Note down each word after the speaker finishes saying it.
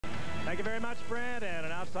Thank you very much, Brent. And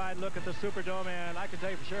an outside look at the Superdome, and I can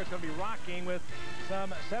tell you for sure it's going to be rocking with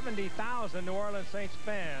some 70,000 New Orleans Saints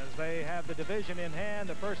fans. They have the division in hand,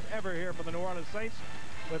 the first ever here for the New Orleans Saints,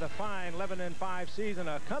 with a fine 11-5 season,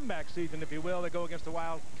 a comeback season, if you will. They go against the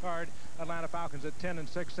wild card Atlanta Falcons at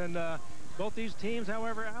 10-6, and both these teams,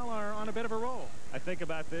 however, Al, are on a bit of a roll. I think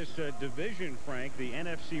about this division, Frank, the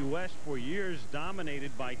NFC West for years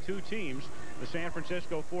dominated by two teams, the San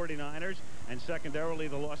Francisco 49ers and secondarily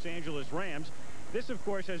the Los Angeles Rams. This, of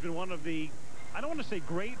course, has been one of the, I don't want to say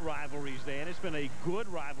great rivalries, Dan. It's been a good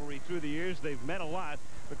rivalry through the years. They've met a lot,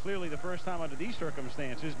 but clearly the first time under these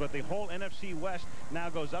circumstances. But the whole NFC West now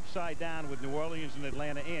goes upside down with New Orleans and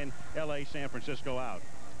Atlanta in, L.A., San Francisco out.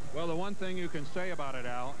 Well, the one thing you can say about it,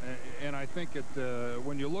 Al, and I think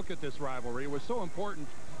when you look at this rivalry, it was so important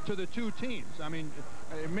to the two teams. I mean,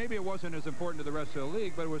 maybe it wasn't as important to the rest of the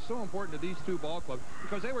league, but it was so important to these two ball clubs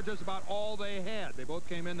because they were just about all they had. They both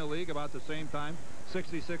came in the league about the same time,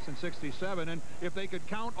 66 and 67, and if they could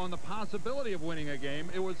count on the possibility of winning a game,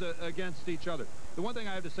 it was against each other. The one thing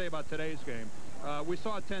I have to say about today's game, we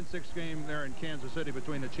saw a 10-6 game there in Kansas City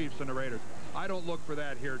between the Chiefs and the Raiders. I don't look for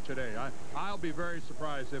that here today. I'll be very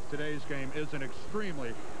surprised if today's game isn't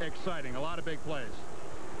extremely exciting. A lot of big plays.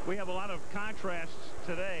 We have a lot of contrasts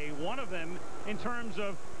today. One of them in terms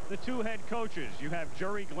of the two head coaches. You have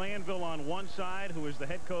Jerry Glanville on one side, who is the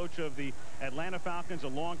head coach of the Atlanta Falcons, a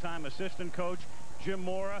longtime assistant coach. Jim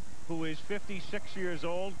Mora, who is 56 years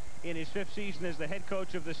old, in his 5th season as the head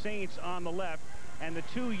coach of the Saints, on the left. And the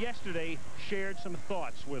two yesterday shared some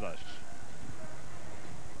thoughts with us.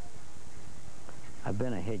 I've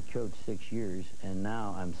been a head coach 6 years, and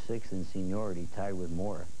now I'm 6th in seniority, tied with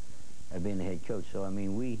Mora. I've been the head coach. So, I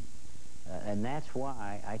mean, and that's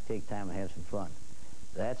why I take time to have some fun.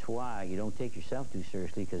 That's why you don't take yourself too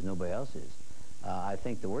seriously, because nobody else is. I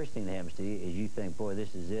think the worst thing that happens to you is you think, boy,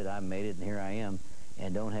 this is it, I made it, and here I am,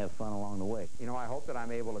 and don't have fun along the way. You know, I hope that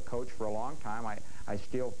I'm able to coach for a long time. I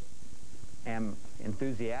still am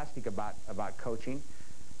enthusiastic about coaching.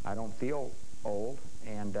 I don't feel old,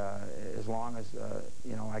 and as long as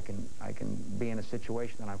you know, I can be in a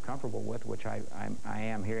situation that I'm comfortable with, which I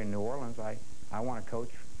am here in New Orleans. I want to coach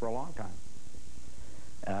for a long time.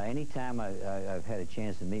 Anytime I've had a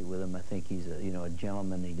chance to meet with him, I think he's a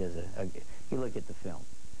gentleman. He does you look at the film.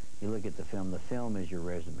 You look at the film. The film is your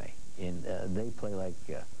resume, and they play like.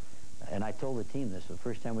 And I told the team this the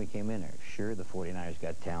first time we came in there. Sure, the 49ers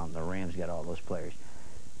got talent, the Rams got all those players,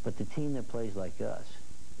 but the team that plays like us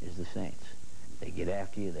is the Saints. They get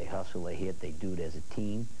after you, they hustle, they hit, they do it as a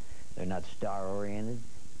team. They're not star-oriented,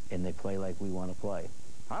 and they play like we want to play.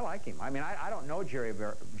 I like him. I mean, I don't know Jerry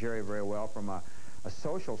very well from a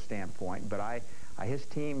social standpoint, but his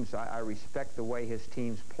teams, I respect the way his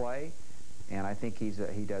teams play, and I think he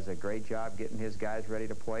does a great job getting his guys ready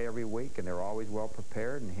to play every week, and they're always well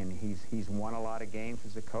prepared, and he's won a lot of games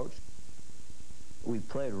as a coach. We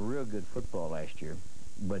played real good football last year,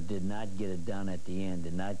 but did not get it done at the end,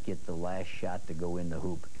 did not get the last shot to go in the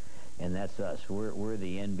hoop. And that's us. We're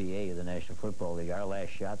the NBA of the National Football League. Our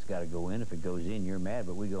last shot's got to go in. If it goes in, you're mad,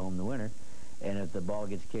 but we go home the winner. And if the ball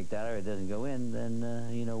gets kicked out or it doesn't go in, then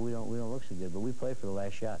we don't look so good. But we play for the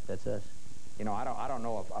last shot. That's us. You know, I don't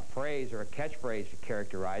know a phrase or a catchphrase to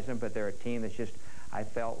characterize them, but they're a team that's just, I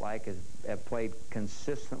felt like, have played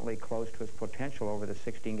consistently close to its potential over the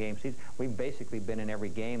 16-game season. We've basically been in every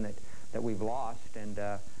game that we've lost, and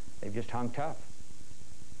they've just hung tough.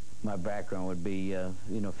 My background would be,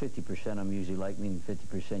 50% of them usually like me and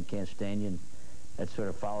 50% can't stand you. And that sort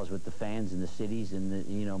of follows with the fans and the cities. And,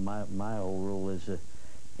 my whole rule is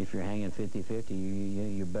if you're hanging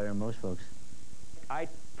 50-50, you're better than most folks. I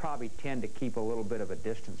probably tend to keep a little bit of a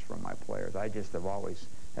distance from my players.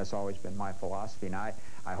 That's always been my philosophy. And I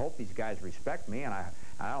hope these guys respect me, and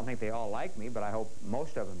I don't think they all like me, but I hope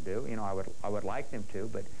most of them do. You know, I would like them to,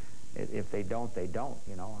 but if they don't, they don't.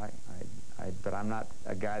 You know, but I'm not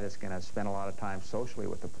a guy that's going to spend a lot of time socially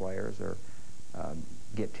with the players or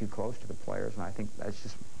get too close to the players, and I think that's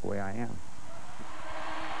just the way I am.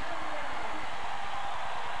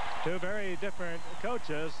 Two very different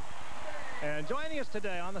coaches. And joining us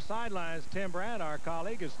today on the sidelines, Tim Brandt, our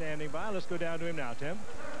colleague, is standing by. Let's go down to him now, Tim.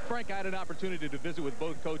 Frank, I had an opportunity to visit with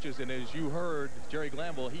both coaches, and as you heard, Jerry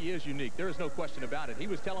Glanville, he is unique. There is no question about it. He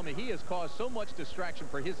was telling me he has caused so much distraction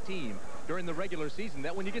for his team during the regular season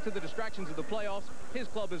that when you get to the distractions of the playoffs, his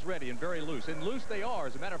club is ready and very loose. And loose they are.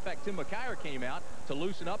 As a matter of fact, Tim McKyer came out to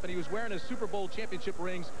loosen up, and he was wearing his Super Bowl championship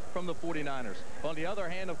rings from the 49ers. On the other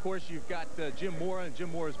hand, of course, you've got Jim Mora, and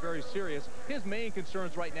Jim Mora is very serious. His main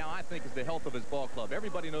concerns right now, I think, is the health of his ball club.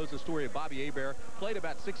 Everybody knows the story of Bobby Hebert. Played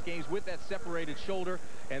about 6 games with that separated shoulder,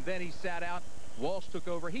 and then he sat out Walsh took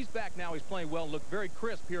over. He's back now. He's playing well and looked very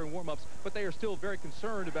crisp here in warm-ups, but they are still very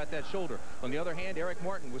concerned about that shoulder. On the other hand, Eric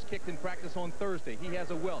Martin was kicked in practice on Thursday. He has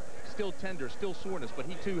a welt, still tender, still soreness, but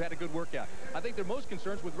he too had a good workout. I think they're most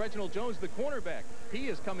concerned with Reginald Jones, the cornerback. He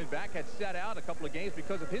is coming back, had sat out a couple of games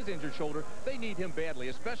because of his injured shoulder. They need him badly,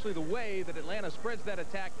 especially the way that Atlanta spreads that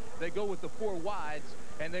attack. They go with the 4 wides,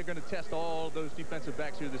 and they're going to test all those defensive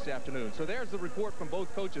backs here this afternoon. So there's the report from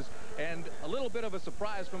both coaches, and a little bit of a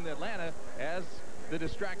surprise from Atlanta as the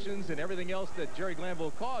distractions and everything else that Jerry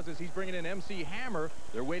Glanville causes. He's bringing in MC Hammer.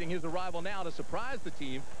 They're waiting his arrival now to surprise the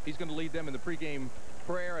team. He's going to lead them in the pregame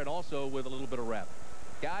prayer and also with a little bit of rap.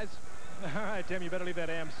 Guys? All right, Tim, you better leave that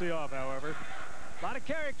MC off, however. A lot of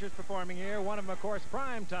characters performing here. One of them, of course,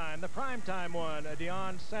 Primetime, the Primetime one,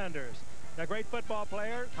 Deion Sanders. A great football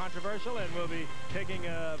player, controversial, and we'll be taking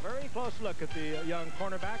a very close look at the young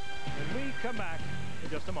cornerback when we come back in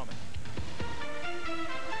just a moment.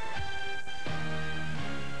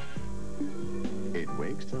 It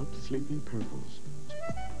wakes up sleepy purples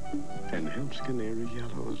and helps canary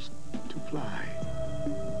yellows to fly.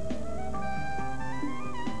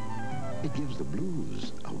 It gives the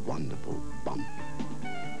blues a wonderful bump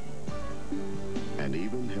and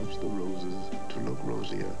even helps the roses to look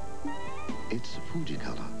rosier. It's Fuji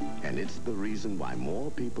color, and it's the reason why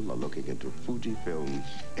more people are looking into Fuji films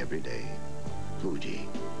every day. Fuji,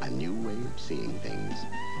 a new way of seeing things.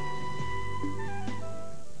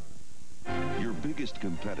 Your biggest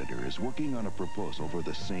competitor is working on a proposal for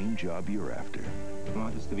the same job you're after. You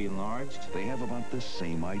want this to be enlarged? They have about the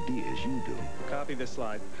same ideas you do. Copy this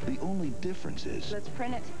slide. The only difference is let's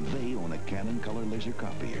print it. They own a Canon color laser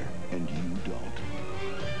copier, and you don't.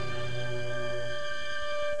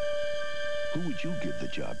 Who would you give the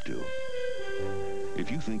job to?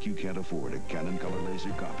 If you think you can't afford a Canon color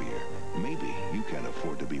laser copier, maybe you can't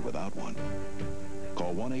afford to be without one.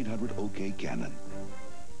 Call 1-800-OK-CANON.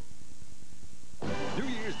 New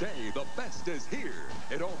Year's Day, the best is here.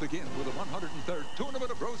 It all begins with the 103rd Tournament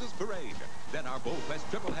of Roses Parade. Then our Bowl Fest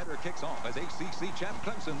tripleheader kicks off as ACC champ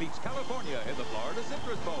Clemson meets California in the Florida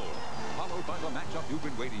Citrus Bowl. Followed by the matchup you've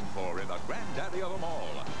been waiting for in the granddaddy of them all.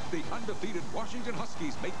 The undefeated Washington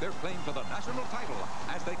Huskies make their claim to the national title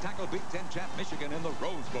as they tackle Big Ten champ Michigan in the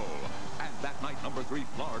Rose Bowl. And that night, number 3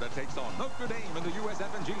 Florida takes on Notre Dame in the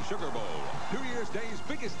USF&G Sugar Bowl. New Year's Day's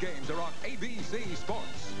biggest games are on ABC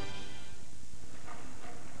Sports.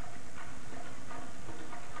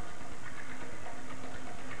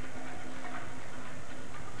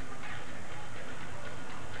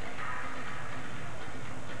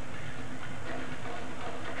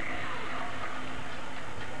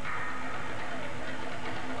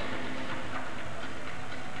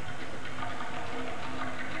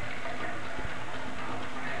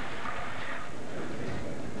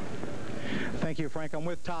 Thank you, Frank. I'm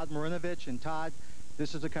with Todd Marinovich, and Todd,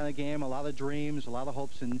 this is the kind of game, a lot of dreams, a lot of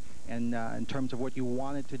hopes in terms of what you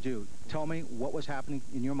wanted to do. Tell me what was happening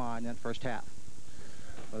in your mind in that first half.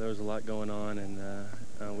 Well, there was a lot going on,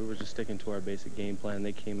 and we were just sticking to our basic game plan.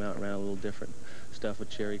 They came out and ran a little different stuff with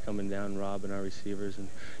Cherry coming down, robbing our receivers, and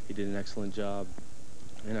he did an excellent job.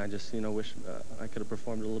 And I just, wish I could have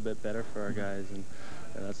performed a little bit better for our guys, and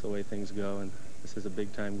that's the way things go. And this is a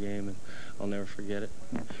big-time game, and I'll never forget it.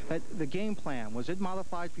 The game plan, was it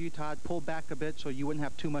modified for you, Todd? Pulled back a bit so you wouldn't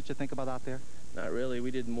have too much to think about out there? Not really. We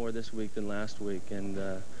did more this week than last week, and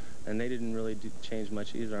they didn't really change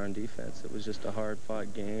much either on defense. It was just a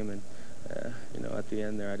hard-fought game, and at the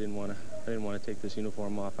end there, I didn't want to take this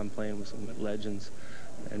uniform off. I'm playing with some legends,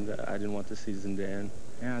 and I didn't want the season to end.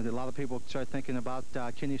 Yeah, a lot of people start thinking about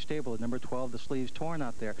Kenny Stable at number 12, the sleeves torn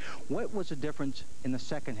out there. What was the difference in the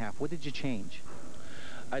second half? What did you change?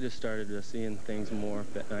 I just started seeing things more.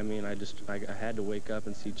 I mean, I had to wake up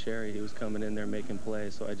and see Cherry. He was coming in there making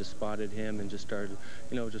plays, so I just spotted him and just started,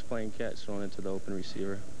 just playing catch, throwing it to the open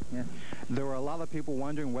receiver. Yeah. There were a lot of people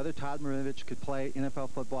wondering whether Todd Marinovich could play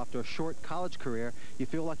NFL football after a short college career. You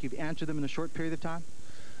feel like you've answered them in a short period of time?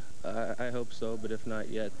 I hope so, but if not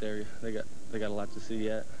yet, they got a lot to see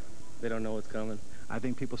yet. They don't know what's coming. I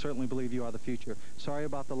think people certainly believe you are the future. Sorry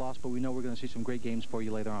about the loss, but we know we're going to see some great games for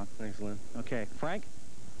you later on. Thanks, Lynn. Okay, Frank?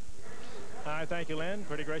 Hi, thank you, Lynn.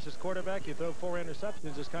 Pretty gracious quarterback. You throw 4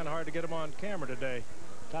 interceptions. It's kind of hard to get him on camera today.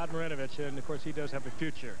 Todd Marinovich, and of course he does have a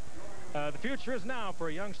future. The future is now for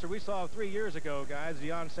a youngster we saw 3 years ago, guys.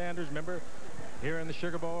 Deion Sanders, remember, here in the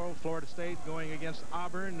Sugar Bowl, Florida State going against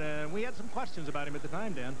Auburn. We had some questions about him at the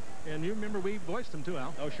time, Dan. And you remember we voiced him too,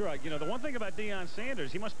 Al. Oh, sure. The one thing about Deion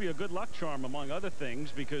Sanders, he must be a good luck charm among other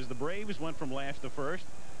things, because the Braves went from last to first.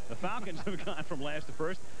 The Falcons have gone from last to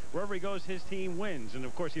first. Wherever he goes, his team wins. And,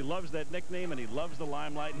 of course, he loves that nickname, and he loves the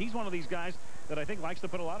limelight. And he's one of these guys that I think likes to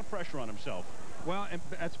put a lot of pressure on himself. Well, and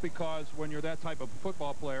that's because when you're that type of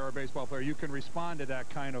football player or baseball player, you can respond to that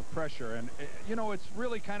kind of pressure. And, you know, it's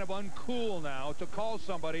really kind of uncool now to call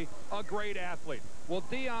somebody a great athlete. Well,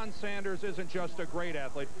 Deion Sanders isn't just a great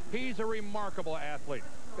athlete. He's a remarkable athlete.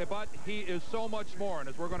 But he is so much more. And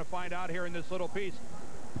as we're going to find out here in this little piece,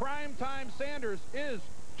 primetime Sanders is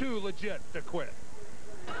too legit to quit.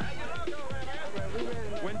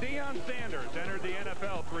 When Deion Sanders entered the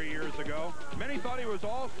NFL 3 years ago, many thought he was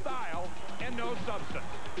all style and no substance.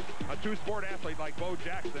 A two-sport athlete like Bo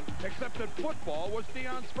Jackson accepted football was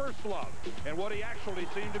Deion's first love, and what he actually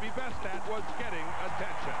seemed to be best at was getting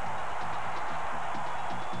attention.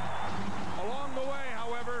 Along the way,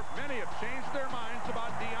 however, many have changed their minds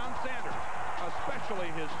about Deion Sanders, especially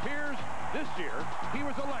his peers. This year, he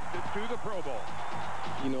was elected to the Pro Bowl.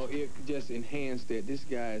 You know, it just enhanced that this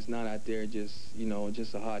guy is not out there just, you know,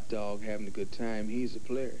 just a hot dog having a good time. He's a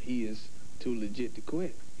player. He is too legit to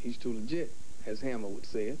quit. He's too legit, as Hammer would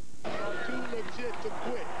say it. Too legit to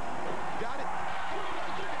quit. Got it?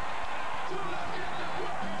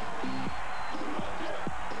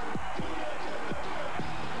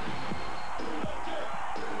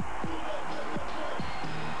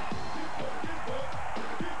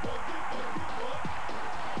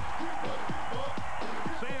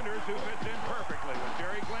 Who fits in perfectly with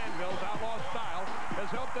Jerry Glanville's outlaw style, has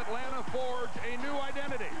helped Atlanta forge a new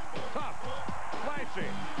identity. Tough, flashy,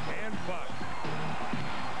 and fun.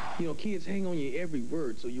 You know, kids hang on your every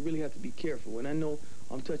word, so you really have to be careful. And I know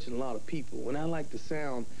I'm touching a lot of people. When I like to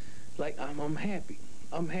sound like I'm happy.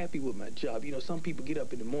 I'm happy with my job. You know, some people get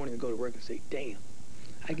up in the morning and go to work and say, damn.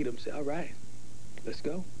 I get up and say, all right, let's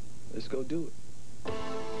go. Let's go do it.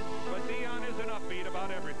 But Deion isn't upbeat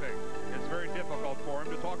about everything. It's very difficult for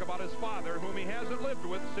him to talk about his father, whom he hasn't lived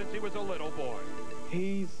with since he was a little boy.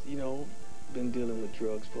 He's, you know, been dealing with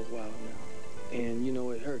drugs for a while now. And, you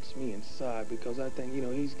know, it hurts me inside because I think, you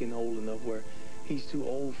know, he's getting old enough where he's too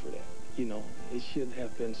old for that. You know, it should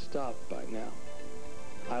have been stopped by now.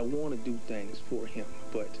 I want to do things for him,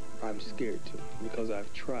 but I'm scared to because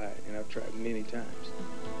I've tried, and I've tried many times.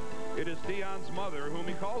 It is Deion's mother, whom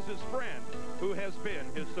he calls his friend, who has been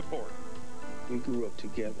his support. We grew up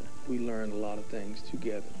together. We learned a lot of things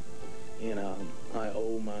together. And I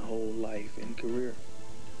owe my whole life and career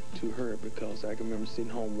to her because I can remember sitting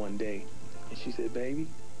home one day and she said, baby,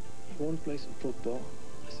 you want to play some football?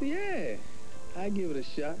 I said, yeah, I'd give it a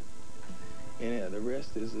shot. And the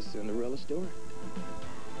rest is a Cinderella story.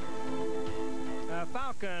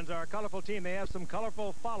 Falcons are a colorful team. They have some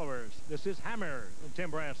colorful followers. This is Hammer, and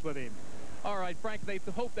Tim Brant's with him. All right, Frank, they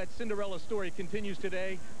hope that Cinderella story continues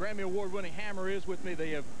today. Grammy Award-winning Hammer is with me.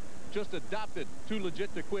 They have just adopted Too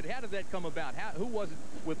Legit to Quit. How did that come about? Who was it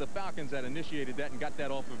with the Falcons that initiated that and got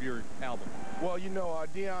that off of your album? Well, you know,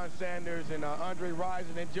 Deion Sanders and Andre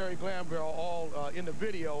Rison and Jerry Glanville are all in the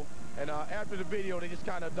video. And after the video, they just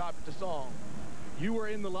kind of adopted the song. You were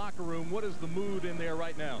in the locker room. What is the mood in there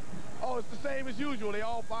right now? Oh, it's the same as usual. They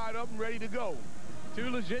all fired up and ready to go. Too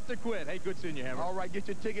legit to quit. Hey, good seeing you, Hammer. All right, get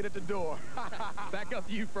your ticket at the door. Back up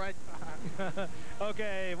to you, Frank.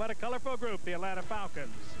 Okay, what a colorful group, the Atlanta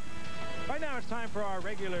Falcons. Right now it's time for our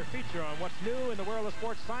regular feature on what's new in the world of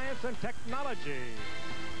sports science and technology.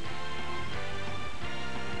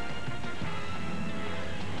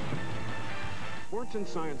 Sports and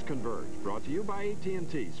Science Converge, brought to you by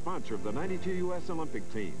AT&T, sponsor of the '92 U.S.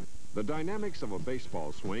 Olympic team. The dynamics of a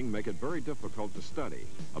baseball swing make it very difficult to study.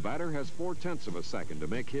 A batter has 4/10 of a second to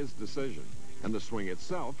make his decision, and the swing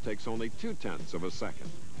itself takes only 2/10 of a second.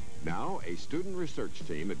 Now, a student research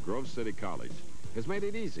team at Grove City College has made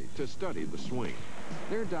it easy to study the swing.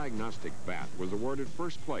 Their diagnostic bat was awarded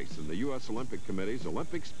first place in the U.S. Olympic Committee's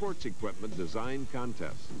Olympic Sports Equipment Design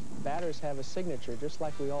Contest. Batters have a signature, just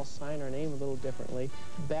like we all sign our name a little differently.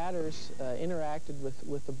 Batters interacted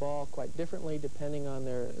with the ball quite differently depending on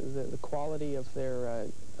the quality of their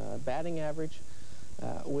batting average.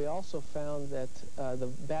 We also found that the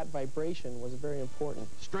bat vibration was very important.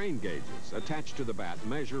 Strain gauges attached to the bat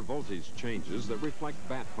measure voltage changes that reflect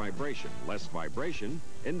bat vibration. Less vibration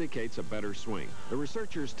indicates a better swing. The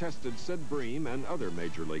researchers tested Sid Bream and other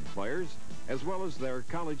major league players, as well as their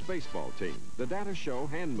college baseball team. The data show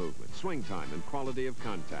hand movement, swing time, and quality of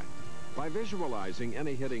contact. By visualizing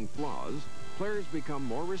any hitting flaws, players become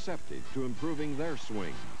more receptive to improving their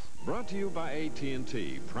swings. Brought to you by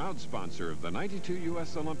AT&T, proud sponsor of the '92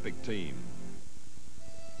 U.S. Olympic team.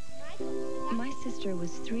 My sister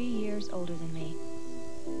was 3 years older than me.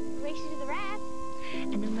 Race you to the raft.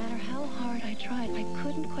 And no matter how hard I tried, I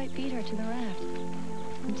couldn't quite beat her to the raft.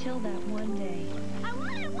 Until that one day.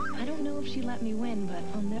 I don't know if she let me win, but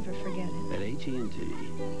I'll never forget it. At AT&T,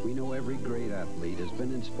 we know every great athlete has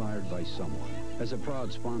been inspired by someone. As a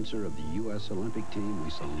proud sponsor of the U.S. Olympic team,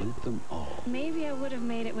 we salute them all. Maybe I would have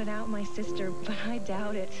made it without my sister, but I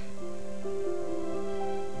doubt it.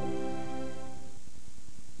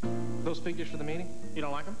 Those figures for the meeting? You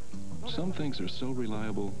don't like them? Some things are so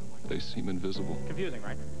reliable, they seem invisible. Confusing,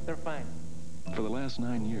 right? They're fine. For the last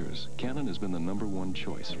 9 years, Canon has been the #1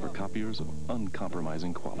 choice for copiers of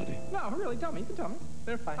uncompromising quality. No, really, tell me. You can tell me.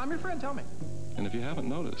 They're fine. I'm your friend, tell me. And if you haven't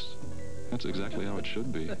noticed, that's exactly how it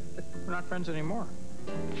should be. We're not friends anymore.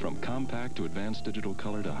 From compact to advanced digital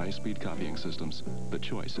color to high-speed copying systems, the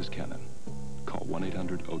choice is Canon. Call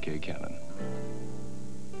 1-800-OK-CANON.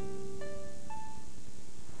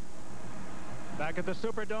 Back at the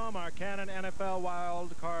Superdome, our Canon NFL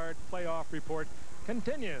Wild Card Playoff Report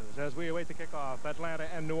continues as we await the kickoff, Atlanta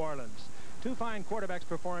and New Orleans. Two fine quarterbacks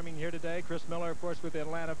performing here today. Chris Miller, of course, with the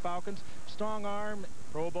Atlanta Falcons. Strong arm,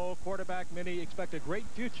 Pro Bowl quarterback. Many expect a great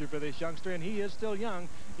future for this youngster, and he is still young,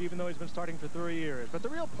 even though he's been starting for 3 years. But the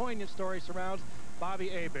real poignant story surrounds Bobby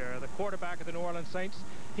Hebert, the quarterback of the New Orleans Saints.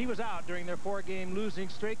 He was out during their 4-game losing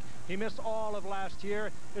streak. He missed all of last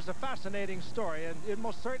year. It's a fascinating story, and it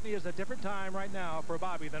most certainly is a different time right now for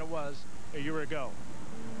Bobby than it was a year ago.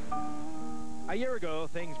 A year ago,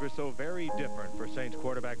 things were so very different for Saints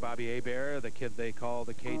quarterback Bobby Hebert, the kid they call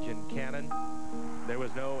the Cajun Cannon. There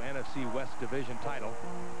was no NFC West Division title.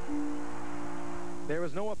 There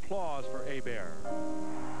was no applause for Hebert.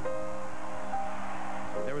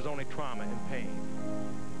 There was only trauma and pain.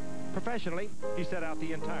 Professionally, he set out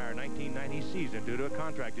the entire 1990 season due to a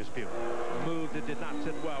contract dispute, a move that did not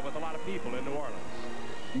sit well with a lot of people in New Orleans.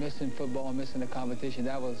 Missing football, missing the competition,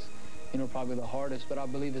 that was, probably the hardest. But I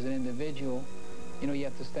believe as an individual, you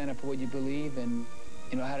have to stand up for what you believe. And,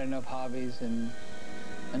 I had enough hobbies and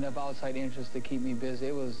enough outside interests to keep me busy.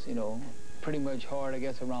 It was, pretty much hard, I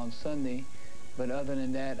guess, around Sunday. But other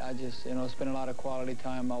than that, I just, spent a lot of quality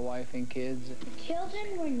time with my wife and kids.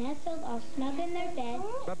 Children were nestled all snug in their beds.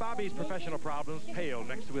 But Bobby's professional problems paled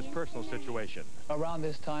next to his personal situation. Around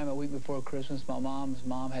this time, a week before Christmas, my mom's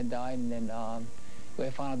mom had died, and then I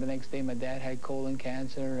found out the next day my dad had colon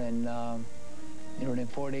cancer, and then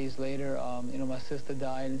 4 days later, my sister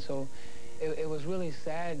died, and so it was really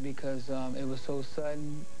sad because it was so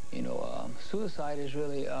sudden. Suicide is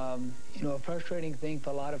really, a frustrating thing for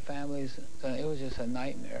a lot of families. It was just a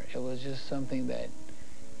nightmare. It was just something that,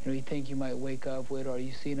 you think you might wake up with, or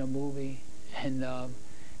you see in a movie, and then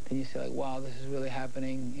you say, like, wow, this is really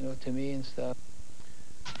happening, to me and stuff.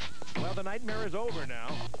 Well, the nightmare is over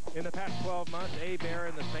now. In the past 12 months, Hebert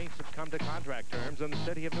and the Saints have come to contract terms, and the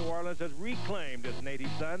city of New Orleans has reclaimed its native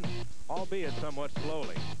son, albeit somewhat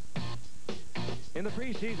slowly. In the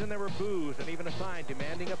preseason, there were boos and even a sign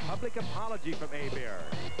demanding a public apology from Hebert.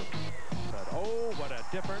 But oh, what a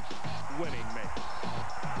difference winning makes.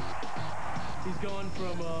 He's gone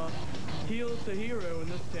from heel to hero in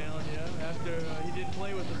this town, after he didn't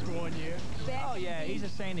play with us for 1 year. Oh, yeah, he's a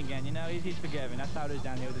Saint again, he's forgiven. That's how it is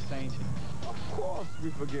down here with the Saints. Of course we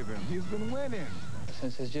forgive him. He's been winning.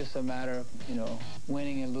 Since it's just a matter of,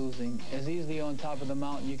 winning and losing, as easily on top of the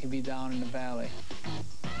mountain, you can be down in the valley.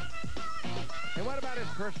 And what about his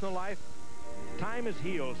personal life? Time has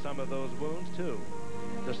healed some of those wounds, too.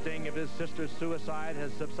 The sting of his sister's suicide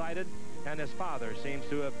has subsided, and his father seems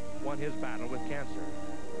to have won his battle with cancer.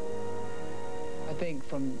 I think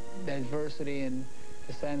from the adversity and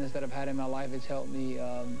the sadness that I've had in my life, it's helped me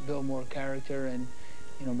build more character and,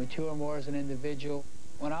 mature more as an individual.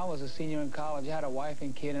 When I was a senior in college, I had a wife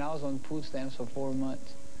and kid, and I was on food stamps for 4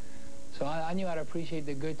 months. So I knew how to appreciate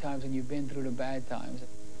the good times when you've been through the bad times.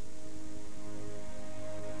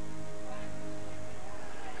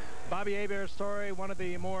 Bobby Hebert's story, one of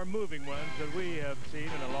the more moving ones that we have seen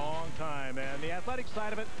in a long time. And the athletic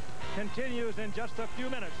side of it continues in just a few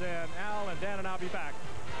minutes. And Al and Dan and I'll be back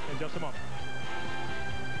in just a moment.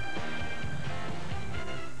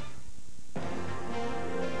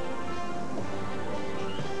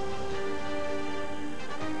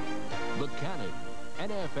 The Canon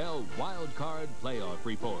NFL Wild Card Playoff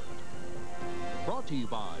Report. Brought to you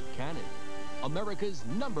by Canon, America's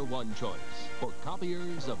 #1 choice for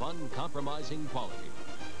copiers of uncompromising quality.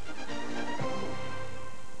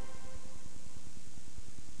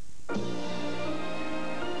 A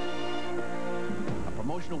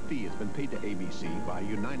promotional fee has been paid to ABC by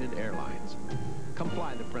United Airlines. Come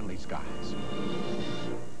fly the friendly skies.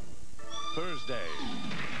 Thursday.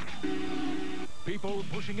 People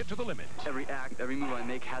pushing it to the limit. Every act, every move I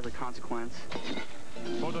make has a consequence.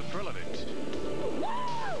 For the thrill of it.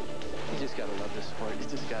 You just gotta love this sport. You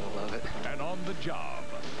just gotta love it. And on the job.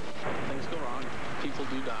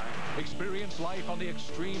 people do die. Experience life on the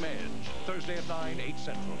extreme edge. Thursday at 9, 8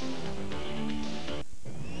 Central.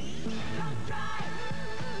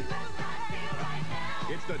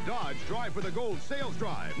 It's the Dodge Drive for the Gold sales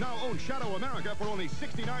drive. Now own Shadow America for only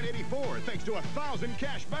 $69.84, thanks to 1,000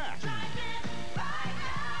 cash back.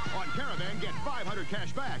 On Caravan, get 500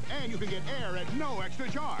 cash back, and you can get air at no extra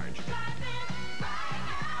charge.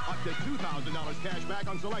 Up to $2,000 cash back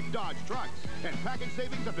on select Dodge trucks, and package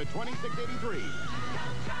savings up to $26.83.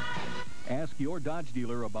 Ask your Dodge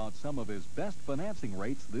dealer about some of his best financing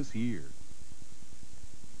rates this year.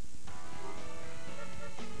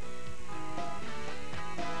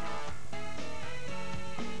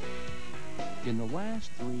 In the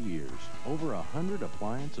last 3 years, over 100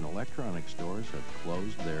 appliance and electronic stores have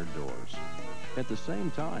closed their doors. At the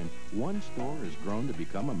same time, one store has grown to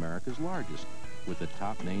become America's largest, with the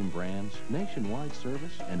top name brands, nationwide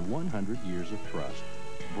service, and 100 years of trust.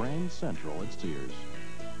 Brand Central at Sears.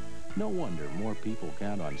 No wonder more people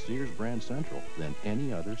count on Sears Brand Central than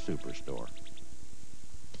any other superstore.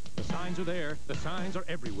 The signs are there. The signs are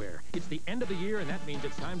everywhere. It's the end of the year, and that means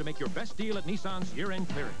it's time to make your best deal at Nissan's year-end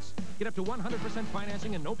clearance. Get up to 100%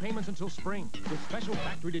 financing and no payments until spring. With special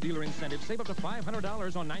factory-to-dealer incentives, save up to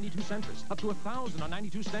 $500 on 92 Sentras, up to $1,000 on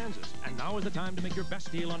 92 Stanzas. And now is the time to make your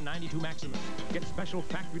best deal on 92 Maximus. Get special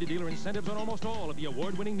factory-to-dealer incentives on almost all of the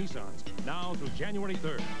award-winning Nissans, now through January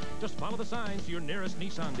 3rd. Just follow the signs to your nearest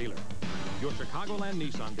Nissan dealer. Your Chicagoland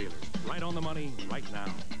Nissan dealers. Right on the money, right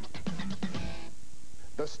now.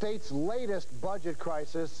 The state's latest budget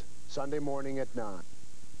crisis, Sunday morning at 9.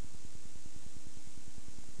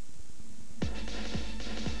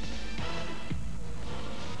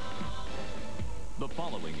 The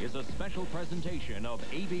following is a special presentation of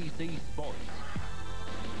ABC Sports.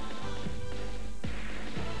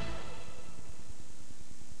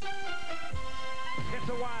 It's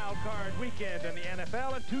a wild card weekend in the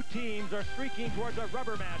NFL, and two teams are streaking towards a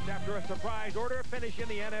rubber match after a surprise order finish in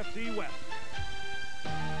the NFC West.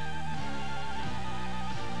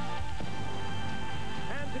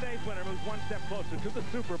 And today's winner moves one step closer to the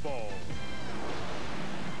Super Bowl.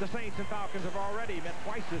 The Saints and Falcons have already met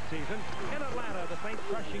twice this season. In Atlanta, the Saints'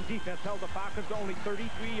 rushing defense held the Falcons to only 33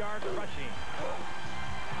 yards rushing.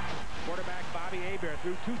 Quarterback Bobby Hebert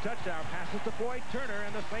threw 2 touchdown passes to Floyd Turner,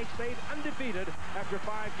 and the Saints stayed undefeated after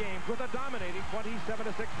 5 games with a dominating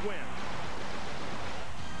 27-6 win.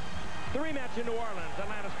 The rematch in New Orleans,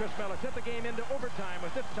 Atlanta's Chris Miller hit the game into overtime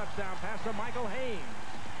with this touchdown pass to Michael Haynes.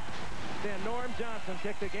 Then Norm Johnson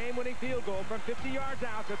kicked a game-winning field goal from 50 yards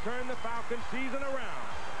out to turn the Falcons' season around.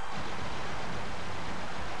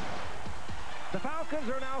 The Falcons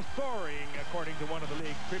are now soaring, according to one of the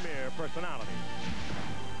league's premier personalities.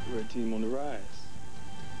 We're a team on the rise.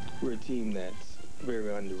 We're a team that's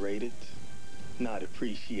very underrated, not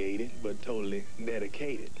appreciated, but totally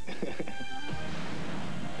dedicated.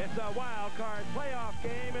 It's a wild card playoff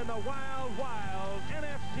game in the wild, wild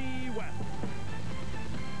NFC West.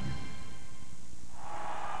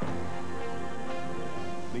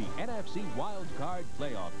 The NFC Wild Card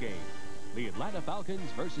Playoff Game. The Atlanta Falcons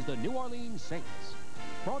versus the New Orleans Saints.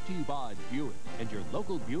 Brought to you by Buick and your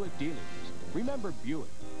local Buick dealers. Remember Buick,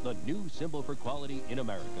 the new symbol for quality in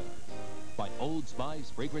America. By Old Spice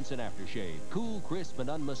Fragrance and Aftershave. Cool, crisp, and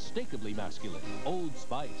unmistakably masculine. Old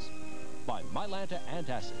Spice. By Mylanta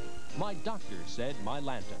Antacid. My doctor said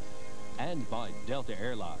Mylanta. And by Delta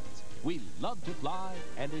Airlines. We love to fly,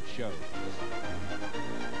 and it shows.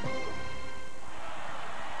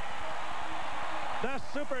 The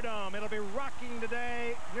Superdome, it'll be rocking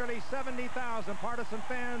today. Nearly 70,000 partisan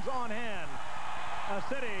fans on hand. A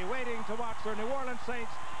city waiting to watch their New Orleans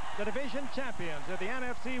Saints, the division champions of the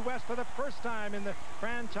NFC West for the first time in the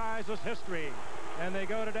franchise's history. And they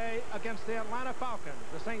go today against the Atlanta Falcons.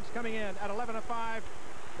 The Saints coming in at 11-5,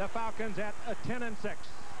 the Falcons at 10-6.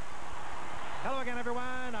 Hello again,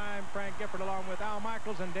 everyone. I'm Frank Gifford along with Al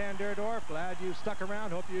Michaels and Dan Dierdorf. Glad you stuck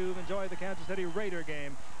around. Hope you've enjoyed the Kansas City Raider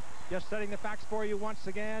game. Just setting the facts for you once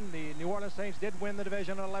again. The New Orleans Saints did win the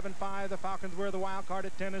division at 11-5. The Falcons were the wild card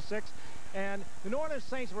at 10-6. And the New Orleans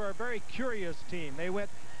Saints were a very curious team. They went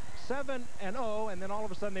 7-0, and then all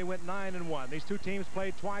of a sudden they went 9-1. These two teams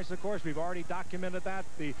played twice, of course. We've already documented that.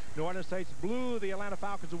 The New Orleans Saints blew the Atlanta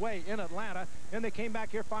Falcons away in Atlanta. Then they came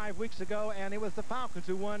back here 5 weeks ago, and it was the Falcons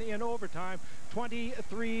who won in overtime,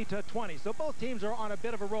 23-20. So both teams are on a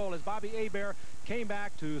bit of a roll as Bobby Hebert came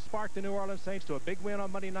back to spark the New Orleans Saints to a big win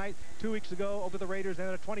on Monday night 2 weeks ago over the Raiders, and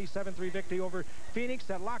a 27-3 victory over Phoenix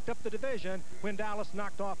that locked up the division when Dallas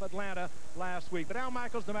knocked off Atlanta last week. But Al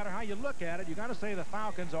Michaels, no matter how you look at it, you got to say the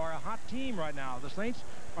Falcons are are a hot team right now. The Saints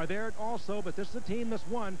are there also, but this is a team that's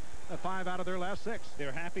won 5 out of their last 6.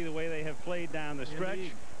 They're happy the way they have played down the stretch.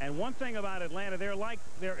 Indeed. And one thing about Atlanta, they're like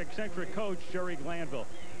their eccentric coach, Jerry Glanville.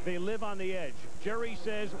 They live on the edge. Jerry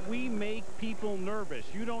says, we make people nervous.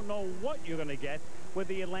 You don't know what you're going to get with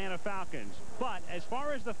the Atlanta Falcons. But as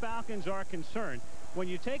far as the Falcons are concerned, when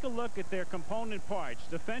you take a look at their component parts,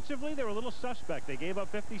 defensively, they're a little suspect. They gave up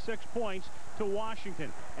 56 points to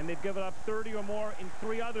Washington, and they've given up 30 or more in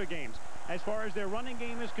 3 other games. As far as their running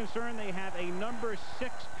game is concerned, they have a number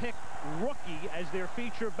 6 pick rookie as their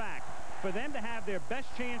feature back. For them to have their best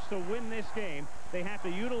chance to win this game, they have to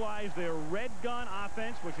utilize their red gun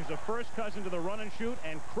offense, which is a first cousin to the run and shoot,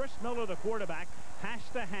 and Chris Miller, the quarterback, has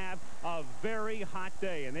to have a very hot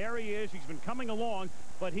day. And there he is. He's been coming along,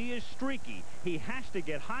 but he is streaky. He has to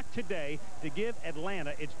get hot today to give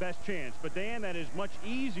Atlanta its best chance. But, Dan, that is much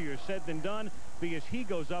easier said than done because he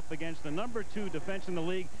goes up against the number 2 defense in the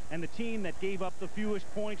league and the team that gave up the fewest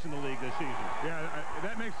points in the league this season. Yeah,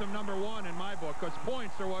 that makes them number 1 in my book because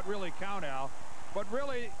points are what really count, Al. But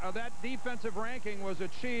really, that defensive ranking was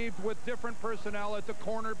achieved with different personnel at the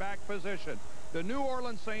cornerback position. The New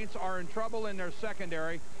Orleans Saints are in trouble in their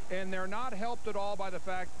secondary, and they're not helped at all by the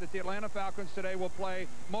fact that the Atlanta Falcons today will play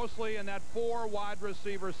mostly in that 4 wide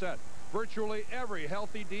receiver set. Virtually every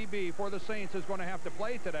healthy DB for the Saints is going to have to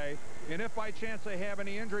play today, and if by chance they have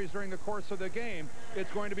any injuries during the course of the game,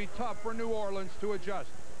 it's going to be tough for New Orleans to adjust.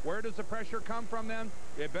 Where does the pressure come from then?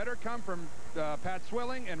 It better come from Pat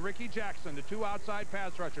Swilling and Ricky Jackson, the 2 outside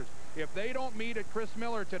pass rushers. If they don't meet at Chris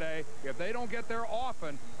Miller today, if they don't get there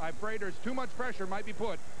often, I'm afraid there's too much pressure might be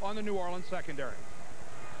put on the New Orleans secondary.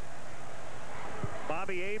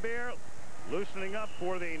 Bobby Hebert loosening up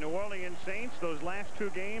for the New Orleans Saints. Those last 2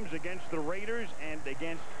 games against the Raiders and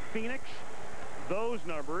against Phoenix, those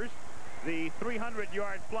numbers. The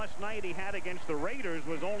 300-yard-plus night he had against the Raiders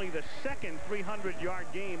was only the second 300-yard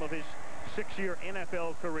game of his 6-year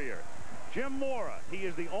NFL career. Jim Mora, he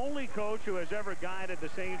is the only coach who has ever guided the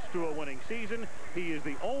Saints to a winning season. He is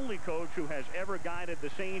the only coach who has ever guided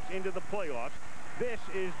the Saints into the playoffs. This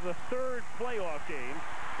is the 3rd playoff game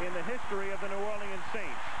in the history of the New Orleans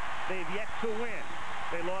Saints. They've yet to win.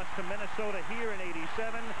 They lost to Minnesota here in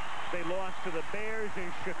 '87. They lost to the Bears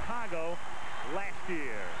in Chicago last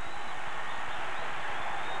year.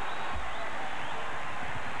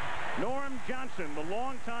 Norm Johnson, the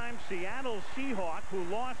longtime Seattle Seahawk who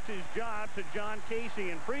lost his job to John Casey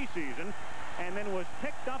in preseason and then was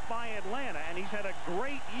picked up by Atlanta, and he's had a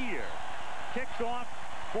great year. Kicks off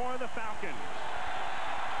for the Falcons.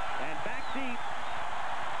 And back deep,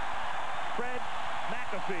 Fred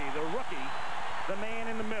McAfee, the rookie, the man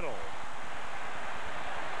in the middle.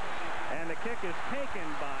 And the kick is taken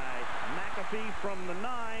by McAfee from the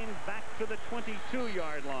 9 back to the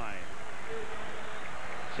 22-yard line.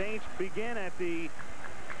 Saints begin at the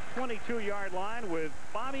 22-yard line with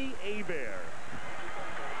Bobby Hebert.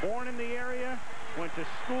 Born in the area, went to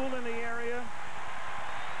school in the area,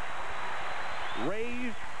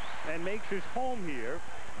 raised and makes his home here,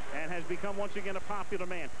 and has become once again a popular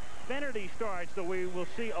man. Finnerty starts, so we will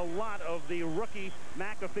see a lot of the rookie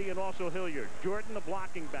McAfee and also Hilliard. Jordan, the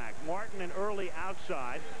blocking back. Martin and Early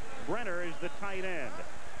outside. Brenner is the tight end.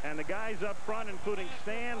 And the guys up front, including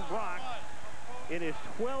Stan Brock, in his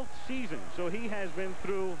 12th season, so he has been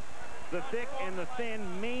through the thick and the thin,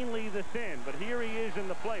 mainly the thin. But here he is in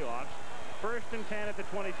the playoffs. 1st and 10 at the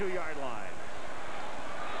 22-yard line.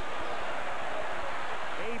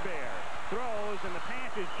 Hebert throws, and the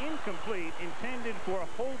pass is incomplete, intended for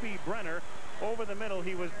Hobie Brenner. Over the middle,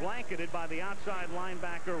 he was blanketed by the outside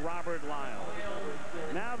linebacker, Robert Lyle.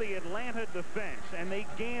 Now the Atlanta defense, and they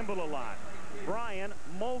gamble a lot. Brian,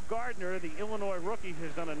 Mo Gardner, the Illinois rookie,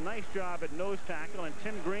 has done a nice job at nose tackle, and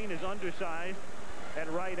Tim Green is undersized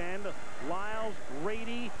at right end. Lyles,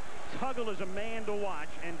 Rady, Tuggle is a man to watch,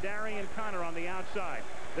 and Darian Connor on the outside.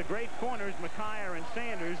 The great corners, McKyer and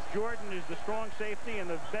Sanders. Jordan is the strong safety, and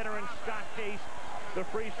the veteran Scott Case, the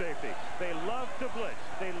free safety. They love to blitz.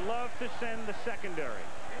 They love to send the secondary.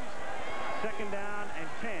 2nd down and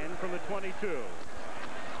 10 from the 22.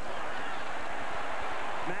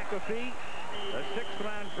 McAfee, a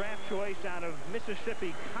 6th-round draft choice out of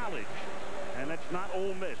Mississippi College. And that's not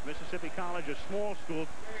Ole Miss. Mississippi College, a small school,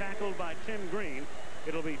 tackled by Tim Green.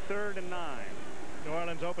 It'll be 3rd and 9. New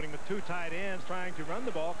Orleans opening with 2 tight ends, trying to run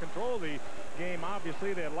the ball, control the game.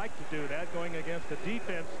 Obviously, they'd like to do that, going against the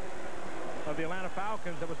defense of the Atlanta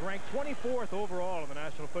Falcons that was ranked 24th overall in the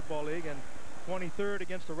National Football League and 23rd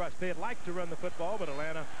against the rush. They'd like to run the football, but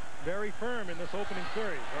Atlanta very firm in this opening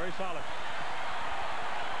series. Very solid.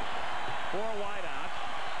 4 wideouts.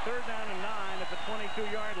 3rd down and 9 at the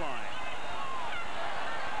 22-yard line.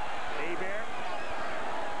 Hebert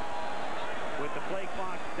with the play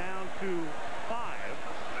clock down to 5.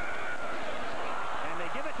 And they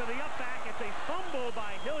give it to the up back. It's a fumble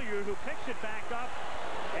by Hilliard, who picks it back up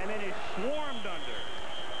and then is swarmed under.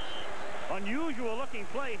 Unusual looking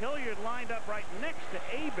play. Hilliard lined up right next to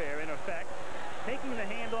Hebert, in effect, taking the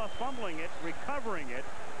handoff, fumbling it, recovering it,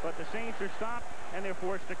 but the Saints are stopped and they're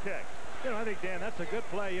forced to kick. You know, I think, Dan, that's a good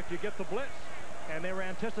play if you get the blitz. And they were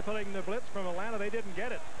anticipating the blitz from Atlanta. They didn't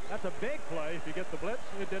get it. That's a big play if you get the blitz.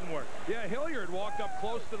 It didn't work. Yeah, Hilliard walked up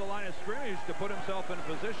close to the line of scrimmage to put himself in a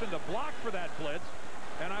position to block for that blitz.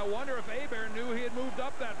 And I wonder if Hebert knew he had moved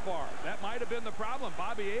up that far. That might have been the problem.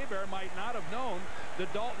 Bobby Hebert might not have known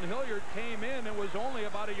that Dalton Hilliard came in and was only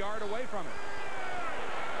about a yard away from it.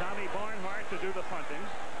 Tommy Barnhart to do the punting.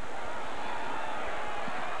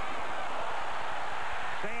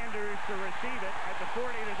 Sanders to receive it at the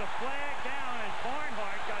 40. There's a flag down, and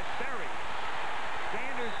Barnhart got buried.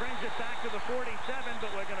 Sanders brings it back to the 47,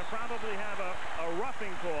 but we're going to probably have a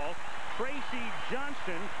roughing call. Tracy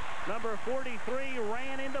Johnston, number 43,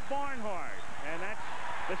 ran into Barnhart, and that's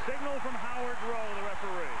the signal from Howard Rowe, the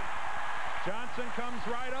referee. Johnson comes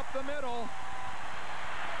right up the middle.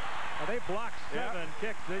 Well, they blocked 7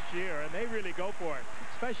 kicks this year, and they really go for it.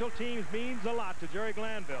 Special teams means a lot to Jerry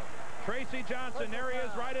Glanville. Tracy Johnson, there he is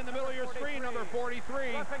right in the middle of your screen, number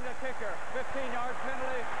 43. Roughing the kicker, 15-yard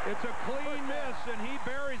penalty. It's a clean miss, and he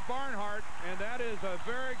buries Barnhart, and that is a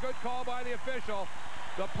very good call by the official.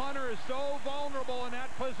 The punter is so vulnerable in that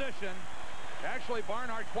position. Actually,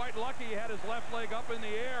 Barnhart quite lucky he had his left leg up in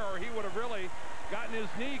the air, or he would have really gotten his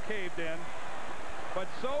knee caved in. But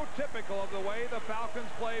so typical of the way the Falcons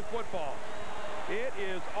play football. It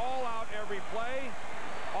is all out every play.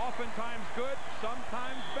 Oftentimes good,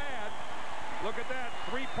 sometimes bad. Look at that.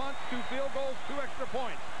 3 punts, 2 field goals, 2 extra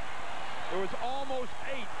points. It was almost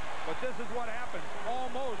 8, but this is what happens.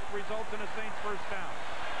 Almost results in a Saints first down.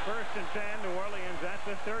 1st and 10, New Orleans at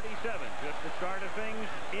the 37. Just the start of things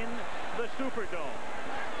in the Superdome.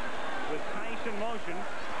 With Tice in motion.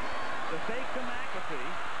 The fake to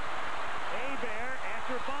McAfee. Hebert,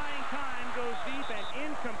 after buying time, goes deep and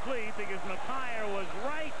incomplete because McKyer was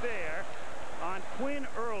right there on Quinn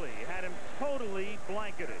early. Had him totally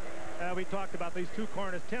blanketed. We talked about these 2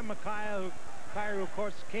 corners. Tim McKyer, who of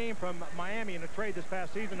course came from Miami in a trade this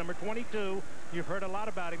past season, number 22. You've heard a lot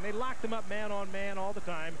about him. They locked him up man on man all the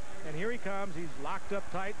time. And here he comes. He's locked up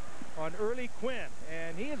tight on early Quinn.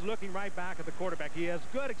 And he is looking right back at the quarterback. He has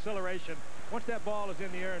good acceleration. Once that ball is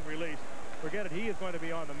in the air and released, forget it. He is going to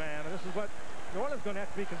be on the man. And this is what New Orleans is going to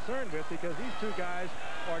have to be concerned with, because these 2 guys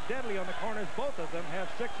are deadly on the corners. Both of them have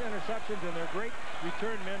 6 interceptions, and they're great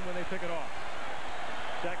return men when they pick it off.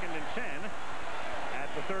 2nd and 10 at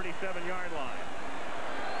the 37-yard line.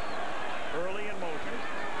 Early in motion.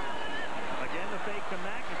 Again, the fake to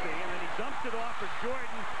McAfee, and then he dumps it off for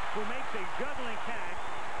Jordan, who makes a juggling catch.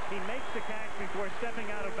 He makes the catch before stepping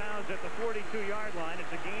out of bounds at the 42-yard line.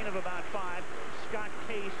 It's a gain of about 5. Scott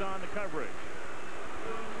Case on the coverage.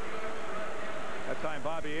 That time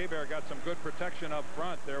Bobby Hebert got some good protection up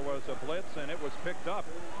front. There was a blitz, and it was picked up.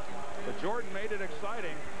 But Jordan made it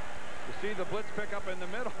exciting to see the blitz pick up in the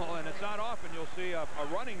middle, and it's not often you'll see a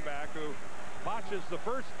running back who botches the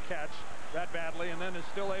first catch that badly and then is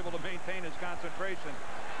still able to maintain his concentration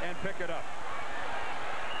and pick it up.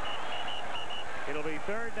 It'll be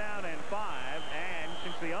 3rd down and 5, and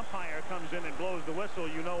since the umpire comes in and blows the whistle,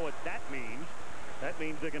 you know what that means. That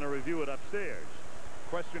means they're going to review it upstairs.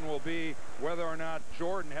 Question will be whether or not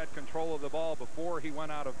Jordan had control of the ball before he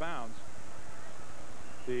went out of bounds.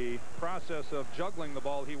 The process of juggling the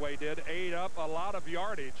ball he did ate up a lot of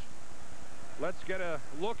yardage. Let's get a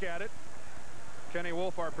look at it. Kenny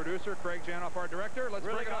Wolf, our producer, Craig Janoff, our director. Let's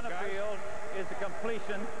bring it up, guys. Really on the field is the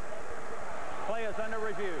completion. Play is under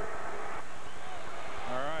review.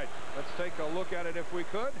 All right, let's take a look at it if we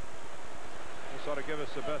could. This ought to give us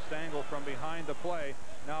the best angle from behind the play.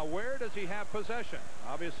 Now, where does he have possession?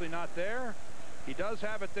 Obviously not there. He does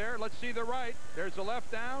have it there. Let's see the right. There's the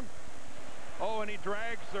left down. Oh, and he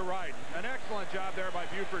drags the right. An excellent job there by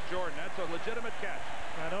Buford Jordan. That's a legitimate catch.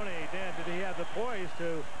 Not only did he have the poise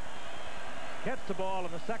to catch the ball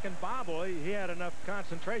in the second bobble, he had enough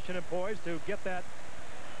concentration and poise to get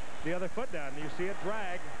the other foot down. You see it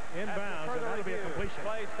drag inbounds, and that'll be a completion.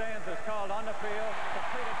 Play stands is called on the field.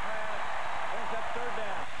 Completed pass. Brings up 3rd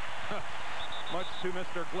down. Much to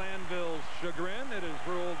Mr. Glanville's chagrin, it is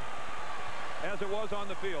ruled as it was on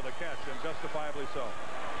the field, a catch, and justifiably so.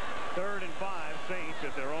 3rd and 5, Saints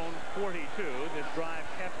at their own 42. This drive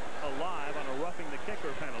kept alive on a roughing the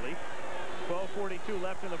kicker penalty. 12:42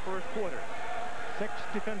 left in the 1st quarter. 6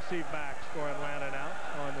 defensive backs for Atlanta now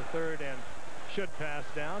on the 3rd and should pass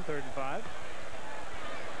down, 3rd and 5.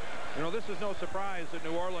 You know, this is no surprise that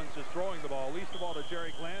New Orleans is throwing the ball, least of all to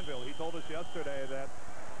Jerry Glanville. He told us yesterday that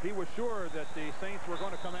he was sure that the Saints were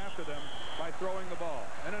going to come after them by throwing the ball.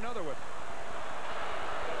 And another one.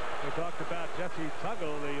 We talked about Jesse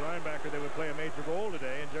Tuggle, the linebacker that would play a major role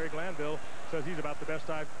today, and Jerry Glanville says he's about the best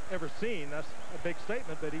I've ever seen. That's a big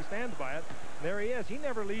statement, but he stands by it. And there he is. He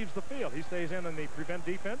never leaves the field. He stays in the prevent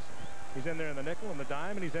defense. He's in there in the nickel and the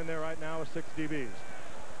dime, and he's in there right now with 6 DBs.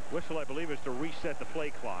 Whistle, I believe, is to reset the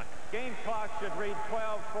play clock. Game clock should read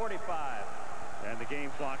 12:45. And the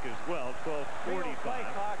game clock as well, 12:45. Field play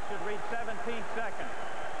clock should read 17 seconds.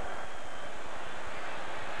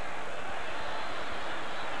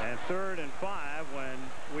 And 3rd and 5 when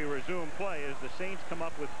we resume play as the Saints come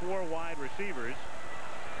up with 4 wide receivers,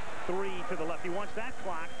 3 to the left. He wants that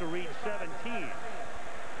clock to read 17.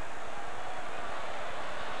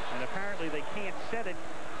 And apparently they can't set it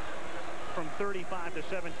from 35 to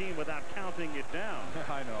 17 without counting it down.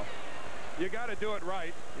 I know. You got to do it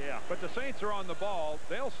right. Yeah. But the Saints are on the ball.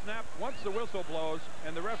 They'll snap once the whistle blows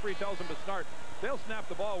and the referee tells them to start. They'll snap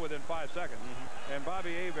the ball within 5 seconds. And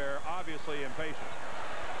Bobby Hebert obviously impatient.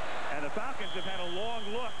 And the Falcons have had a long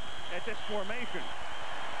look at this formation.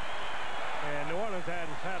 And New Orleans has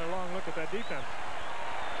had a long look at that defense.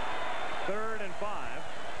 3rd and 5.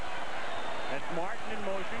 That's Martin in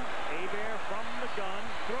motion. Hebert from the gun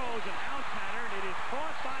throws an out pattern. It is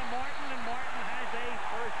caught by Martin, and Martin has a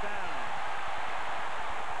 1st down.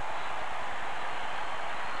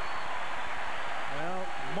 Well,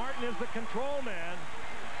 Martin is the control man.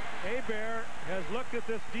 Hebert has looked at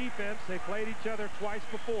this defense. They played each other twice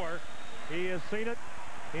before. He has seen it.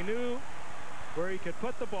 He knew where he could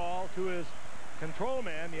put the ball to his control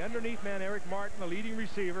man, the underneath man, Eric Martin, the leading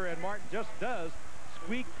receiver, and Martin just does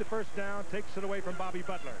squeak the 1st down, takes it away from Bobby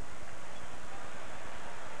Butler.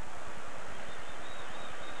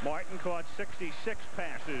 Martin caught 66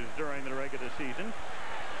 passes during the regular season.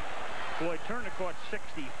 Floyd Turner caught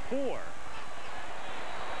 64.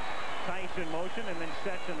 Tice in motion and then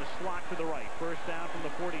sets in the slot to the right. 1st down from the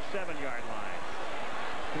 47-yard line.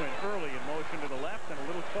 Went early in motion to the left and a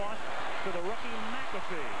little toss to the rookie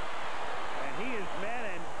McAfee. And he is met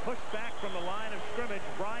and pushed back from the line of scrimmage.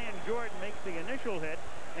 Brian Jordan makes the initial hit,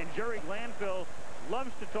 and Jerry Glanville loves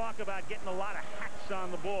to talk about getting a lot of hacks on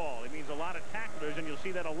the ball. It means a lot of tacklers, and you'll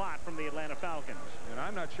see that a lot from the Atlanta Falcons. And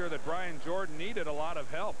I'm not sure that Brian Jordan needed a lot of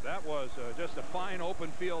help. That was just a fine open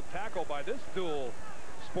field tackle by this dual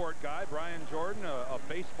sport guy, Brian Jordan, a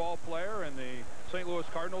baseball player in the St. Louis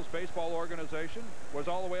Cardinals baseball organization, was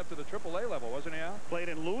all the way up to the AAA level, wasn't he, Al? Played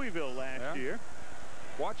in Louisville last year.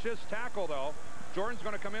 Watch this tackle, though. Jordan's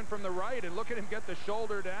going to come in from the right, and look at him get the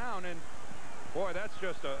shoulder down, and boy, that's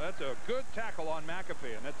a good tackle on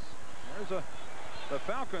McAfee, and the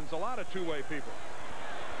Falcons, a lot of two-way people.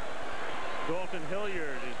 Dalton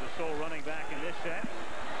Hilliard is the sole running back in this set.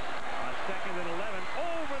 On 2nd and 11,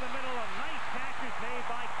 over the middle, a nice catch is made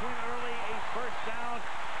by Quinn Early, a 1st down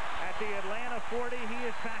at the Atlanta 40. He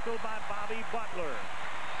is tackled by Bobby Butler.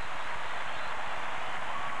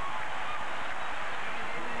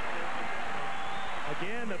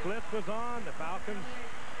 Again, the blitz was on. The Falcons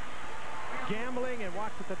gambling, and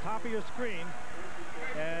watch at the top of your screen.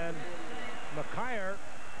 And McKyer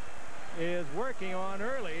is working on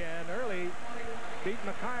Early, and Early beat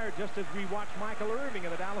McKyer just as we watched Michael Irving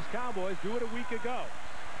of the Dallas Cowboys do it a week ago.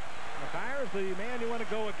 McKyer is the man you want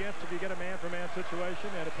to go against if you get a man-for-man situation,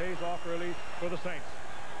 and it pays off early for the Saints.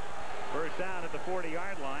 1st down at the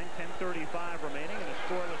 40-yard line, 10:35 remaining in a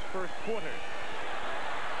scoreless 1st quarter.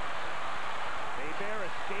 Hebert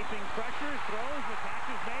escaping pressure, throws, the catch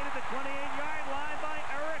is made at the 28-yard line by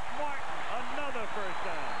Eric Martin. Another 1st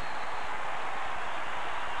down.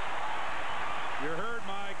 You heard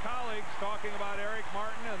my colleagues talking about Eric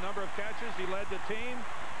Martin, a number of catches. He led the team.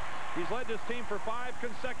 He's led this team for 5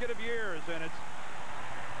 consecutive years, and it's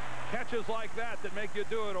catches like that that make you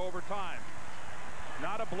do it over time.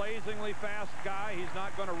 Not a blazingly fast guy. He's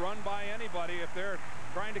not going to run by anybody if they're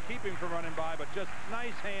trying to keep him from running by, but just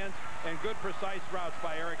nice hands and good precise routes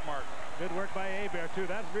by Eric Martin. Good work by Hebert, too.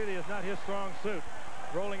 That really is not his strong suit,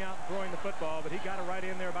 rolling out and throwing the football, but he got it right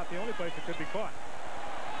in there, about the only place it could be caught.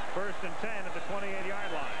 1st and 10 at the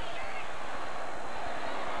 28-yard line.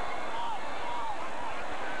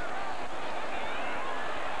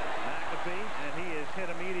 McAfee, and he is hit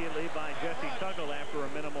immediately by Jesse Tuggle after a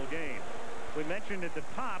minimal gain. We mentioned at the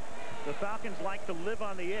top, the Falcons like to live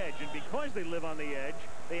on the edge, and because they live on the edge,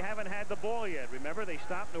 they haven't had the ball yet. Remember, they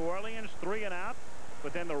stopped New Orleans 3 and out.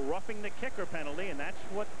 but then the roughing the kicker penalty, and that's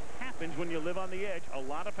what happens when you live on the edge. A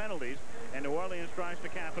lot of penalties, and New Orleans tries to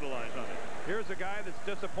capitalize on it. Here's a guy that's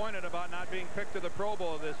disappointed about not being picked to the Pro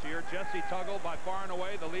Bowl this year. Jesse Tuggle, by far and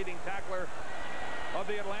away the leading tackler of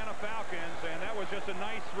the Atlanta Falcons, and that was just a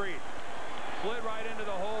nice read. Slid right into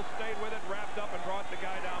the hole, stayed with it, wrapped up, and brought the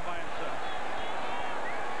guy down by himself.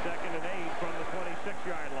 2nd and 8 from the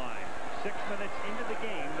 26-yard line. 6 minutes into the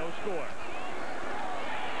game, no score.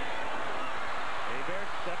 Hebert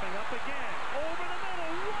stepping up again. Over the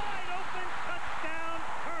middle, wide open, touchdown,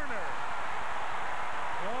 Turner.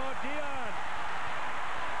 Oh, Dion.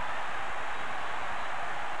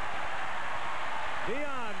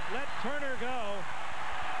 Dion let Turner go,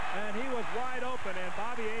 and he was wide open, and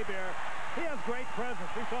Bobby Hebert, he has great presence.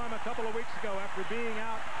 We saw him a couple of weeks ago after being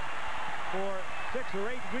out for 6 or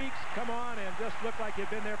 8 weeks. Come on, and just looked like he'd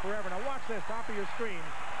been there forever. Now watch this, top of your screen.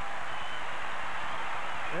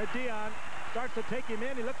 And Dion starts to take him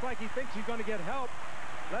in. He looks like he thinks he's going to get help.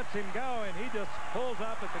 Lets him go, and he just pulls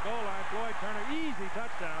up at the goal line. Floyd Turner, easy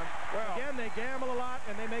touchdown. Well, again, they gamble a lot,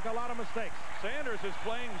 and they make a lot of mistakes. Sanders is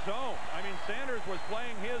playing zone. I mean, Sanders was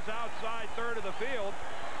playing his outside third of the field.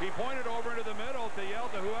 He pointed over into the middle to yell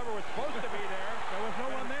to whoever was supposed to be there. There was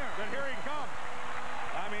no one there. Then here he comes.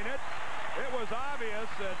 I mean, it was obvious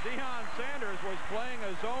that Deion Sanders was playing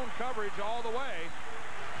a zone coverage all the way.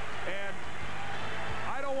 And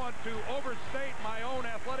I don't want to overstate my own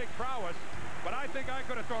athletic prowess, but I think I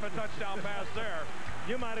could have thrown a touchdown pass there.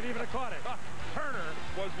 You might have even caught it. Turner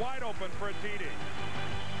was wide open for a TD.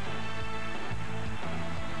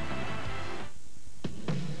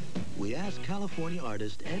 We asked California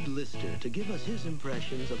artist Ed Lister to give us his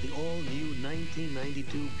impressions of the all-new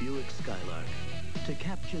 1992 Buick Skylark. To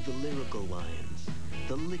capture the lyrical lines,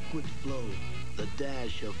 the liquid flow, the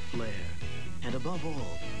dash of flair, and above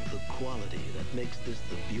all, the quality that makes this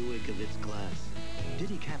the Buick of its class. Did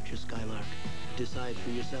he capture Skylark? Decide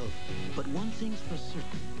for yourself. But one thing's for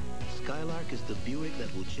certain. Skylark is the Buick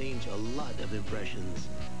that will change a lot of impressions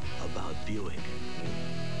about Buick.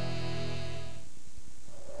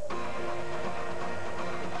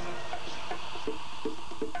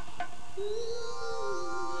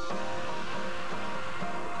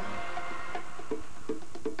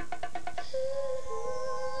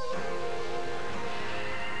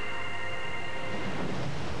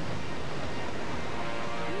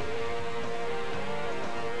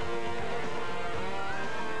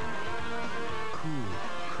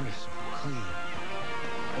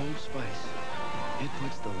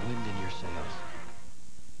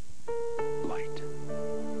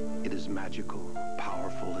 Magical,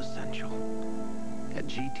 powerful, essential. At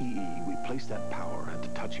GTE, we place that power at the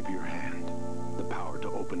touch of your hand. The power to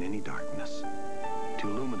open any darkness, to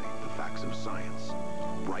illuminate the facts of science,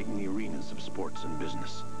 brighten the arenas of sports and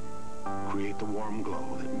business, create the warm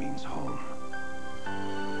glow that means home.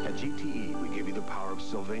 At GTE, we give you the power of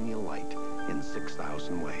Sylvania light in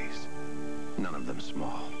 6,000 ways, none of them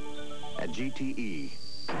small. At GTE,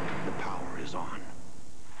 the power is on.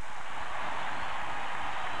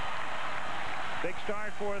 Big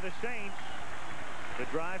start for the Saints. The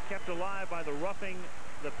drive kept alive by the roughing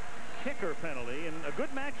the kicker penalty. And a good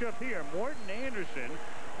matchup here. Morton Anderson,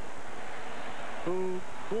 who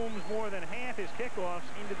booms more than half his kickoffs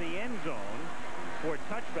into the end zone for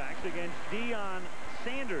touchbacks, against Deion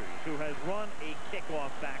Sanders, who has run a kickoff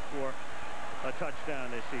back for a touchdown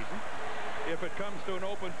this season. If it comes to an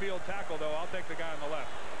open field tackle, though, I'll take the guy on the left.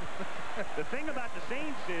 The thing about the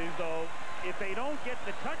Saints is, though, if they don't get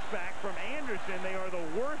the touchback from Anderson, they are the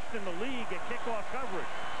worst in the league at kickoff coverage.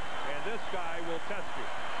 And this guy will test you.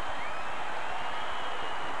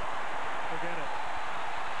 Forget it.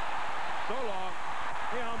 So long.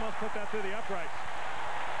 He almost put that through the uprights.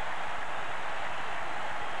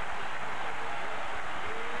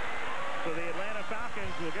 So the Atlanta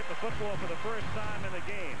Falcons will get the football for the first time in the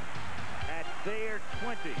game at their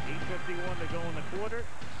 20. 8:51 to go in the quarter.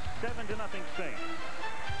 7-0 Saints.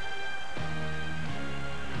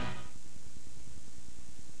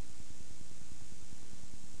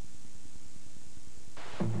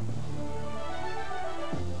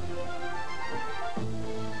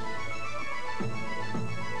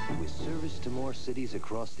 With service to more cities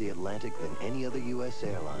across the Atlantic than any other U.S.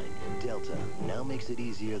 airline, Delta now makes it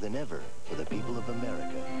easier than ever for the people of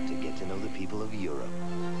America to get to know the people of Europe.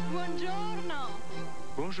 Buongiorno.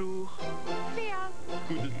 Bonjour. Sia.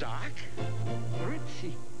 Guten Tag.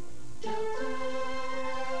 Ritzy.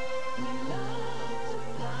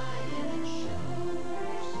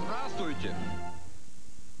 Здравствуйте.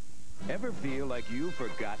 Ever feel like you've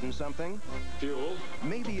forgotten something? Fuel?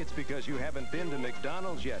 Maybe it's because you haven't been to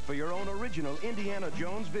McDonald's yet for your own original Indiana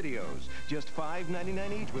Jones videos. Just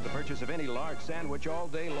 $5.99 each with the purchase of any large sandwich all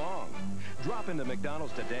day long. Drop into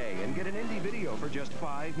McDonald's today and get an Indy video for just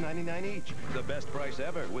 $5.99 each. The best price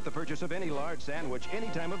ever with the purchase of any large sandwich any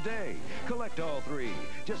time of day. Collect all three.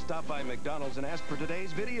 Just stop by McDonald's and ask for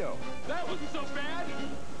today's video. That wasn't so bad,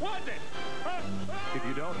 was it? If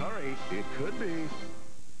you don't hurry, it could be.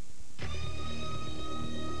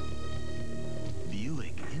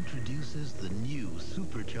 Buick introduces the new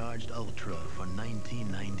supercharged Ultra for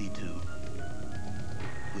 1992.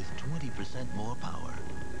 With 20% more power.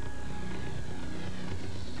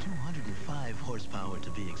 205 horsepower to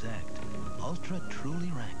be exact. Ultra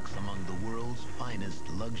truly ranks among the world's finest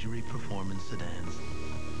luxury performance sedans.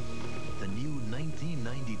 The new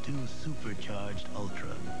 1992 supercharged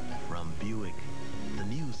Ultra from Buick. The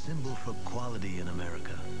new symbol for quality in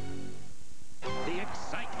America. The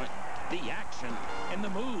excitement, the action, and the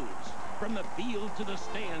moves. From the field to the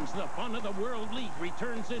stands, the fun of the World League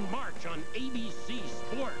returns in March on ABC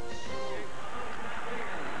Sports.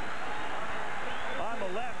 On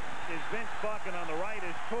the left is Vince Buck, and on the right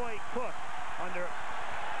is Troy Cook. Under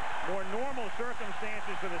more normal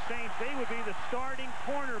circumstances for the Saints, they would be the starting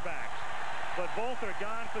cornerbacks. But both are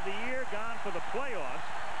gone for the year, gone for the playoffs,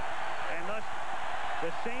 and thus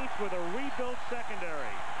the Saints with a rebuilt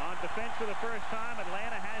secondary. On defense for the first time,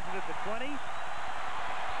 Atlanta has it at the 20.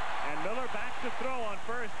 And Miller backs to throw on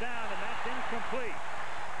first down, and that's incomplete.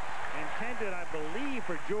 Intended, I believe,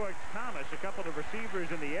 for George Thomas. A couple of receivers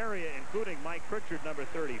in the area, including Mike Pritchard, number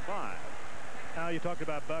 35. Now you talked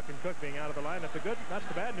about Buck and Cook being out of the lineup. That's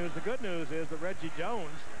the bad news. The good news is that Reggie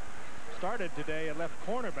Jones started today at left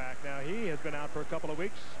cornerback. Now he has been out for a couple of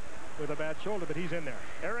weeks with a bad shoulder, but he's in there.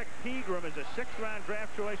 Eric Pegram is a 6th-round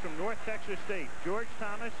draft choice from North Texas State. George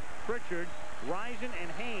Thomas, Pritchard, Risen, and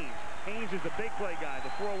Haynes. Haynes is the big play guy, the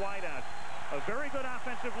 4 wideouts. A very good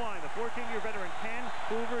offensive line. The 14-year veteran Ken,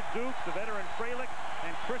 Hoover, Dukes, the veteran Fralick,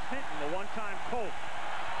 and Chris Hinton, the one-time Colt.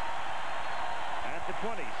 At the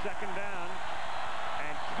 20, 2nd down,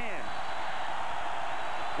 and 10.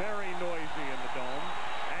 Very noisy in the dome,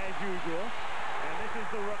 as usual. And this is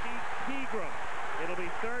the rookie, Pegram. It'll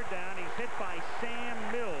be 3rd down. He's hit by Sam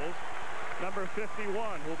Mills, number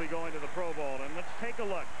 51, who'll be going to the Pro Bowl. And let's take a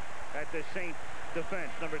look at the Saints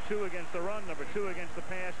defense. Number 2 against the run, number 2 against the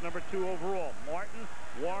pass, number 2 overall. Martin,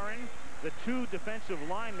 Warren, the 2 defensive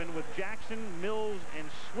linemen with Jackson, Mills, and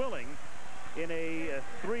Swilling in a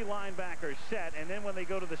 3 linebacker set. And then when they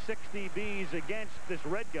go to the 6 DBs against this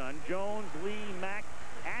red gun, Jones, Lee, Mack,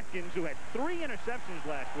 Atkins, who had 3 interceptions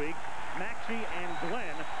last week, Maxey and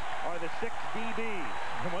Glenn are the 6 DBs.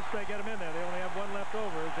 And once they get them in there, they only have 1 left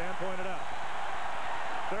over, as Dan pointed out.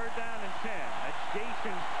 3rd down and 10. That's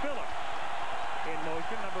Jason Phillips in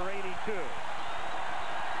motion, number 82.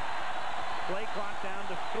 Play clock down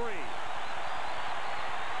to 3.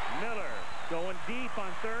 Miller going deep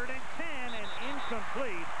on 3rd and 10, and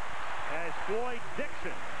incomplete as Floyd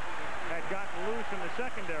Dixon had gotten loose in the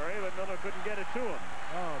secondary, but Miller couldn't get it to him.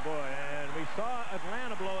 Oh, boy, and we saw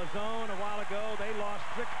Atlanta blow a zone a while ago. They lost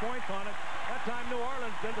 6 points on it. That time New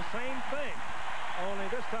Orleans did the same thing. Only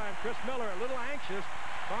this time Chris Miller, a little anxious,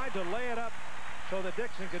 tried to lay it up so that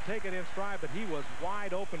Dixon could take it in stride, but he was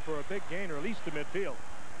wide open for a big gain, or at least to midfield.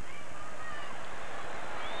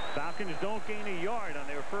 Falcons don't gain a yard on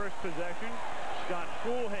their first possession. Scott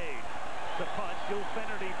Fulhade to punt. Gil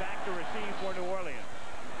Finnerty back to receive for New Orleans.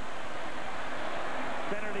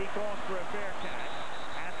 Finnerty calls for a fair catch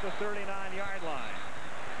at the 39-yard line.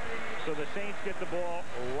 So the Saints get the ball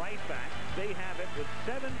right back. They have it with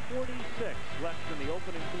 7:46 left in the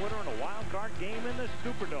opening quarter in a wild card game in the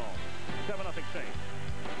Superdome. 7-0 Saints.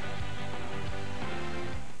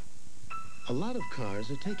 A lot of cars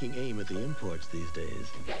are taking aim at the imports these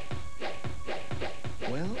days.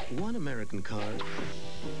 Well, one American car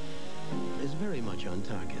is very much on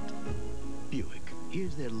target. Buick.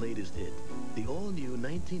 Here's their latest hit, the all-new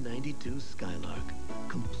 1992 Skylark.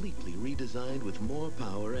 Completely redesigned with more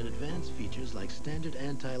power and advanced features like standard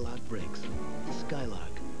anti-lock brakes.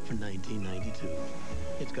 Skylark for 1992.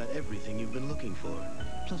 It's got everything you've been looking for.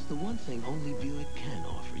 Plus the one thing only Buick can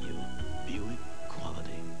offer you. Buick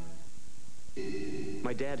quality.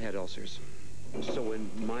 My dad had ulcers. So when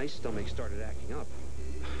my stomach started acting up,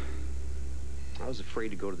 I was afraid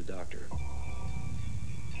to go to the doctor.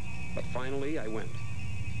 But finally, I went.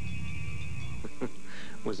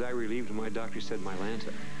 Was I relieved when my doctor said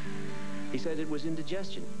Mylanta? He said it was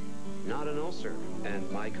indigestion. not an ulcer. And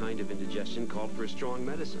my kind of indigestion called for a strong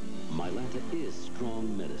medicine. Mylanta is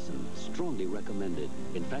strong medicine, strongly recommended.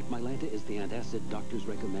 In fact, Mylanta is the antacid doctors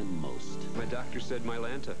recommend most. My doctor said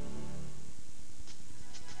Mylanta.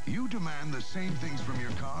 You demand the same things from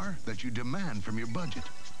your car that you demand from your budget.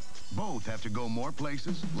 Both have to go more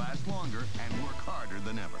places, last longer, and work harder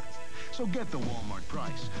than ever. So get the Walmart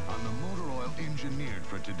price on the motor oil engineered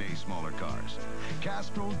for today's smaller cars.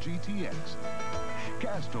 Castrol GTX.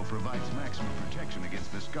 Castrol provides maximum protection against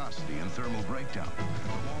viscosity and thermal breakdown.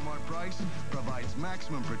 The Walmart price provides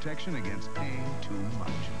maximum protection against paying too much.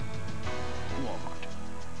 Walmart.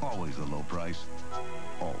 Always a low price.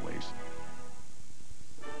 Always.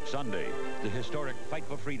 Sunday, the historic fight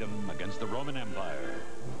for freedom against the Roman Empire.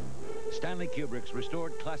 Stanley Kubrick's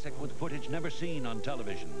restored classic with footage never seen on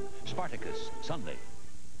television. Spartacus, Sunday.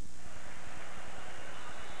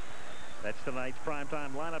 That's tonight's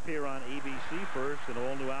primetime lineup here on ABC. First, an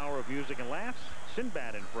all-new hour of music and laughs,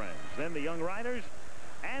 Sinbad and Friends. Then the Young Riders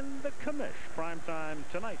and the Commish. Primetime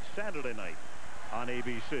tonight, Saturday night on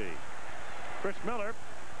ABC. Chris Miller,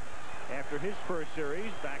 after his first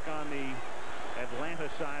series, back on the Atlanta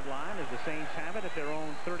sideline as the Saints have it at their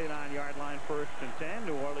own 39-yard line, 1st and 10.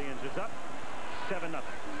 New Orleans is up 7-0.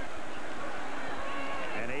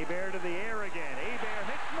 And Hebert to the air again. Hebert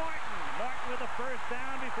hits Martin. Martin with a first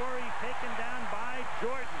down before he's taken down by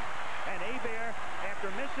Jordan. And Hebert, after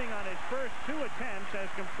missing on his first 2 attempts, has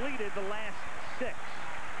completed the last 6.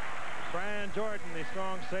 Brian Jordan, the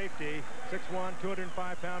strong safety, 6'1",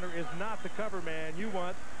 205-pounder, is not the cover man you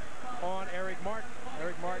want on Eric Martin.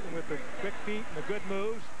 Eric Martin with the quick feet and the good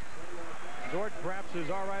moves. Jordan perhaps is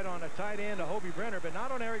all right on a tight end, a Hobie Brenner, but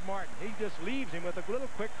not on Eric Martin. He just leaves him with a little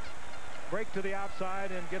quick break to the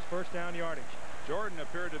outside and gets first down yardage. Jordan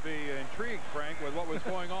appeared to be intrigued, Frank, with what was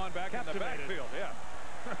going on back in the backfield.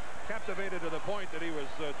 Yeah. Captivated to the point that he was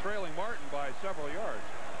trailing Martin by several yards.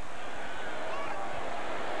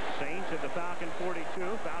 Saints at the Falcon 42.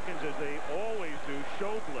 Falcons, as they always do,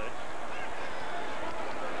 show blitz.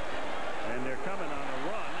 And they're coming on a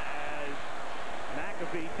run as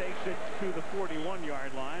McAfee takes it to the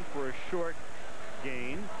 41-yard line for a short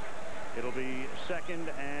gain. It'll be 2nd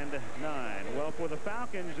and 9. Well, for the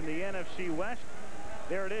Falcons in the NFC West,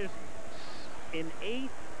 there it is. In 7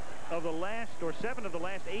 of the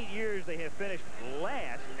last 8 years, they have finished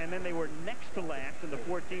last, and then they were next to last in the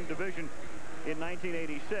 14th division in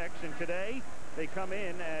 1986. And today, they come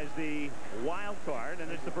in as the wild card,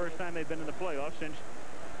 and it's the first time they've been in the playoffs since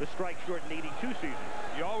the strike-shortened 82 season.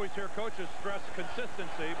 You always hear coaches stress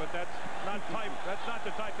consistency, but that's not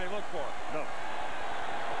the type they look for. No.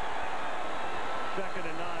 2nd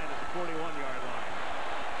and 9 at the 41-yard line.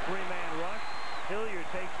 3-man rush. Hilliard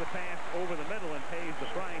takes the pass over the middle and pays the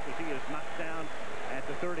price as he is knocked down at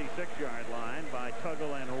the 36-yard line by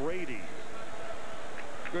Tuggle and Rady.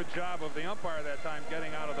 Good job of the umpire that time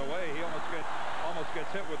getting out of the way. He almost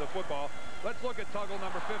gets hit with the football. Let's look at Tuggle,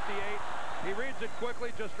 number 58. He reads it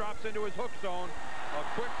quickly, just drops into his hook zone. A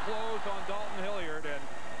quick close on Dalton Hilliard. And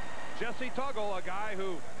Jesse Tuggle, a guy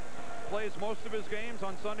who plays most of his games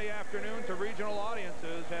on Sunday afternoon to regional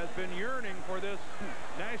audiences, has been yearning for this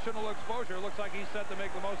national exposure. Looks like he's set to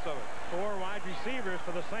make the most of it. 4 wide receivers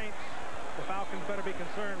for the Saints. The Falcons better be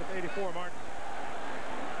concerned with 84, Martin.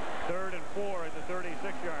 3rd and 4 at the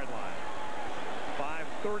 36-yard line.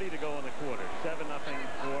 5:30 to go in the quarter. 7-0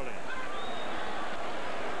 New Orleans.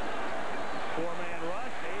 4-man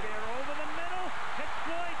rush. Hebert over the middle. Hits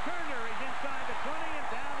Floyd Turner. He's inside the 20 and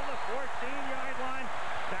down to the 14-yard line.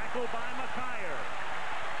 Tackled by McKyer.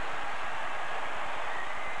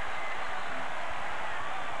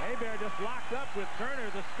 Hebert just locked up with Turner,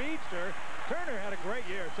 the speedster. Turner had a great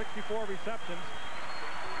year, 64 receptions.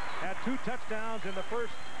 Had 2 touchdowns in the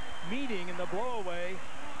first meeting in the blowaway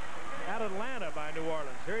at Atlanta by New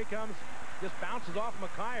Orleans. Here he comes, just bounces off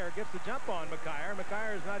McKyer, gets the jump on McKyer.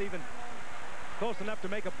 McKyer is not even close enough to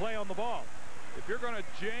make a play on the ball. If you're going to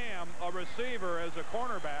jam a receiver as a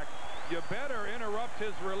cornerback, you better interrupt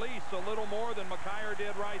his release a little more than McKyer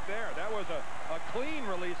did right there. That was a clean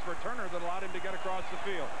release for Turner that allowed him to get across the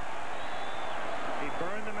field. He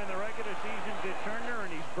burned them in the regular season, did Turner,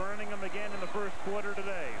 and he's burning them again in the first quarter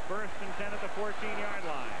today. 1st and 10 at the 14-yard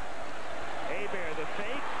line. Hebert, the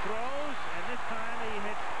fake, throws, and this time he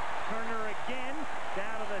hits Turner again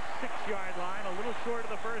down to the 6-yard line, a little short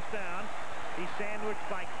of the first down. He's sandwiched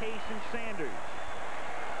by Case and Sanders.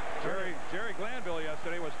 Jerry Glanville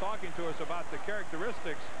yesterday was talking to us about the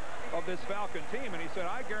characteristics of this Falcon team, and he said,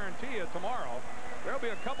 I guarantee you tomorrow there'll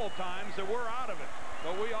be a couple times that we're out of it,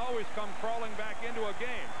 but we always come crawling back into a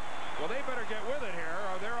game. Well, they better get with it here,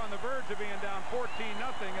 or they're on the verge of being down 14-0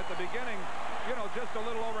 at the beginning you know, just a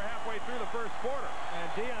little over halfway through the first quarter. And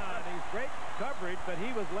Dion, he's great coverage, but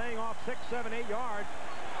he was laying off 6, 7, 8 yards,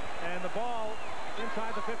 and the ball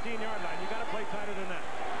inside the 15-yard line. You got to play tighter than that.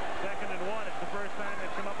 2nd and 1. It's the first time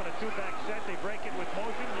they've come up in a 2-back set. They break it with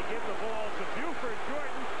motion. They give the ball to Buford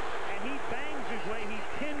Jordan, and he bangs his way. He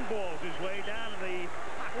pinballs his way down to the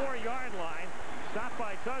 4-yard line. Stopped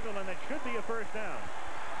by Tuggle, and that should be a first down.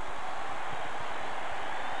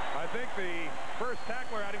 I think the first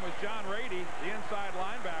tackler at him was John Rady, the inside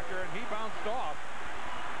linebacker, and he bounced off.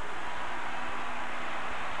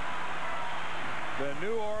 The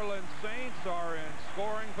New Orleans Saints are in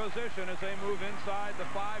scoring position as they move inside the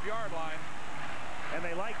 5-yard line. And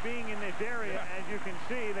they like being in this area. As you can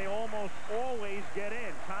see, they almost always get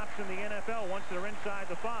in. Tops in the NFL once they're inside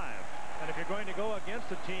the 5. And if you're going to go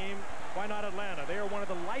against a team, why not Atlanta? They are one of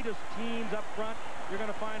the lightest teams up front you're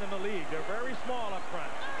going to find in the league. They're very small up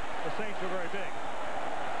front. The Saints are very big.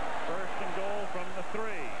 1st and goal from the 3.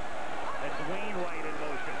 That's Wainwright in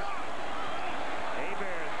motion.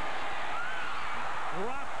 Hebert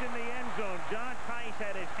dropped in the end zone. John Tice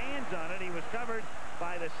had his hands on it. He was covered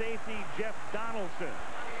by the safety, Jeff Donaldson.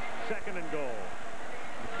 2nd and goal.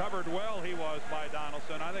 Covered well he was by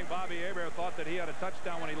Donaldson. I think Bobby Hebert thought that he had a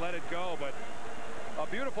touchdown when he let it go, but a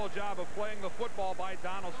beautiful job of playing the football by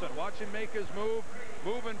Donaldson. Watch him make his move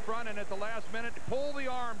in front, and at the last minute, pull the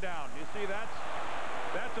arm down. You see,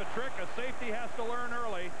 that's a trick a safety has to learn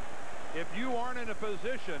early. If you aren't in a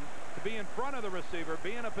position to be in front of the receiver,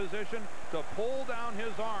 be in a position to pull down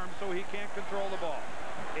his arm so he can't control the ball.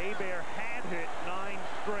 Hebert had hit 9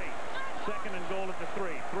 straight. 2nd and goal at the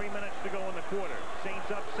 3. 3 minutes to go in the quarter.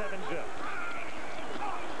 Saints up 7-zip.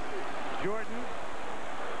 Jordan,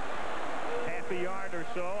 half a yard or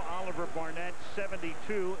so. Oliver Barnett,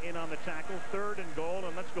 72, in on the tackle. 3rd and goal,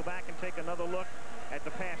 and let's go back and take another look at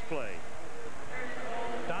the pass play.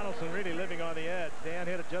 Donaldson really living on the edge. Dan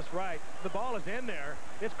hit it just right. The ball is in there.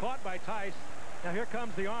 It's caught by Tice. Now here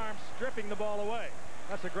comes the arm stripping the ball away.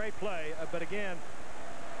 That's a great play, but again,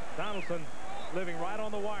 Donaldson living right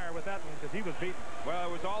on the wire with that one because he was beaten. Well,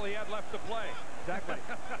 it was all he had left to play. Exactly.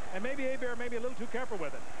 And maybe Hebert may be a little too careful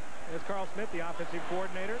with it. There's Carl Smith, the offensive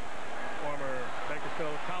coordinator, former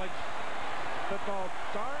Bakersfield College football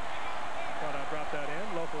star. Thought I'd drop that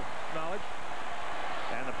in, local knowledge.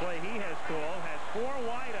 And the play he has called has 4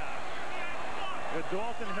 wideouts with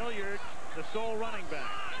Dalton Hilliard, the sole running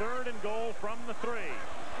back. 3rd and goal from the 3.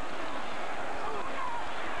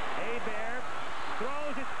 Hebert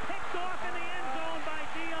throws. It's picked off in the end zone by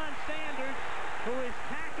Deion Sanders, who is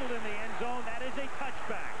tackled in the end zone. That is a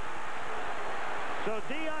touchback. So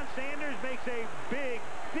Deion Sanders makes a big,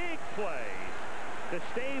 big play to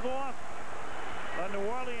stave off a New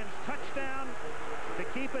Orleans touchdown, to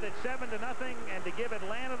keep it at 7-0, and to give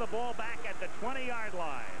Atlanta the ball back at the 20-yard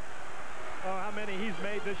line. Oh, how many he's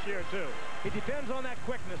made this year, too. It depends on that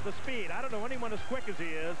quickness, the speed. I don't know anyone as quick as he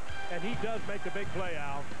is, and he does make the big play,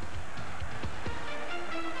 Al.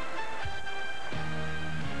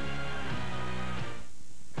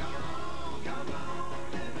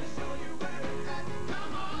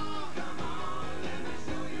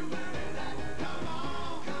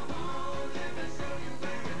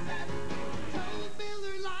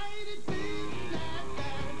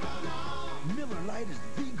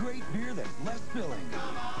 Less filling.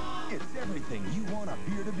 It's everything you want a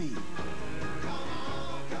beer to be. Come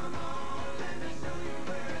on, let me show you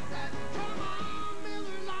where it's at. Come on,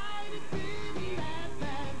 Miller Lite, it's big and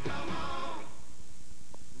come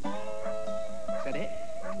on. Is that it?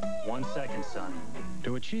 1 second, son.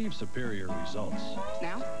 To achieve superior results,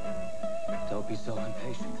 Now? don't be so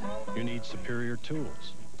impatient. You need superior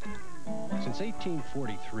tools. Since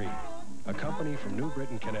 1843, a company from New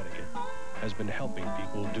Britain, Connecticut, has been helping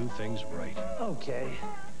people do things right. Okay.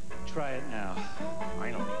 Try it now.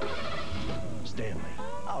 I don't need it. Stanley.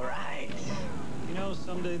 All right. You know,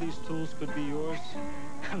 someday these tools could be yours.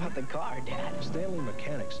 How about the car, Dad? Stanley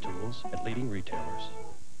Mechanics tools at leading retailers.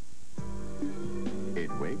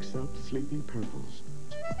 It wakes up sleepy purples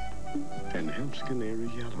and helps canary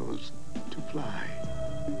yellows to fly.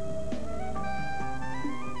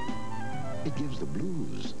 It gives the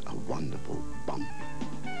blues a wonderful bump.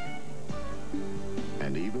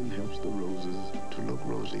 And even helps the roses to look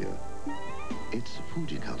rosier. It's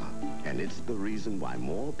Fuji color, and it's the reason why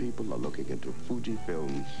more people are looking into Fuji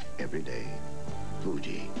films every day.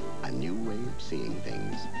 Fuji, a new way of seeing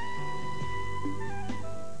things.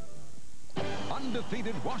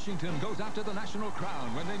 Undefeated Washington goes after the national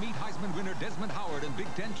crown when they meet Heisman winner Desmond Howard and Big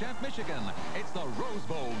Ten champ Michigan. It's the Rose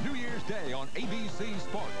Bowl, New Year's Day on ABC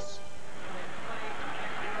Sports.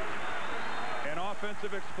 An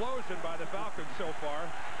offensive explosion by the Falcons so far.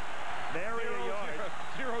 Nary a yard.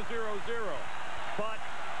 0-0-0. But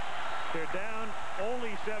they're down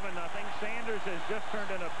only 7-0. Sanders has just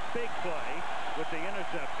turned in a big play with the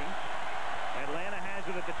interception. Atlanta has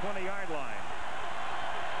it at the 20-yard line.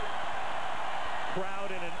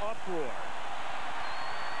 Crowd in an uproar.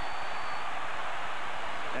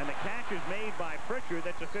 And the catch is made by Pritchard.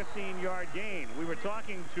 That's a 15-yard gain. We were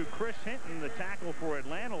talking to Chris Hinton, the tackle for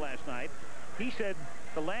Atlanta last night. He said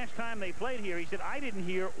the last time they played here, he said, I didn't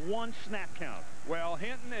hear one snap count. Well,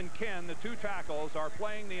 Hinton and Ken, the two tackles, are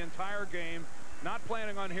playing the entire game, not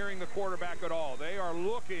planning on hearing the quarterback at all. They are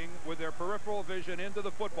looking with their peripheral vision into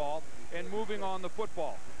the football and moving on the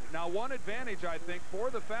football. Now, one advantage, I think, for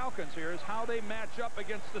the Falcons here is how they match up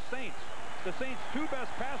against the Saints. The Saints' two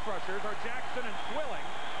best pass rushers are Jackson and Swilling,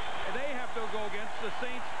 and they have to go against the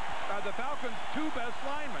Saints, the Falcons' two best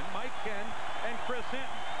linemen, Mike Ken and Chris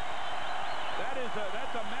Hinton.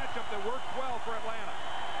 That's a matchup that works well for Atlanta.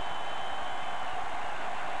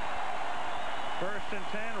 1st and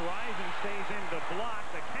 10. Rising stays in the block.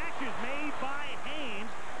 The catch is made by Haynes.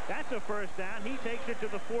 That's a first down. He takes it to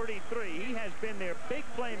the 43. He has been their big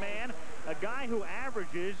play man, a guy who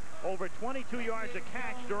averages over 22 yards a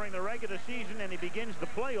catch during the regular season, and he begins the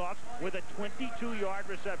playoffs with a 22-yard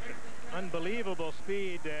reception. Unbelievable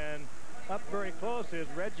speed, and up very close is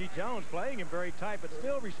Reggie Jones, playing him very tight, but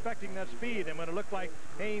still respecting that speed. And when it looked like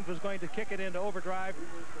Haynes was going to kick it into overdrive,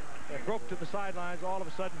 it broke to the sidelines. All of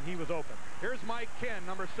a sudden, he was open. Here's Mike Ken,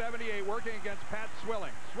 number 78, working against Pat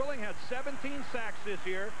Swilling. Swilling had 17 sacks this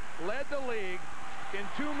year, led the league in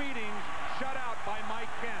 2 meetings, shut out by Mike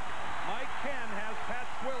Ken. Mike Ken has Pat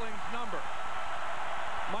Swilling's number.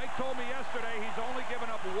 Mike told me yesterday he's only given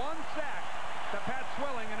up 1 sack to Pat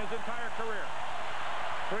Swilling in his entire career.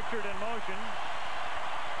 Pritchard in motion.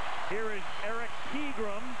 Here is Eric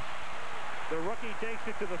Pegram. The rookie takes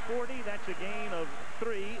it to the 40. That's a gain of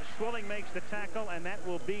 3. Swilling makes the tackle, and that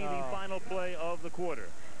will be the final play of the quarter.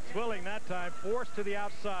 Swilling that time forced to the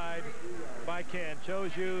outside by Ken.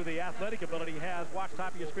 Shows you the athletic ability he has. Watch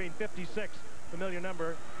top of your screen, 56, familiar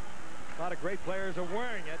number. A lot of great players are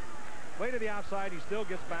wearing it. Way to the outside, he still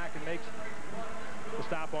gets back and makes the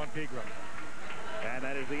stop on Pegram. And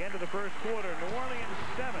that is the end of the first quarter. New Orleans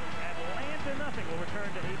 7, Atlanta nothing. We'll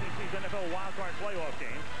return to ABC's NFL Wildcard Playoff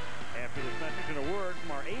game after this message and a word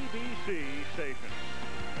from our ABC station.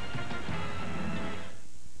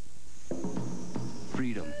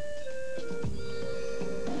 Freedom.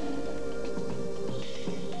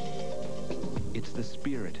 It's the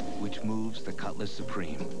spirit which moves the Cutlass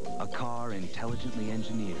Supreme. A car intelligently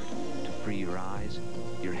engineered to free your eyes,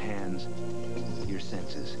 your hands, your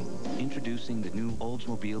senses. Introducing the new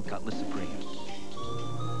Oldsmobile Cutlass Supreme.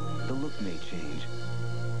 The look may change,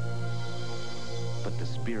 but the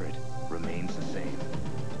spirit remains the same.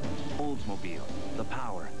 Oldsmobile, the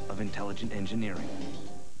power of intelligent engineering.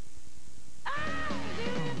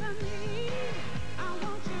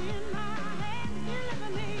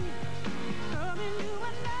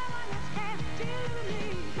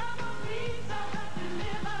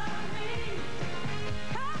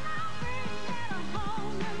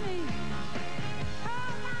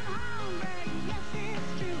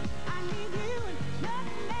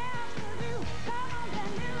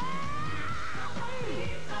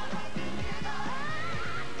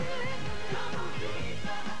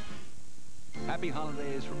 Happy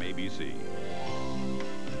holidays from ABC.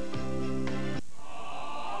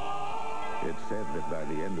 It's said that by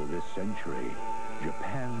the end of this century,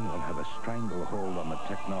 Japan will have a stranglehold on the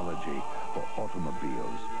technology for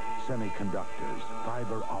automobiles, semiconductors,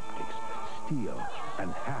 fiber optics, steel,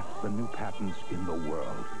 and half the new patents in the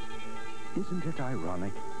world. Isn't it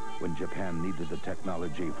ironic? When Japan needed the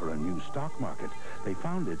technology for a new stock market, they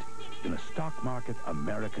found it in a stock market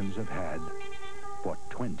Americans have had for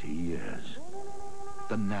 20 years.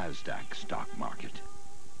 The NASDAQ stock market.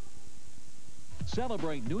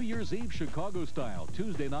 Celebrate New Year's Eve Chicago style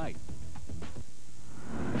Tuesday night.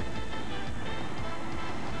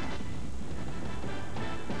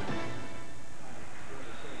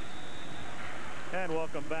 And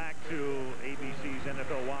welcome back to ABC's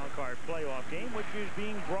NFL Wildcard Playoff game, which is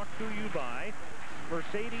being brought to you by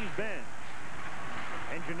Mercedes-Benz.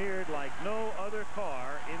 Engineered like no other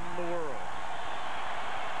car in the world.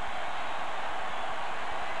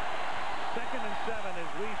 2nd and 7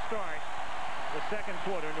 as we start the second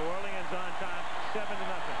quarter. New Orleans on top, 7-0.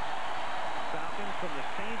 Falcons from the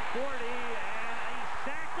Saint 40, and a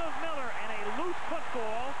sack of Miller and a loose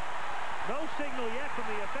football. No signal yet from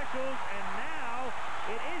the officials, and now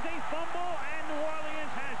it is a fumble, and New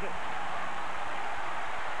Orleans has it.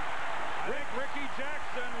 I think Ricky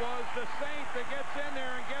Jackson was the Saint that gets in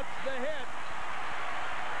there and gets the hit.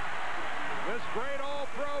 This great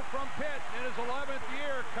All-Pro from Pitt in his 11th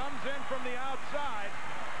year comes in from the outside.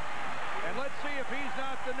 And let's see if he's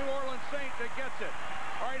not the New Orleans Saint that gets it.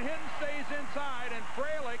 All right, Hinton stays inside, and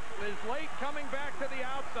Fralick is late coming back to the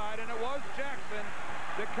outside, and it was Jackson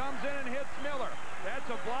that comes in and hits Miller. That's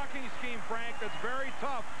a blocking scheme, Frank, that's very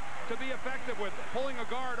tough to be effective with, pulling a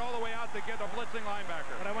guard all the way out to get a blitzing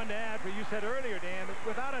linebacker. But I wanted to add, what you said earlier, Dan,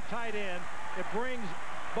 without a tight end, it brings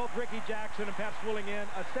both Ricky Jackson and Pat Swilling in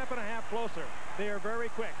a step and a half closer. They are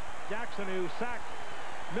very quick. Jackson, who sacked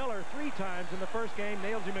Miller 3 times in the first game,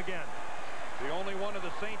 nails him again. The only one of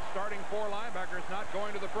the Saints starting 4 linebackers not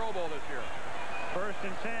going to the Pro Bowl this year. 1st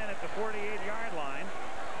and 10 at the 48-yard line.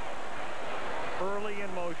 Early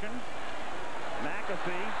in motion.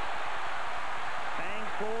 McAfee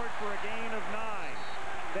hangs forward for a gain of 9.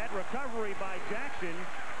 That recovery by Jackson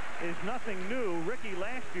is nothing new. Ricky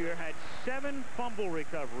last year had 7 fumble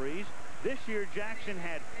recoveries. This year Jackson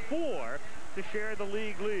had 4 to share the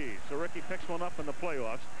league lead. So Ricky picks one up in the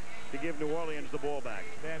playoffs to give New Orleans the ball back.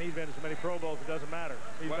 Man, he's been to so many Pro Bowls, it doesn't matter.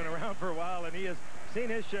 He's been around for a while, and he has seen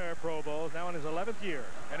his share of Pro Bowls, now in his 11th year.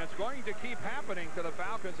 And it's going to keep happening to the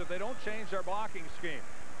Falcons if they don't change their blocking scheme.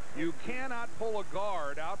 You cannot pull a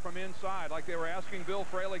guard out from inside like they were asking Bill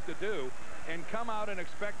Fralick to do and come out and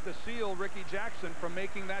expect to seal Ricky Jackson from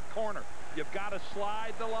making that corner. You've got to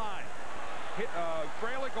slide the line.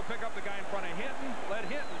 Fralick will pick up the guy in front of Hinton. Let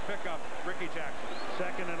Hinton pick up Ricky Jackson.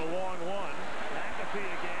 2nd and a long one. McAfee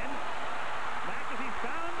again. McAfee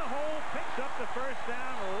found the hole, picks up the 1st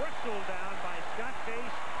down, wrestled down by Scott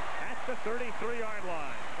Case at the 33-yard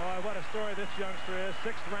line. Oh, what a story this youngster is.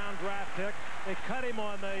 6th-round draft pick. They cut him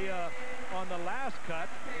on the last cut,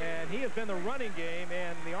 and he has been the running game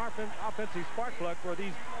and the offensive spark plug for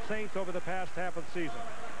these Saints over the past half of the season.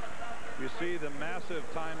 You see the massive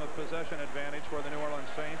time of possession advantage for the New Orleans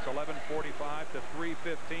Saints, 11:45 to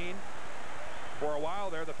 3:15. For a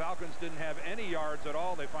while there, the Falcons didn't have any yards at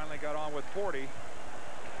all. They finally got on with 40.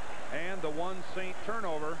 And the 1 Saint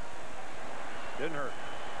turnover didn't hurt.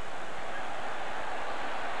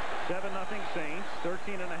 7-0 Saints,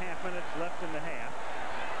 13 and a half minutes left in the half.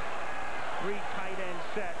 3 tight end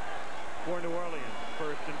set for New Orleans.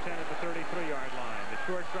 1st and 10 at the 33-yard line. The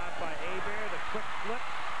short drop by Hebert, the quick flip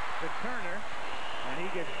to Turner, and he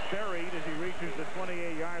gets buried as he reaches the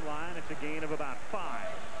 28-yard line. It's a gain of about 5.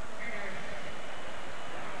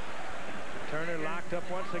 Turner locked up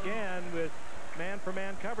once again with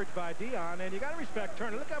man-for-man coverage by Dion, and you got to respect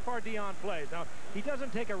Turner. Look how far Dion plays. Now, he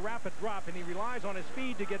doesn't take a rapid drop, and he relies on his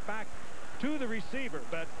speed to get back to the receiver.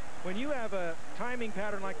 But when you have a timing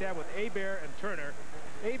pattern like that with Hebert and Turner,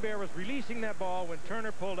 Hebert was releasing that ball when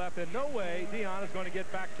Turner pulled up. In no way Dion is going to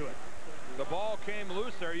get back to it. The ball came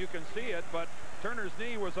loose there. You can see it, but Turner's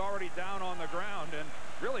knee was already down on the ground, and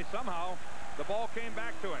really somehow the ball came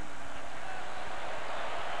back to him.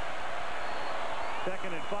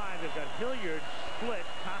 2nd and 5. They've got Hilliard split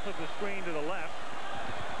top of the screen to the left,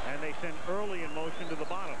 and they send Early in motion to the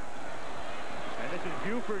bottom. And this is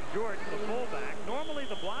Buford Jordan, the fullback, normally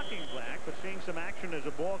the blocking back, but seeing some action as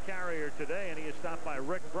a ball carrier today, and he is stopped by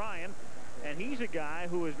Rick Bryan. And he's a guy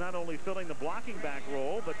who is not only filling the blocking back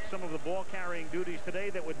role, but some of the ball carrying duties today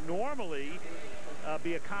that would normally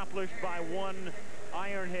be accomplished by one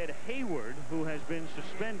Ironhead Hayward, who has been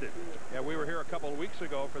suspended. Yeah, we were here a couple of weeks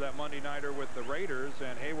ago for that Monday nighter with the Raiders,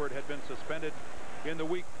 and Hayward had been suspended in the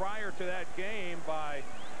week prior to that game by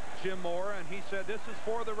Jim Moore, and he said this is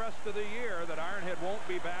for the rest of the year, that Ironhead won't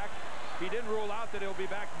be back. He didn't rule out that he'll be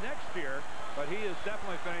back next year, but he is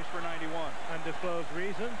definitely finished for 91. Undisclosed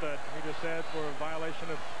reason, but he just said for a violation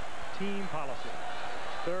of team policy.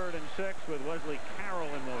 3rd and 6 with Wesley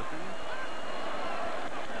Carroll in motion.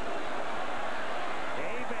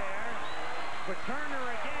 Hebert for Turner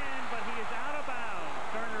again, but he is out of bounds.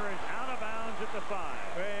 Turner is out of bounds at the 5.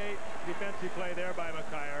 Great defensive play there by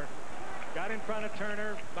McKyer. Got in front of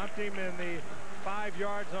Turner, bumped him in the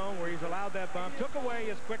 5-yard zone where he's allowed that bump, took away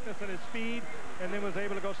his quickness and his speed, and then was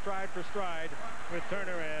able to go stride for stride with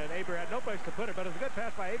Turner, and Hebert had no place to put it, but it's a good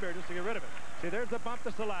pass by Hebert just to get rid of it. See, there's the bump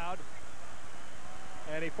that's allowed,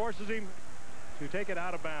 and he forces him to take it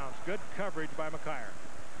out of bounds. Good coverage by McKyer.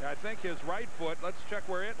 Yeah, I think his right foot, let's check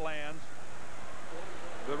where it lands.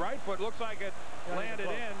 The right foot looks like it landed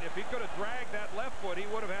in. If he could have dragged that left foot, he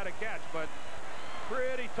would have had a catch, but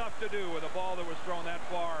pretty tough to do with a ball that was thrown that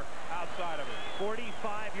far outside of it.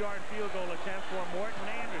 45-yard field goal attempt for Morton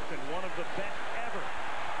Anderson, one of the best ever.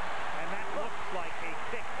 And that looks like a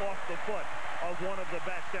kick off the foot of one of the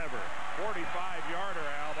best ever. 45-yarder,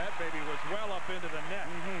 Al. That baby was well up into the net.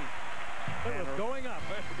 It was going up.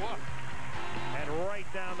 It was. And right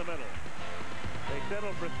down the middle. They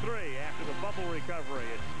settled for 3 after the bubble recovery.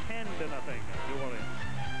 It's 10-0, New Orleans.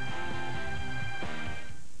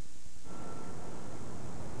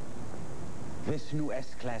 This new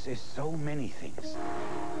S-Class is so many things.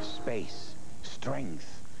 Space,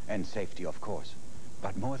 strength, and safety, of course.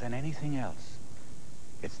 But more than anything else,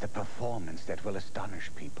 it's the performance that will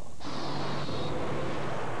astonish people.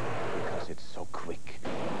 Because it's so quick,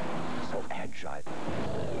 so agile.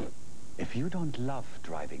 If you don't love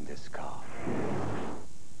driving this car,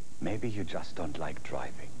 maybe you just don't like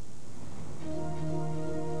driving.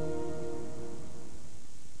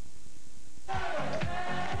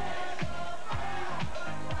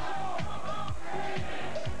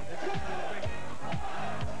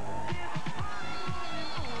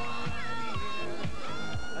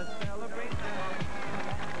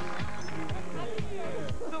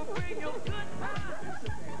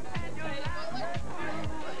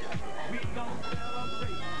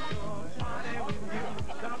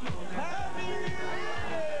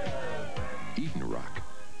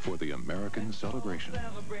 For the American celebration.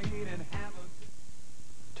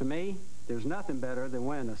 To me, there's nothing better than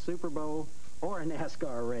winning a Super Bowl or a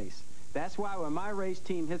NASCAR race. That's why when my race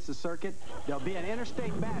team hits the circuit, there'll be an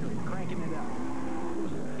Interstate battery cranking it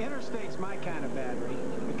up. Interstate's my kind of battery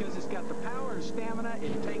because it's got the power and stamina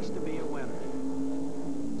it takes to be a winner.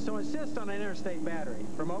 So insist on an Interstate battery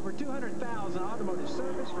from over 200,000 automotive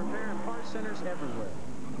service, repair, and parts centers everywhere.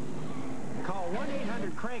 Call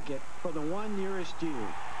 1-800-CRANK-IT for the one nearest you.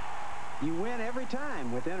 You win every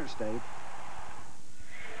time with Interstate.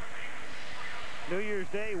 New Year's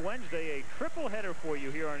Day, Wednesday, a triple header for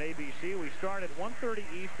you here on ABC. We start at 1:30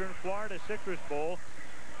 Eastern, Florida Citrus Bowl.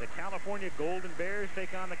 The California Golden Bears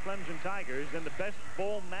take on the Clemson Tigers. Then the best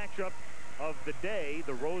bowl matchup of the day,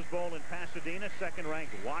 the Rose Bowl in Pasadena,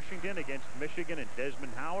 second-ranked Washington against Michigan and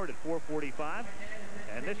Desmond Howard at 4:45.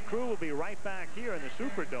 And this crew will be right back here in the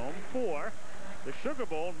Superdome for the Sugar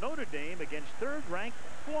Bowl, Notre Dame against third-ranked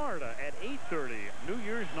Florida at 8:30 New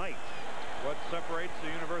Year's night. What separates the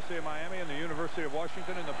University of Miami and the University of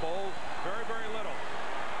Washington in the bowls? Very, very little.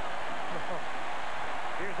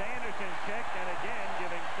 Here's Anderson's kick, and again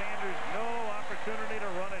giving Sanders no opportunity to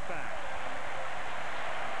run it back.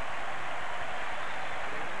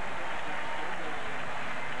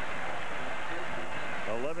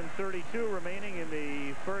 .32 remaining in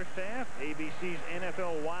the first half. ABC's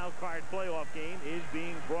NFL wildcard playoff game is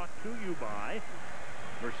being brought to you by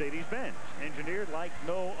Mercedes-Benz, engineered like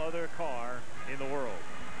no other car in the world.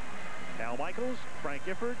 Al Michaels, Frank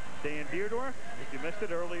Gifford, Dan Deerdorf. If you missed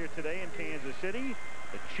it earlier today in Kansas City,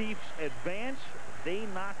 the Chiefs advance. They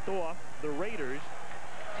knocked off the Raiders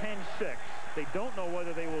 10-6. They don't know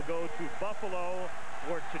whether they will go to Buffalo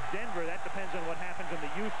or to Denver. That depends on what happens in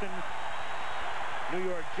the Houston New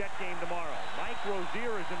York Jet game tomorrow. Mike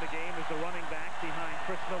Rozier is in the game as the running back behind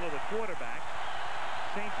Chris Miller, the quarterback.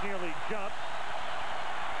 Saints nearly jump,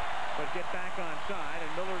 but get back onside,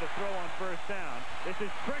 and Miller to throw on first down. This is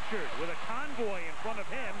Pritchard with a convoy in front of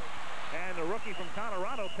him, and the rookie from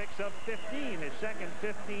Colorado picks up 15, his second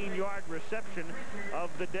 15-yard reception of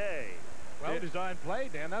the day. Well-designed play,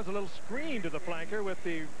 Dan. That was a little screen to the flanker with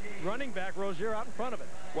the running back Rozier out in front of it.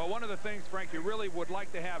 Well, one of the things, Frank, you really would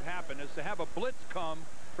like to have happen is to have a blitz come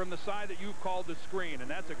from the side that you've called the screen, and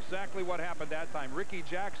that's exactly what happened that time. Ricky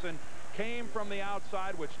Jackson came from the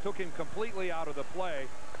outside, which took him completely out of the play,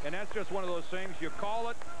 and that's just one of those things. You call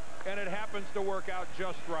it, and it happens to work out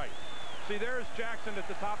just right. See, there's Jackson at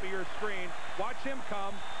the top of your screen. Watch him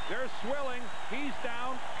come. There's Swilling. He's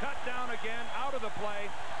down, cut down again, out of the play.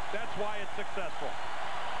 That's why it's successful.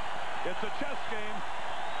 It's a chess game.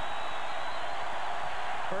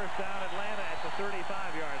 First down, Atlanta at the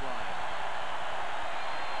 35-yard line.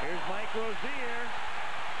 Here's Mike Rozier.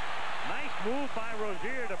 Nice move by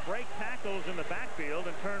Rozier to break tackles in the backfield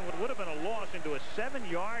and turn what would have been a loss into a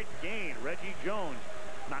 7-yard gain. Reggie Jones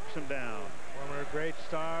knocks him down. Former great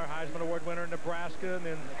star, Heisman Award winner in Nebraska, and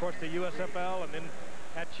then, of course, the USFL, and then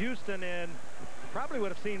at Houston, and probably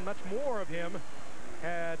would have seen much more of him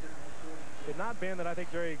had it not been that I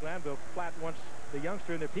think Jerry Glanville flat wants the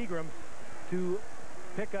youngster in the Pegram to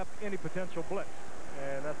pick up any potential blitz.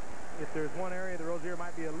 And that's, if there's one area that Rozier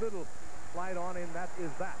might be a little light on him, that is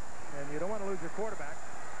that. And you don't want to lose your quarterback.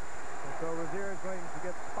 And so Rozier is going to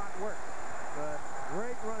get spot work. But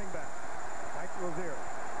great running back, Mike Rozier.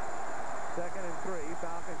 2nd and 3,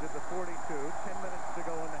 Falcons at the 42, 10 minutes to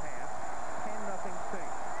go in the half. 10-0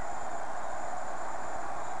 Saints.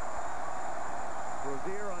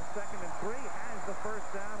 Rozier on 2nd and 3 has the first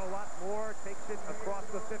down, a lot more, takes it across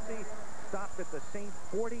the 50, stopped at the Saints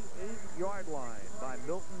 48-yard line by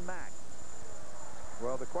Milton Mack.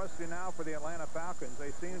 Well, the question now for the Atlanta Falcons, they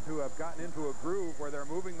seem to have gotten into a groove where they're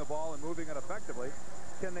moving the ball and moving it effectively.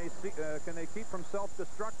 Can they keep from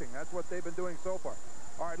self-destructing? That's what they've been doing so far.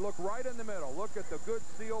 All right, look right in the middle. Look at the good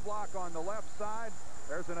seal block on the left side.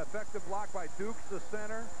 There's an effective block by Dukes, the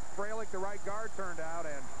center. Fralick, the right guard, turned out,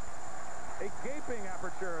 and a gaping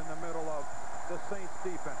aperture in the middle of the Saints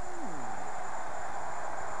defense.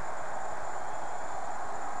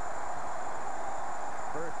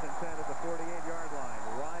 First and 10 at the 48-yard line.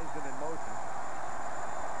 Risen in motion.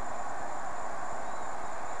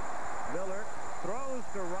 Miller throws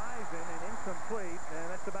to Risen and incomplete, and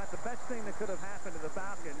that's about the best thing that could have happened to the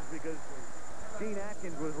Falcons because Gene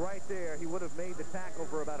Atkins was right there. He would have made the tackle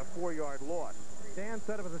for about a 4-yard loss. Dan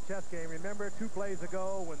said it was a chess game. Remember 2 plays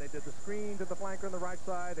ago when they did the screen to the flanker on the right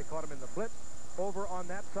side, they caught him in the blitz over on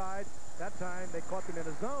that side. That time they caught him in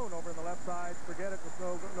a zone over on the left side. Forget it,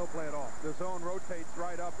 was no play at all. The zone rotates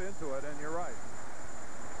right up into it, and you're right.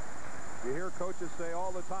 You hear coaches say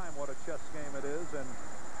all the time what a chess game it is, and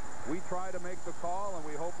we try to make the call, and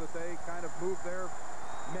we hope that they kind of move their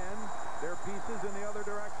men, their pieces in the other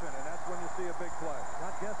direction, and that's when you see a big play.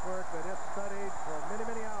 Not guesswork, but it's studied for many,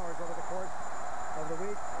 many hours over the course of the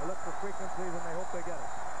week. They look for frequencies, and they hope they get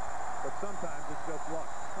it. But sometimes it's just luck.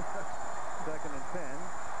 Second and 10.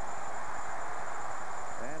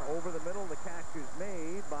 And over the middle, the catch is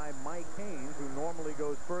made by Mike Haynes, who normally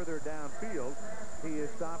goes further downfield. He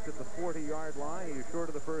is stopped at the 40-yard line. He is short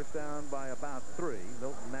of the first down by about 3.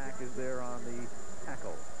 Milton Mack is there on the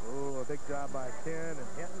tackle. Oh, a big job by Ken and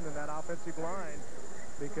Hinton in that offensive line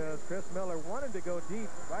because Chris Miller wanted to go deep.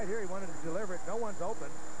 Right here, he wanted to deliver it. No one's open.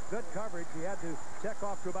 Good coverage. He had to check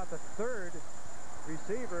off to about the 3rd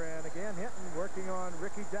receiver, and again Hinton working on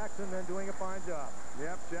Ricky Jackson and doing a fine job.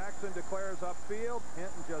 Yep, Jackson declares upfield.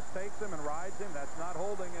 Hinton just takes him and rides him. That's not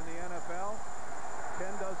holding in the NFL.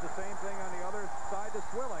 Ken does the same thing on the other side to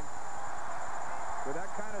Swilling. With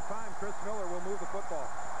that kind of time, Chris Miller will move the football.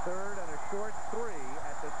 3rd and a short 3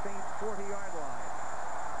 at the Saints 40-yard line.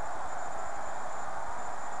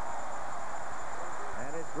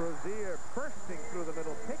 And it's Rozier bursting through the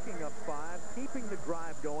middle, picking up 5, keeping the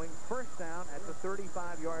drive going. First down at the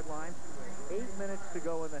 35-yard line. 8 minutes to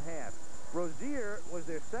go in the half. Rozier was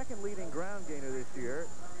their second leading ground gainer this year.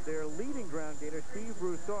 Their leading ground gainer, Steve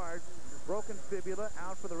Broussard, broken fibula,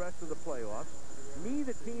 out for the rest of the playoffs.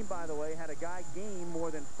 Neither team, by the way, had a guy gain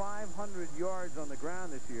more than 500 yards on the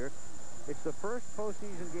ground this year. It's the first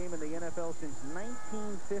postseason game in the NFL since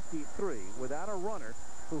 1953 without a runner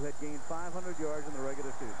who had gained 500 yards in the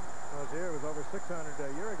regular season. Rozier was over 600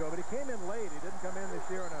 a year ago, but he came in late. He didn't come in this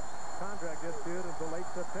year on a contract dispute until late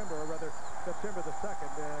September, or rather September the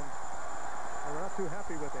 2nd, and we're not too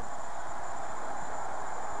happy with him.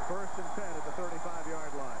 First and 10 at the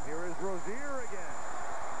 35-yard line. Here is Rozier again.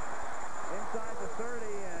 Inside the 30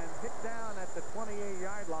 and hit down at the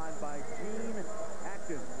 28-yard line by Gene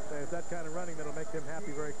Atkins. It's that kind of running that'll make him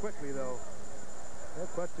happy very quickly, though. No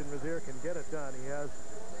question Rozier can get it done. He has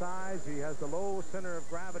size. He has the low center of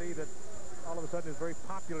gravity that all of a sudden is very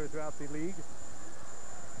popular throughout the league.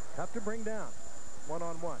 Tough to bring down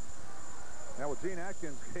one-on-one. Now, well, Gene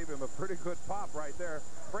Atkins gave him a pretty good pop right there.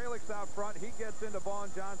 Fralick's out front. He gets into Vaughn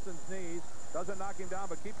Johnson's knees. Doesn't knock him down,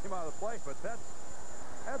 but keeps him out of the play. But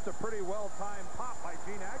that's a pretty well-timed pop by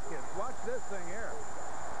Gene Atkins. Watch this thing here.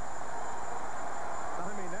 I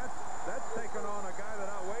mean, that's taken on a guy that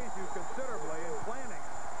outweighs you considerably in planning.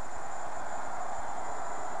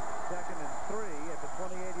 Second and 3 at the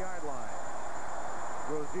 28-yard line.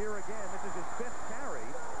 Rozier again. This is his 5th carry,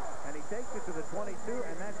 and he takes it to the 22,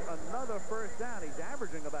 and that's another first down. He's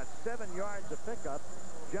averaging about 7 yards a pickup.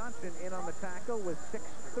 Johnson in on the tackle with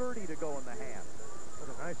 6:30 to go in the half. What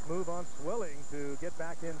a nice move on Swilling to get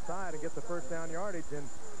back inside and get the first down yardage, and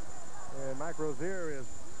Mike Rozier is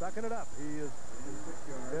sucking it up. He has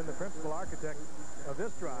been the principal architect of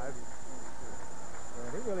this drive,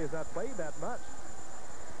 and he really has not played that much.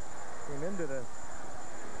 Came into this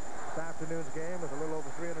afternoon's game with a little over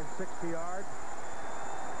 360 yards.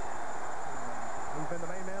 He's been the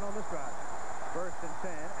main man on this drive. First and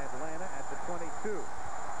 10, Atlanta at the 22.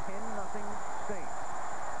 10-0 Saints.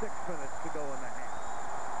 6 minutes to go in the half.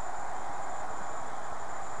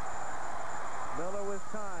 Miller with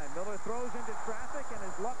time. Miller throws into traffic and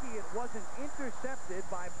is lucky it wasn't intercepted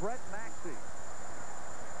by Brett Maxey.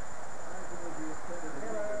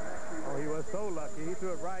 Oh, he was so lucky. He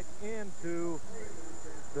threw it right into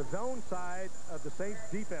the zone side of the Saints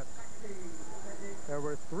defense. There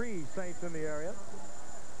were 3 Saints in the area.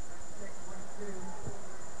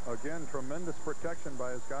 Again, tremendous protection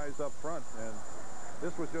by his guys up front, and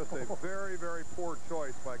this was just a very, very poor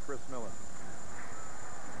choice by Chris Miller.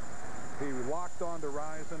 He locked onto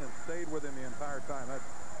Rison and stayed with him the entire time. That's,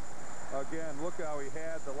 again, look how he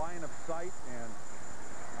had the line of sight, and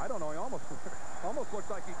I don't know, he almost looked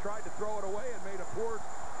like he tried to throw it away and made a poor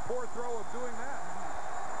throw of doing that.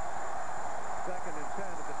 2nd and 10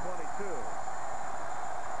 at the 22.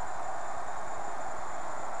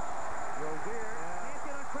 Rozier can't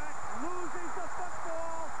get on track, loses the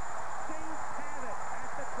football. Saints have it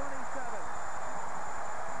at the 27.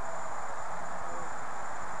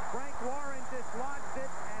 Frank Warren dislodged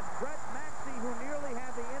it, and Brett Maxey, who nearly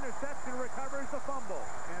had the interception, recovers the fumble.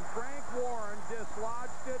 And Frank Warren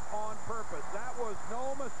dislodged it on purpose. That was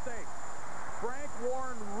no mistake. Frank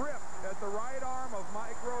Warren ripped at the right arm of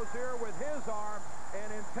Mike Rozier with his arm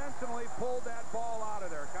and intentionally pulled that ball out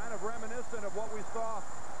of there. Kind of reminiscent of what we saw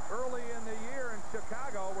early in the year in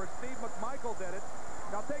Chicago where Steve McMichael did it.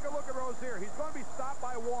 Now take a look at Rozier. He's going to be stopped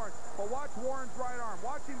by Warren, but watch Warren's right arm.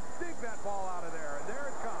 Watch him dig that ball out of there, and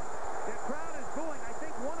there it comes. The crowd is booing. I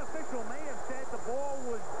think one official may have said the ball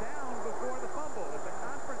was down before the fumble. It's a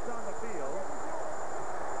conference on the field.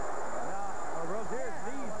 Now, Rozier's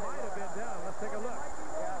knees might have been down. Let's take a look.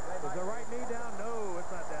 Is the right knee down? No,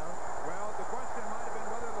 it's not down. Well, the question might have been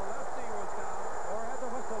whether the left knee was down or had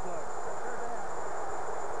the whistle blown.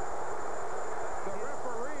 The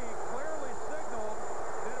referee clearly signaled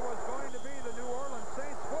that it was going to be the New Orleans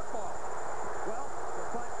Saints football. Well,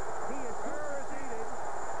 but he is superseded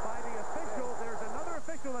by the official. There's another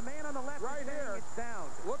official, the man on the left, right here. It's down.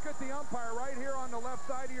 Look at the umpire right here on the left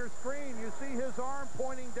side of your screen. You see his arm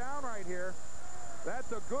pointing down right here.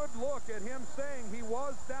 That's a good look at him saying he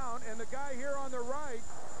was down, and the guy here on the right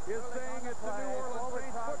is saying it's the New Orleans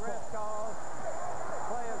Saints football.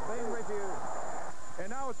 Play is being reviewed.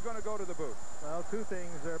 And now it's going to go to the booth. Well, two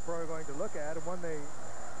things they're probably going to look at, and one they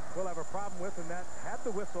will have a problem with, and that had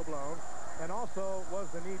the whistle blown, and also was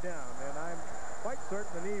the knee down. And I'm quite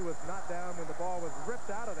certain the knee was not down when the ball was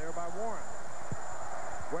ripped out of there by Warren.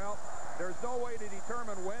 Well, there's no way to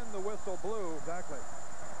determine when the whistle blew. Exactly.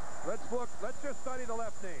 Let's look. Let's just study the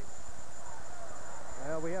left knee.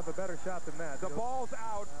 Well, we have a better shot than that. The ball's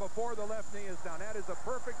out before the left knee is down. That is a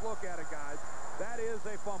perfect look at it, guys. That is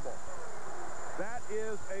a fumble. That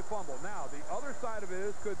is a fumble. Now, the other side of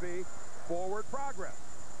it could be forward progress.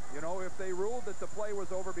 You know, if they ruled that the play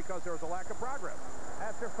was over because there was a lack of progress.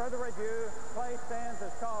 After further review, play stands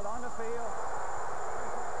as called on the field.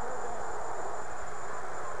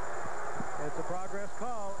 It's a progress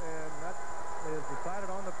call, and that is decided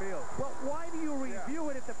on the field. Well, why do you review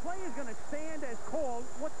it? If the play is going to stand as called,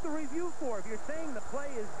 what's the review for? If you're saying the play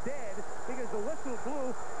is dead because the whistle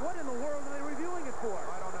blew, what in the world are they reviewing it for?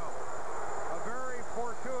 I don't know. A very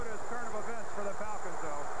fortuitous turn of events for the Falcons,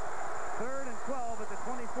 though. 3rd and 12 at the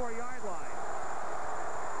 24-yard line.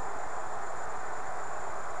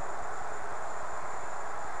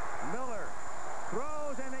 Miller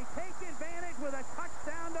throws, and they take advantage with a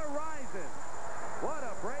touchdown to Rison. What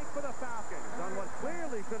a break for the Falcons on what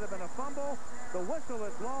clearly should have been a fumble. The whistle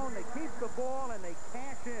is blown. They keep the ball, and they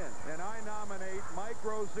cash in. And I nominate Mike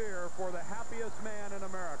Rozier for the happiest man in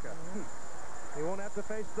America. He won't have to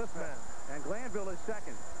face this man. And Glanville is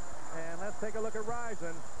second. And let's take a look at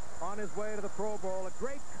Rison on his way to the Pro Bowl. A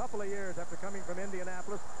great couple of years after coming from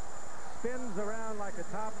Indianapolis. Spins around like a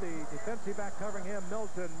top. The defensive back covering him,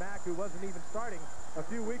 Milton Mack, who wasn't even starting a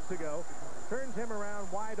few weeks ago, turns him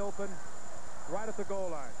around wide open right at the goal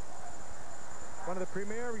line. One of the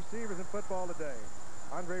premier receivers in football today,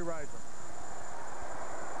 Andre Rison.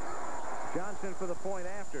 Johnson for the point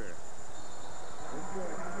after.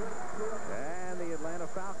 And the Atlanta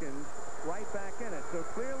Falcons right back in it. So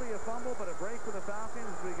clearly a fumble, but a break for the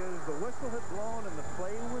Falcons because the whistle had blown and the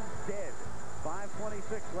play was dead.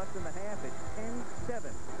 5:26 left in the half. It's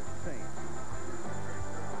 10-7 Saints.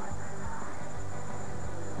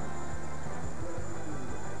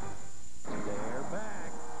 They're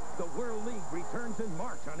back. The World League returns in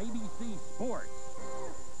March on ABC Sports.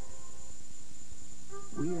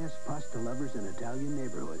 We ask pasta lovers in Italian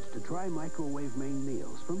neighborhoods to try microwave main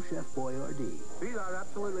meals from Chef Boyardee. These are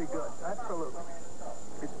absolutely good. Absolutely.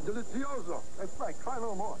 It's delicioso. That's right. Try a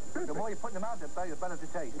little more. The more you put in the mouth, the better the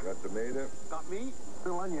taste. Got tomato? Got meat?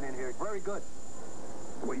 Little onion in here. Very good.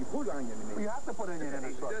 Well, you put onion in it. You have to put onion in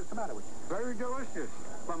it. What's the matter with you? Very delicious.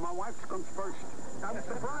 But my wife comes first. I'm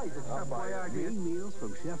surprised it's Chef Boyardee. Main meals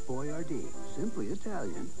from Chef Boyardee. Simply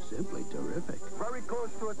Italian. Simply terrific. Very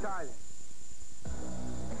close to Italian.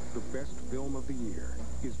 The best film of the year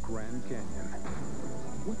is Grand Canyon.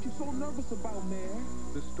 What you so nervous about, man?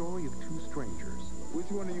 The story of two strangers. Which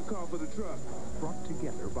one do you call for the truck? Brought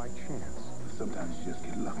together by chance. Sometimes you just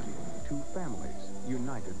get lucky. Two families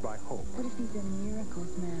united by hope. What if these are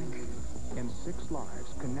miracles, Mac? and 6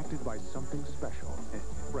 lives connected by something special.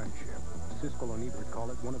 Friendship. Siskel and Ebert call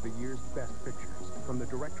it one of the year's best pictures. From the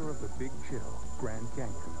director of The Big Chill, Grand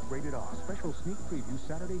Canyon. Rated R. Special sneak preview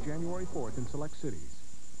Saturday, January 4th in select cities.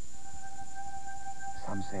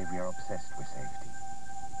 Some say we are obsessed with safety.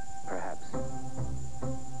 Perhaps.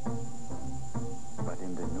 But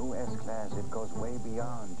in the new S-Class, it goes way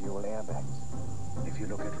beyond dual airbags. If you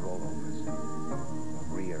look at rollovers,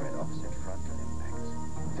 rear and offset frontal impacts,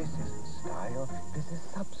 this isn't style, this is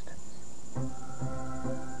substance.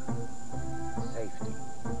 Safety.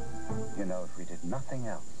 You know, if we did nothing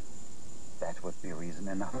else, that would be reason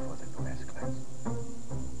enough for the new S-Class.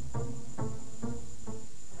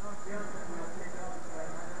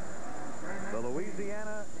 The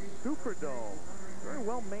Louisiana Superdome. Very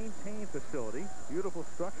well-maintained facility. Beautiful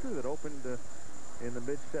structure that opened in the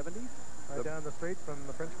mid-70s. Right down the street from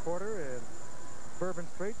the French Quarter and Bourbon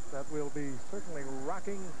Street. That will be certainly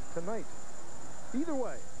rocking tonight. Either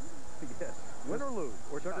way. Yes. Win or lose.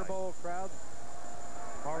 Or Sugar Bowl crowds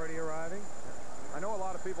already arriving. I know a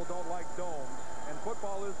lot of people don't like domes, and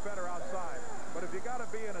football is better outside. But if you got to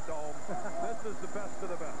be in a dome, this is the best of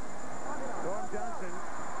the best. Norm Johnson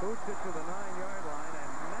boots it to the 9-yard line,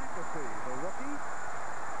 and McAfee, the rookie,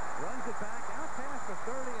 runs it back out past the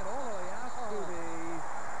 30 and all the way out to the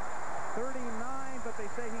 39, but they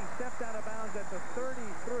say he stepped out of bounds at the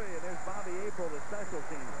 33, and there's Bobby April, the special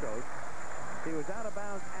teams coach. He was out of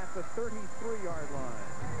bounds at the 33-yard line.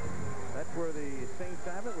 That's where the Saints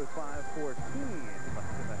have it with 5:14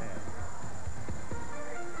 left in the half.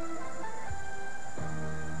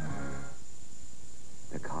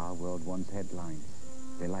 The car world wants headlines.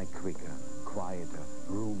 They like quicker, quieter,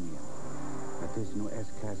 roomier. But this new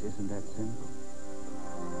S-Class isn't that simple.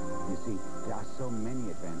 You see, there are so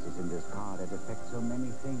many advances in this car that affect so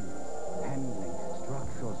many things. Handling,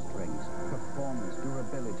 structural strength, performance,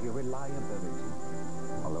 durability, reliability.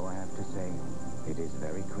 Although I have to say, it is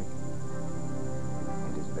very quick.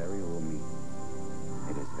 It is very roomy.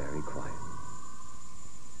 It is very quiet.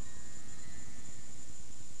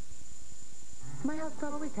 My house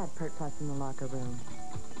always had Pert Plus in the locker room.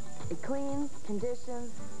 It cleans,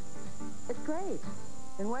 conditions. It's great.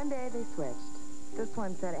 Then one day they switched. This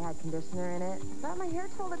one said it had conditioner in it, but my hair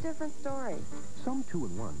told a different story. Some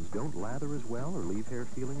 2-in-1s don't lather as well or leave hair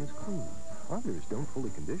feeling as clean. Others don't fully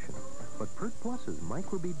condition. But Pert Plus's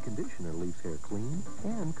microbead conditioner leaves hair clean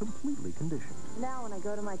and completely conditioned. Now when I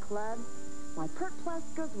go to my club, my Pert Plus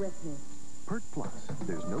goes with me. Pert Plus.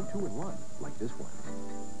 There's no 2-in-1 like this one.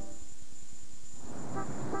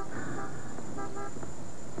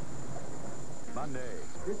 Monday.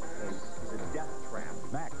 This place is a death trap.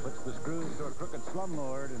 Mac puts the screws to a crooked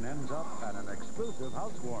slumlord and ends up at an exclusive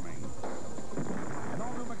housewarming. An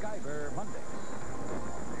all-new MacGyver Monday.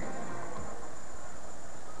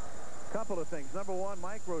 Couple of things. Number one,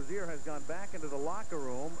 Mike Rozier has gone back into the locker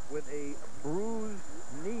room with a bruised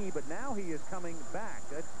knee, but now he is coming back.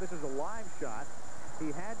 This is a live shot.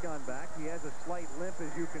 He had gone back. He has a slight limp,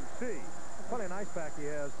 as you can see. Funny an ice pack he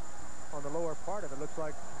has on the lower part of it. Looks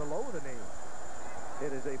like below the knee.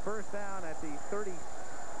 It is a first down at the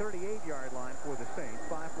 38-yard line for the Saints.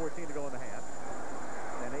 5:14 to go in the half.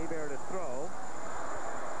 And Hebert to throw.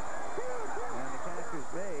 And the catch is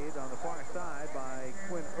made on the far side by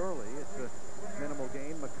Quinn Early. It's a minimal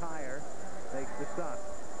gain. McKyer makes the stop.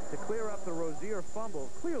 To clear up the Rozier fumble,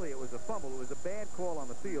 clearly it was a fumble. It was a bad call on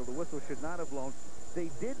the field. The whistle should not have blown. They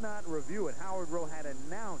did not review it. Howard Rowe had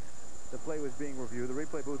announced the play was being reviewed. The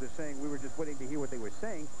replay booth is saying we were just waiting to hear what they were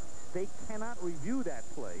saying. They cannot review that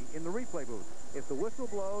play in the replay booth. If the whistle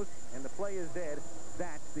blows and the play is dead,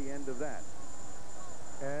 that's the end of that.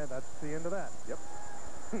 And that's the end of that. Yep.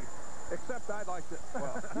 Except I'd like to,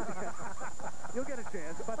 well. You'll get a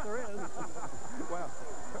chance, but there is.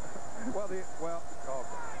 well,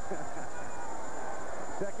 okay.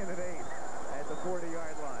 Second and 8 at the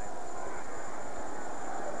 40-yard line.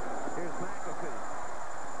 Here's McAfee.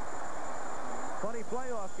 Funny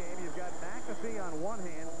playoff game. You've got McAfee on one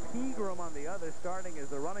hand, Pegram on the other, starting as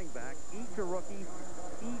the running back. Each a rookie,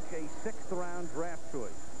 each a 6th-round draft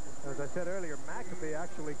choice. As I said earlier, McAfee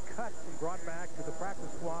actually brought back to the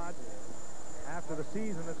practice squad after the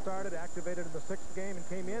season had started, activated in the 6th game, and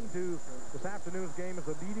came into this afternoon's game as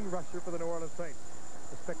the leading rusher for the New Orleans Saints.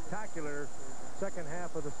 A spectacular second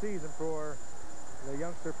half of the season for the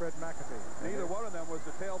youngster Fred McAfee. Neither one of them was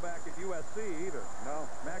the tailback at USC either. No.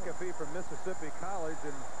 McAfee from Mississippi College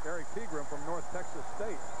and Eric Pegram from North Texas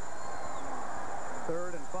State.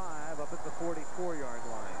 3rd and 5 up at the 44-yard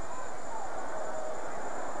line.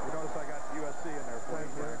 You notice I got USC in there for you.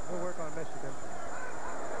 We'll work on Michigan.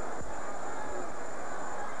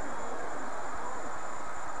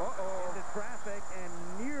 Uh-oh.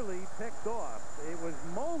 tipped off. It was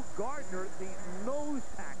Mo Gardner, the nose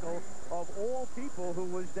tackle of all people, who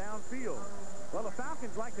was downfield. Well, the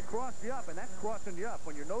Falcons like to cross you up, and that's crossing you up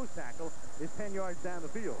when your nose tackle is 10 yards down the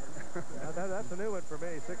field. That's a new one for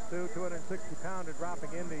me. 6'2", 260-pounder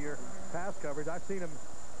dropping into your pass coverage. I've seen him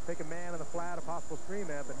take a man in the flat, a possible screen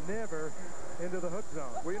man, but never into the hook zone.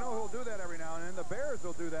 Well, you know who'll do that every now and then? The Bears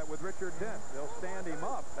will do that with Richard Dent. They'll stand him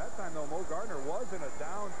up. That time, though, Mo Gardner was in a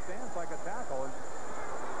down stance like a tackle, and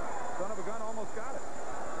son of a gun almost got it.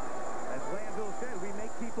 As Glanville said, we make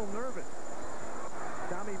people nervous.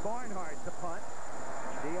 Tommy Barnhart to punt.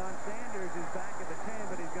 Deion Sanders is back at the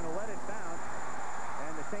 10, but he's going to let it bounce,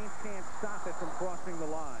 and the Saints can't stop it from crossing the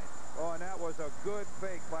line. Oh, and that was a good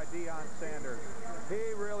fake by Deion Sanders. He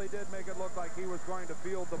really did make it look like he was going to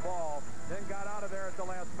field the ball, then got out of there at the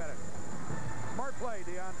last minute. Smart play,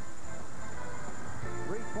 Deion.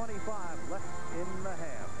 3:25 left in the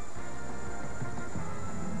half.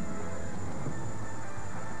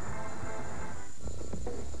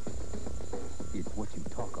 It's what you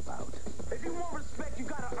talk about. If you want respect, you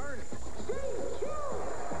gotta earn it.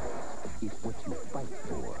 It's what you fight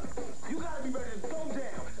for. You gotta be ready to go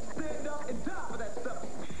down, stand up, and die for that stuff.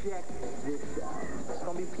 Check this out. It's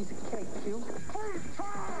gonna be a piece of cake, Q. Please, try!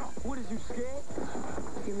 What, is you scared?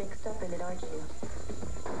 You're mixed up in it, aren't you?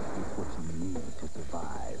 It's what you need to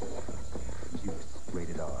survive. Juice,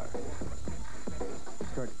 rated R.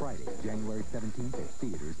 Starts Friday, January 17th at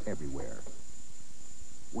theaters everywhere.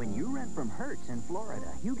 When you rent from Hertz in Florida,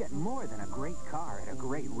 you get more than a great car at a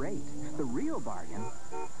great rate. The real bargain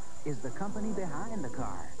is the company behind the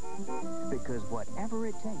car. Because whatever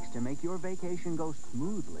it takes to make your vacation go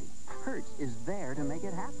smoothly, Hertz is there to make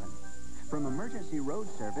it happen. From emergency road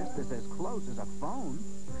service that's as close as a phone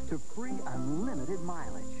to free unlimited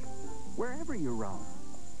mileage. Wherever you roam.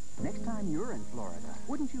 Next time you're in Florida,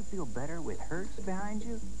 wouldn't you feel better with Hertz behind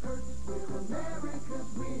you? Hertz with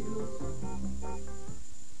America's wheels.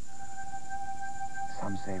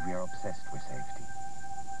 Some say we are obsessed with safety.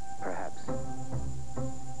 Perhaps.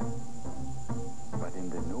 But in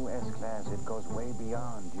the new S-Class, it goes way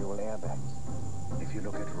beyond dual airbags. If you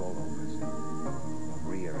look at rollovers,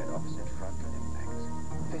 rear and opposite frontal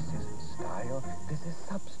impacts, this isn't style, this is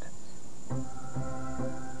substance.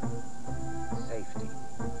 Safety.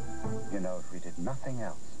 You know, if we did nothing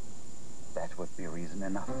else, that would be reason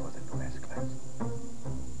enough for the new S-Class.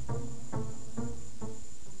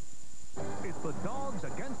 It's the Dogs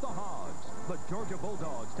against the Hogs. The Georgia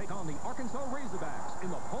Bulldogs take on the Arkansas Razorbacks in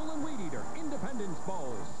the Poland Weed Eater Independence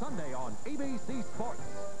Bowl, Sunday on ABC Sports.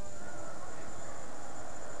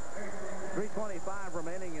 3:25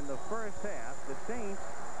 remaining in the first half. The Saints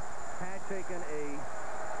had taken a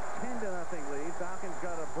 10-0 lead. Falcons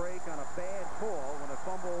got a break on a bad call when a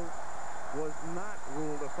fumble was not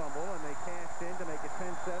ruled a fumble, and they cashed in to make it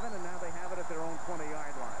 10-7, and now they have it at their own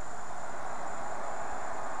 20-yard line.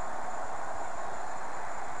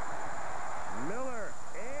 Miller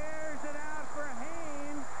airs it out for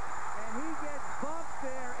Haynes, and he gets bumped.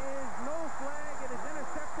 There is no flag. It is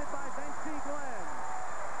intercepted by Vince Glenn.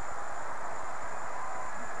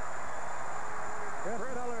 Chris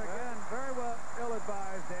Miller again, very well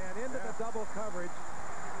ill-advised, Dan, into the double coverage.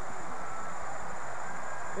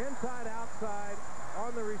 Inside, outside,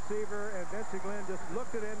 on the receiver, and Vince Glenn just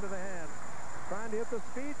looked it into the hands. Trying to hit the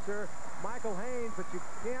speedster, Michael Haynes, but you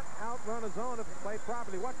can't outrun a zone if it's played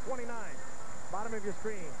properly. Watch 29, bottom of your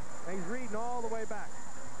screen. And he's reading all the way back.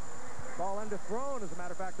 Ball underthrown, as a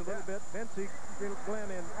matter of fact, a little bit. Vince Glenn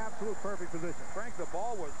in absolute perfect position. Frank, the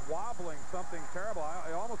ball was wobbling something terrible.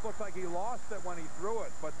 It almost looks like he lost it when he threw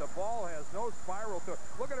it, but the ball has no spiral to it.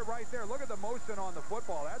 Look at it right there. Look at the motion on the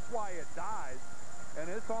football. That's why it dies. And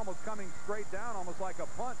it's almost coming straight down, almost like a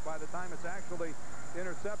punt by the time it's actually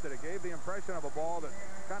intercepted. It gave the impression of a ball that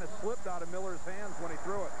kind of slipped out of Miller's hands when he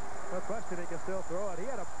threw it. No question he can still throw it. He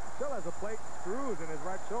still has a plate of screws in his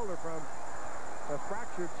right shoulder from a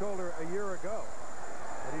fractured shoulder a year ago.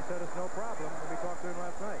 And he said it's no problem when we talked to him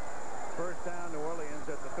last night. First down, New Orleans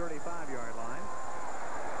at the 35-yard line.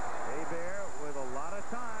 Hebert with a lot of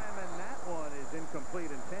time, and that one is incomplete.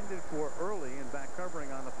 Intended for early, and back covering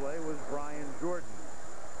on the play was Brian Jordan.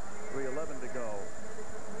 3:11 to go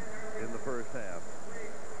in the first half.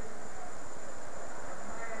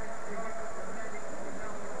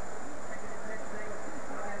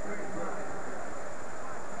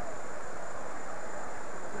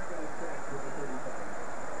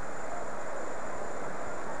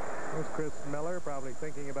 There's Chris Miller probably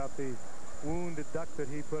thinking about the wounded duck that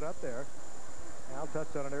he put up there. Al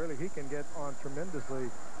touched on it earlier. He can get on tremendously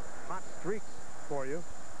hot streaks for you.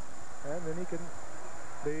 And then he can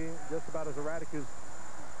be just about as erratic as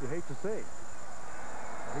you hate to see.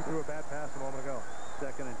 He threw a bad pass a moment ago.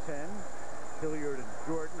 2nd and 10. Hilliard and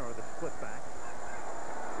Jordan are the split back.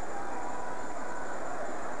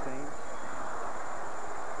 Saints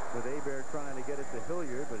with Hebert trying to get it to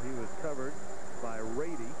Hilliard, but he was covered by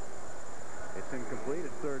Rady. It's incomplete.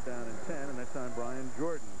 It's 3rd down and 10, and that time Brian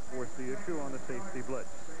Jordan forced the issue on the safety blitz.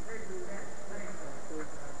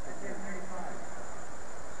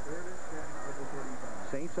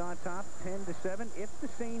 Saints on top, 10-7. If the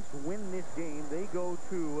Saints win this game, they go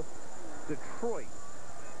to Detroit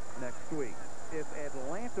next week. If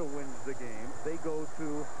Atlanta wins the game, they go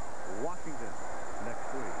to Washington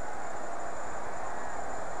next week.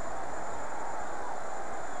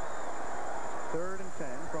 Third and 10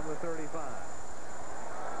 from the 35.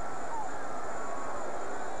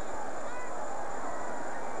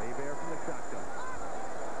 Hebert from the shotgun.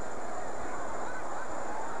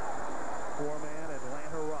 4-man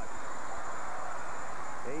Atlanta rush.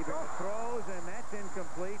 Hebert throws, and that's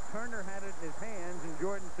incomplete. Turner had it in his hands, and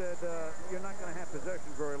Jordan said, you're not going to have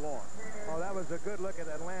possession very long. Oh, that was a good look at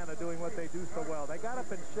Atlanta doing what they do so well. They got up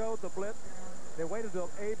and showed the blitz. They waited until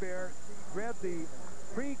Hebert grabbed the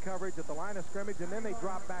pre-coverage at the line of scrimmage, and then they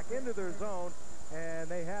dropped back into their zone, and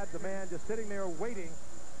they had the man just sitting there waiting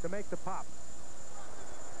to make the pop.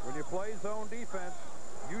 When you play zone defense,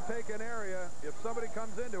 you take an area. If somebody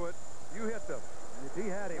comes into it, you hit them. If he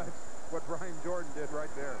had him. That's what Brian Jordan did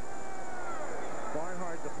right there.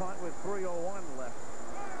 Barnhart's a punt with 3:01 left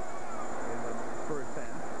in the first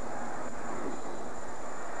half.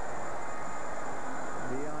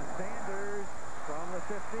 Deion Sanders from the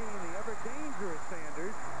 15, the ever-dangerous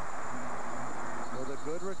Sanders, with a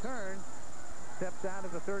good return. Steps out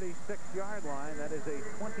of the 36-yard line. That is a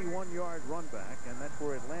 21-yard run back, and that's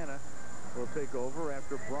where Atlanta will take over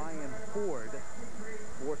after Brian Ford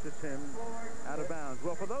forces him out of bounds.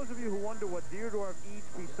 Well, for those of you who wonder what Deerdorf eats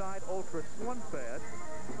beside Ultra Slim Fast,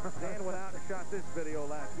 Dan went out and shot this video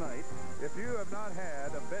last night. If you have not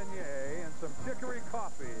had a beignet and some chicory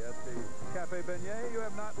coffee at the Cafe Beignet, you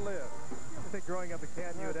have not lived. I think growing up in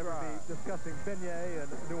Canton, you would ever be discussing beignet in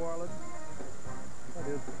New Orleans. That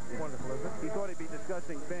is wonderful, isn't it? He thought he'd be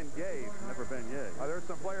discussing Ben Gay, never beignet. There's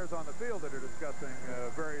some players on the field that are discussing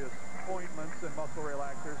various ointments and muscle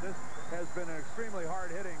relaxers. This has been an extremely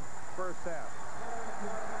hard-hitting first half.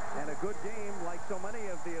 And a good game, like so many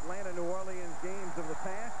of the Atlanta-New Orleans games of the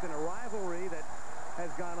past, and a rivalry that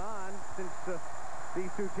has gone on since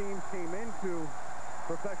these two teams came into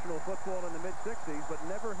professional football in the mid-60s, but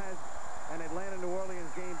never has an Atlanta-New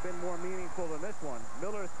Orleans game been more meaningful than this one.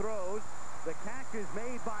 Miller throws. The catch is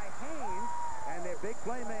made by Haynes, and their big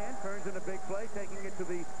play man turns in a big play, taking it to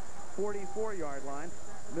the 44-yard line.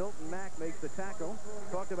 Milton Mack makes the tackle.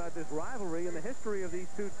 Talked about this rivalry in the history of these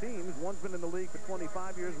two teams. One's been in the league for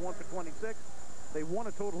 25 years, one for 26. They won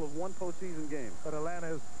a total of 1 postseason game. But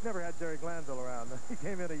Atlanta has never had Jerry Glanville around. He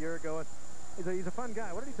came in a year ago, and he's a fun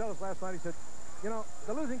guy. What did he tell us last night? He said, you know,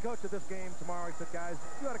 the losing coach of this game tomorrow, he said, guys,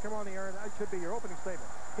 you ought to come on the air, and that should be your opening statement.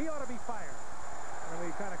 He ought to be fired. And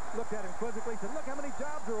we kind of looked at him quizzically. He said, look how many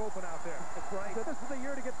jobs are open out there. That's right. He said, this is the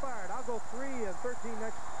year to get fired. I'll go 3-13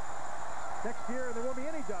 next year, and there won't be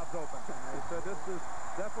any jobs open. He said, this is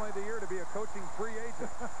definitely the year to be a coaching free agent.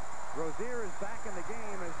 Rozier is back in the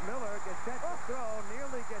game as Miller gets set to throw,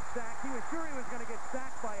 nearly gets sacked. He was sure he was going to get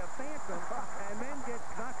sacked by a phantom, and then gets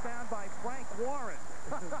knocked down by Frank Warren.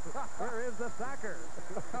 Where is the sacker?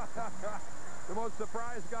 The most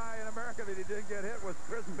surprised guy in America that he didn't get hit was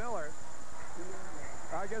Chris Miller.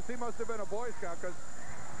 I guess he must have been a Boy Scout, because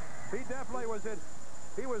he definitely was in.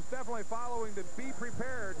 He was definitely following the be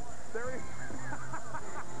prepared. There he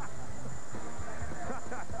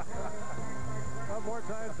Well, more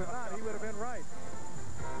times than not, he would have been right.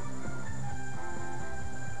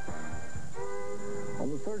 On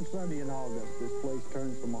the third Sunday in August, this place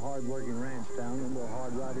turns from a hard-working ranch town into a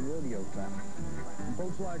hard-riding rodeo town. And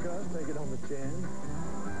folks like us take it on the chin,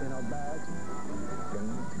 in our backs,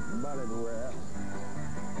 and about everywhere else.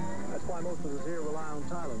 That's why most of us here rely on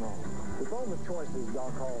Tylenol. With all the choices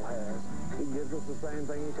alcohol has, he gives us the same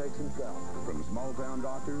thing he takes himself. From small-town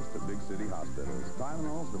doctors to big city hospitals,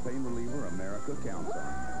 Tylenol's the pain reliever America counts on.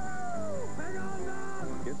 Hang on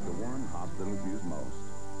now! It's the one hospitals use most.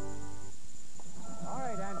 All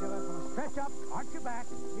right, Angela, stretch up, arch your back.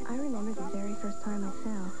 I remember the very first time I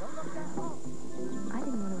fell. I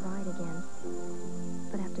didn't want to ride again.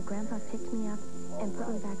 But after Grandpa picked me up and put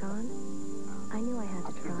me back on, I knew I had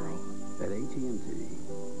to try. At AT&T,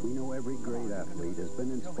 we know every great athlete has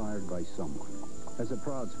been inspired by someone. As a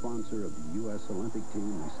proud sponsor of the U.S. Olympic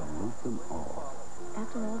team, we salute them all.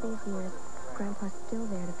 After all these years, Grandpa's still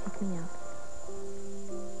there to pick me up.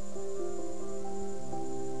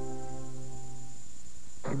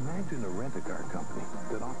 Imagine a rent-a-car company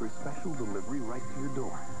that offers special delivery right to your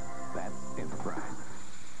door. That's Enterprise.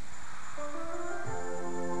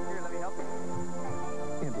 Here, let me help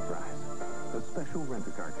you. Enterprise, a special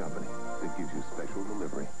rent-a-car company that gives you special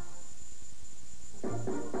delivery.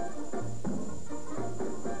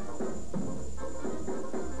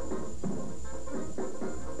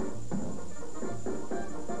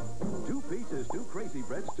 Two pizzas, two crazy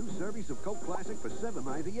breads, two servings of Coke Classic for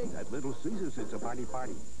 $7.98 at Little Caesars. It's a party.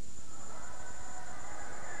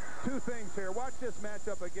 Two things here. Watch this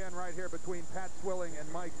matchup again right here between Pat Swilling and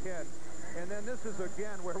Mike Ken. And then this is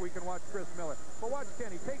again where we can watch Chris Miller. But watch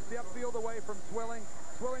Ken. He takes the upfield away from Swilling.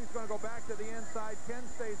 Swilling's going to go back to the inside. Ken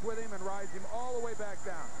stays with him and rides him all the way back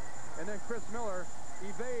down. And then Chris Miller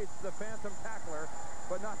evades the phantom tackler,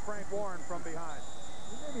 but not Frank Warren from behind.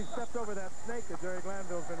 Maybe he stepped over that snake that Jerry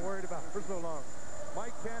Glanville's been worried about for so long.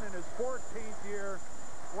 Mike Ken in his 14th year,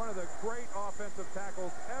 one of the great offensive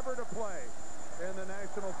tackles ever to play in the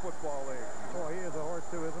National Football League. Boy, he is a horse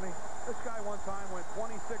too, isn't he? This guy one time went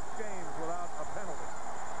 26 games without a penalty.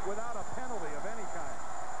 Without a penalty of any kind.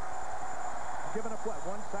 Given up, what,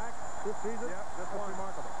 one sack this season? Yep, that's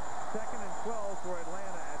remarkable. 2nd and 12 for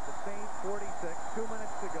Atlanta at the Saint 46. 2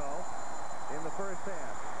 minutes to go in the first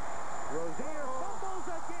half. Rozier fumbles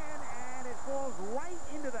again, and it falls right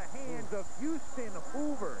into the hands of Houston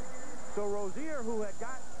Hoover. So Rozier, who had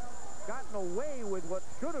gotten away with what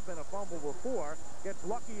should have been a fumble before, gets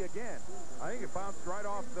lucky again. I think it bounced right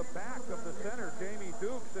off the back of the center, Jamie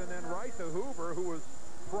Dukes, and then right to Hoover, who was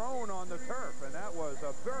prone on the turf, and that was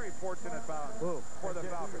a very fortunate bounce for the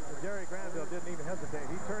Falcons. Jerry Glanville didn't even hesitate.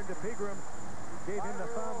 He turned to Pegram, gave him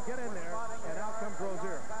the thumb, get in there, and out comes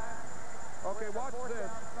Rozier. Okay, watch this.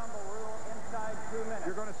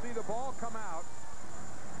 You're going to see the ball come out,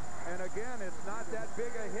 and again, it's not that big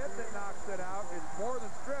a hit that knocks it out. It's more than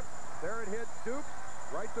stripped. There it hits Dukes,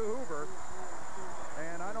 right to Hoover,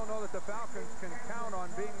 and I don't know that the Falcons can count on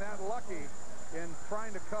being that lucky in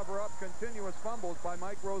trying to cover up continuous fumbles by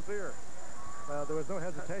Mike Rozier. Well, there was no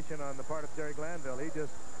hesitation on the part of Jerry Glanville. He just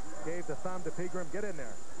gave the thumb to Pegram, get in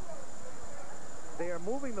there. They are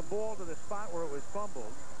moving the ball to the spot where it was fumbled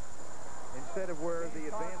instead of where the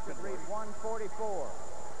advancement should read 144.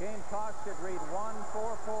 Game clock should read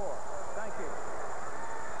 144. Thank you.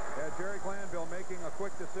 Yeah, Jerry Glanville making a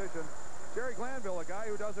quick decision. Jerry Glanville, a guy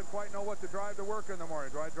who doesn't quite know what to drive to work in the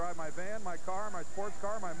morning. Do I drive my van, my car, my sports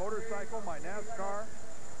car, my motorcycle, my NASCAR?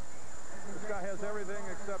 This guy has everything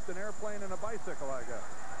except an airplane and a bicycle, I guess.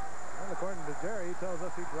 Well, according to Jerry, he tells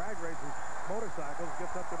us he drag races motorcycles,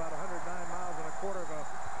 gets up to about 109 miles in a quarter of a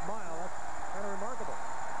mile. That's kind of remarkable.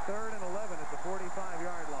 3rd and 11 at the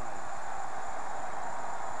 45-yard line.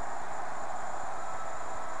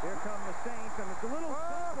 Here come the Saints, and it's a little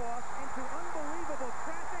off into unbelievable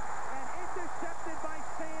traffic and intercepted by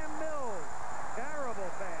Sam Mills. Terrible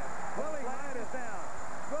pass.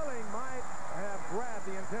 Swilling might have grabbed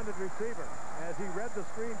the intended receiver. As he read the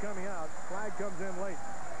screen coming out, flag comes in late.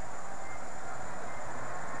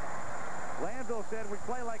 Glanville said we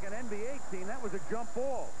play like an NBA team. That was a jump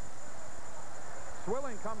ball.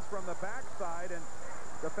 Swilling comes from the backside, and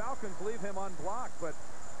the Falcons leave him unblocked, but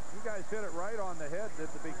you guys hit it right on the head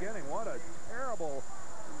at the beginning. What a terrible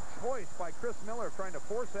choice by Chris Miller trying to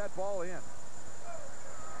force that ball in.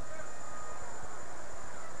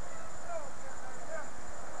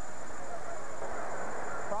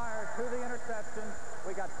 Prior to the interception,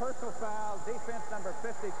 we got personal foul, defense number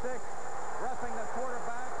 56, roughing the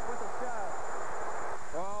quarterback with a shove.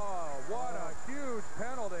 Oh, what a huge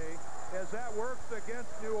penalty as that works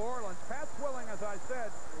against New Orleans. Pat Swilling, as I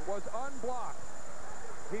said, was unblocked.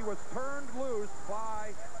 He was turned loose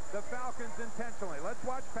by the Falcons intentionally. Let's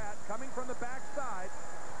watch Pat coming from the backside,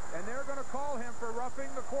 and they're going to call him for roughing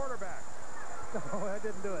the quarterback. No, that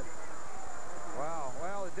didn't do it. Wow.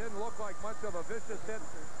 Well, it didn't look like much of a vicious hit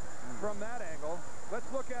from that angle. Let's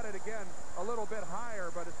look at it again a little bit higher,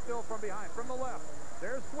 but it's still from behind. From the left,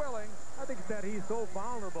 there's Swilling. I think that he's so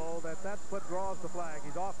vulnerable that that's what draws the flag.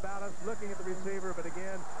 He's off balance, looking at the receiver, but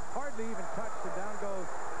again, hardly even touched, and down goes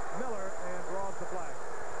Miller and draws the flag.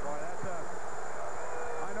 Boy, that's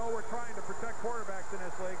I know we're trying to protect quarterbacks in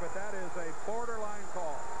this league, but that is a borderline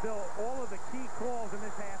call. Still, all of the key calls in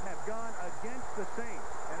this half have gone against the Saints.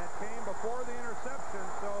 And it came before the interception,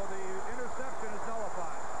 so the interception is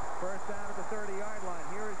nullified. First down at the 30-yard line.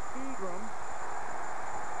 Here is Pegram.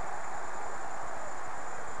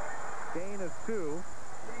 Gain of 2.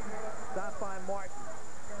 Stopped by Martin.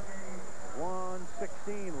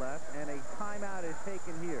 1:16 left, and a timeout is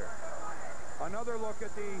taken here. Another look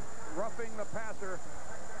at the roughing the passer.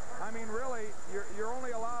 I mean, really, you're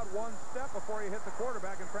only allowed one one step before he hit the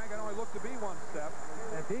quarterback, and Frank, it only looked to be one step.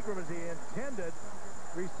 And Pegram was the intended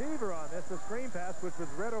receiver on this, the screen pass, which was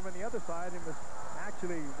read over on the other side, and was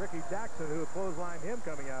actually Ricky Jackson who had clotheslined him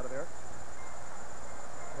coming out of there.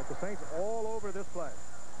 But the Saints all over this play.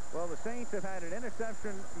 Well, the Saints have had an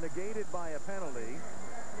interception negated by a penalty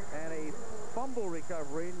and a fumble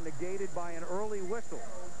recovery negated by an early whistle.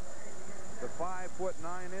 The 5'9"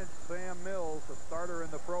 Sam Mills, the starter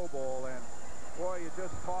in the Pro Bowl, and boy, you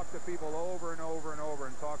just talk to people over and over and over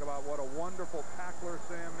and talk about what a wonderful tackler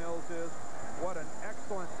Sam Mills is, what an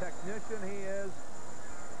excellent technician he is.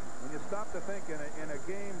 When you stop to think in a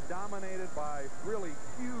game dominated by really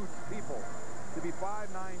huge people, to be 5'9",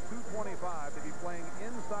 225, to be playing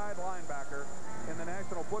inside linebacker in the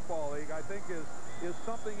National Football League, I think is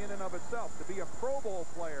something in and of itself. To be a Pro Bowl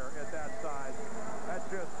player at that size, that's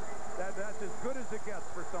as good as it gets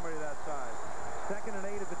for somebody that size. 2nd and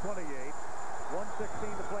 8 at the 28.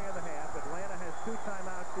 1:16 to play in the half. Atlanta has 2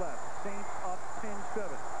 timeouts left. Saints up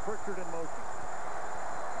 10-7. Pritchard in motion.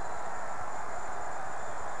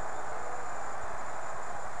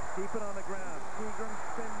 Keep it on the ground. Seagram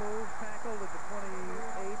spin move, tackled at the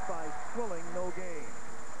 28 by Swilling, no gain.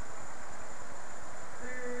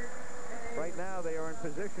 Right now they are in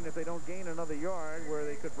position, if they don't gain another yard, where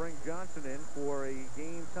they could bring Johnson in for a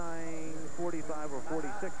game-tying 45 or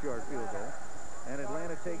 46-yard field goal. And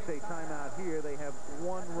Atlanta takes a timeout here. They have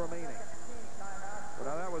 1 remaining. Well,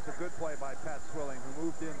 now that was a good play by Pat Swilling, who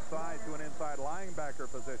moved inside to an inside linebacker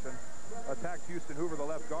position, attacked Houston Hoover, the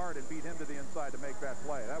left guard, and beat him to the inside to make that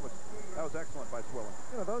play. That was excellent by Swilling.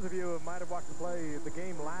 You know, those of you who might have watched the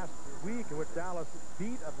game last week in which Dallas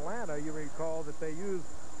beat Atlanta, you recall that they used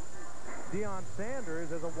Deion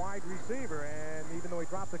Sanders as a wide receiver, and even though he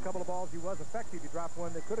dropped a couple of balls, he was effective. He dropped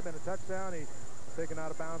one that could have been a touchdown. He was taken out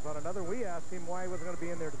of bounds on another. We asked him why he wasn't going to be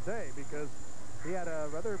in there today, because he had a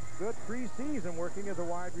rather good preseason working as a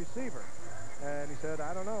wide receiver. And he said,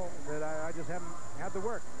 I don't know, that I just haven't had the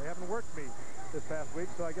work. They haven't worked me this past week,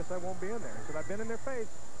 so I guess I won't be in there. He said, I've been in their face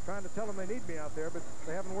trying to tell them they need me out there, but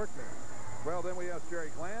they haven't worked me. Well, then we asked Jerry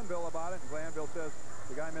Glanville about it, and Glanville says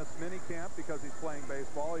the guy missed mini camp because he's playing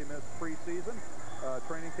baseball. He missed preseason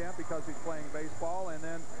training camp because he's playing baseball, and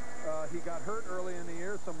then he got hurt early in the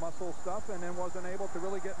year, some muscle stuff, and then wasn't able to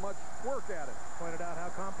really get much work at it. Pointed out how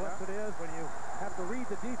complex it is when you have to read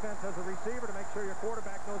the defense as a receiver to make sure your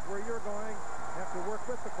quarterback knows where you're going. You have to work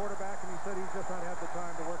with the quarterback, and he said he's just not had the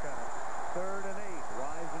time to work at it. 3rd and 8.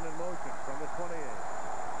 Rising in motion from the 28.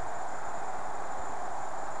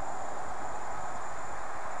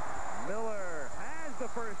 Miller has the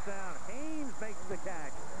first down. Haynes makes the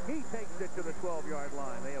catch. He takes it to the 12-yard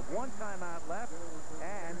line. They have 1 timeout left,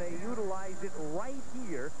 and they utilize it right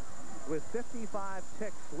here with 55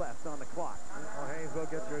 ticks left on the clock. Well, Haynes will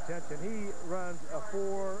get your attention. He runs a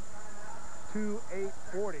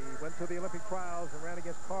 4.2840. Went to the Olympic trials and ran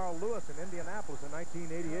against Carl Lewis in Indianapolis in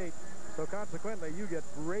 1988. So consequently, you get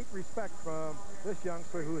great respect from this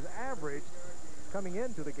youngster who has averaged, coming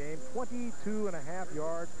into the game, 22.5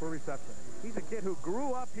 yards per reception. He's a kid who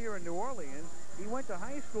grew up here in New Orleans. He went to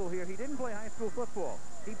high school here. He didn't play high school football.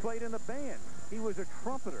 He played in the band. He was a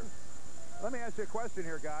trumpeter. Let me ask you a question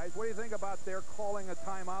here, guys. What do you think about their calling a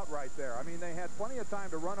timeout right there? I mean, they had plenty of time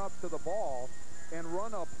to run up to the ball and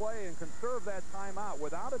run a play and conserve that timeout.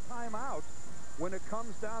 Without a timeout, when it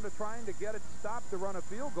comes down to trying to get it stopped to run a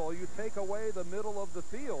field goal, you take away the middle of the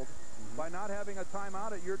field by not having a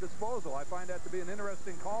timeout at your disposal. I find that to be an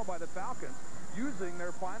interesting call by the Falcons, using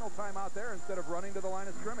their final timeout there instead of running to the line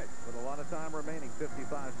of scrimmage. With a lot of time remaining,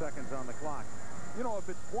 55 seconds on the clock. You know, if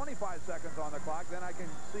it's 25 seconds on the clock, then I can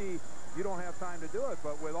see you don't have time to do it.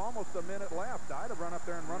 But with almost a minute left, I'd have run up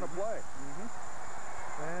there and run a play.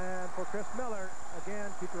 And for Chris Miller,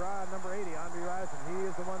 again, keep your eye on number 80, Andre Rison. He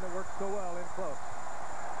is the one that works so well in close.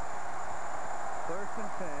 1st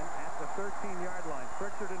and 10 at the 13-yard line.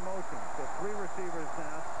 Pritchard in motion. So 3 receivers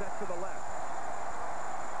now set to the left.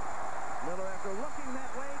 Miller, after looking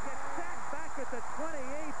that way, gets sacked back at the 28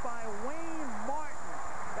 by Wayne Martin.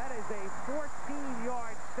 That is a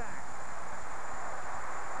 14-yard sack.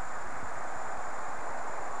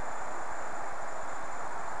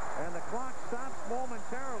 And the clock stops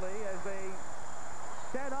momentarily as they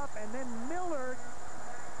set up, and then Miller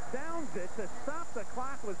downs it to stop the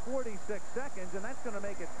clock with 46 seconds, and that's going to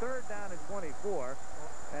make it 3rd down and 24.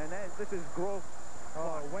 And this is gross.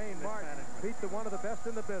 Oh, Wayne Martin beat one of the best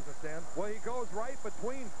in the business, Dan. Well, he goes right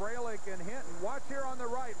between Freilich and Hinton. Watch here on the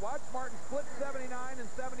right. Watch Martin split 79 and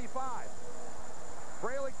 75.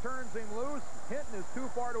 Freilich turns him loose. Hinton is too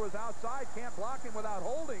far to his outside. Can't block him without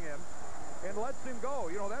holding him, and lets him go.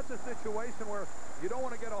 You know, that's a situation where You don't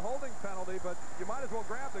want to get a holding penalty, but you might as well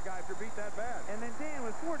grab the guy if you're beat that bad. And then, Dan,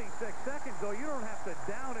 with 46 seconds, though, you don't have to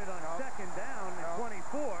down it on second down at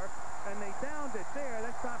 24. And they downed it there.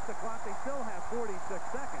 That stops the clock. They still have 46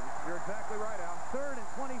 seconds. You're exactly right, Al. Third and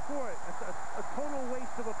 24. It's a total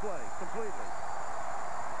waste of a play, completely.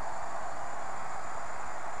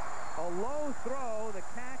 A low throw. The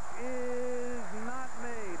catch is not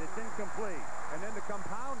made. It's incomplete. And then to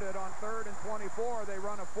compound it on 3rd and 24, they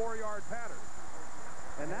run a 4-yard pattern.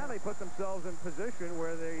 And now they put themselves in position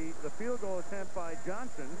where the field goal attempt by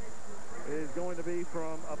Johnson is going to be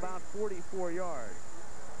from about 44 yards.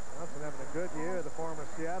 Johnson having a good year, the former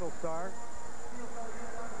Seattle star.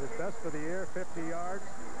 His best for the year, 50 yards.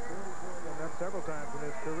 And that's several times in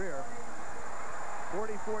his career.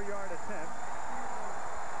 44-yard attempt.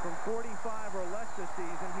 From 45 or less this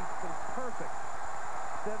season, he's been perfect.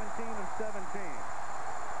 17 and 17.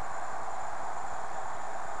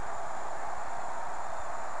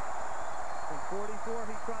 From 44,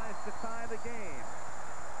 he tries to tie the game.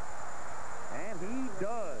 And he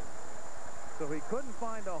does. So he couldn't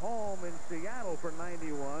find a home in Seattle for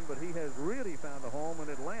 91, but he has really found a home in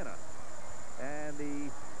Atlanta. And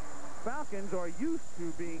the Falcons are used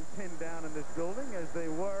to being pinned down in this building as they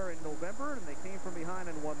were in November, and they came from behind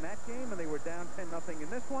and won that game, and they were down 10-0 in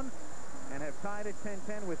this one, and have tied it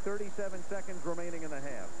 10-10 with 37 seconds remaining in the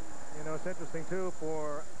half. You know, it's interesting, too,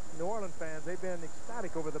 for New Orleans fans. They've been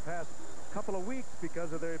ecstatic over the past couple of weeks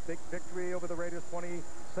because of their big victory over the Raiders, 27-0,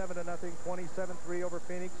 27-3 over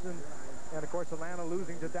Phoenix, and of course Atlanta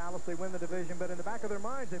losing to Dallas. They win the division, but in the back of their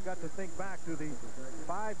minds they've got to think back to the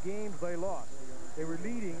 5 games they lost. They were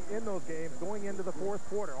leading in those games going into the 4th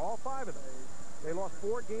quarter, all 5 of them. They lost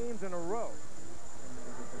 4 games in a row,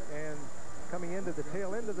 and coming into the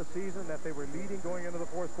tail end of the season that they were leading going into the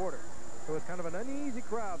 4th quarter. So it's kind of an uneasy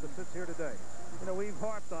crowd that sits here today. You know, we've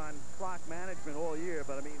harped on clock management all year,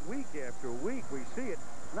 but I mean, week after week, we see it.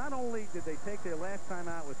 Not only did they take their last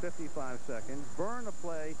timeout with 55 seconds, burn a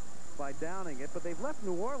play by downing it, but they've left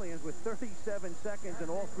New Orleans with 37 seconds and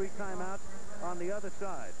all 3 timeouts on the other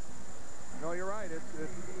side. No, you're right.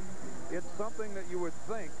 It's something that you would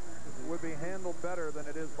think would be handled better than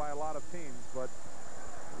it is by a lot of teams, but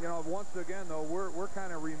you know, once again, though, we're kind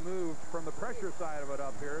of removed from the pressure side of it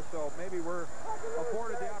up here, so maybe we're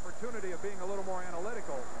afforded the opportunity of being a little more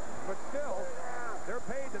analytical. But still, they're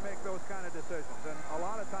paid to make those kind of decisions, and a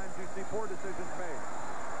lot of times you see poor decisions made.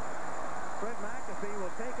 Fred McAfee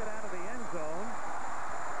will take it out of the end zone.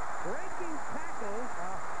 Breaking tackles.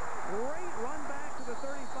 Great run back to the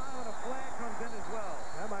 35, and a flag comes in as well.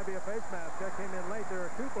 That might be a face mask. That came in late. There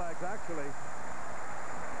are 2 flags, actually.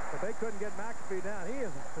 But they couldn't get McAfee down.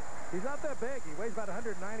 He's not that big. He weighs about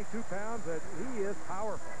 192 pounds, but he is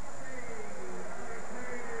powerful.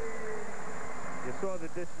 You saw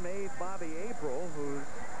the dismayed Bobby April, who's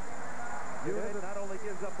not only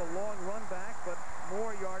gives up a long run back, but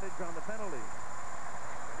more yardage on the penalty.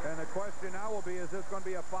 And the question now will be, is this going to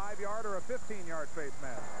be a 5-yard or a 15-yard face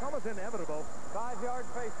mask? Almost inevitable. 5-yard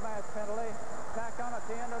face mask penalty. Tack on at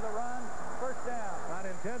the end of the run. First down. Not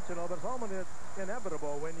intentional, but it's almost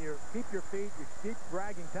inevitable when you keep your feet, you keep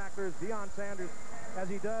dragging tacklers. Deion Sanders, as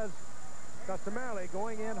he does customarily,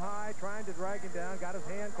 going in high, trying to drag him down, got his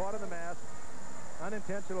hand caught in the mask.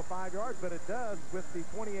 Unintentional 5 yards, but it does, with the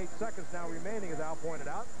 28 seconds now remaining, as Al pointed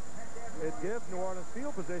out, it gives New Orleans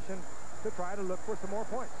field position to try to look for some more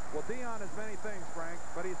points. Well, Deion is many things, Frank,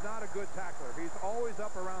 but he's not a good tackler. He's always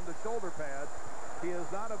up around the shoulder pads. He is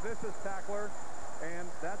not a vicious tackler, and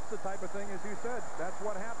that's the type of thing, as you said, that's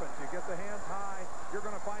what happens. You get the hands high, you're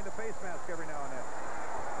going to find a face mask every now and then.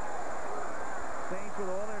 Saints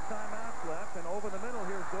with all their timeouts left, and over the middle,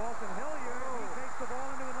 here's Dalton Hilliard. He takes the ball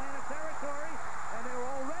into Atlanta territory, and they're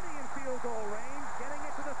already in field goal range, getting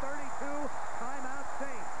it to the 32. Timeout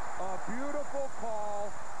Saints. A beautiful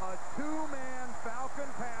call, a 2-man Falcon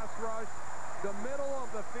pass rush. The middle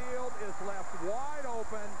of the field is left wide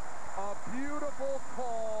open. A beautiful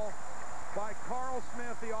call by Carl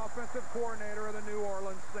Smith, the offensive coordinator of the New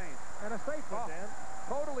Orleans Saints. And a safe one, Dan.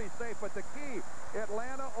 Totally safe, but the key,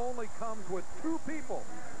 Atlanta only comes with 2 people.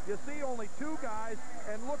 You see only 2 guys,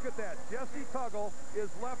 and look at that. Jesse Tuggle is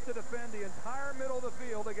left to defend the entire middle of the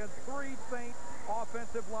field against 3 Saints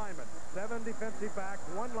offensive linemen. 7 defensive backs,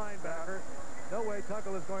 1 linebacker. No way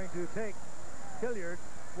Tuggle is going to take Hilliard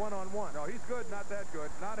one-on-one. No, he's good, not that good.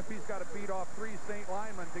 Not if he's got to beat off 3 Saint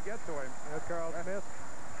linemen to get to him. That's Carl Smith.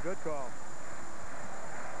 Good call.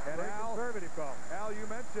 And Very conservative call. Al, you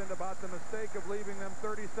mentioned about the mistake of leaving them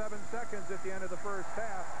 37 seconds at the end of the first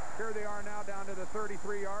half. Here they are now down to the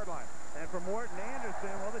 33-yard line. And for Morton Anderson,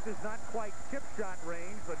 well, this is not quite chip shot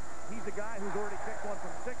range, but he's a guy who's already kicked one from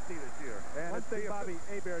 60 this year. And one thing Bobby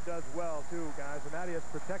Hebert does well, too, guys, and that is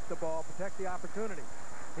protect the ball, protect the opportunity.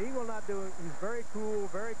 He will not do it. He's very cool,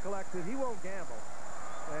 very collected. He won't gamble.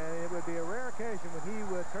 And it would be a rare occasion when he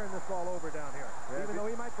would turn this ball over down here, even though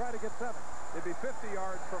he might try to get 7. It'd be 50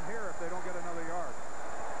 yards from here if they don't get another yard.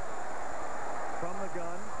 From the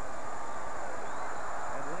gun.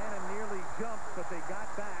 Atlanta nearly jumped, but they got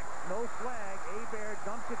back. No flag. Hebert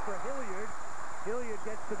dumps it for Hilliard. Hilliard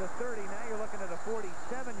gets to the 30. Now you're looking at a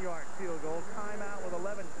 47-yard field goal. Timeout with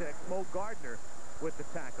 11 ticks. Mo Gardner with the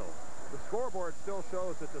tackle. The scoreboard still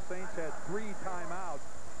shows that the Saints had 3 timeouts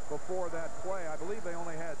before that play. I believe they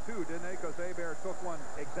only had 2, didn't they? Because Hebert took one.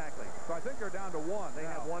 Exactly. So I think they're down to 1. They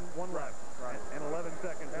have one left. Right. And 11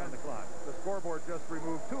 seconds on the clock. The scoreboard just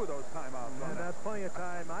removed 2 of those timeouts. And that's plenty of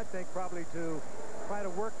time, I think, probably to try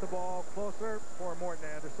to work the ball closer for Morton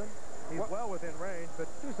Anderson. He's well within range,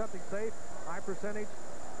 but do something safe, high percentage,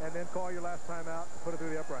 and then call your last timeout and put it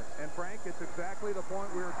through the uprights. And, Frank, it's exactly the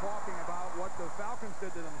point we were talking about, what the Falcons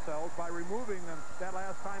did to themselves by removing them that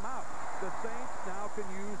last timeout. The Saints now can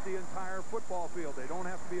use the entire football field. They don't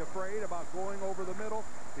have to be afraid about going over the middle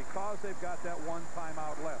because they've got that 1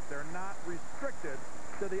 timeout left. They're not restricted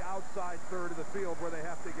to the outside third of the field where they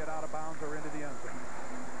have to get out of bounds or into the end zone.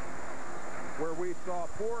 Where we saw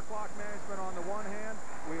poor clock management on the one hand,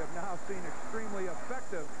 we have now seen extremely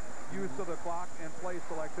effective use of the clock and play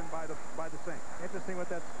selection by the Saints. Interesting what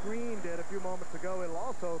that screen did a few moments ago. It'll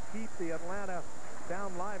also keep the Atlanta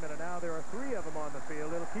down linemen, and now there are 3 of them on the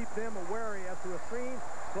field. It'll keep them wary as to a screen,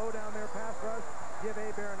 slow down their pass rush, give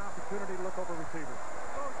Hebert an opportunity to look over receivers.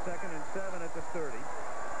 2nd and 7 at the 30.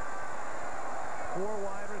 4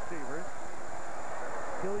 wide receivers.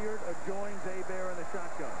 Hilliard adjoins Hebert in the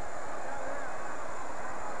shotgun.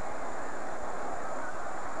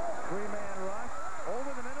 3-man rush.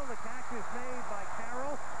 Over the middle, the catch is made by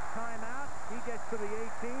Carroll. Timeout. He gets to the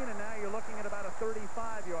 18, and now you're looking at about a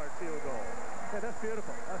 35-yard field goal. Yeah, that's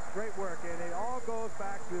beautiful. That's great work, and it all goes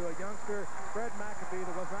back to a youngster, Fred McAfee,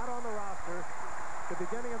 that was not on the roster at the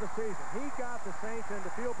beginning of the season. He got the Saints into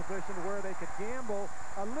field position where they could gamble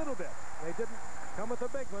a little bit. They didn't come with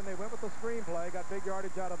a big one. They went with the screenplay, got big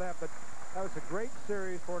yardage out of that, but that was a great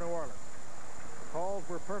series for New Orleans. The calls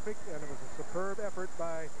were perfect, and it was a superb effort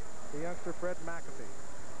by the youngster Fred McAfee,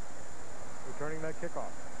 returning that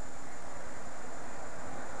kickoff.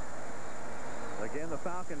 Again, the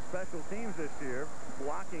Falcons special teams this year,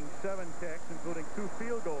 blocking 7 kicks, including 2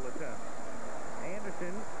 field goal attempts.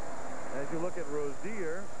 Anderson, as you look at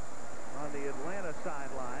Rozier on the Atlanta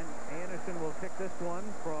sideline, Anderson will kick this one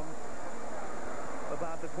from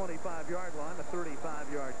about the 25-yard line, a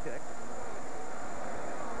 35-yard kick,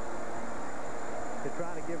 to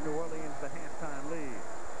try to give New Orleans the halftime lead.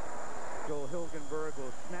 Joel Hilgenberg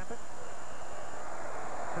will snap it.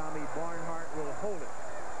 Tommy Barnhart will hold it.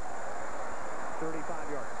 35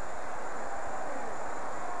 yards.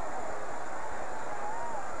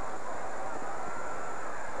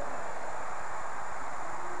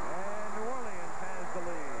 And New Orleans has the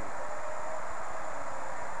lead.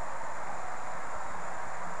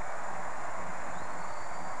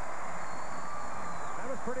 That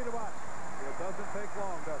was pretty to watch. It doesn't take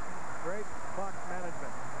long, does it? Great clock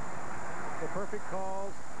management. The perfect calls,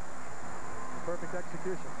 perfect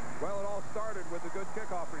execution. Well, it all started with a good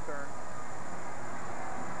kickoff return.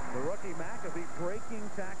 The rookie McAfee breaking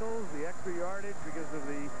tackles, the extra yardage because of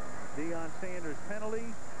the Deion Sanders penalty,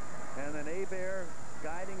 and then Hebert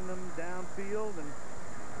guiding them downfield, and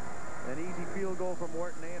an easy field goal for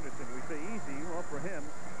Morton Anderson. We say easy, well, for him,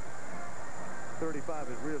 35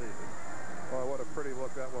 is really easy. Boy, what a pretty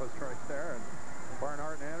look that was right there. And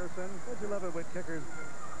Barnhart and Anderson. Don't you love it when kickers...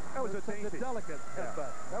 That was a dainty. Delicate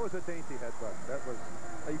headbutt. That was a dainty headbutt. That was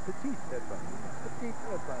a petite headbutt. Petite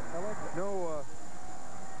headbutt. I like that.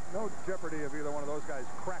 No jeopardy of either one of those guys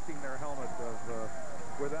cracking their helmet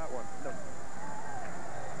with that one. No.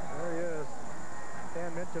 There he is.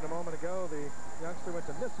 Dan mentioned a moment ago the youngster went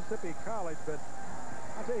to Mississippi College, but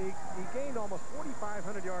I'll tell you, he gained almost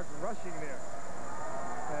 4,500 yards rushing there.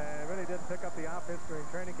 And really didn't pick up the offense during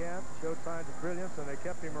training camp, showed signs of brilliance, and they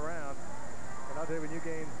kept him around. And I'll tell you, when you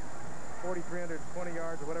gain 4,320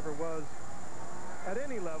 yards or whatever it was, at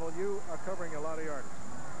any level, you are covering a lot of yardage.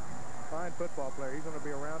 Fine football player. He's going to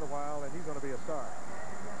be around a while, and he's going to be a star.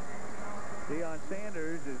 Deion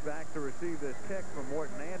Sanders is back to receive this kick from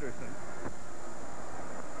Morton Anderson,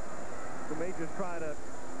 who may just try to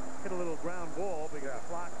hit a little ground ball because the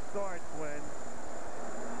clock starts when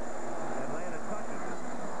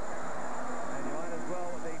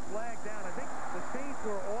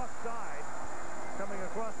for offside coming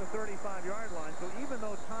across the 35-yard line. So even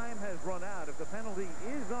though time has run out, if the penalty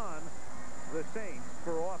is on the Saints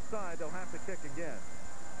for offside, they'll have to kick again.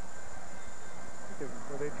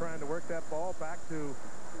 Were they trying to work that ball back to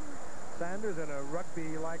Sanders in a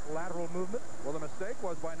rugby-like lateral movement? Well, the mistake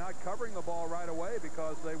was by not covering the ball right away,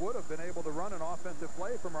 because they would have been able to run an offensive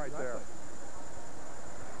play from right there.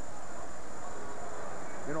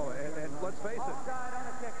 You know, and let's face it. Offside on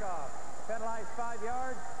the kickoff. Penalized 5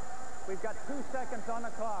 yards. We've got 2 seconds on the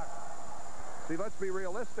clock. See, let's be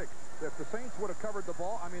realistic. If the Saints would have covered the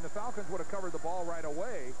ball, the Falcons would have covered the ball right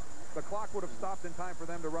away, the clock would have stopped in time for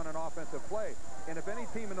them to run an offensive play. And if any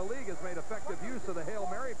team in the league has made effective use of the Hail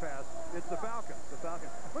Mary pass, it's the Falcons. The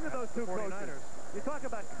Falcons. Look at those two coaches. You talk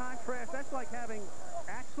about contrast. That's like having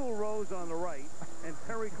Axl Rose on the right and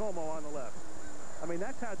Perry Como on the left. I mean,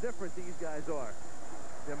 that's how different these guys are.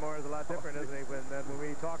 Jim Moore is a lot different, isn't he? When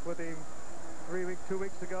we talked with him 2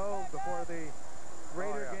 weeks ago before the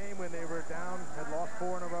Raider game, when they were down, had lost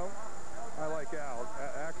 4 in a row. I like Al.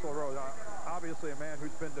 Axl Rose, obviously a man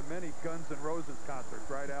who's been to many Guns N' Roses concerts,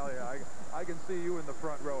 right, Al? I can see you in the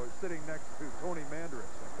front row sitting next to Tony Mandarich.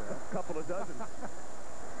 A couple of dozen.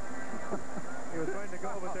 He was going to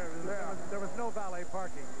go, but there was no valet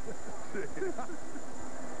parking.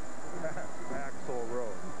 Axl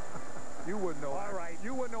Rose. You wouldn't know. All right.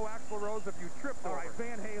 You wouldn't know Axl Rose if you tripped over. All right,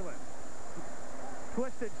 Van Halen.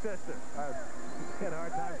 Twisted Sister. Had a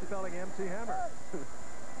hard time spelling MC Hammer.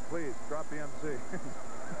 Please, drop the MC.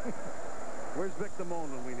 Where's Vic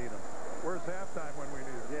Damone when we need him? Where's halftime when we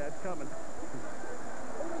need him? Yeah, it's coming.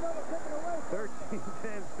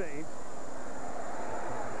 13-10 Saints.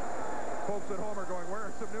 Folks at home are going, where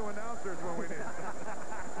are some new announcers when we need them?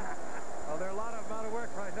 Well, there are a lot of them out of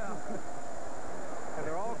work right now. And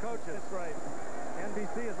they're all coaches. That's right.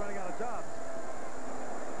 NBC is running out of jobs.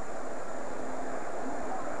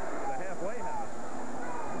 The halfway house.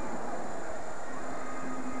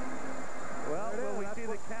 Well, will we see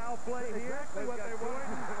the cow play here? Exactly what they want.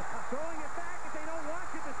 Throwing it back. If they don't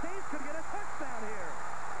watch it, the Saints could get a touchdown here.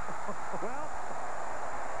 Well,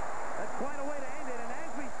 that's quite a way to end it. And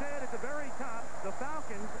as we said at the very top, the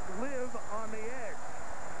Falcons live on the edge.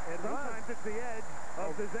 And sometimes it's the edge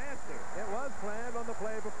of disaster. It was planned on the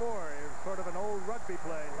play before. It was sort of an old rugby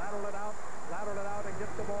play. Lateral it out, and get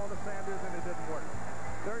the ball to Sanders, and it didn't work.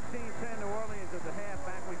 13-10 New Orleans at the half.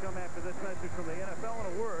 Back we come after this message from the NFL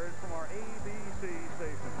and a word from our ABC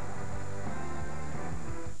station.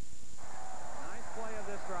 Nice play of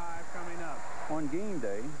this drive coming up. On game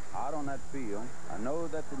day, out on that field, I know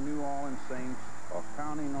that the New Orleans Saints are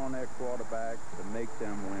counting on their quarterback to make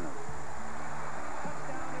them winners.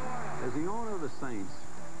 As the owner of the Saints,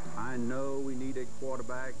 I know we need a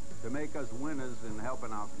quarterback to make us winners in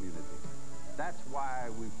helping our community. That's why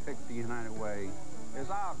we picked the United Way as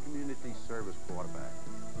our community service quarterback.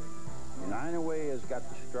 United Way has got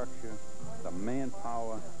the structure, the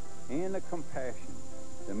manpower, and the compassion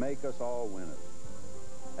to make us all winners.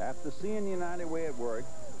 After seeing United Way at work,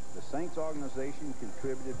 the Saints organization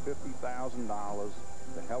contributed $50,000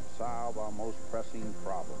 to help solve our most pressing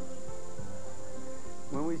problems.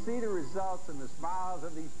 When we see the results and the smiles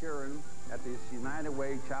of these children at this United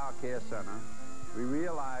Way Child Care Center, we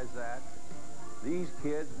realize that these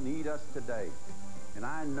kids need us today, and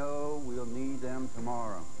I know we'll need them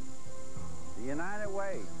tomorrow. The United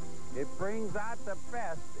Way, it brings out the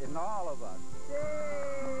best in all of us.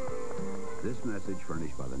 Yay! This message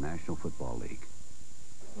furnished by the National Football League.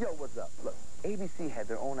 Yo, what's up? Look, ABC had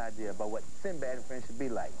their own idea about what Sinbad and Friends should be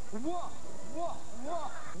like.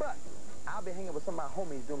 But I'll be hanging with some of my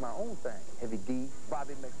homies doing my own thing. Heavy D,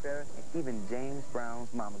 Bobby McFerrin, and even James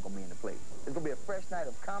Brown's mama gonna be in the place. It's gonna be a fresh night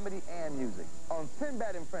of comedy and music on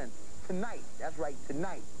Sinbad and Friends tonight. That's right,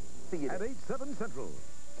 tonight. See you at 8/7 Central.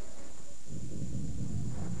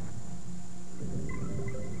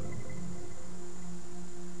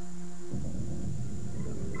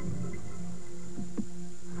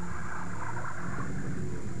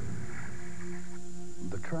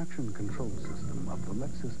 The traction control system of the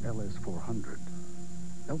Lexus LS400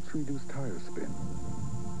 helps reduce tire spin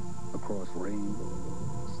across rain,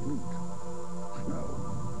 sleet, snow,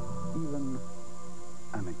 even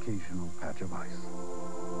an occasional patch of ice.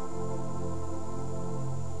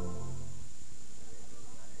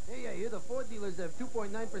 Hey, I hear the Ford dealers have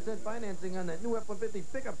 2.9% financing on that new F-150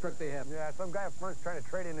 pickup truck they have. Yeah, some guy up front's trying to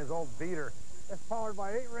trade in his old beater. It's powered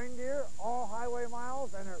by 8 reindeer, all highway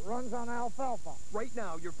miles, and it runs on alfalfa. Right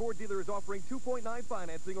now, your Ford dealer is offering 2.9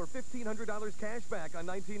 financing or $1,500 cash back on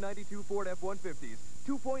 1992 Ford F-150s.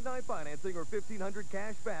 2.9 financing or $1,500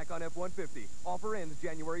 cash back on F-150. Offer ends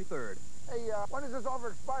January 3rd. Hey, when does this offer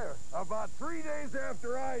expire? About 3 days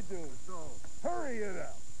after I do, so hurry it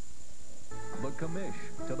up. The Commish,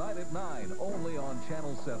 tonight at 9, only on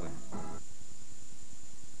Channel 7.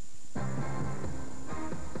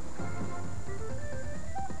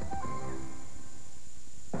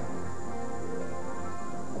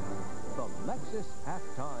 The Lexus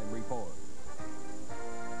Halftime Report.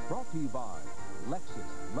 Brought to you by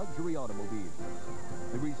Lexus Luxury Automobiles.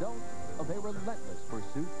 The result of a relentless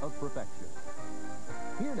pursuit of perfection.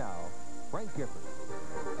 Here now, Frank Gifford.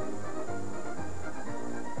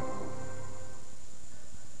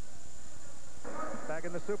 Back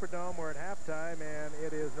in the Superdome, we're at halftime, and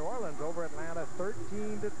it is New Orleans over Atlanta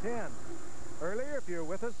 13-10. Earlier, if you were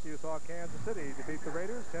with us, you saw Kansas City defeat the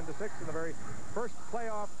Raiders 10-6 in the very first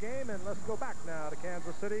playoff game. And let's go back now to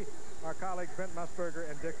Kansas City. Our colleagues Brent Musburger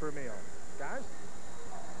and Dick Vermeil. Guys?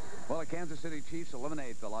 Well, the Kansas City Chiefs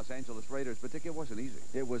eliminate the Los Angeles Raiders, but Dick, it wasn't easy.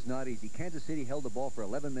 It was not easy. Kansas City held the ball for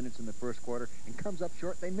 11 minutes in the first quarter and comes up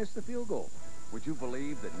short. They missed the field goal. Would you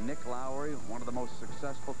believe that Nick Lowry, one of the most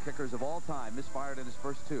successful kickers of all time, misfired in his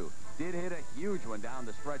first two? Did hit a huge one down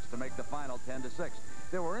the stretch to make the final 10-6.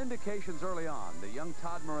 There were indications early on that young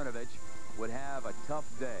Todd Marinovich would have a tough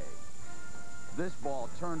day. This ball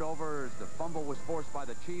turned over as the fumble was forced by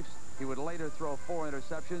the Chiefs. He would later throw 4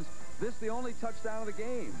 interceptions. This the only touchdown of the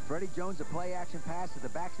game. Freddie Jones, a play-action pass to the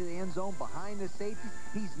back of the end zone behind the safeties.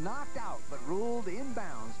 He's knocked out, but ruled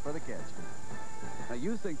inbounds for the catch. Now,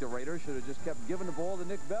 you think the Raiders should have just kept giving the ball to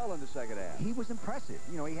Nick Bell in the second half. He was impressive.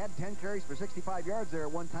 You know, he had 10 carries for 65 yards there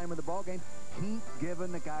at one time in the ball game. Keep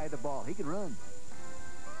giving the guy the ball. He can run.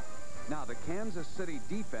 Now, the Kansas City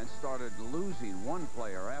defense started losing one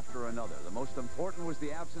player after another. The most important was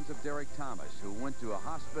the absence of Derek Thomas, who went to a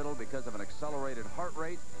hospital because of an accelerated heart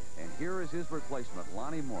rate. And here is his replacement,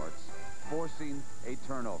 Lonnie Moritz, forcing a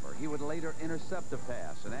turnover. He would later intercept a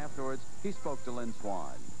pass, and afterwards, he spoke to Lynn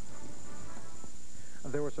Swan.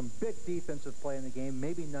 There was some big defensive play in the game,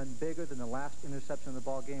 maybe none bigger than the last interception of the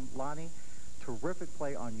ball game. Lonnie, terrific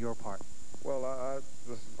play on your part. Well,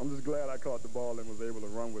 I'm just glad I caught the ball and was able to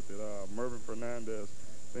run with it. Mervin Fernandez,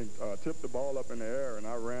 I think, tipped the ball up in the air, and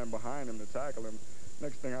I ran behind him to tackle him.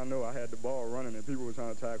 Next thing I know, I had the ball running, and people were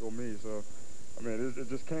trying to tackle me. So, I mean, it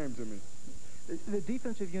just came to me. The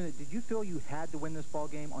defensive unit, did you feel you had to win this ball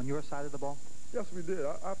game on your side of the ball? Yes, we did.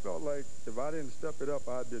 I felt like if I didn't step it up,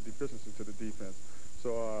 I'd be a deficiency to the defense.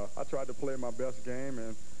 So I tried to play my best game,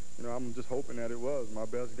 and, you know, I'm just hoping that it was my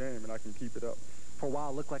best game, and I can keep it up. For a while,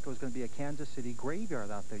 it looked like it was going to be a Kansas City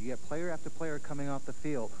graveyard out there. You had player after player coming off the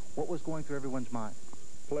field. What was going through everyone's mind?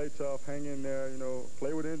 Play tough, hang in there, you know,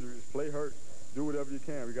 play with injuries, play hurt, do whatever you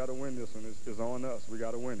can. We got to win this one. It's on us. We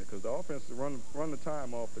got to win it because the offense run the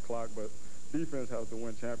time off the clock, but defense has to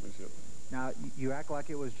win championships. Now, you act like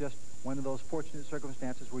it was just one of those fortunate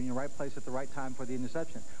circumstances where you're in the right place at the right time for the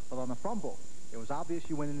interception. But on the fumble, it was obvious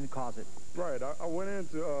you went in to cause it. Right. I went in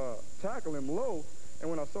to tackle him low, and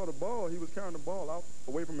when I saw the ball, he was carrying the ball out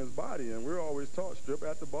away from his body, and we're always taught strip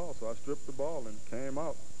at the ball. So I stripped the ball and came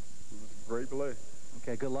out. It was a great play.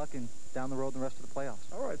 Okay, good luck and down the road in the rest of the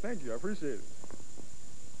playoffs. All right, thank you. I appreciate it.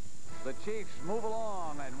 The Chiefs move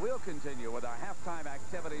along, and we'll continue with our halftime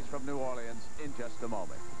activities from New Orleans in just a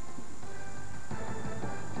moment.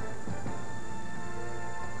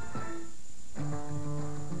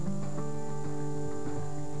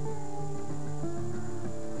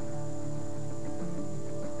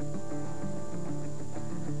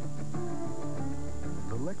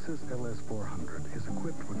 The Lexus LS400 is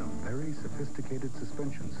equipped with a very sophisticated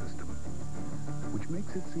suspension system, which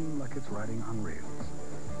makes it seem like it's riding on rails,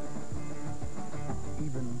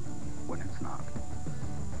 even when it's not.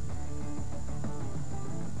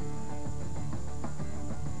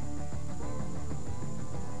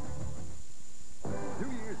 New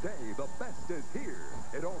Year's Day, the best is here.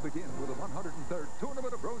 It all begins with the 103rd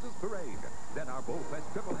Tournament of Roses Parade. Then our Bowl Fest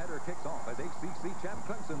tripleheader kicks off as ACC champ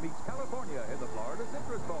Clemson meets California in the Florida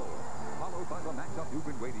Citrus Bowl, followed by the matchup you've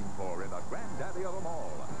been waiting for in the granddaddy of them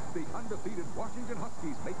all. The undefeated Washington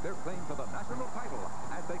Huskies make their claim to the national title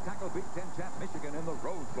as they tackle Big Ten champ Michigan in the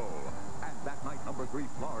Rose Bowl. And that night, number 3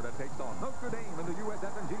 Florida takes on Notre Dame in the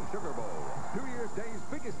USF&G Sugar Bowl. New Year's Day's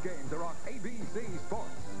biggest games are on ABC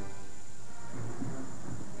Sports.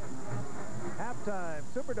 Halftime,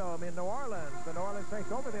 Superdome in New Orleans. The New Orleans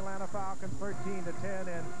Saints over the Atlanta Falcons 13-10,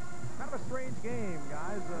 and kind of a strange game,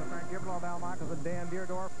 guys. Frank Gifford, Al Michaels, and Dan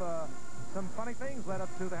Deerdorf. Some funny things led up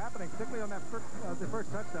to the happening, particularly on that the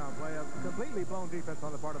first touchdown play. A completely blown defense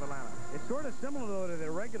on the part of Atlanta. It's sort of similar, though, to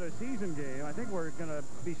the regular season game. I think we're going to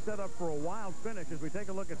be set up for a wild finish as we take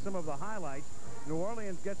a look at some of the highlights. New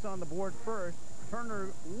Orleans gets on the board first. Turner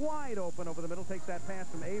wide open over the middle, takes that pass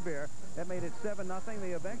from Hebert. That made it 7-0.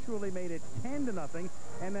 They eventually made it 10-0,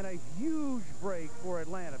 and then a huge break for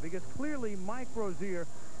Atlanta because clearly Mike Rozier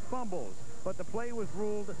fumbles, but the play was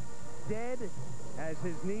ruled dead as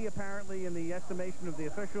his knee, apparently in the estimation of the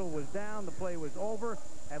official, was down. The play was over.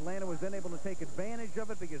 Atlanta was then able to take advantage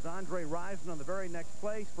of it because Andre Rison on the very next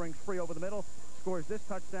play springs free over the middle, scores this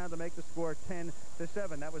touchdown to make the score 10-7.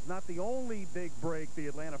 That was not the only big break the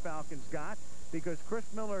Atlanta Falcons got, because Chris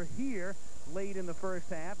Miller here late in the first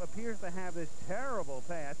half appears to have this terrible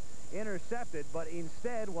pass intercepted, but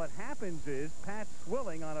instead what happens is Pat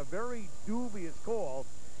Swilling, on a very dubious call,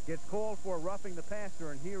 gets called for roughing the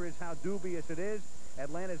passer, and here is how dubious it is.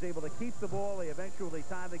 Atlanta is able to keep the ball. They eventually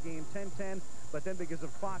tie the game 10-10, but then because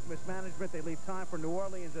of clock mismanagement, they leave time for New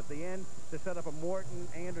Orleans at the end to set up a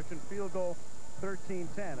Morton-Anderson field goal,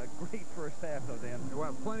 13-10. A great first half, though, Dan.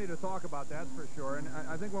 Well, plenty to talk about, that's for sure. And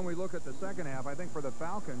I think when we look at the second half, I think for the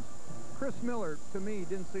Falcons, Chris Miller, to me,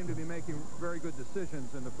 didn't seem to be making very good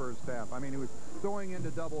decisions in the first half. I mean, he was throwing into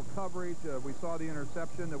double coverage. We saw the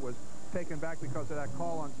interception that was taken back because of that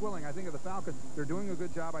call on Swilling. I think of the Falcons, they're doing a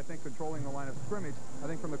good job, I think, controlling the line of scrimmage. I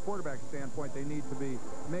think from the quarterback standpoint, they need to be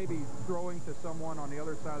maybe throwing to someone on the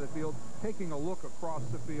other side of the field, taking a look across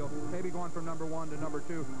the field, maybe going from number 1 to number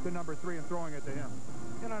 2 to number 3 and throwing it to him.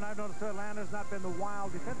 You know, and I've noticed Atlanta's not been the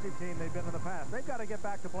wild defensive team they've been in the past. They've got to get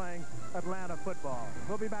back to playing Atlanta football.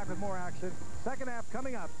 We'll be back with more action. Second half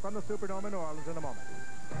coming up from the Superdome in New Orleans in a moment.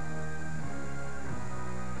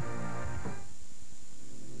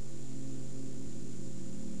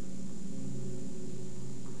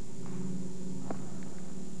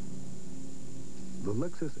 The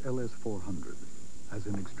Lexus LS400 has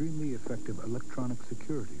an extremely effective electronic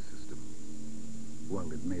security system.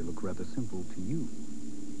 While it may look rather simple to you,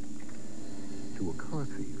 to a car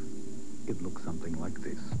thief, it looks something like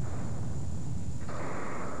this.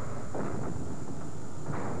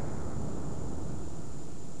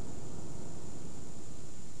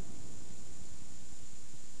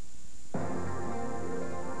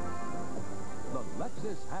 The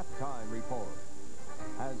Lexus Halftime Report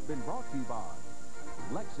has been brought to you by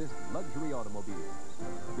Lexus Luxury Automobiles,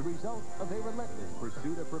 the result of a relentless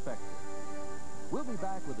pursuit of perfection. We'll be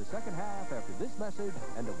back with the second half after this message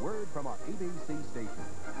and a word from our ABC station.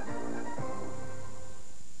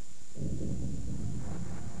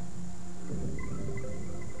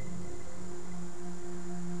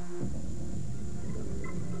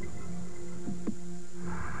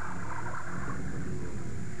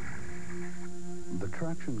 The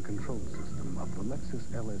traction control system of the Lexus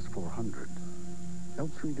LS400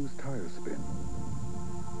 helps reduce tire spin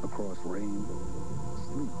across rain,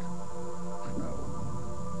 sleet, snow,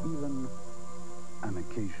 even an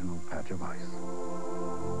occasional patch of ice.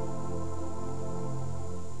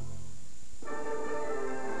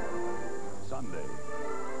 Sunday,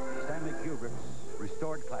 Stanley Kubrick's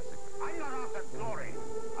restored classic. I'm not after glory.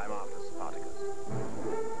 I'm after Spartacus.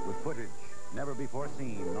 With footage never before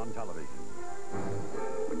seen on television.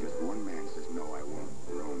 When just one man says no, I won't,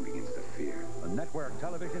 Rome begins to fear. A network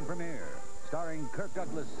television premiere starring Kirk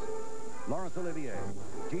Douglas, Laurence Olivier,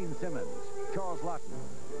 Gene Simmons, Charles Laughton,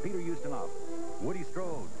 Peter Ustinov, Woody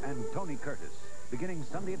Strode, and Tony Curtis. Beginning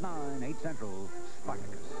Sunday at 9, 8 Central,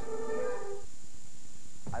 Spartacus.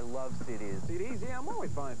 I love CDs. CDs? Yeah, I'm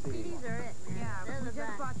always buying CDs. CDs are it, man. Yeah, we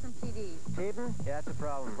just bought some CDs. Taping? Yeah, that's a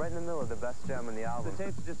problem. Right in the middle of the best gem in the album. The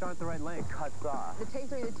tapes just aren't the right length. It cuts off. The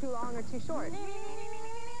tapes are either too long or too short.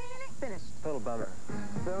 Finished. Total bummer.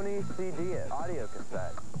 Sony CD it. Audio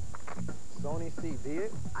cassette. Sony CD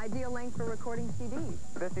it? Ideal length for recording CDs.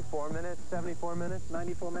 54 minutes, 74 minutes,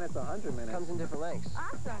 94 minutes, 100 minutes. Comes in different lengths.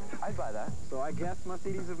 Awesome. I'd buy that. So I guess my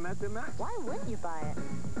CDs have met their max. Why wouldn't you buy it?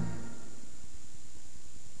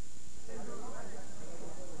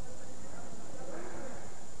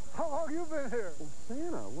 How long you been here? Well,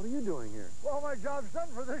 Santa, what are you doing here? Well, my job's done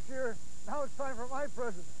for this year. Now it's time for my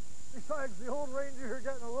present. Besides, the old reindeer are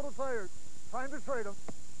getting a little tired. Time to trade them.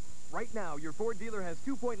 Right now, your Ford dealer has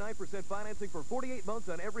 2.9% financing for 48 months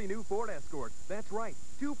on every new Ford Escort. That's right,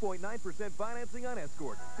 2.9% financing on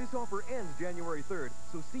Escort. This offer ends January 3rd,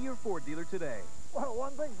 so see your Ford dealer today. Well,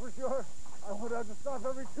 one thing's for sure, I would have to stop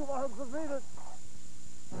every 2 miles to beat it.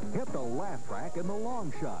 Get the laugh track and the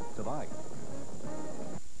long shot tonight.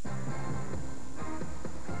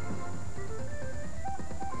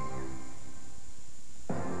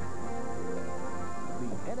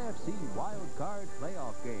 The NFC Wild Card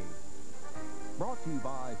Playoff Game. Brought to you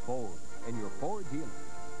by Ford and your Ford dealer.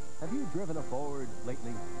 Have you driven a Ford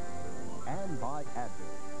lately? And by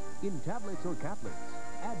Advil. In tablets or caplets,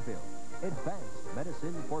 Advil, advanced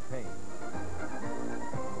medicine for pain.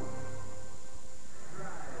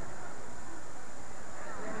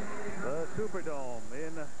 Superdome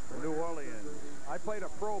in New Orleans. I played a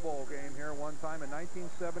Pro Bowl game here one time in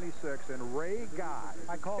 1976, and Ray Guy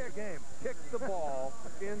kicked the ball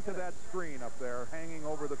into that screen up there, hanging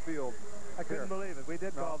over the field. I couldn't believe it. We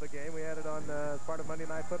did call the game. We had it on as part of Monday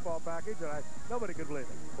Night Football package, and nobody could believe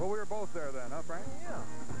it. Well, we were both there then, huh, Frank?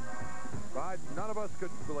 Yeah. None of us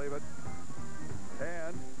could believe it.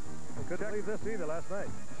 And we couldn't believe this either last night.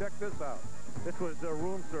 Check this out. This was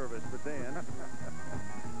room service for Dan.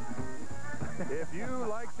 If you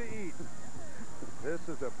like to eat, this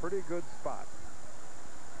is a pretty good spot.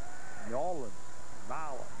 New Orleans.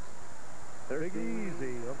 Big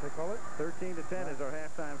Easy, don't they call it? 13-10 is our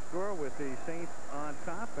halftime score with the Saints on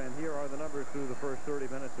top, and here are the numbers through the first 30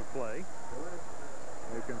 minutes of play.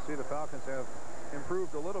 You can see the Falcons have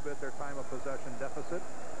improved a little bit their time of possession deficit,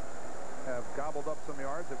 have gobbled up some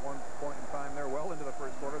yards at one point in time there. Well into the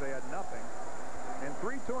first quarter, they had nothing. And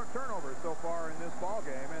 3 turnovers so far in this ball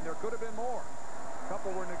game, and there could have been more. A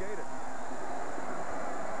couple were negated.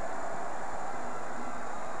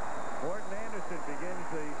 Morton Anderson begins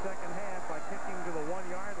the second half by kicking to the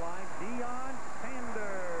 1-yard line. Deion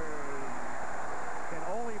Sanders can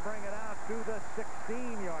only bring it out to the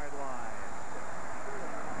 16-yard line,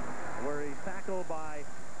 where he's tackled by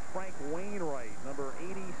Frank Wainwright, number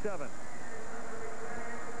 87.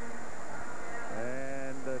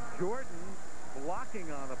 And Jordan blocking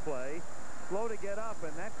on the play, slow to get up,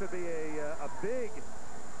 and that could be a big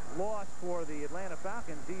loss for the Atlanta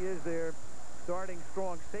Falcons. He is their starting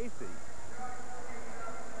strong safety.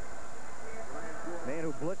 Man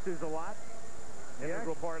who blitzes a lot.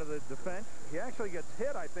 Integral part of the defense. He actually gets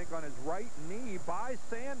hit, I think, on his right knee by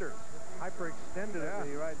Sanders. Hyperextended at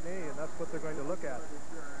the right knee, and that's what they're going to look at.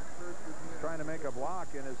 He's trying to make a block,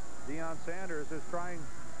 and as Deion Sanders is trying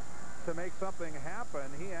to make something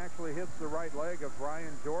happen, he actually hits the right leg of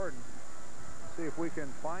Brian Jordan. See if we can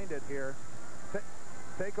find it here.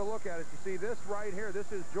 Take a look at it. You see this right here.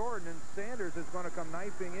 This is Jordan, and Sanders is going to come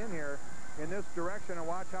knifing in here in this direction, and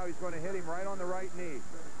watch how he's going to hit him right on the right knee.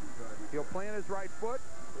 He'll plant his right foot,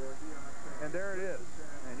 and there it is.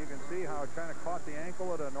 And you can see how it kind of caught the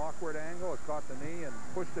ankle at an awkward angle. It caught the knee and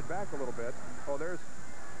pushed it back a little bit. Oh, there's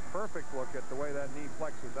perfect look at the way that knee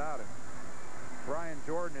flexes out. And Brian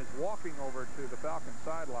Jordan is walking over to the Falcons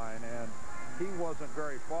sideline, and he wasn't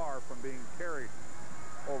very far from being carried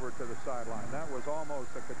over to the sideline. That was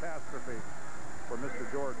almost a catastrophe for Mr.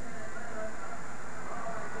 Jordan.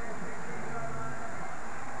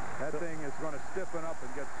 That thing is going to stiffen up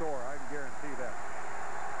and get sore. I can guarantee that.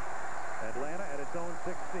 Atlanta at its own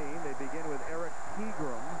 16. They begin with Eric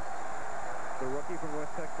Pegram, the rookie from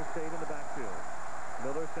West Texas State, in the backfield.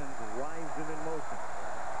 Miller sends Risen in motion.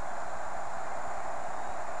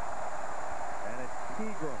 And it's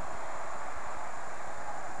Pegram.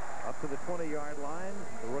 Up to the 20-yard line.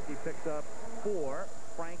 The rookie picks up 4.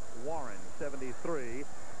 Frank Warren, 73,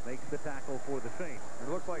 makes the tackle for the Saints. It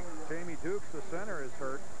looks like Jamie Dukes, the center, is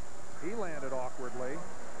hurt. He landed awkwardly.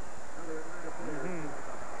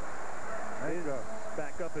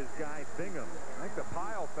 Back up his guy, Bingham. I think the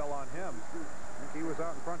pile fell on him. I think he was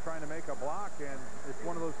out in front trying to make a block, and it's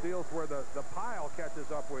one of those deals where the pile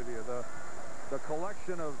catches up with you. The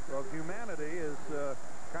collection of humanity is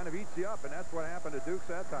kind of eats you up, and that's what happened to Dukes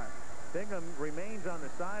that time. Bingham remains on the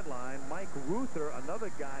sideline. Mike Ruther, another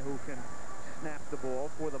guy who can snap the ball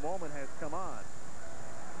for the moment, has come on.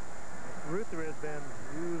 Ruther has been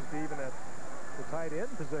used even at the tight end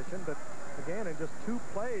position, but again, in just 2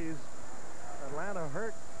 plays, Atlanta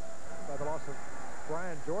hurt by the loss of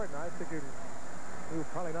Brian Jordan. I think we will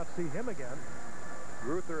probably not see him again.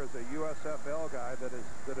 Ruther is a USFL guy that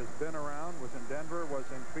has been around, was in Denver, was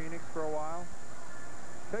in Phoenix for a while.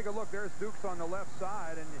 Take a look. There's Dukes on the left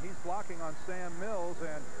side, and he's blocking on Sam Mills,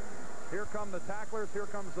 and here come the tacklers. Here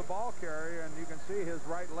comes the ball carrier, and you can see his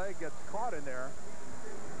right leg gets caught in there.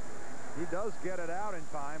 He does get it out in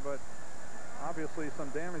time, but obviously some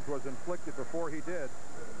damage was inflicted before he did.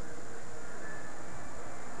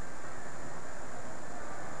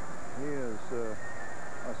 He is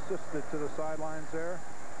assisted to the sidelines there.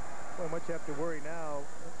 Well, what you have to worry now,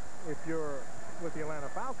 if you're with the Atlanta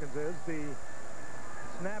Falcons, is the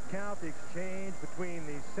snap count, the exchange between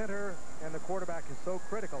the center and the quarterback is so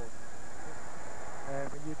critical.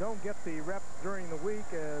 And when you don't get the reps during the week,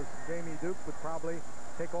 as Jamie Dukes would probably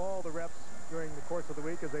take all the reps during the course of the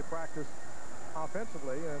week as they practice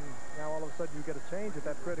offensively, and now all of a sudden you get a change at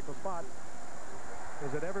that critical spot,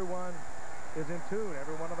 is that everyone is in tune,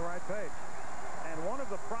 everyone on the right page. And one of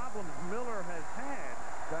the problems Miller has had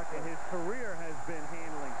in his career has been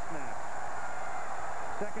handling snaps.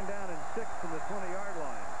 2nd down and 6 from the 20-yard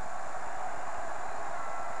line.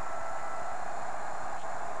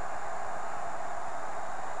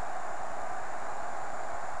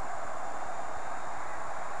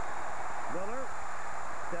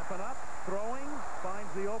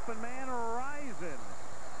 the open man, Risen.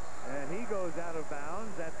 And he goes out of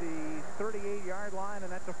bounds at the 38-yard line,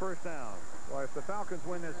 and that's a first down. Well, if the Falcons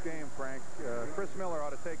win this game, Frank, Chris Miller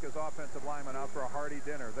ought to take his offensive lineman out for a hearty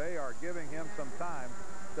dinner. They are giving him some time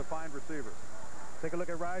to find receivers. Take a look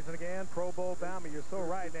at Risen again. Pro Bowl bound, but you're so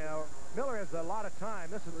right now. Miller has a lot of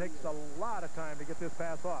time. This takes a lot of time to get this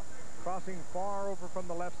pass off. Crossing far over from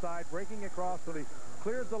the left side, breaking across so he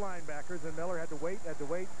clears the linebackers, and Miller had to wait, had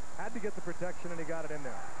to get the protection, and he got it in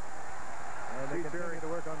there. And they continue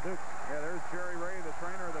to work on Duke. Yeah, there's Jerry Ray, the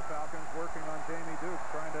trainer of the Falcons, working on Jamie Duke,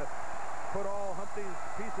 trying to put all Humpty's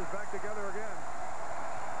pieces back together again.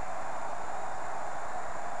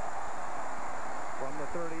 From the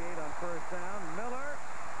 38 on first down, Miller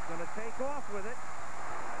going to take off with it.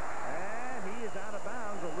 And he is out of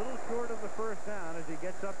bounds, a little short of the first down as he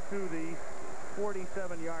gets up to the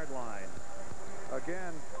 47-yard line.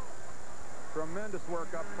 Again, tremendous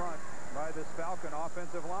work up front by this Falcon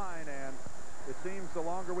offensive line, and it seems the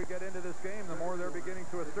longer we get into this game, the more they're beginning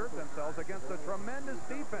to assert themselves against a tremendous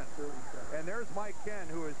defense. And there's Mike Ken,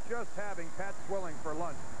 who is just having Pat Swilling for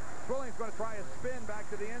lunch. Swilling's going to try a spin back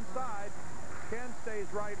to the inside. Ken stays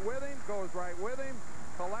right with him, goes right with him,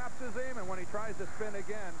 collapses him, and when he tries to spin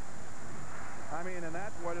again, I mean, and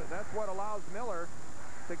that's what allows Miller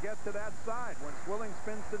to get to that side. When Swilling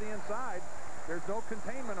spins to the inside, there's no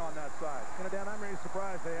containment on that side. You know, Dan, I'm really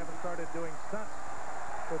surprised they haven't started doing stunts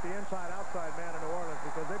with the inside-outside man in New Orleans,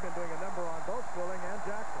 because they've been doing a number on both Swilling and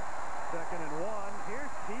Jackson. 2nd and 1.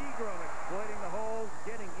 Here's Seagram exploiting the hole,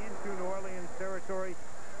 getting into New Orleans territory,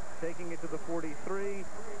 taking it to the 43,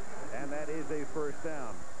 and that is a first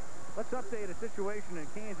down. Let's update a situation in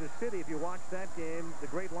Kansas City. If you watched that game, the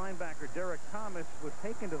great linebacker Derek Thomas was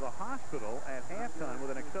taken to the hospital at halftime with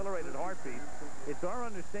an accelerated heartbeat. It's our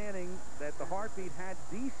understanding that the heartbeat had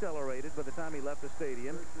decelerated by the time he left the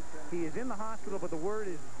stadium. He is in the hospital, but the word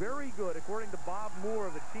is very good. According to Bob Moore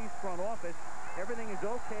of the Chiefs front office, everything is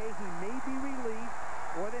okay. He may be released,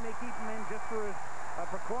 or they may keep him in just for a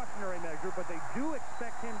precautionary measure, but they do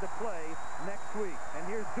expect him to play next week. And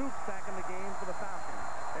here's Duke back in the game for the Falcons.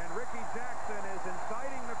 And Ricky Jackson is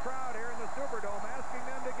inciting the crowd here in the Superdome, asking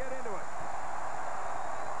them to get into it.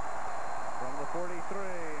 From the 43,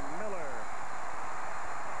 Miller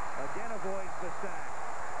again avoids the sack,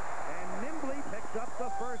 and nimbly picks up the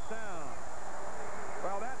first down.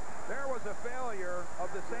 Well, there was a failure of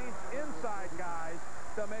the Saints inside guys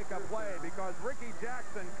to make a play, because Ricky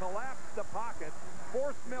Jackson collapsed the pocket,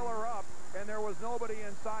 forced Miller up, and there was nobody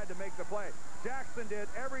inside to make the play. Jackson did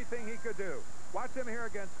everything he could do. Watch him here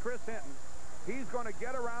against Chris Hinton. He's going to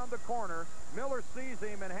get around the corner. Miller sees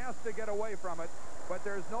him and has to get away from it, but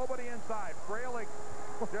there's nobody inside. Fralick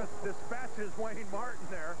just dispatches Wayne Martin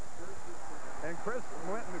there, and Chris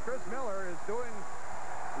Miller is doing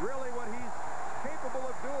really what he's capable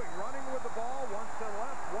of doing, running with the ball, once to the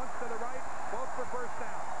left, once to the right, both for first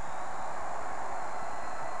down.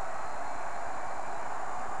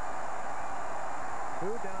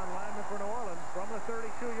 Two down linemen for New Orleans from the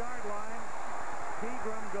 32-yard line.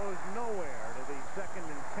 Pegram goes nowhere to the 2nd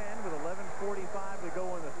and 10 with 11:45 to go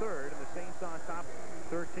in the third, and the Saints on top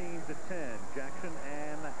 13-10. Jackson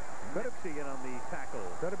and Mepsi in on the tackle.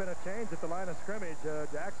 Could have been a change at the line of scrimmage.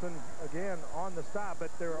 Jackson again on the stop,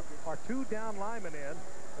 but there are 2 down linemen in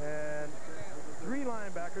and 3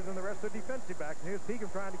 linebackers, and the rest are defensive backs. And here's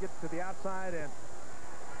Pegram trying to get to the outside, and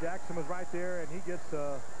Jackson was right there, and he gets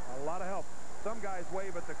a lot of help. Some guys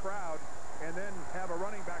wave at the crowd and then have a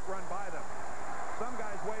running back run by them. Some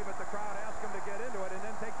guys wave at the crowd, ask them to get into it, and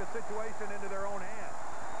then take the situation into their own hands.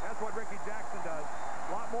 That's what Ricky Jackson does.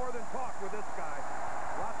 A lot more than talk with this guy.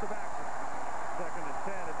 Lots of action. 2nd and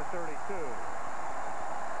 10 at the 32.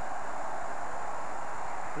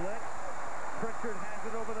 Blitz. Pritchard has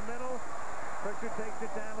it over the middle. Pritchard takes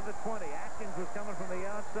it down to the 20. Atkins was coming from the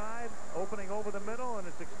outside, opening over the middle, and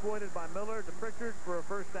it's exploited by Miller to Pritchard for a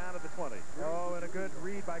first down at the 20. Oh, and a good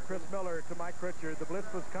read by Chris Miller to Mike Pritchard. The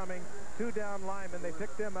blitz was coming. 2 down linemen. They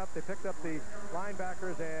picked them up. They picked up the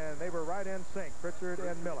linebackers, and they were right in sync, Pritchard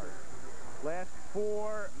and Miller. Last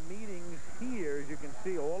 4 meetings here, as you can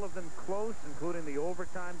see, all of them close, including the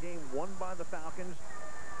overtime game won by the Falcons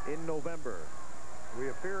in November. We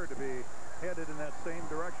appear to be headed in that same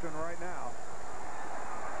direction right now.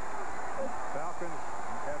 Falcons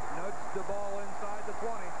have nudged the ball inside the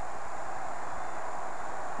 20.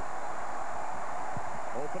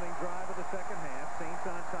 Opening drive of the second half. Saints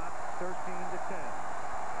on top 13-10.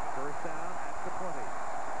 First down at the 20.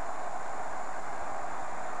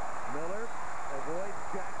 Miller avoids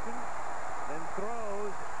Jackson, then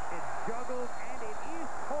throws. It's juggled, and it is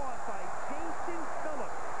caught by Jason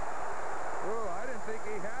Phillips. Ooh, I didn't think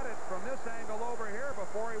he had it from this angle over here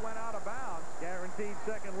before he went out of bounds. Guaranteed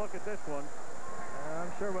second look at this one.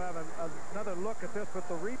 I'm sure we'll have another look at this with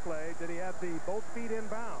the replay. Did he have both feet in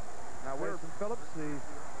bounds? Now, Jason Phillips, the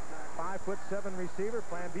 5'7" receiver,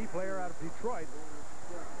 Plan B player out of Detroit.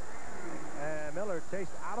 And Miller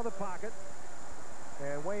chased out of the pocket.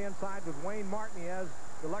 And way inside with Wayne Martin. He has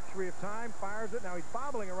the luxury of time, fires it. Now he's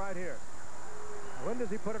bobbling it right here. When does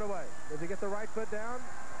he put it away? Does he get the right foot down?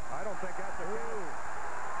 I don't think that's a catch.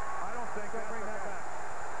 I don't think that's bring that back.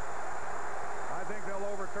 I think they'll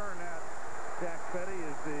overturn that. Jack Petty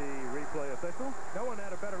is the replay official. No one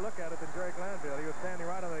had a better look at it than Jerry Glanville. He was standing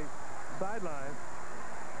right on the sideline.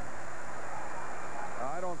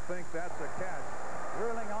 I don't think that's a catch.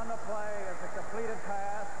 Ruling on the play as a completed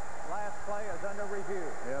pass. Last play is under review.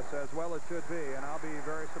 Yes, as well it should be, and I'll be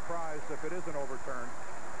very surprised if it isn't overturned.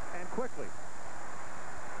 And quickly.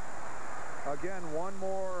 Again, one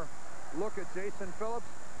more look at Jason Phillips.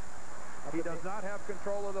 He does not have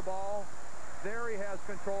control of the ball. There he has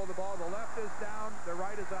control of the ball. The left is down. The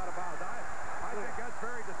right is out of bounds. I think that's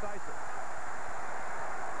very decisive.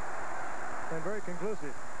 And very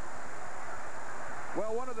conclusive.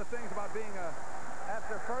 Well, one of the things about being a...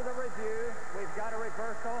 After further review, we've got a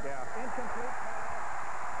reversal. Yeah. Incomplete pass.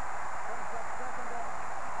 Brings up second down.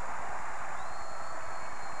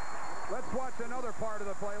 Let's watch another part of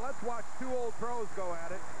the play. Let's watch two old pros go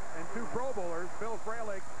at it, and two Pro Bowlers, Bill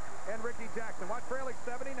Fralick and Ricky Jackson. Watch Fralick,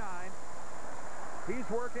 79. He's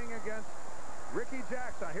working against Ricky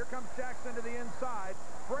Jackson. Here comes Jackson to the inside.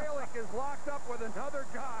 Fralick is locked up with another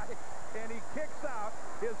guy, and he kicks out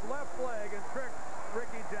his left leg and tricks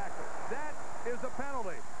Ricky Jackson. That is a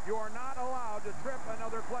penalty. You are not allowed to trip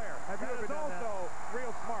another player. Have you ever done that? Also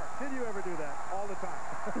real smart. Did you ever do that? All the time.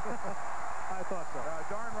 I thought so.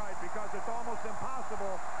 Darn right, because it's almost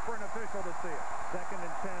impossible for an official to see it. 2nd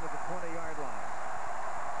and 10 at the 20-yard line.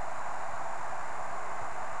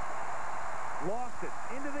 Lost it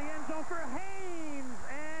into the end zone for Haynes,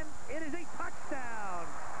 and it is a touchdown.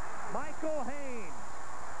 Michael Haynes.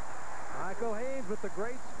 Michael Haynes with the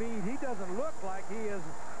great speed. He doesn't look like he is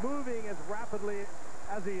moving as rapidly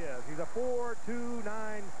as he is. He's a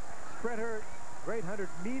 4.29 sprinter, great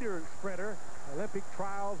 100-meter sprinter. Olympic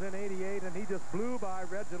trials in '88, and he just blew by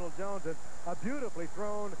Reginald Jones. And a beautifully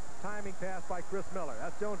thrown timing pass by Chris Miller.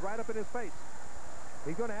 That's Jones right up in his face.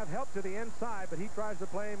 He's going to have help to the inside, but he tries to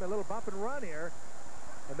play him a little bump and run here.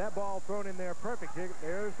 And that ball thrown in there perfect.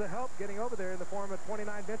 There's the help getting over there in the form of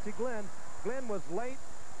 29 Vincey Glenn. Glenn was late,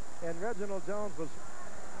 and Reginald Jones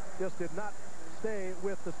just did not stay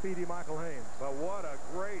with the speedy Michael Haynes. But what a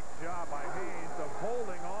great job by Haynes of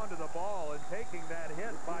holding on to the ball and taking that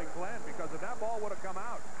hit by Glenn, because if that ball would have come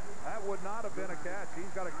out, that would not have been a catch. He's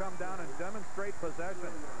got to come down and demonstrate possession.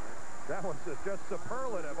 That was just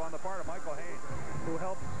superlative on the part of Michael Haynes, who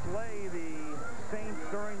helped slay the Saints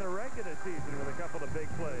during the regular season with a couple of big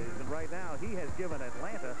plays. And right now, he has given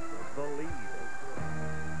Atlanta the lead.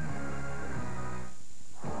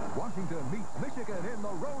 Washington meets Michigan in the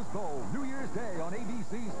Rose Bowl, New Year's Day on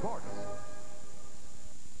ABC Sports.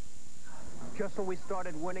 Just when we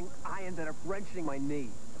started winning, I ended up wrenching my knee.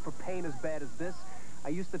 For pain as bad as this, I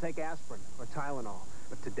used to take aspirin or Tylenol.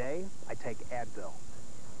 But today, I take Advil.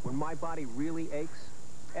 When my body really aches,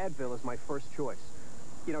 Advil is my first choice.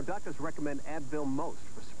 You know, doctors recommend Advil most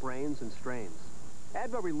for sprains and strains.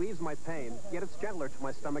 Advil relieves my pain, yet it's gentler to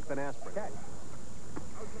my stomach than aspirin.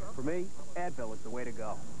 For me, Advil is the way to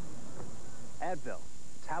go. Advil,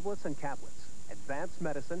 tablets and caplets, advanced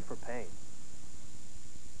medicine for pain.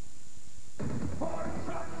 Ford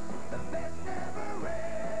trucks, the best ever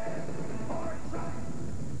red. Ford trucks.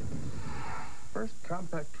 First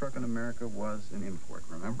compact truck in America was an import,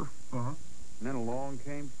 remember? And then along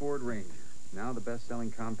came Ford Ranger. Now the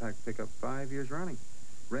best-selling compact pickup 5 years running.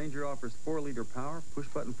 Ranger offers 4-liter power,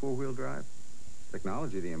 push-button 4-wheel drive.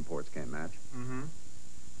 Technology the imports can't match.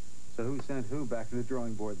 So who sent who back to the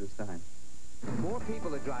drawing board this time? More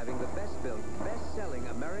people are driving the best-built, best-selling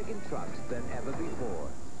American trucks than ever before.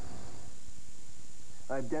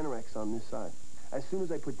 I have Denorex on this side. As soon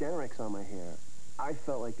as I put Denorex on my hair, I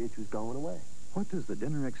felt like the itch was going away. What does the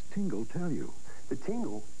Denorex tingle tell you? The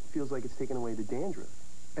tingle feels like it's taken away the dandruff.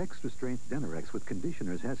 Extra-strength Denorex with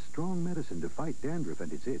conditioners has strong medicine to fight dandruff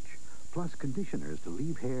and its itch, plus conditioners to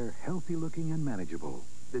leave hair healthy-looking and manageable.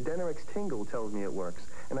 The Denorex tingle tells me it works,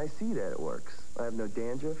 and I see that it works. I have no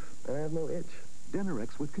dandruff, and I have no itch.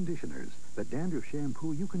 Denorex with conditioners, the dandruff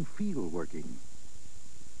shampoo you can feel working.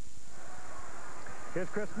 Here's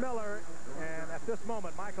Chris Miller, and at this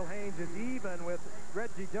moment, Michael Haynes is even with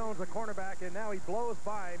Reggie Jones, the cornerback, and now he blows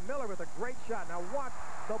by Miller with a great shot. Now watch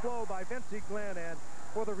the blow by Vincey Glenn, and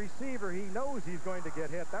For the receiver, he knows he's going to get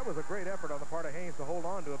hit. That was a great effort on the part of Haynes to hold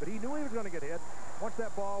on to it, but he knew he was going to get hit. Once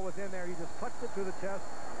that ball was in there, he just clutched it to the chest,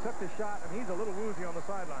 took the shot, and he's a little woozy on the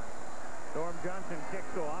sideline. Norm Johnson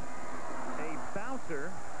kicks off. A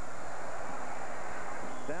bouncer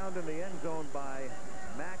downed in the end zone by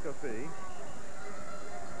McAfee.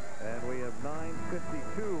 And we have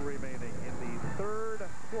 9:52 remaining in the third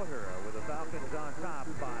quarter with the Falcons on top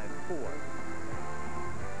 5-4.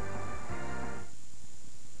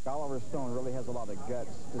 Oliver Stone really has a lot of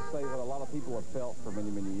guts to say what a lot of people have felt for many,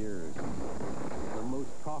 many years. The most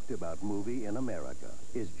talked about movie in America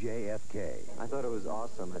is JFK. I thought it was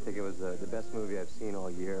awesome. I think it was the best movie I've seen all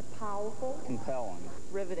year. Powerful. Compelling.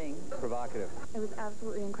 Riveting. Provocative. It was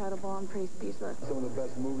absolutely incredible. I'm pretty speechless. Some of the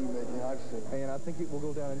best movie making I've seen. And I think it will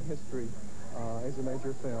go down in history as a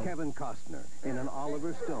major film. Kevin Costner in an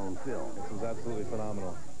Oliver Stone film. This was absolutely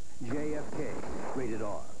phenomenal. JFK, rated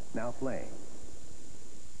R, now playing.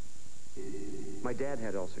 My dad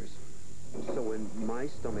had ulcers, so when my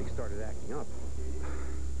stomach started acting up,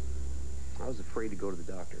 I was afraid to go to the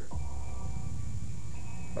doctor.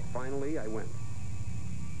 But finally, I went.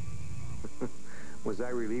 Was I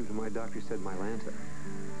relieved when my doctor said Mylanta?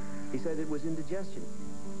 He said it was indigestion,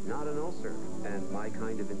 not an ulcer, and my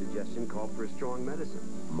kind of indigestion called for a strong medicine.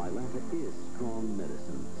 Mylanta is strong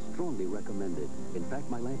medicine, strongly recommended. In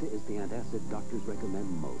fact, Mylanta is the antacid doctors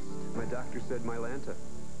recommend most. My doctor said Mylanta.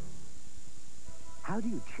 How do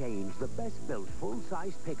you change the best-built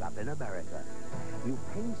full-size pickup in America? You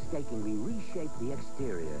painstakingly reshape the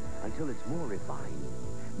exterior until it's more refined.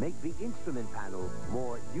 Make the instrument panel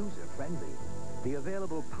more user-friendly. The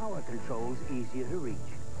available power controls easier to reach.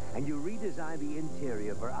 And you redesign the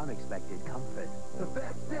interior for unexpected comfort. The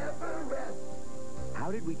best ever rest.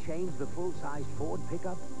 How did we change the full-size Ford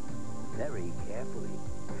pickup? Very carefully.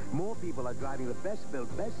 More people are driving the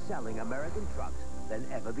best-built, best-selling American trucks than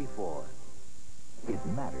ever before. It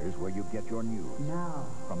matters where you get your news. Now.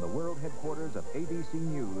 From the world headquarters of ABC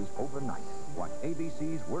News overnight. Watch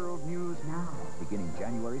ABC's World News now, beginning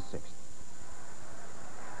January 6th.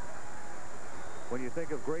 When you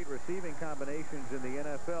think of great receiving combinations in the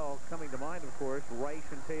NFL, coming to mind, of course, Rice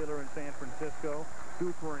and Taylor in San Francisco,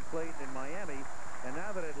 Cooper and Clayton in Miami, and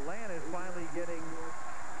now that Atlanta is finally getting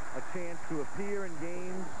a chance to appear in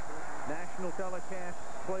games, national telecasts,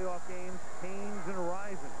 playoff games, Haynes and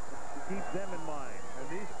Rison. Keep them in mind.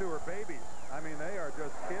 And these two are babies. I mean, they are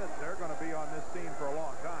just kids. They're going to be on this team for a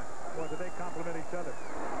long time. Boy, do they complement each other.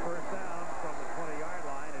 First down from the 20-yard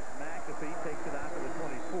line as McAfee takes it out to the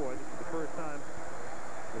 24. This is the first time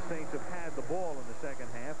the Saints have had the ball in the second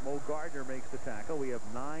half. Mo Gardner makes the tackle. We have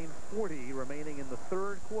 9:40 remaining in the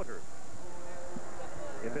third quarter.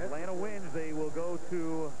 If Atlanta wins, they will go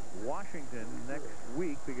to Washington next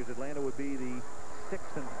week because Atlanta would be the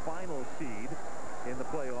 6th and final seed in the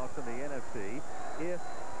playoffs in the NFC. If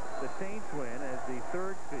the Saints win as the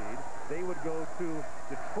 3rd seed, they would go to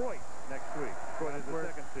Detroit next week. Detroit is the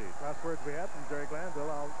 2nd seed. Last words we had from Jerry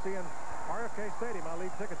Glanville. I'll see you in RFK Stadium. I'll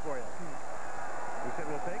leave tickets for you. We said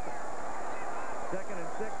we'll take them. 2nd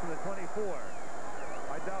and 6 from the 24.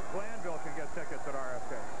 I doubt Glanville can get tickets at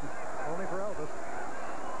RFK. Only for Elvis.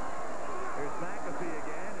 Here's McAfee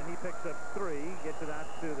again, and he picks up 3, gets it out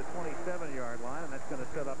to the 27-yard line, and that's going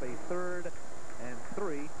to set up a 3rd and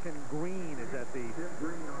 3. Tim Green is at the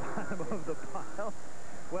bottom of the pile.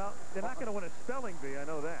 Well, they're not going to win a spelling bee, I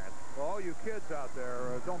know that. Well, all you kids out there,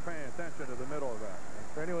 don't pay attention to the middle of that.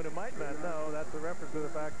 For anyone who might not know, that's a reference to the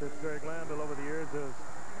fact that Jerry Glanville over the years has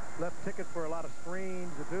left tickets for a lot of screens,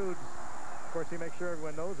 the dudes. Of course, he makes sure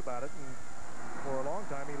everyone knows about it, and for a long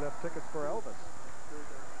time, he left tickets for Elvis.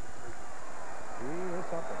 He is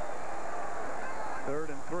something. 3rd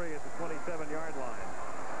and 3 at the 27-yard line.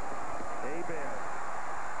 Hebert.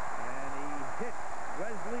 And he hits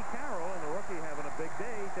Wesley Carroll, and the rookie having a big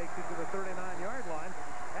day. Takes it to the 39-yard line.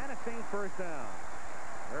 And a Saint first down.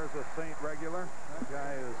 There's a Saint regular. That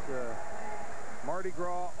guy is Mardi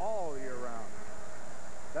Gras all year round.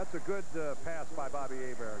 That's a good pass by Bobby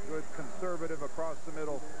Hebert. Good conservative across the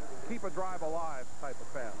middle. Keep a drive alive type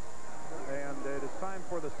of pass. And it is time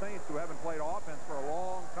for the Saints, who haven't played offense for a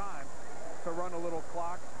long time, to run a little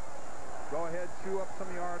clock. Go ahead, chew up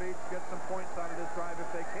some yardage, get some points out of this drive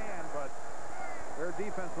if they can, but their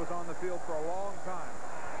defense was on the field for a long time.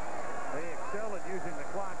 They excel at using the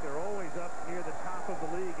clock. They're always up near the top of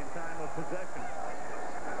the league in time of possession.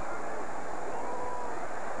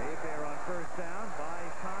 Hebert on first down,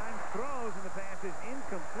 buys time, throws, and the pass is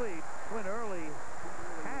incomplete. Quinn Early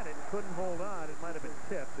had it, couldn't hold on. It might have been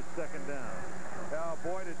tipped at 2nd down. Yeah,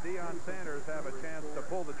 boy, did Deion Sanders have a chance to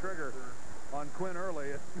pull the trigger on Quinn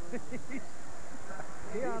Early.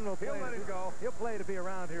 Dion will He'll let him go. He'll play to be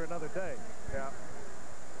around here another day. Yeah.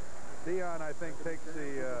 Dion, I think, takes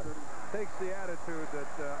the attitude that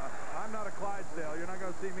I'm not a Clydesdale. You're not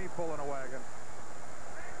going to see me pulling a wagon.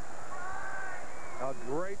 A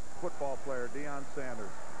great football player, Deion Sanders.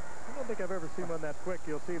 I don't think I've ever seen one that quick.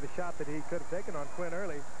 You'll see the shot that he could have taken on Quinn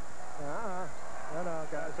early. No,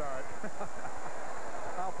 guys. That's all right.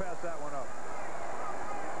 I'll pass that one up.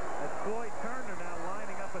 That's Floyd Turner now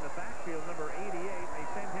lining up in the backfield, number 88. They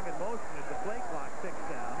send him in motion as the play clock ticks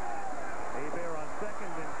down. Hebert on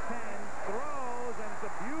 2nd and 10. Throws, and it's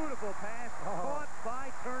a beautiful pass caught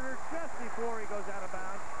by Turner just before he goes out of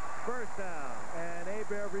bounds. First down. And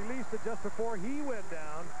Hebert released it just before he went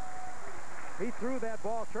down. He threw that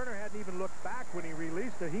ball. Turner hadn't even looked back when he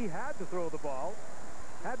released it. He had to throw the ball.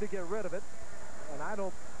 Had to get rid of it. And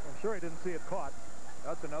I'm sure he didn't see it caught.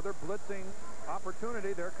 That's another blitzing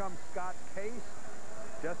opportunity. There comes Scott Case.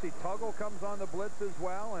 Jesse Tuggle comes on the blitz as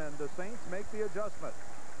well, and the Saints make the adjustment.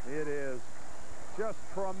 It is just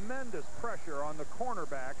tremendous pressure on the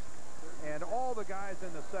cornerbacks and all the guys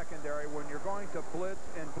in the secondary when you're going to blitz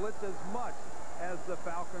and blitz as much as the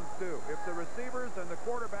Falcons do. If the receivers and the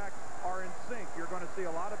quarterback are in sync, you're going to see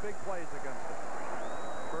a lot of big plays against them.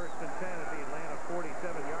 1st and 10 at the Atlanta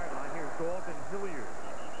 47-yard line. Here's Dalton Hilliard.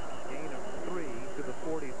 Gain of 3 to the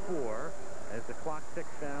 44 as the clock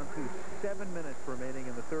ticks down to 7 minutes remaining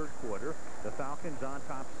in the 3rd quarter. The Falcons on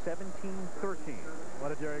top 17-13. What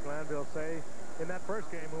did Jerry Glanville say? In that first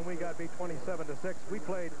game, when we got beat 27-6, we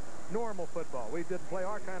played normal football. We didn't play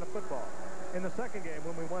our kind of football. In the second game,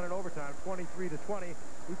 when we won in overtime, 23-20,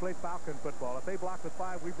 we played Falcon football. If they blocked with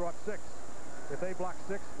 5, we brought 6. If they blocked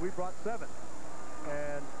 6, we brought 7.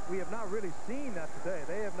 And we have not really seen that today.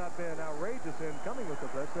 They have not been outrageous in coming with the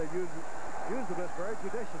blitz. They use the blitz very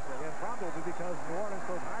judiciously, and probably because New Orleans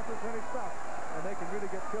throws high percentage stuff, and they can really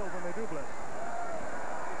get killed when they do blitz.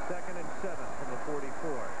 2nd and 7 from the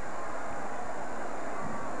 44.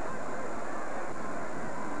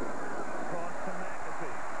 Cross to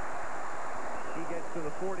McAfee. He gets to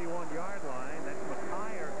the 41-yard line. That's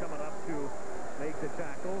McKyer coming up to make the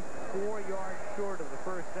tackle. 4 yards short of the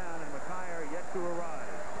first down, and McKyer yet to arrive.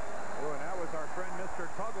 Oh, and that was our friend Mr.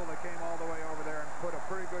 Tuggle that came all the way over there and put a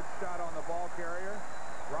pretty good shot on the ball carrier.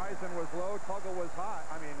 Rison was low, Tuggle was high.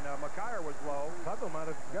 I mean, McKyer was low. Tuggle might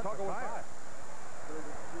have got Tuggle was high.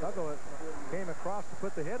 Tuggle came across to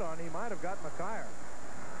put the hit on. He might have got McKyer.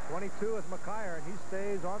 22 is McKyer, and he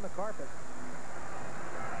stays on the carpet.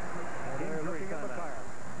 And they're looking at McKyer.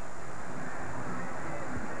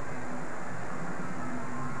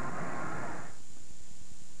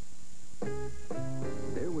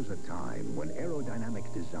 There was a time when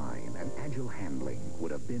aerodynamic design and agile handling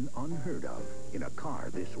would have been unheard of in a car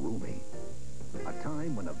this roomy. A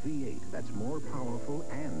time when a V8 that's more powerful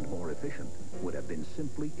and more efficient would have been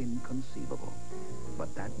simply inconceivable.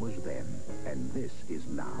 But that was then, and this is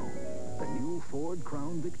now. The new Ford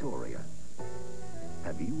Crown Victoria.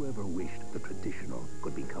 Have you ever wished the traditional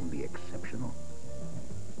could become the exceptional?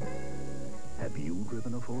 Have you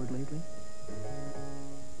driven a Ford lately?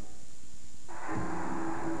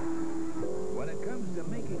 When it comes to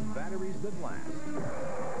making batteries that last,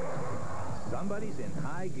 somebody's in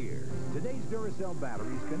high gear. Today's Duracell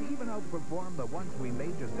batteries can even outperform the ones we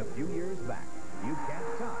made just a few years back. You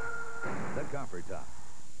can't top the Comfort Top.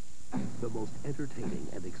 The most entertaining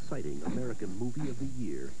and exciting American movie of the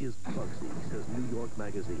year is Bugsy, says New York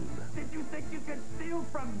Magazine. Did you think you could steal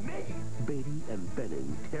from me? Beatty and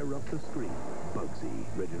Benning tear up the screen. Bugsy,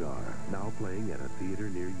 rated R, now playing at a theater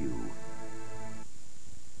near you.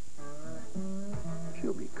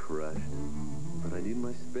 She'll be crushed. But I need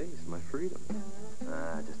my space, my freedom.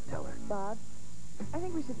 Just tell her. Bob, I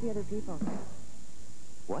think we should see other people.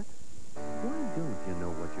 What? Why don't you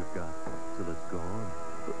know what you've got till it's gone?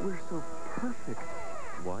 But we're so perfect.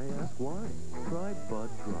 Why ask why? Try Bud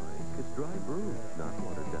Dry. It's dry brew, not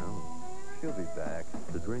watered down. She'll be back.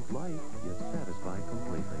 To drink light, yet satisfy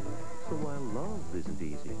completely. So while love isn't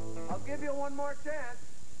easy, I'll give you one more chance.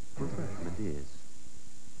 refreshment is.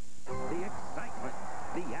 The excitement,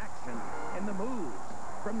 the action, and the moves.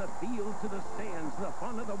 From the field to the stands, the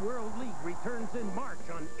fun of the World League returns in March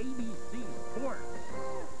on ABC Sports.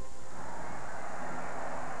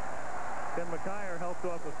 Ken McKyer helped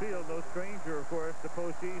off the field. No stranger, of course, to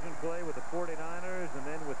postseason play with the 49ers and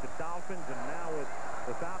then with the Dolphins and now with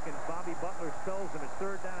the Falcons. Bobby Butler spells him at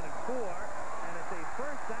 3rd down and 4. And it's a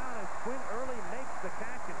first down as Quinn Early makes the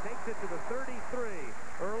catch and takes it to the 33.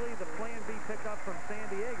 Early, the plan B pickup from San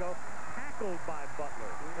Diego, tackled by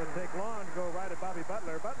Butler. It'll take long to go right at Bobby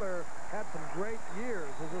Butler. Butler had some great years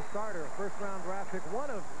as a starter. First-round draft pick, one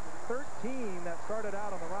of 13 that started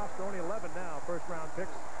out on the roster, only 11 now, first-round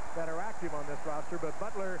picks that are active on this roster. But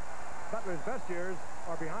Butler's best years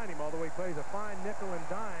are behind him, although he plays a fine nickel and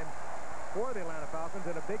dime for the Atlanta Falcons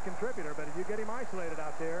and a big contributor. But if you get him isolated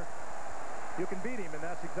out there, you can beat him, and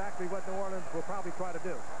that's exactly what New Orleans will probably try to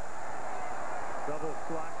do. Double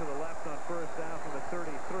slot to the left on first down from the 33.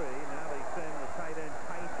 Now they send the tight end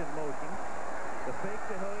Tice in motion. The fake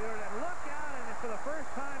to Hilliard, and look out, and for the first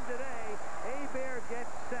time today, Hebert gets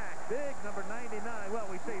sacked. Big, number 99. Well,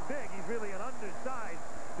 we say big. He's really an undersized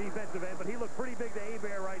defensive end, but he looked pretty big to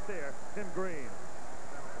Hebert right there. Tim Green.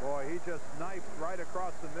 Boy, he just knifed right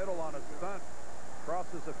across the middle on a stunt.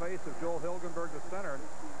 Crosses the face of Joel Hilgenberg, the center.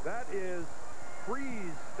 That is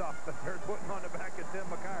freeze stuff that they're putting on the back of Tim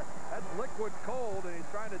McKyer. That's liquid cold, and he's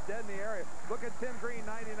trying to deaden the area. Look at Tim Green,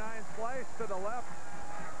 99, slice to the left.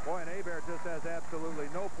 Boy, and Hebert just has absolutely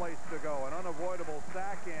no place to go. An unavoidable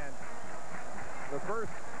sack, and the first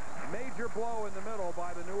major blow in the middle by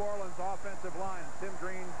the New Orleans offensive line. Tim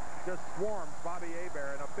Green just swarms Bobby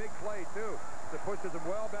Hebert, and a big play, too, that pushes him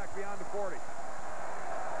well back beyond the 40.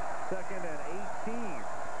 Second and 18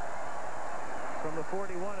 from the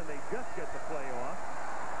 41, and they just get the play off.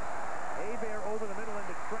 Hebert over the middle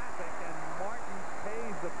into traffic, and Martin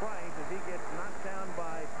pays the price as he gets knocked down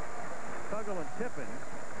by Tuggle and Tippin.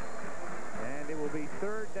 And it will be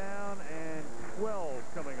third down and 12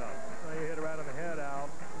 coming up. Well, you hit it right on the head, Al.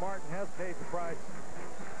 Martin has paid the price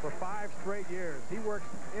for 5 straight years. He works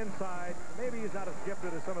inside. Maybe he's not as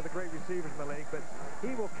gifted as some of the great receivers in the league, but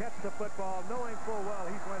he will catch the football knowing full well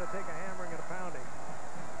he's going to take a hammering and a pounding.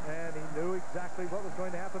 And he knew exactly what was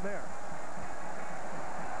going to happen there.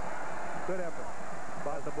 Good effort.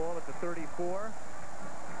 Spot the ball at the 34.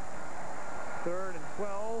 Third and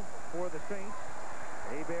 12 for the Saints.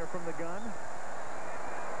 Hebert from the gun.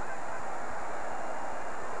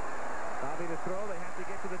 Bobby to throw. They have to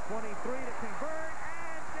get to the 23 to convert,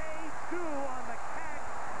 and they do on the catch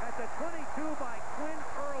at the 22 by Quinn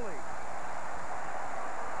Early.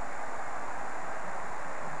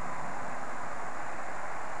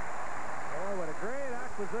 Oh, what a great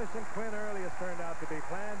acquisition Quinn Early has turned out to be.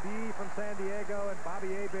 Plan B from San Diego, and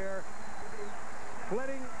Bobby Hebert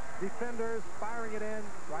splitting defenders, firing it in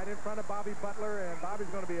right in front of Bobby Butler, and Bobby's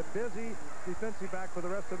going to be a busy defensive back for the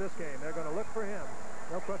rest of this game. They're going to look for him.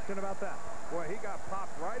 No question about that. Boy, he got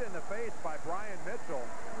popped right in the face by Brian Mitchell,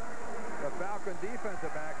 the Falcon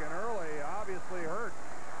defensive back, and Early obviously hurt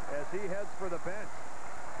as he heads for the bench.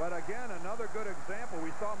 But again, another good example.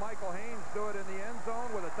 We saw Michael Haynes do it in the end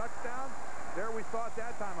zone with a touchdown. There we saw it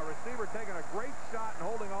that time, a receiver taking a great shot and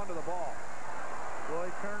holding on to the ball.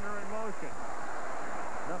 Floyd Turner in motion.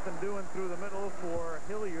 Nothing doing through the middle for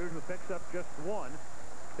Hilliard, who picks up just one,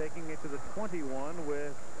 taking it to the 21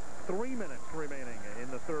 with 3 minutes remaining in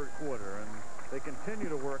the third quarter, and they continue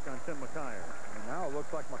to work on Tim McKyer. And now it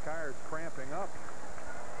looks like McKyer's cramping up.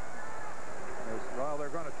 Well,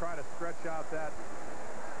 they're going to try to stretch out that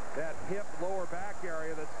hip lower back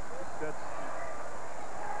area that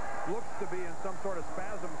looks to be in some sort of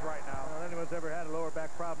spasms right now. Well, anyone's ever had a lower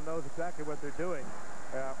back problem knows exactly what they're doing.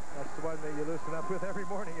 That's the one that you loosen up with every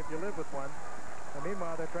morning if you live with one. And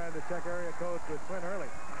meanwhile, they're trying to check area codes with Quinn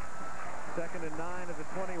Early. Second and 9 of the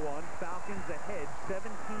 21. Falcons ahead 17-13,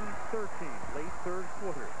 late third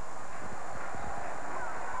quarter.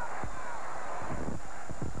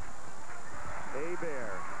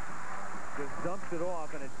 Hebert just dumps it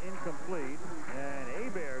off, and it's incomplete. And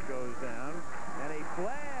Hebert goes down, and a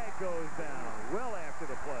flag goes down well after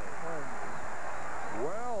the play.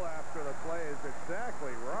 Well after the play is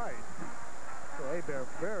exactly right. So Hebert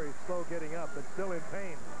very slow getting up, but still in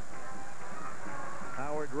pain.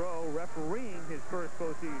 Howard Rowe refereeing his first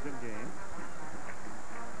postseason game.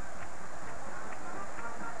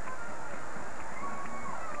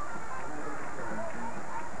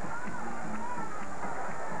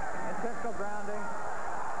 Intentional grounding.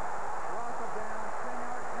 Loss of down.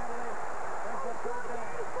 10-yard penalty. Brings up third down.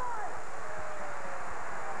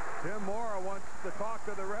 Tim Mora wants to talk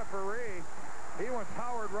to the referee. He wants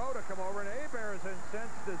Howard Rowe to come over, and Hebert is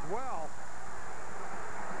incensed as well.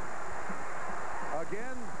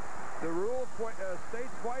 Again, the rule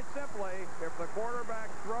states quite simply, if the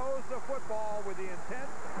quarterback throws the football with the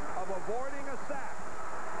intent of avoiding a sack,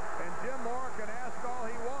 and Jim Mora can ask all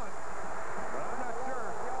he wants, but I'm not sure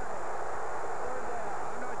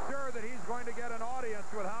that he's going to get an audience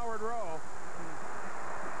with Howard Rowe.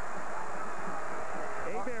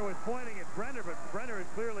 Hebert was pointing at Brenner, but Brenner is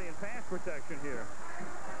clearly in pass protection here.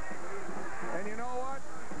 And you know what?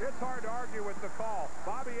 It's hard to argue with the call.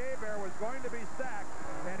 Bobby Hebert was going to be sacked,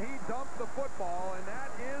 and he dumped the football, and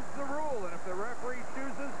that is the rule. And if the referee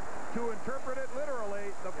chooses to interpret it literally,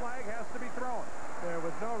 the flag has to be thrown. There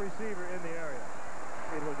was no receiver in the area.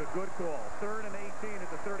 It was a good call. 3rd and 18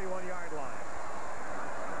 at the 31-yard line.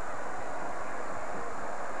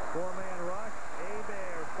 4-man rush.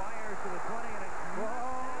 Hebert fires to the 20, and it's a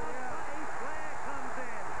flag comes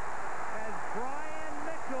in as Brian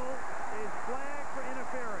Mitchell is flagged for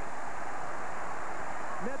interference.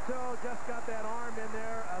 Mitchell just got that arm in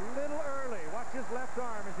there a little early. Watch his left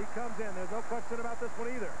arm as he comes in. There's no question about this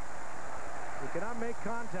one either. He cannot make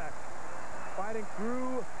contact. Fighting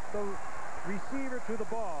through the receiver to the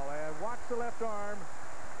ball. And watch the left arm.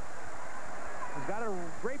 He's got it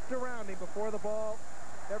draped around him before the ball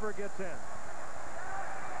ever gets in.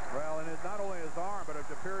 Well, and it's not only his arm, but it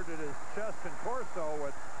appeared that his chest and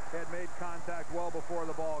torso had made contact well before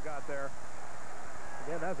the ball got there.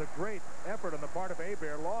 Again, that's a great effort on the part of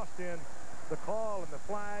Hebert. Lost in the call and the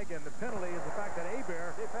flag, and the penalty is the fact that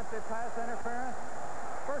Hebert... Defensive pass interference.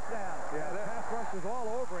 First down. Yeah, the pass rush was all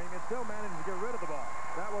over him and still managed to get rid of the ball.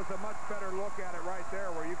 That was a much better look at it right there,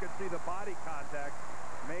 where you could see the body contact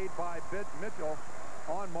made by Mitchell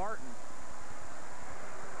on Martin.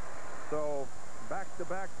 So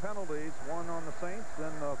back-to-back penalties, one on the Saints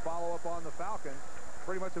and the follow-up on the Falcons,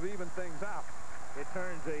 pretty much have evened things out. It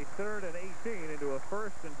turns a 3rd and 18 into a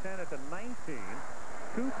 1st and 10 at the 19.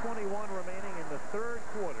 2:21 remaining in the 3rd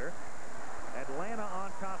quarter. Atlanta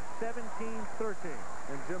on top 17-13.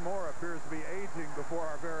 And Jim Moore appears to be aging before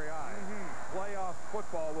our very eyes. Playoff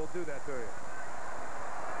football will do that to you.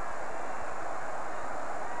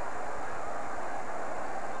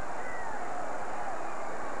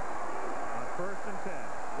 On 1st and 10.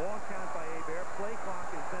 Long count by Hebert. Play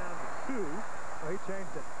clock is down to 2. Well, he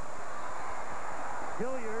changed it.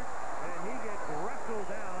 Hilliard, and he gets wrestled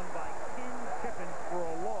down by Ken Tippins for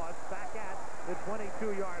a loss back at the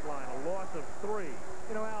 22-yard line, a loss of 3.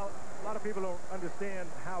 You know, Al, a lot of people don't understand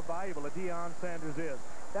how valuable a Deion Sanders is.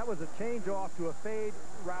 That was a change off to a fade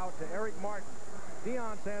route to Eric Martin.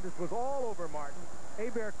 Deion Sanders was all over Martin.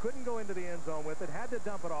 Hebert couldn't go into the end zone with it, had to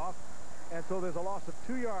dump it off, and so there's a loss of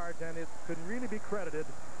 2 yards, and it could really be credited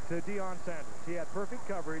to Deion Sanders. He had perfect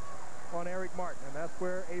coverage on Eric Martin, and that's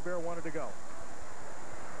where Hebert wanted to go.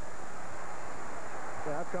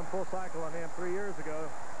 Yeah, I've come full cycle on him 3 years ago.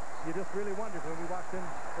 You just really wondered when we watched him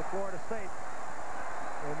at Florida State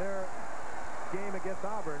in their game against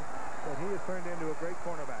Auburn that he has turned into a great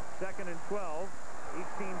cornerback. 2nd and 12.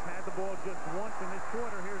 Each team's had the ball just once in this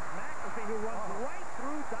quarter. Here's McAfee, who runs right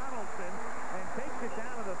through Donaldson and takes it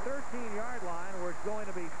down to the 13-yard line, where it's going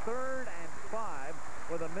to be 3rd and 5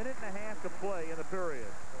 with a minute and a half to play in the period.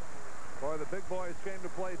 Boy, the big boys came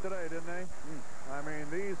to play today, didn't they? I mean,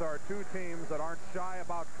 these are two teams that aren't shy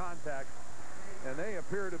about contact, and they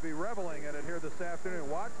appear to be reveling in it here this afternoon.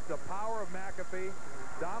 Watch the power of McAfee.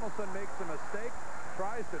 Donaldson makes a mistake,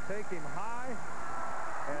 tries to take him high,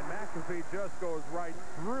 and McAfee just goes right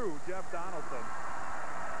through Jeff Donaldson.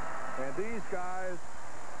 And these guys,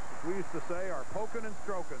 we used to say, are poking and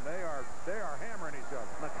stroking. They are hammering each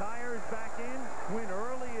other. McKyer's back in. Quinn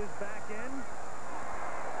Early is back in.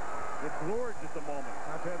 It's gorgeous at the moment.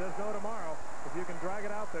 I'll tell you, there's no tomorrow. If you can drag it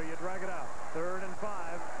out there, you drag it out. 3rd and 5.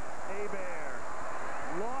 Hebert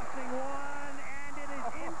losing one, and it is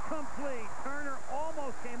incomplete. Turner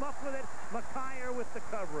almost came up with it. McKyer with the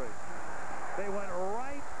coverage. They went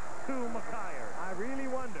right to McKyer. I really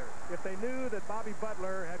wonder if they knew that Bobby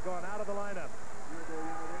Butler had gone out of the lineup.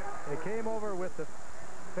 They came over with the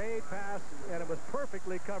fade pass, and it was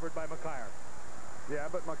perfectly covered by McKyer. Yeah,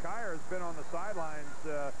 but McKyer has been on the sidelines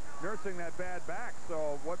nursing that bad back,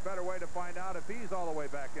 so what better way to find out if he's all the way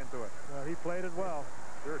back into it? Well, he played it well.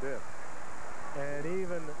 Sure did. And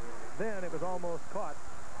even then, it was almost caught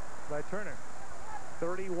by Turner.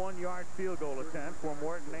 31-yard field goal attempt for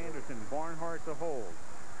Morton Anderson. Barnhart to hold.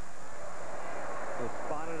 Was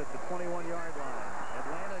spotted at the 21-yard line.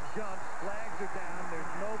 Atlanta jumps, flags are down,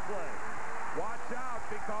 there's no play. Watch out,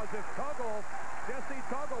 because if Jesse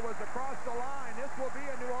Tuggle was across the line, this will be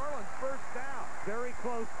a New Orleans first down. Very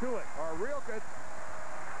close to it. Or Rilkett.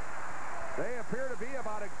 They appear to be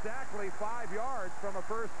about exactly 5 yards from a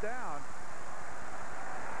first down.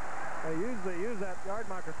 They usually use that yard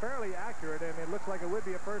marker fairly accurate, and it looks like it would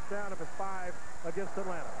be a first down if it's 5 against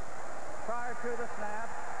Atlanta. Prior to the snap,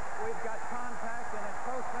 we've got contact and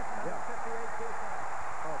encroachment, number 58 kicks in.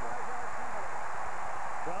 Oh, boy. 5-yard penalty.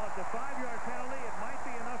 Well, it's a 5-yard penalty. It might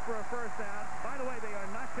be enough for a first down. By the way, they are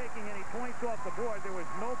not taking any points off the board. There was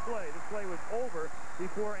no play. This play was over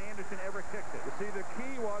before Anderson ever kicked it. You see, the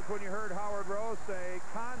key was when you heard Howard Rose say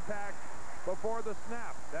contact before the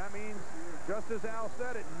snap. That means, just as Al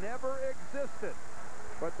said, it never existed.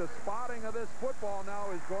 But the spotting of this football now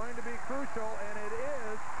is going to be crucial, and it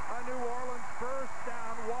is a New Orleans first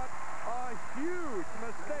down. What a huge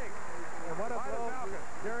mistake. And what a blow,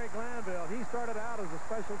 Jerry Glanville. He started out as a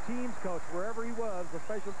special teams coach. Wherever he was, the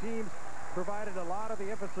special teams provided a lot of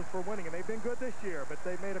the emphasis for winning, and they've been good this year, but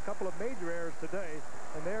they've made a couple of major errors today,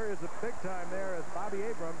 and there is a big time there as Bobby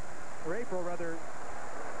April,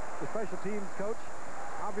 the special teams coach,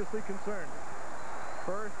 obviously concerned.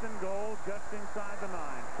 First and goal just inside the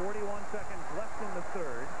 9. 41 seconds left in the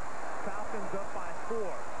third. Falcons up by 4.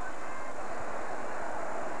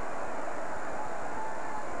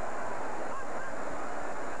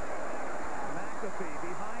 McAfee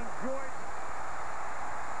behind Jordan.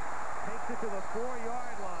 Takes it to the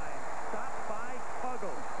 4-yard line. Stopped by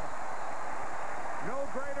Tuggle. No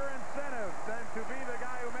greater incentive than to be the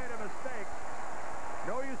guy who made a mistake.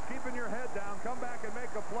 No use keeping your head down. Come back and make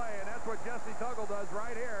a play, and that's what Jesse Tuggle does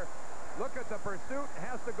right here. Look at the pursuit.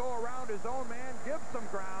 Has to go around his own man, gives some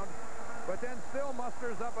ground, but then still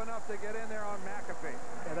musters up enough to get in there on McAfee.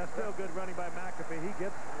 And that's still good running by McAfee. He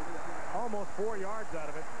gets almost 4 yards out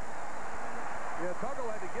of it. Yeah, Tuggle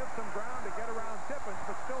had to give some ground to get around Tippins,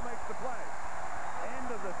 but still makes the play. End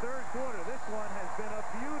of the third quarter. This one has been a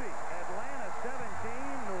beauty. Atlanta 17,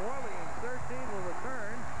 New Orleans 13 will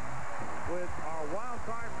return with our wild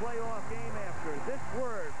card playoff game after this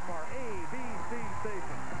word from our ABC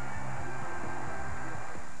station.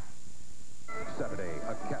 Saturday,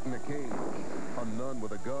 a cat in a cage, a nun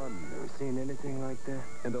with a gun. Ever seen anything like that?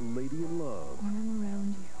 And a lady in love. When I'm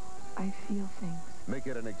around you, I feel things. Make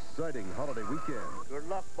it an exciting holiday weekend. Good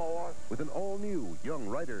luck, boys. With an all-new Young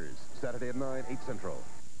Writers, Saturday at 9, 8 Central.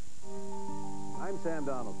 I'm Sam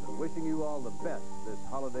Donaldson, wishing you all the best this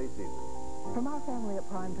holiday season. From our family at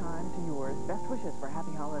Prime Time to yours, best wishes for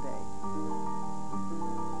happy holidays.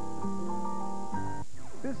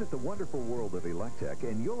 Visit the wonderful world of Electech,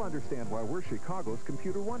 and you'll understand why we're Chicago's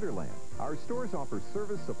computer wonderland. Our stores offer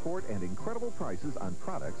service, support, and incredible prices on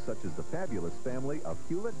products such as the fabulous family of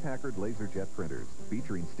Hewlett-Packard LaserJet printers.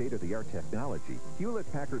 Featuring state-of-the-art technology,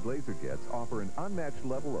 Hewlett-Packard LaserJets offer an unmatched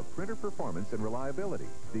level of printer performance and reliability.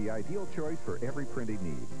 The ideal choice for every printing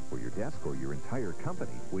need. For your desk or your entire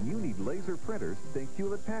company, when you need laser printers, think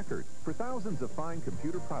Hewlett-Packard. For thousands of fine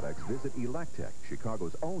computer products, visit Electech,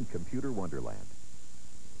 Chicago's own computer wonderland.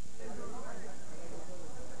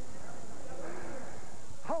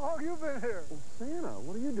 How long you been here? Well, Santa,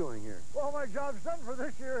 what are you doing here? Well, my job's done for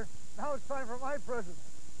this year. Now it's time for my present.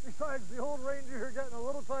 Besides, the old reindeer are getting a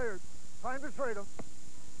little tired. Time to trade them.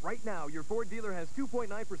 Right now, your Ford dealer has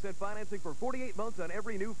 2.9% financing for 48 months on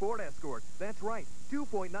every new Ford Escort. That's right,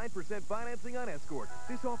 2.9% financing on Escort.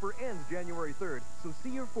 This offer ends January 3rd, so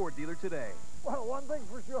see your Ford dealer today. Well, one thing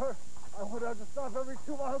for sure, I would have to stop every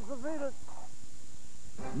 2 miles to beat it.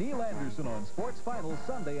 Neil Anderson on Sports Finals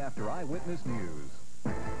Sunday after Eyewitness News.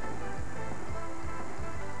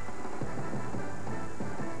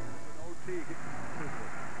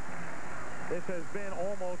 This has been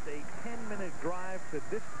almost a 10-minute drive to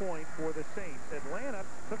this point for the Saints. Atlanta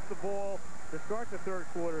took the ball to start the third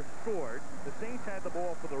quarter, scored. The Saints had the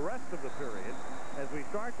ball for the rest of the period. As we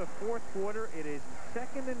start the fourth quarter, it is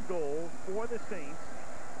 2nd and goal for the Saints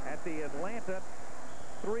at the Atlanta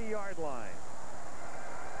 3-yard line.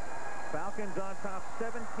 Falcons on top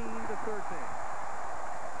 17-13.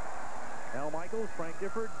 Al Michaels, Frank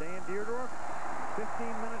Gifford, Dan Deerdorf. 15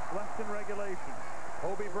 minutes left in regulation.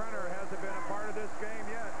 Hobie Brenner hasn't been a part of this game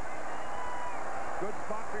yet. Good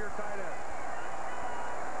spot for your tight end.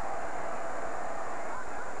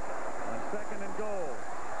 On 2nd and goal,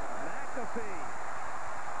 McAfee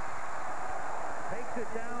takes it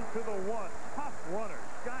down to the 1. Tough runner.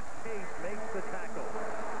 Scott Case makes the tackle.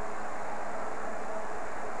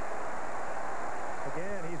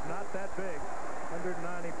 Again, he's not that big.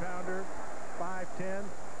 190-pounder, 5'10".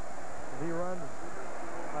 He runs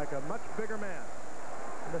like a much bigger man.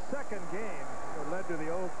 In the second game that led to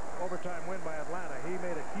the overtime win by Atlanta, he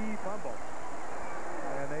made a key fumble.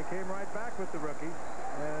 And they came right back with the rookie.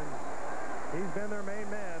 And he's been their main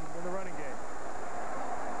man in the running game.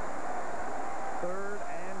 3rd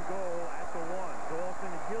and goal at the 1.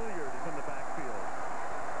 Dawson Hilliard is in the backfield.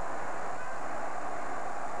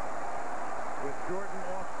 With Jordan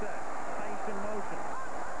offset. Tice in motion.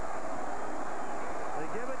 They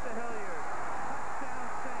give it to Hilliard. Touchdown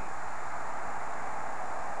Saints.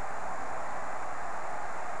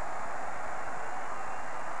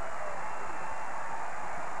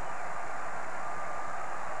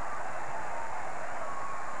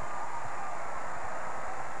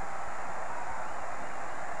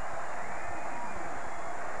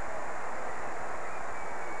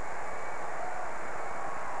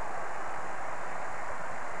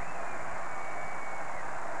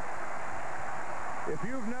 If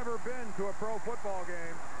you've never been to a pro football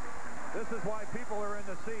game, this is why people are in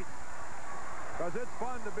the seats. Because it's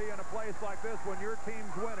fun to be in a place like this when your team's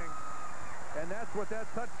winning. And that's what that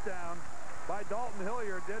touchdown by Dalton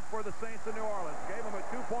Hilliard did for the Saints of New Orleans. Gave them a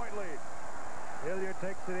 2-point lead. Hilliard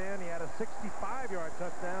takes it in. He had a 65-yard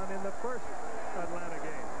touchdown in the first Atlanta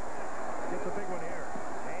game. Gets a big one here.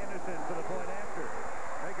 Anderson for the point after.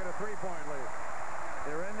 Make it a 3-point lead.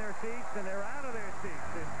 They're in their seats and they're out of their seats.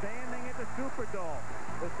 They're standing at the Superdome.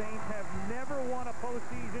 The Saints have never won a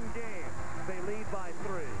postseason game. They lead by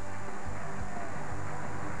 3.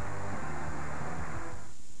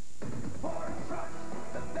 Ford trucks,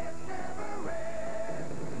 the best ever ran.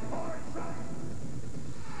 Ford trucks.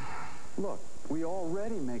 Look, we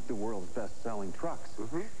already make the world's best-selling trucks.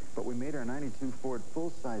 But we made our 92 Ford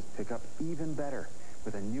full-size pickup even better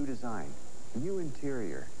with a new design, new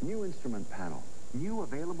interior, new instrument panel, new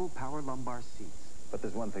available power lumbar seats. But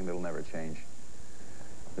there's one thing that'll never change.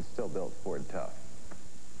 It's still built Ford tough.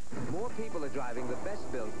 More people are driving the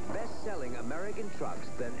best-built, best-selling American trucks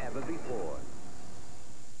than ever before.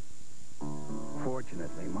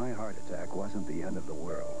 Fortunately, my heart attack wasn't the end of the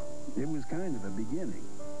world. It was kind of a beginning.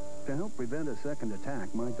 To help prevent a second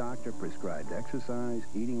attack, my doctor prescribed exercise,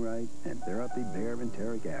 eating right, and Therapy Bear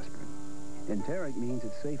Enteric Aspirin. Enteric means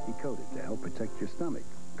it's safety-coated to help protect your stomach,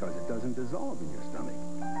 because it doesn't dissolve in your stomach.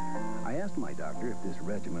 I asked my doctor if this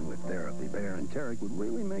regimen with Therapy Bear Enteric would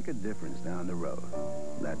really make a difference down the road.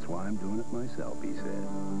 That's why I'm doing it myself, he said.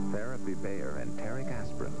 Therapy Bear Enteric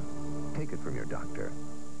Aspirin. Take it from your doctor.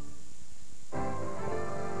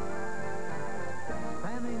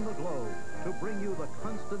 Spanning the globe to bring you the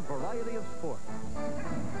constant variety of sport.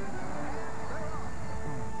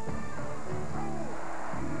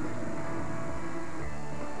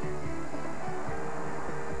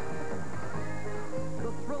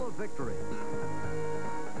 The thrill of victory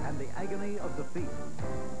and the agony of defeat.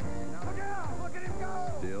 Look out! Look at him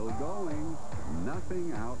go! Still going.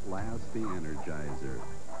 Nothing outlasts the Energizer.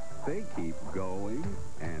 They keep going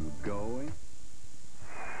and going.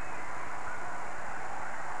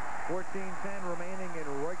 14-10 remaining in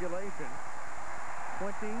regulation.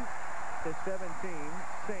 20-17.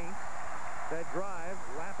 Saints. That drive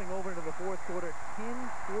lapping over into the fourth quarter.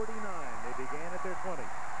 10:49. They began at their 20.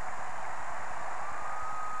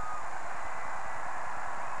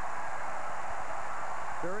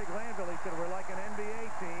 Jerry Glanville, he said, we're like an NBA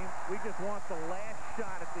team. We just want the last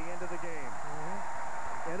shot at the end of the game.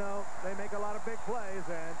 You know, they make a lot of big plays,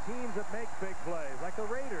 and teams that make big plays, like the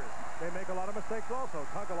Raiders, they make a lot of mistakes also.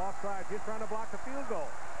 Tuggle offside, he's trying to block a field goal.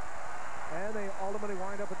 And they ultimately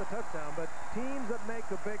wind up at the touchdown. But teams that make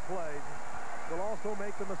the big plays will also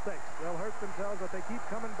make the mistakes. They'll hurt themselves, but they keep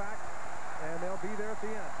coming back, and they'll be there at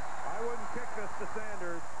the end. I wouldn't kick this to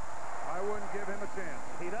Sanders. I wouldn't give him a chance.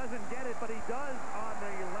 He doesn't get it, but he does on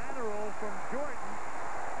the lateral from Jordan.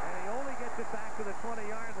 And he only gets it back to the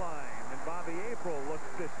 20-yard line. And Bobby April looks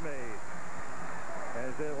dismayed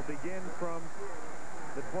as they'll begin from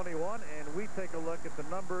the 21. And we take a look at the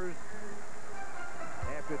numbers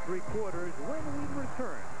after 3 quarters when we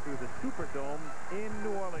return to the Superdome in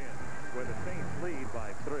New Orleans, where the Saints lead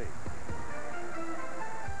by 3.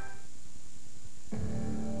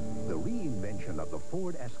 The reinvention of the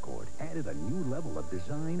Ford Escort added a new level of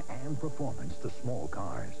design and performance to small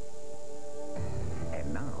cars.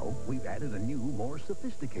 And now, we've added a new, more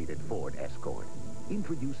sophisticated Ford Escort.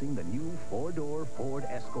 Introducing the new 4-door Ford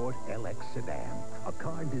Escort LX sedan, a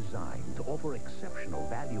car designed to offer exceptional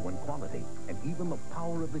value and quality, and even the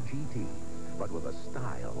power of the GT, but with a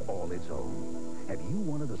style all its own. Have you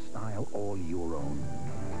wanted a style all your own?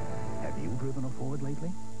 Have you driven a Ford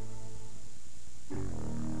lately?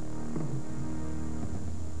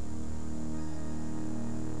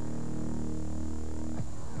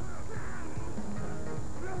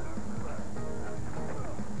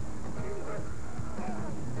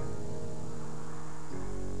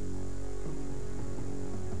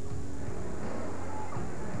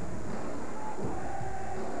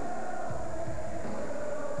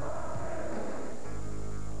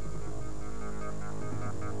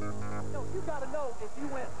 If you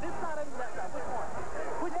went this side or that side, which one?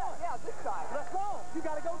 Which one? Yeah, this side. Let's go. You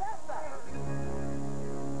got to go that side.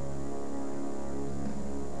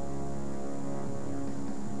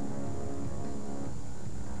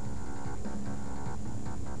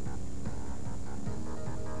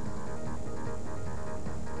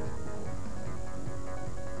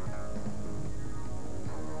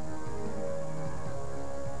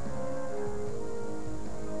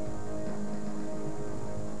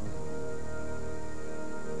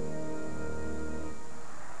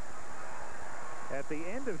 At the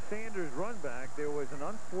end of Sanders' run back, there was an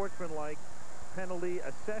unsportsmanlike penalty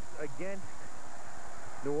assessed against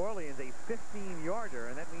New Orleans, a 15-yarder,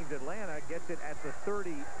 and that means Atlanta gets it at the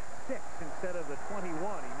 36 instead of the 21.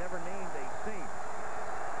 He never named a Saint.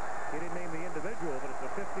 He didn't name the individual, but it's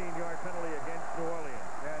a 15-yard penalty against New Orleans.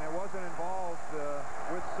 Yeah, and it wasn't involved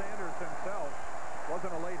with Sanders himself.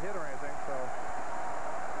 Wasn't a late hit or anything, so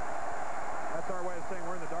that's our way of saying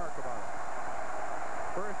we're in the dark about it.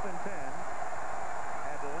 1st and 10.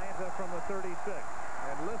 Atlanta from the 36.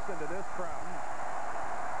 And listen to this crowd.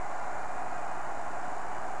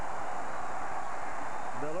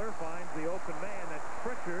 Miller finds the open man. That's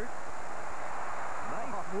Pritchard.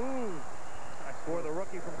 Nice move for the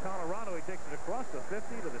rookie from Colorado. He takes it across the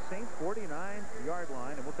 50 to the Saints 49-yard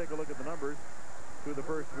line. And we'll take a look at the numbers through the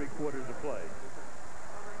first 3 quarters of play.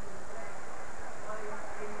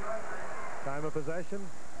 Time of possession.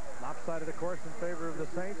 Lopsided, of course, in favor of the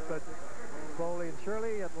Saints, but slowly and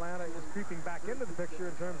surely Atlanta is creeping back into the picture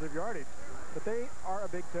in terms of yardage. But they are a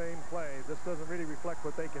big team play. This doesn't really reflect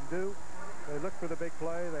what they can do. They look for the big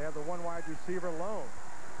play. They have the one wide receiver alone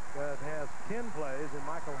that has 10 plays in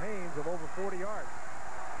Michael Haynes of over 40 yards.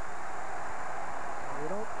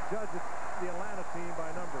 You don't judge the Atlanta team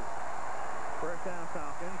by numbers. First down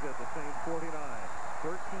Falcons at the Saints 49.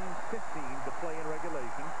 13-15 to play in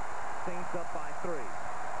regulation. Saints up by 3.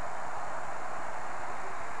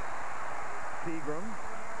 Pegram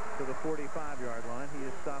to the 45-yard line. He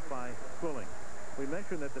is stopped by Swilling. We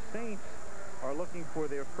mentioned that the Saints are looking for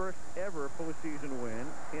their first ever postseason win.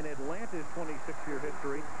 In Atlanta's 26-year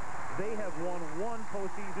history, they have won 1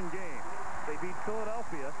 postseason game. They beat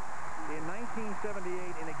Philadelphia in 1978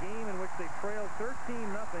 in a game in which they trailed 13-0,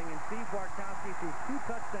 and Steve Bartkowski threw 2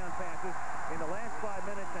 touchdown passes in the last 5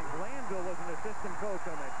 minutes, and Glanville was an assistant coach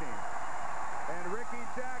on that team. And Ricky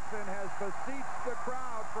Jackson has beseeched the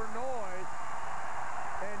crowd for noise.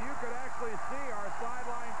 And you could actually see our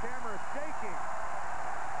sideline camera shaking.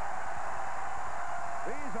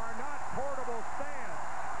 These are not portable stands.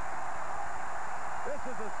 This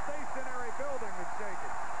is a stationary building that's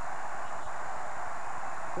shaking.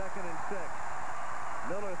 2nd and 6.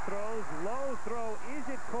 Miller throws. Low throw. Is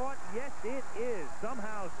it caught? Yes, it is.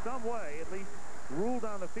 Somehow, some way, at least ruled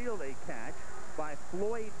on the field a catch by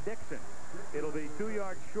Floyd Dixon. It'll be 2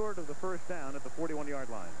 yards short of the first down at the 41-yard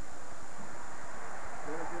line.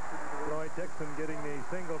 Floyd Dixon getting the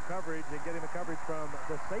single coverage and getting the coverage from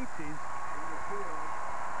the safeties.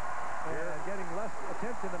 And getting less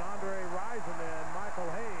attention than Andre Rison and Michael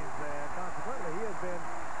Haynes. And consequently, he has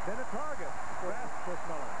been a target for Chris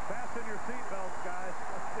Miller. Fasten your seatbelts, guys.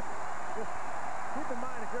 Just keep in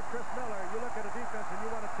mind, if you're Chris Miller, you look at a defense and you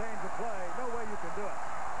want to change the play. No way you can do it.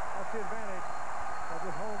 That's the advantage of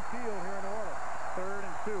this home field here in New Orleans. 3rd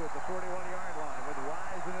and 2 at the 41-yard line with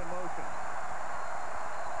Rison in motion.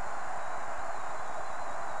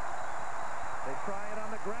 They try it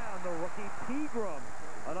on the ground. The rookie Pegram.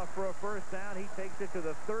 Enough for a first down. He takes it to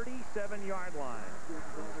the 37-yard line.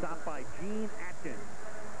 Stopped by Gene Atkins.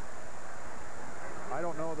 I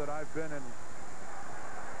don't know that I've been in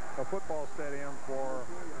a football stadium for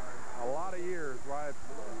a lot of years where I've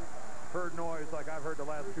heard noise like I've heard the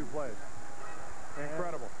last 2 plays.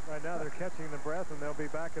 Incredible. And right now they're catching the breath, and they'll be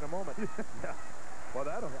back in a moment. Yeah. Well,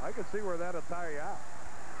 I can see where that'll tire you out.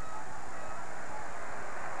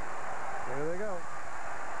 There they go.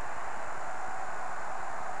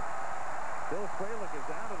 Bill Fralick is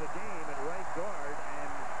out of the game at right guard,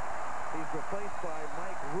 and he's replaced by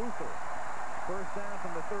Mike Ruther. First down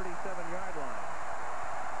from the 37-yard line.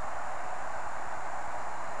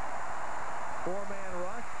 4-man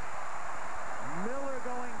rush. Miller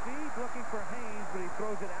going deep, looking for Haynes, but he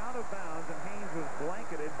throws it out of bounds, and Haynes was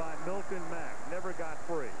blanketed by Milton Mack. Never got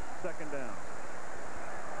free. 2nd down.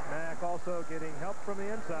 Mack also getting help from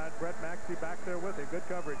the inside. Brett Maxey back there with him. Good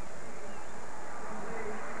coverage.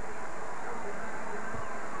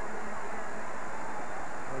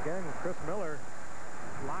 Again, Chris Miller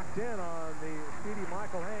locked in on the speedy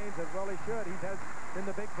Michael Haynes, as well he should. He's been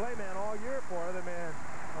the big play man all year for them, and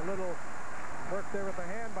a little work there with the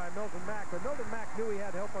hand by Milton Mack. But Milton Mack knew he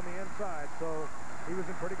had help on the inside, so he was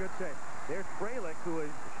in pretty good shape. There's Fralick, who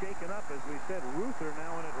is shaken up, as we said. Ruther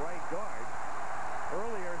now in at right guard.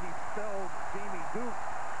 Earlier, he spelled Jamie Duke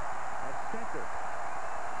at center.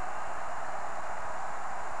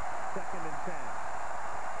 2nd and 10.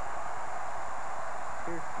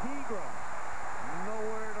 Here's Pegram.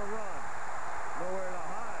 Nowhere to run. Nowhere to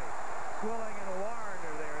hide. Swilling and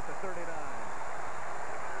Warner there at the 39.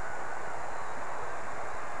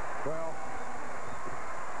 Well,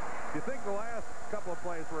 you think the last couple of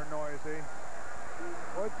plays were noisy.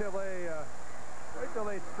 Wait till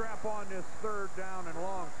they strap on this 3rd down and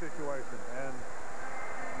long situation. And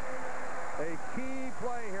A key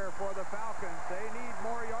play here for the Falcons. They need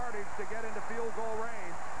more yardage to get into field goal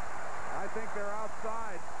range. I think they're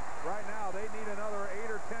outside right now. They need another 8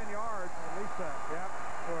 or 10 yards. At least that. Yep.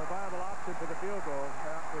 For a viable option for the field goal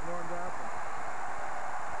with Norm Johnson.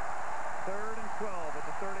 3rd and 12 at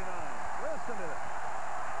the 39. Listen to this.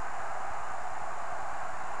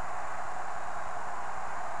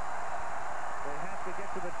 They have to get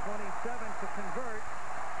to the 27 to convert.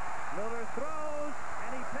 Miller throws,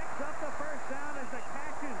 and he picks up the first down as the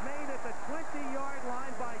catch is made at the 20-yard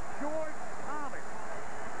line by George Thomas.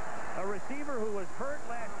 A receiver who was hurt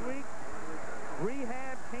last week.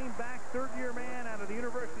 Rehab, came back, third-year man out of the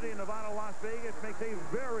University of Nevada, Las Vegas, makes a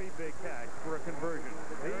very big catch for a conversion.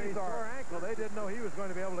 These are ankle. They didn't know he was going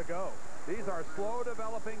to be able to go. These are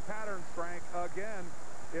slow-developing patterns, Frank. Again,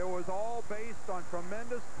 it was all based on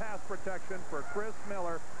tremendous pass protection for Chris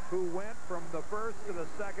Miller, who went from the first to the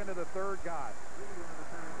second to the third guy.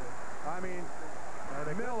 I mean,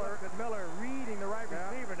 Miller reading the right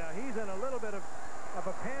receiver. Now, he's in a little bit of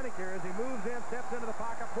a panic here as he moves in, steps into the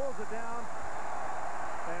pocket, pulls it down,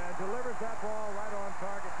 and delivers that ball right on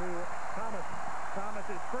target to Thomas.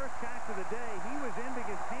 Thomas's first catch of the day. He was in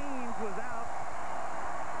because Haynes was out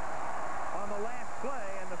on the last play,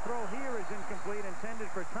 and the throw here is incomplete, intended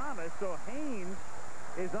for Thomas. So Haynes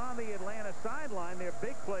is on the Atlanta sideline, their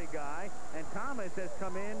big play guy, and Thomas has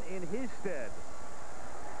come in his stead.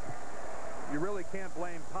 You really can't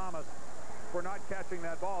blame Thomas for not catching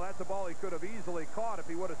that ball. That's a ball he could have easily caught if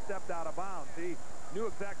he would have stepped out of bounds. He knew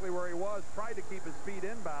exactly where he was, tried to keep his feet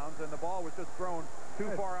inbounds, and the ball was just thrown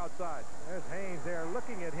too far outside. There's Haynes there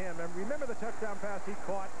looking at him. And remember the touchdown pass he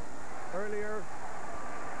caught earlier?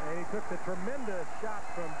 And he took the tremendous shot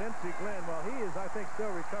from Vincey Glenn. Well, he is, I think,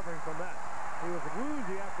 still recovering from that. He was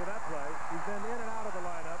woozy after that play. He's been in and out of the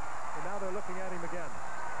lineup, and now they're looking at him again.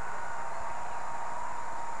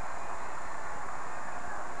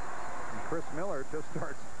 And Chris Miller just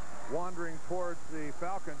starts wandering towards the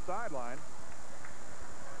Falcons sideline.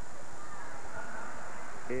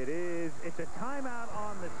 It's a timeout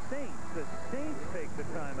on the Saints. The Saints take the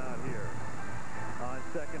timeout here on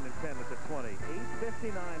 2nd and 10 at the 20.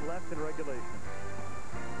 8:59 left in regulation.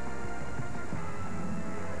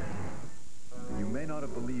 You may not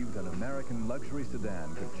have believed an American luxury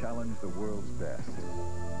sedan could challenge the world's best.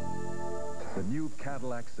 The new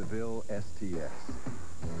Cadillac Seville STS.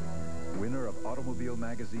 Winner of Automobile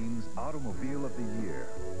Magazine's Automobile of the Year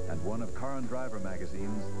and one of Car and Driver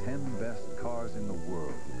Magazine's 10 best cars in the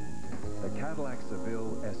world. The Cadillac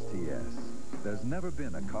Seville STS. There's never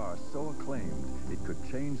been a car so acclaimed it could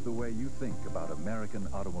change the way you think about American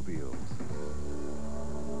automobiles.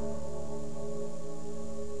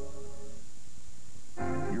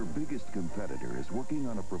 Your biggest competitor is working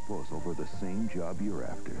on a proposal for the same job you're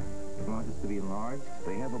after. You want this to be enlarged?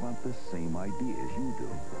 They have about the same ideas you do.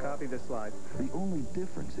 Copy this slide. The only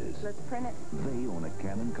difference is... Let's print it. They own a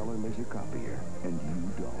Canon color laser copier, and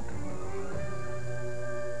you don't.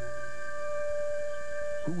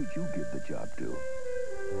 Who would you give the job to?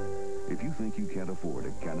 If you think you can't afford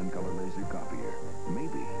a Canon color laser copier,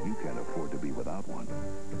 maybe you can't afford to be without one.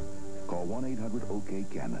 Call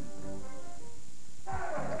 1-800-OK-CANON.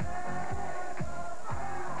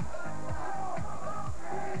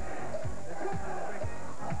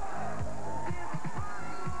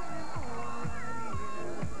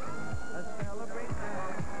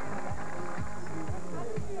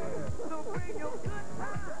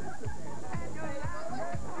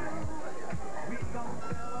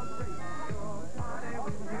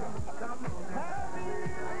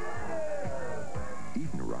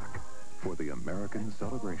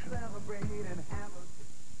 Celebration.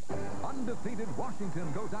 Undefeated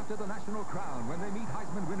Washington goes after the national crown when they meet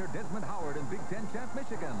Heisman winner Desmond Howard and Big Ten champ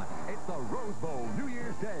Michigan. It's the Rose Bowl, New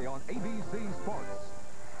Year's Day on ABC Sports.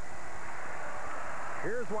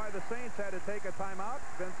 Here's why the Saints had to take a timeout.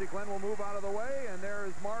 Vincey Glenn will move out of the way, and there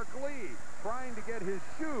is Mark Lee trying to get his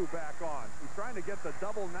shoe back on. He's trying to get the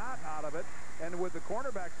double knot out of it, and with the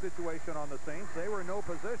cornerback situation on the Saints, they were in no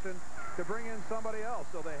position to bring in somebody else,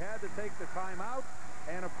 so they had to take the timeout.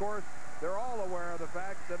 And, of course, they're all aware of the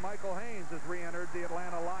fact that Michael Haynes has re-entered the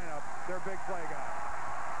Atlanta lineup, their big play guy.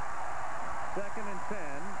 2nd and 10.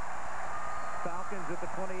 Falcons at the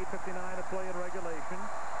 28:59 to play in regulation.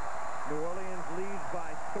 New Orleans leads by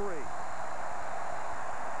 3.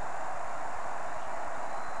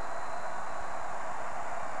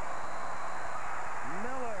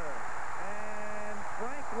 Miller. And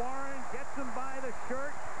Frank Warren gets him by the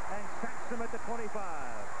shirt and sacks him at the 25.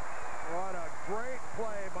 What a great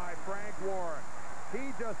play by Frank Warren.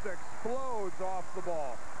 He just explodes off the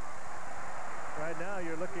ball. Right now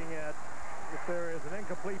you're looking at If there is an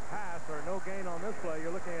incomplete pass or no gain on this play,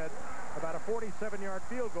 you're looking at about a 47-yard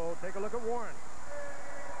field goal. Take a look at Warren.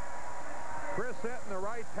 Chris Hinton, the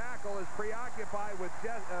right tackle, is preoccupied with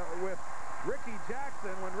Ricky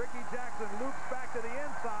Jackson. When Ricky Jackson loops back to the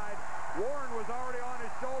inside, Warren was already on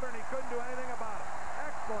his shoulder, and he couldn't do anything about it.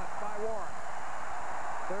 Excellent by Warren.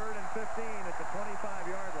 3rd and 15 at the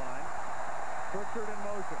 25-yard line. Pritchard in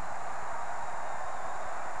motion.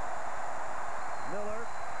 Miller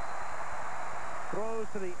throws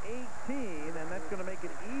to the 18, and that's going to make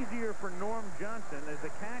it easier for Norm Johnson as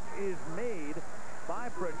the catch is made by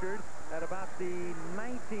Pritchard at about the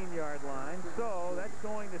 19-yard line. So that's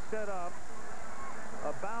going to set up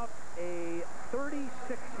about a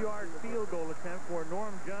 36-yard field goal attempt for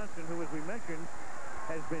Norm Johnson, who, as we mentioned,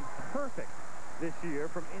 has been perfect this year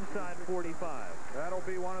from inside 45. That'll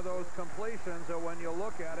be one of those completions that when you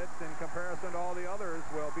look at it in comparison to all the others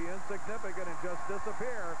will be insignificant and just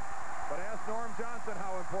disappear. But ask Norm Johnson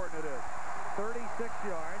how important it is. 36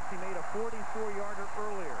 yards. He made a 44-yarder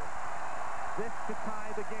earlier. This to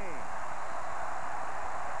tie the game.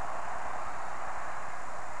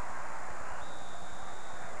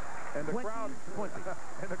 And the crowd,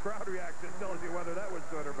 and the crowd reaction tells you whether that was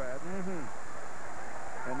good or bad.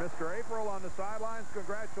 And Mr. April on the sidelines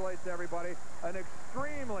congratulates everybody. An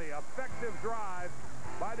extremely effective drive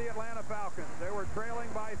by the Atlanta Falcons. They were trailing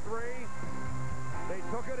by 3. They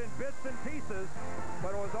took it in bits and pieces,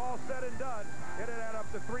 but it was all said and done. It had added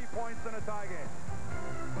up to 3 points in a tie game.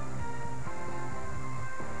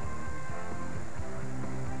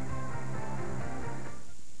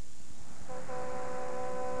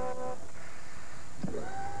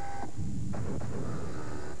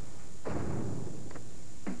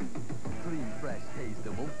 Clean, fresh taste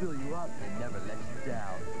that won't fill you up and never let you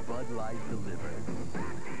down. Bud Light delivers.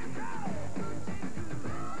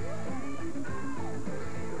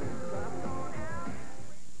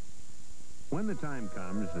 When the time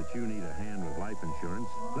comes that you need a hand with life insurance,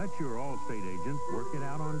 let your Allstate agent work it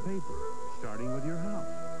out on paper, starting with your house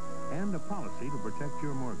and a policy to protect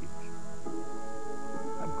your mortgage.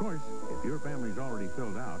 Of course, if your family's already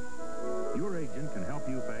filled out, your agent can help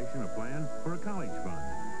you fashion a plan for a college fund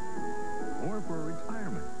or for a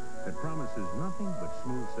retirement that promises nothing but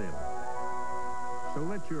smooth sailing. So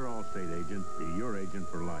let your Allstate agent be your agent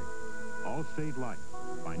for life. Allstate Life,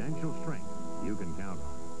 financial strength you can count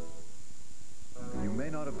on. You may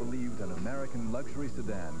not have believed an American luxury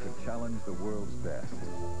sedan could challenge the world's best.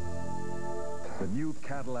 The new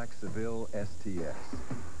Cadillac Seville STS.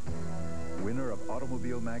 Winner of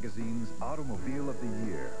Automobile Magazine's Automobile of the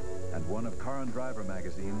Year and one of Car and Driver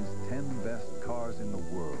Magazine's 10 best cars in the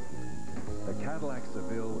world. The Cadillac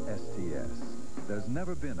Seville STS. There's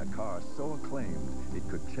never been a car so acclaimed it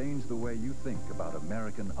could change the way you think about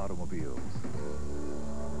American automobiles.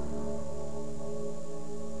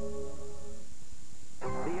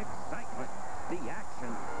 The excitement, the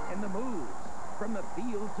action, and the moves. From the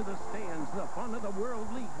field to the stands, the fun of the World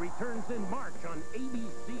League returns in March on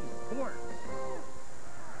ABC Sports.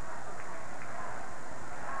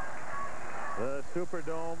 The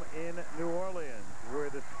Superdome in New Orleans, where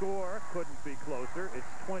the score couldn't be closer. It's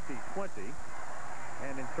 20-20.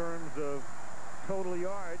 And in terms of total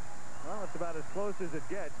yards, well, it's about as close as it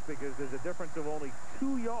gets because there's a difference of only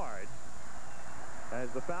 2 yards as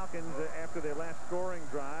the Falcons, after their last scoring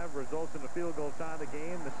drive, results in a field goal tie the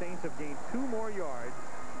game. The Saints have gained 2 more yards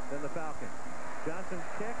than the Falcons. Johnson's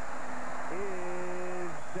kick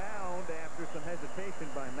is downed after some hesitation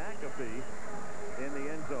by McAfee in the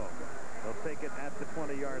end zone. They'll take it at the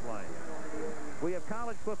 20-yard line. We have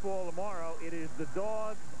college football tomorrow. It is the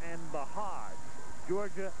Dogs and the Hogs.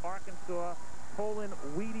 Georgia, Arkansas, Poland,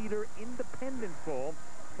 Weed Eater, Independence Bowl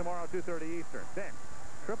tomorrow, 2:30 Eastern. Then,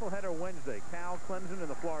 triple header Wednesday, Cal, Clemson in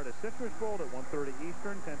the Florida Citrus Bowl at 1:30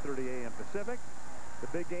 Eastern, 10:30 a.m. Pacific. The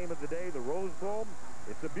big game of the day, the Rose Bowl.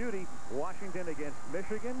 It's a beauty. Washington against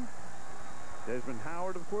Michigan. Desmond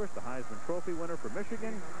Howard, of course, the Heisman Trophy winner for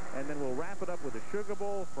Michigan. And then we'll wrap it up with the Sugar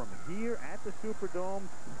Bowl from here at the Superdome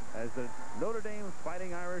as the Notre Dame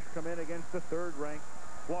Fighting Irish come in against the 3rd-ranked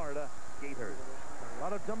Florida Gators. A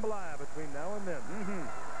lot of jambalaya between now and then.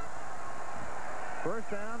 First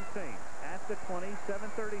down, Saints at the 20,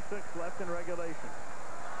 7:36 left in regulation.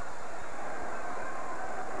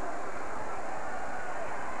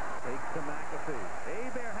 Takes to McAfee.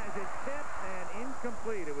 Hebert has it tipped and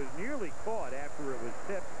incomplete. It was nearly caught after it was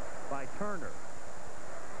tipped by Turner.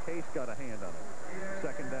 Case got a hand on it.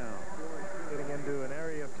 2nd down. Getting into an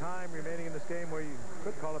area of time remaining in this game where you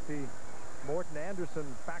could call it the Morton Anderson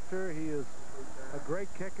factor. He is a great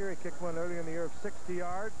kicker. He kicked one earlier in the year of 60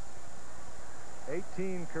 yards.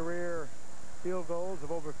 18 career field goals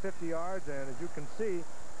of over 50 yards, and as you can see,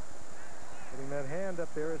 getting that hand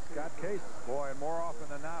up there is Scott Case. Boy, and more often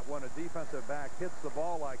than not, when a defensive back hits the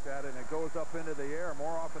ball like that and it goes up into the air,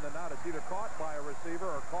 more often than not, it's either caught by a receiver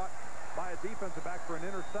or caught by a defensive back for an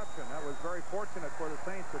interception. That was very fortunate for the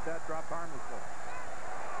Saints that dropped harmlessly.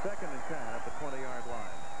 2nd and 10 at the 20-yard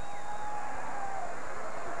line.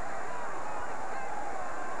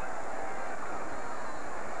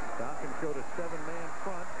 Falcons showed a 7-man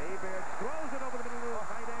front. Hebert throws it over the middle of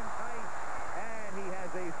the tight end tight, and he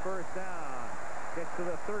has a first down. Gets to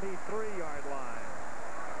the 33-yard line.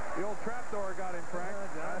 The old trapdoor got him, Frank.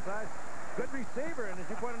 Good receiver, and as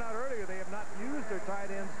you pointed out earlier, they have not used their tight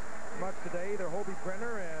ends much today. Either Hobie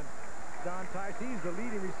Brenner and Don Tice. He's the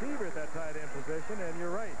leading receiver at that tight end position, and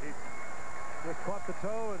you're right. He just caught the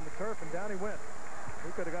toe in the turf, and down he went.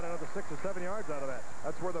 He could have got another 6 or 7 yards out of that.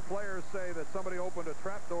 That's where the players say that somebody opened a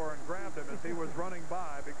trapdoor and grabbed him as he was running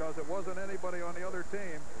by, because it wasn't anybody on the other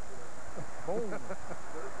team. Boom.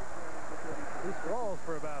 He sprawls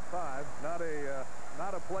for about 5.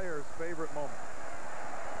 Not a player's favorite moment.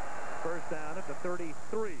 First down at the 33.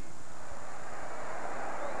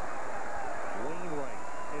 Wainwright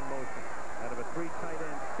in motion. Out of a 3 tight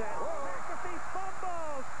end set. McAfee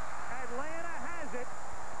fumbles. Atlanta has it.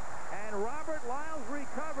 And Robert Lyles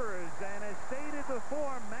recovers. And as stated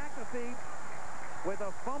before, McAfee with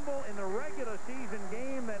a fumble in the regular season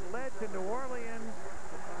game that led to New Orleans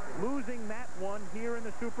losing that one here in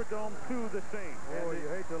the Superdome to the Saints. Oh, you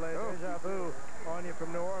hate to lay deja vu on you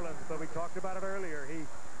from New Orleans, but we talked about it earlier. He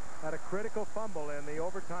had a critical fumble in the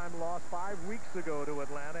overtime loss 5 weeks ago to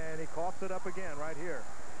Atlanta, and he coughs it up again right here.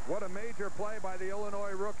 What a major play by the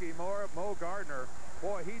Illinois rookie, Mo Gardner.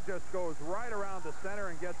 Boy, he just goes right around the center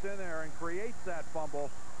and gets in there and creates that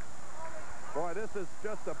fumble. Boy, this is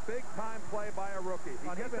just a big-time play by a rookie. He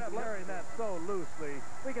gets that carrying that so loosely.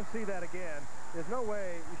 We can see that again. There's no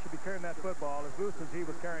way you should be carrying that football as loose as he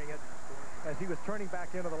was carrying it as he was turning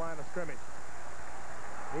back into the line of scrimmage.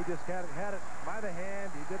 He just had it by the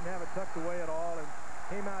hand. He didn't have it tucked away at all and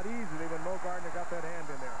came out easily when Mo Gardner got that hand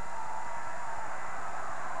in there.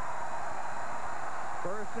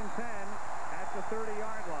 1st and 10 at the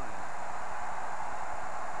 30-yard line.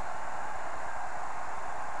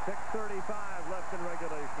 6:35 left in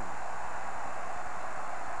regulation.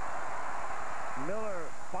 Miller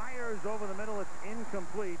fires over the middle. It's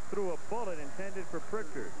incomplete through a bullet intended for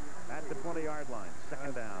Pritchard at the 20-yard line.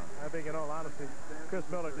 2nd down. I think, in all honesty, Chris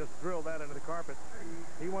Miller just drilled that into the carpet.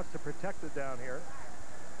 He wants to protect it down here.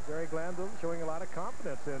 Jerry Glanville showing a lot of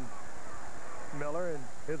confidence in Miller and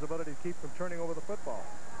his ability to keep from turning over the football.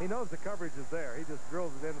 He knows the coverage is there. He just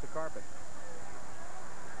drills it into the carpet.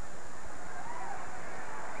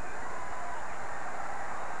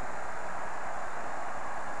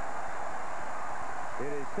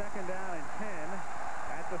 It is 2nd down and 10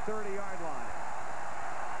 at the 30-yard line.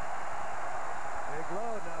 Big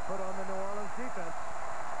load now put on the New Orleans defense.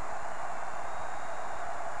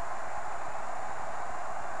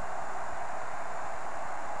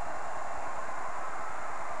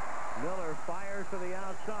 Miller fires to the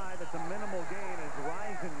outside. That's a minimal gain as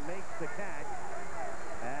Risen makes the catch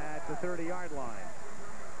at the 30-yard line.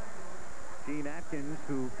 Gene Atkins,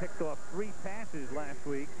 who picked off 3 passes last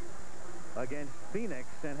week against Phoenix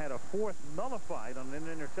and had a 4th nullified on an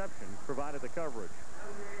interception, provided the coverage.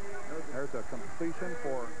 There's a completion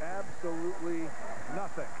for absolutely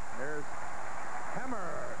nothing. There's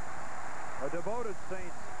Hammer, a devoted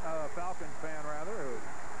Saints Falcons fan, rather, who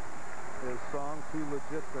his song Too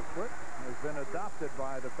Legit to Quit has been adopted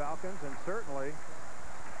by the Falcons, and certainly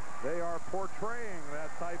they are portraying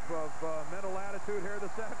that type of mental attitude here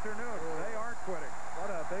this afternoon. They aren't quitting.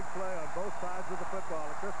 What a big play on both sides of the football.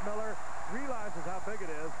 And Chris Miller realizes how big it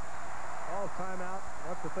is. All timeout.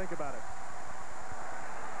 Wants to think about it.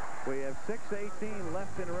 We have 6:18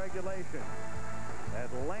 left in regulation.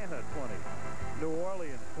 Atlanta 20. New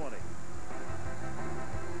Orleans 20.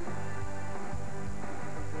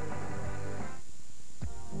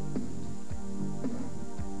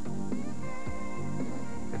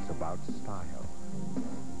 It's about style.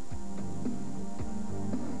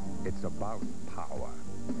 It's about power.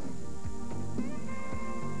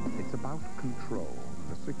 It's about control,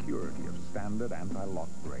 the security of standard anti-lock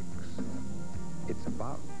brakes. It's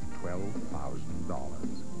about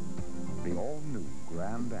 $12,000. The all-new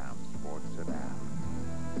Grand Am Sport Sedan.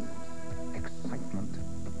 Excitement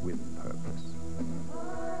with purpose.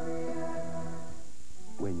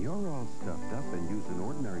 When you're all stuffed up and use an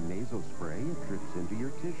ordinary nasal spray, it drips into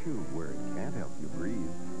your tissue where it can't help you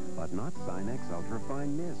breathe. But not Sinex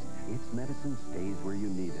Ultrafine Mist. Its medicine stays where you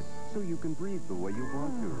need it, so you can breathe the way you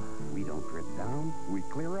want to. We don't drip down, we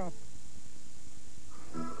clear up.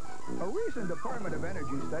 A recent Department of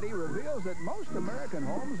Energy study reveals that most American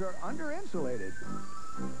homes are under-insulated.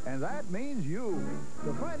 And that means you.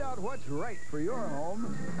 To find out what's right for your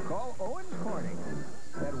home, call Owens Corning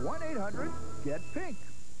at 1-800-GET-PINK.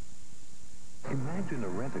 Imagine a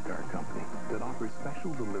rent-a-car company that offers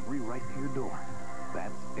special delivery right to your door.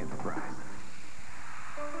 That's Enterprise.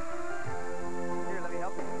 Here, let me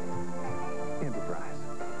help you. Enterprise,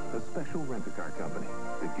 a special rent-a-car company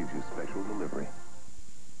that gives you special delivery.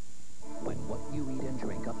 When what you eat and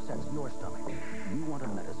drink upsets your stomach, you want a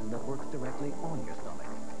medicine that works directly on your stomach.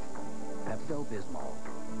 Pepto-Bismol.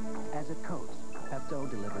 As it coats, Pepto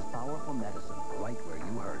delivers powerful medicine right where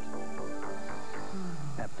you hurt.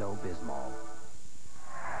 Pepto-Bismol.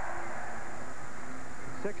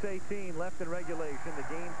 6:18 left in regulation. The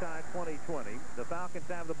game tied 20-20. The Falcons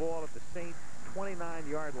have the ball at the Saints'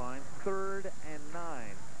 29-yard line, 3rd and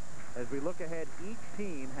 9. As we look ahead, each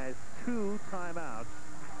team has 2 timeouts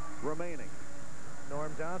remaining.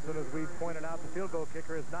 Norm Johnson, as we pointed out, the field goal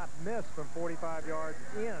kicker has not missed from 45 yards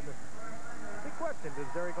in. Big question, does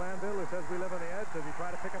Jerry Glanville, who says we live on the edge, does he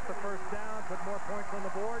try to pick up the first down, put more points on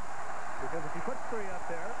the board? Because if he puts 3 up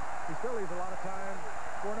there, he still leaves a lot of time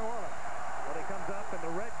for New Orleans. Well, he comes up in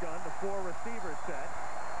the red gun, the 4-receiver set.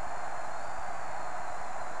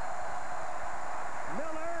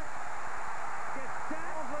 Miller gets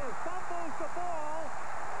down, fumbles the ball.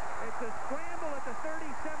 It's a scramble at the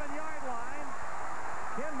 37-yard line.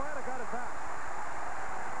 Ken might have got it back.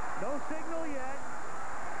 No signal yet.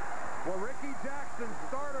 Well, Ricky Jackson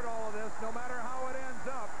started all of this, no matter how it ends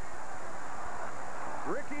up.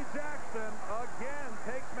 Ricky Jackson, again,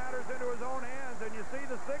 takes matters into his own hands, and you see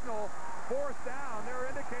the signal, 4th down. They're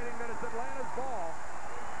indicating that it's Atlanta's ball.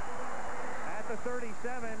 At the 37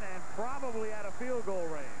 and probably out of field goal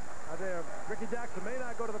range. I tell you, Ricky Jackson may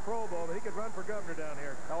not go to the Pro Bowl, but he could run for governor down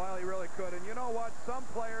here. Oh, well, he really could. And you know what? Some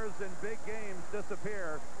players in big games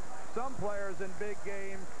disappear. Some players in big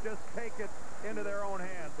games just take it into their own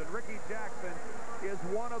hands. And Ricky Jackson is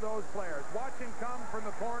one of those players. Watch him come from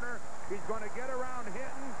the corner. He's going to get around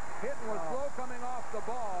Hinton. Hinton was slow coming off the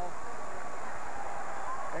ball.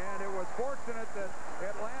 And it was fortunate that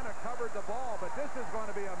Atlanta covered the ball. But this is going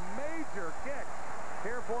to be a major kick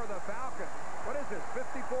here for the Falcons. What is this,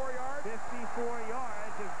 54 yards? 54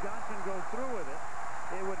 yards if Johnson goes through with it.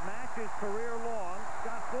 It would match his career long.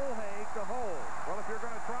 Scott Fulhaig to hold. Well, if you're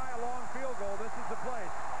going to try a long field goal, this is the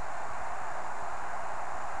place.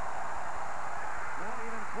 Not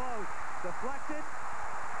even close. Deflected.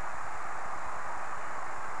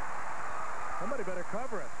 Somebody better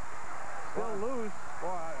cover it. Still loose.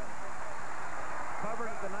 Boy, covered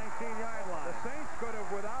at the 19-yard line. The Saints could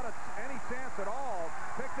have, without any chance at all,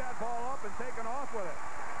 picked that ball up and taken off with it.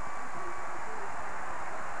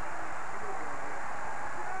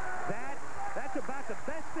 That's about the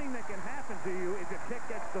best thing that can happen to you is a kick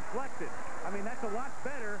gets deflected. I mean, that's a lot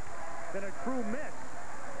better than a true miss,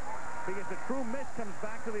 because a true miss comes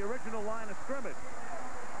back to the original line of scrimmage.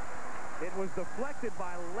 It was deflected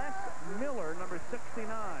by Les Miller, number 69.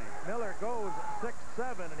 Miller goes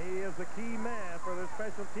 6'7", and he is the key man for their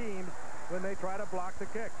special teams when they try to block the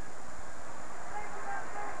kick.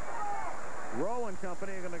 Rowe and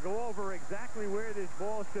company are going to go over exactly where this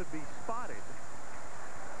ball should be spotted.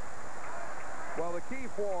 Well, the key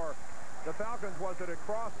for the Falcons was that it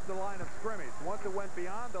crossed the line of scrimmage. Once it went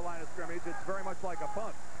beyond the line of scrimmage, it's very much like a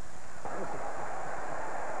punt.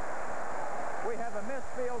 We have a missed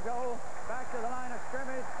field goal. Back to the line of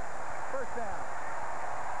scrimmage. First down.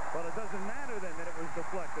 Well, it doesn't matter then that it was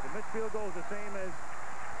deflected. A missed field goal is the same as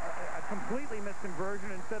a completely missed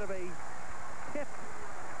conversion instead of a tipped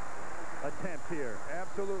attempt here.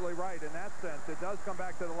 Absolutely right. In that sense, it does come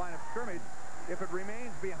back to the line of scrimmage. If it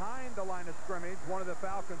remains behind the line of scrimmage, one of the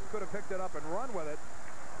Falcons could have picked it up and run with it.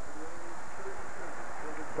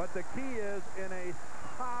 But the key is in a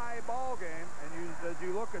high ball game, and as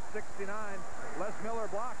you look at 69, Les Miller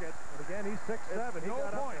block it. And again, he's 6'7". No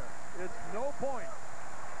point. It's no point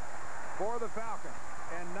for the Falcons,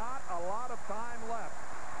 and not a lot of time left.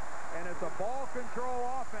 And it's a ball control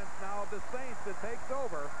offense now of the Saints that takes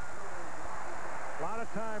over. A lot of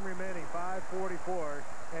time remaining, 5:44,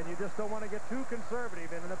 and you just don't want to get too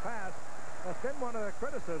conservative. And in the past, that's been one of the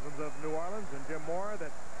criticisms of New Orleans and Jim Mora,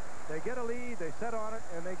 that they get a lead, they set on it,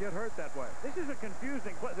 and they get hurt that way. This is a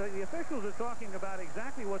confusing play. The officials are talking about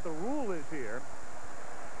exactly what the rule is here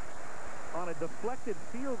on a deflected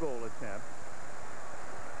field goal attempt.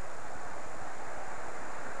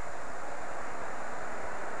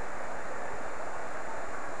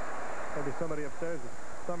 Maybe somebody upstairs is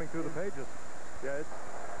thumbing through the pages. Yeah, it's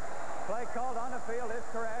play called on the field is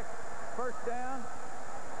correct. First down.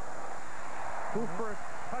 Who first?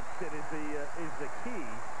 touched it is the key.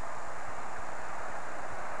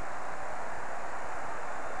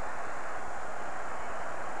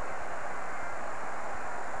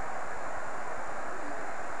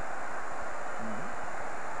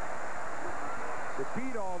 The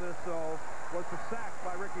key to all this, though, was the sack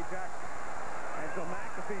by Ricky Jackson. And so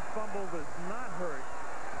McAfee's fumble does not hurt.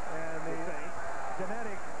 And the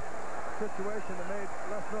genetic situation that made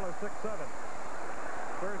Les Miller 6-7.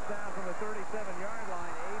 First down from the 37-yard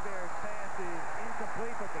line. Hebert's pass is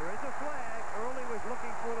incomplete, but there is a flag. Early was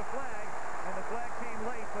looking for the flag, and the flag came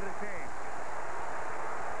late, but it came.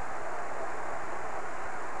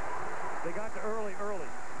 They got to early.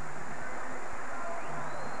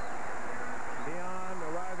 Dion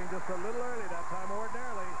arriving just a little early that time.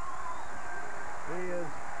 Ordinarily, he is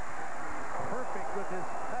perfect with his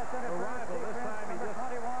arrival. This time he just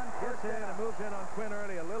gets in and moves in on Quinn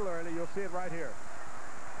early, a little early. You'll see it right here.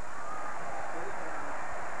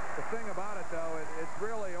 The thing about it, though, it's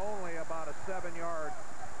really only about a 7-yard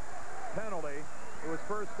penalty. It was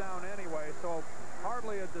first down anyway, so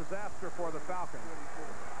hardly a disaster for the Falcons.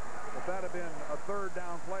 If that had been a third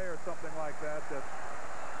down play or something like that,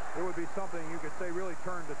 it would be something you could say really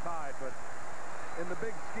turned the tide, but in the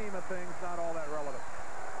big scheme of things, not all that relevant.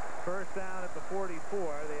 First down at the 44.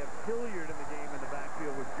 They have Hilliard in the game in the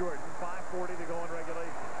backfield with Jordan. 5:40 to go in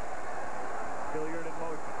regulation. Hilliard in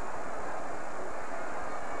motion.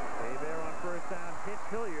 Hebert on first down hits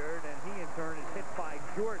Hilliard, and he in turn is hit by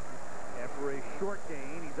Jordan. After a short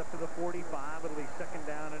gain, he's up to the 45. It'll be second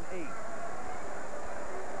down and 8.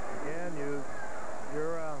 Again,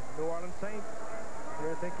 you're a New Orleans Saints.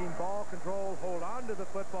 You're thinking ball control, hold on to the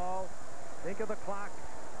football, think of the clock,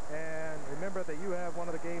 and remember that you have one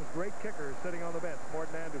of the game's great kickers sitting on the bench,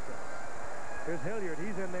 Morton Anderson. Here's Hilliard.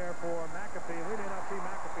 He's in there for McAfee. We may not see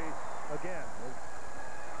McAfee again.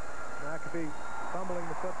 McAfee fumbling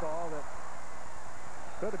the football that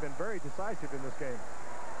could have been very decisive in this game.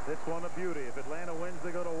 This one a beauty. If Atlanta wins,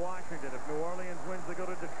 they go to Washington. If New Orleans wins, they go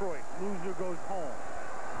to Detroit. Loser goes home.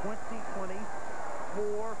 20-20,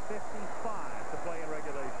 4:55 to play in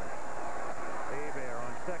regulation. Hebert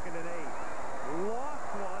on second and 8.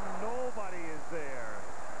 Lost one. Nobody is there.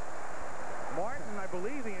 Martin, I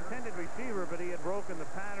believe, the intended receiver, but he had broken the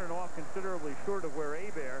pattern off considerably short of where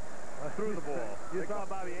Hebert threw the ball. You saw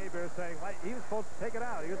Bobby Hebert saying, well, he was supposed to take it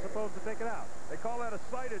out. He was supposed to take it out. They call that a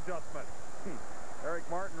sight adjustment. Eric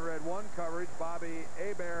Martin read one coverage. Bobby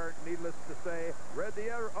Hebert, needless to say, read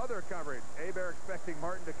the other coverage. Hebert expecting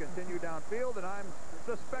Martin to continue downfield, and I'm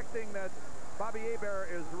suspecting that Bobby Hebert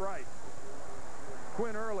is right.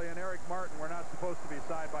 Quinn Early and Eric Martin were not supposed to be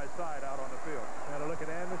side by side out on the field. Now to look at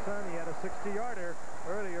Anderson. He had a 60-yarder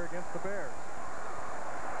earlier against the Bears.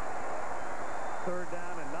 Third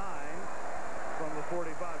down and 9 from the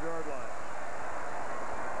 45-yard line.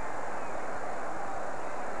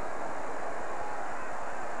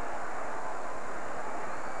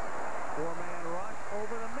 Four-man rush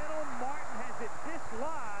over the middle. Martin has it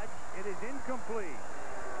dislodged. It is incomplete.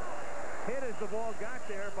 Hit as the ball got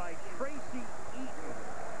there by Tracy Eaton.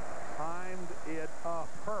 Timed it up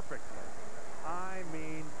perfectly. I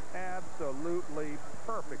mean, absolutely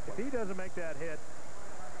perfect. If he doesn't make that hit,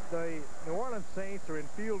 the New Orleans Saints are in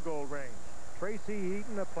field goal range. Tracy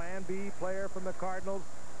Eaton, a Plan B player from the Cardinals,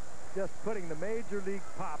 just putting the major league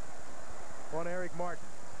pop on Eric Martin.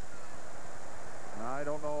 I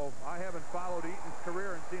don't know. I haven't followed Eaton's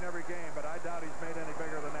career and seen every game, but I doubt he's made any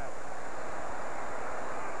bigger than that.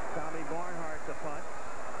 Tommy Barnhart to punt.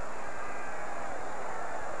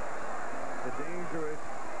 The dangerous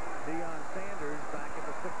Deion Sanders back at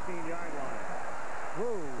the 16-yard line.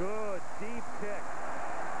 Whoa. Good deep kick.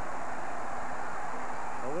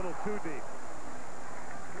 A little too deep.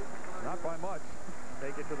 Not by much.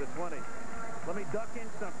 Take it to the 20. Let me duck in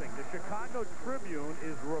something. The Chicago Tribune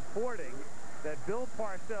is reporting that Bill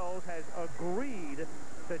Parcells has agreed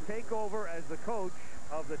to take over as the coach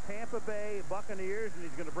of the Tampa Bay Buccaneers, and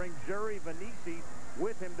he's going to bring Jerry Vanisi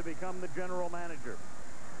with him to become the general manager.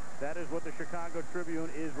 That is what the Chicago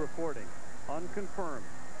Tribune is reporting. Unconfirmed.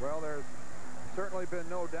 Well, there's certainly been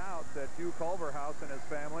no doubt that Hugh Culverhouse and his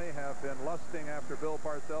family have been lusting after Bill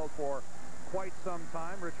Parcells for quite some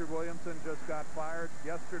time. Richard Williamson just got fired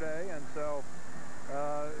yesterday, and so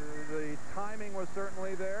the timing was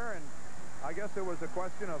certainly there, and I guess it was a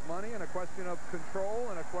question of money and a question of control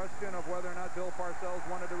and a question of whether or not Bill Parcells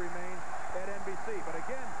wanted to remain at NBC. But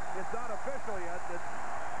again, it's not official yet. It's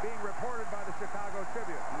being reported by the Chicago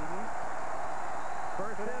Tribune.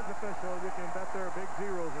 First it is official. You can bet there are big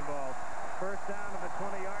zeros involved. First down to the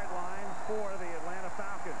 20-yard line for the Atlanta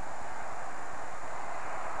Falcons.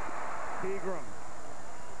 Pegram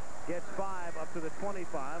gets 5 up to the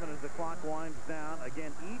 25, and as the clock winds down,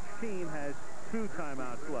 again, each team has 2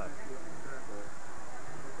 timeouts left.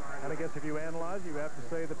 And I guess if you analyze, you have to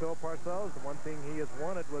say that Bill Parcells, the one thing he has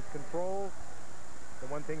wanted was control. The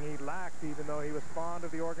one thing he lacked, even though he was fond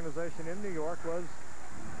of the organization in New York, was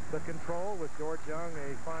the control. With George Young,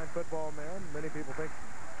 a fine football man, many people think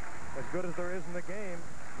as good as there is in the game,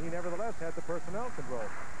 he nevertheless had the personnel control.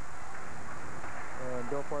 And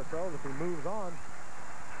Bill Parcells, if he moves on,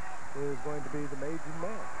 is going to be the major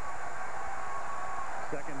man.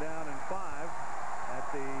 2nd down and 5 at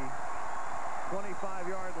the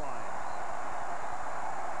 25-yard line.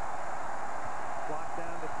 Clock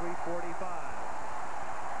down to 3:45.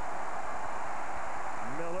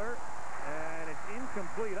 Miller, and it's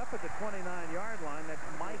incomplete up at the 29-yard line. That's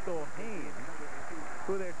Michael Haynes,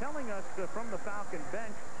 who they're telling us from the Falcon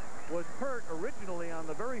bench was hurt originally on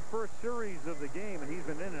the very first series of the game, and he's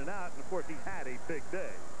been in and out, and of course he's had a big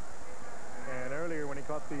day. And earlier when he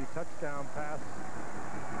caught the touchdown pass,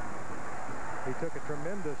 he took a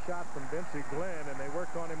tremendous shot from Vincey Glenn, and they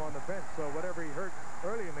worked on him on the bench. So whatever he hurt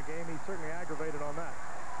early in the game, he certainly aggravated on that.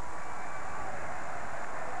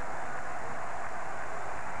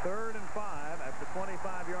 3rd and 5 at the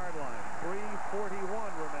 25-yard line. 3:41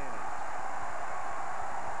 remaining.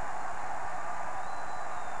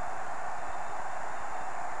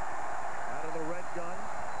 Out of the red gun,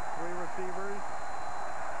 3 receivers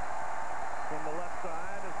from the left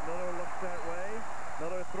side as Miller looks that way.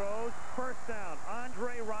 Miller throws. 1st down.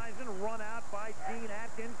 Andre Rison run out by Gene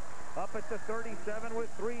Atkins up at the 37 with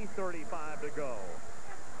 3:35 to go.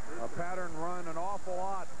 A pattern run an awful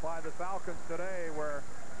lot by the Falcons today, where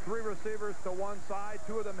 3 receivers to one side,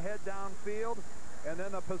 2 of them head downfield, and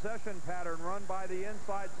then a possession pattern run by the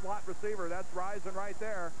inside slot receiver. That's Rison right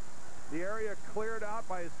there. The area cleared out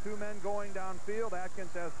by his 2 men going downfield.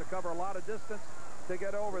 Atkins has to cover a lot of distance to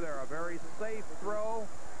get over there. A very safe throw,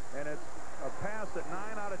 and it's a pass that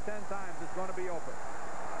 9 out of 10 times is going to be open.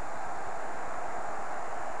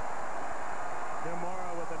 Jim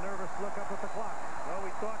Morrow with a nervous look up at the clock. Well, we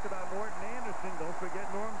talked about Morton Anderson. Don't forget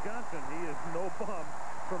Norm Johnson. He is no bum.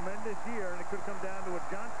 Tremendous year, and it could come down to a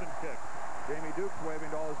Johnson kick. Jamie Dukes waving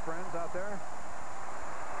to all his friends out there.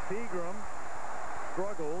 Pegram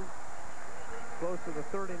struggles close to the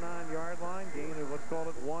 39-yard line. Gain of, let's call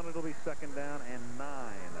it 1. It'll be 2nd down and 9.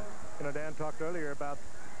 You know, Dan talked earlier about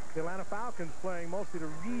the Atlanta Falcons playing mostly the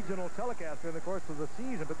regional telecast during the course of the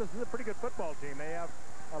season, but this is a pretty good football team. They have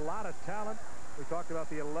a lot of talent. We talked about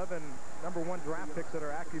the 11 #1 draft picks that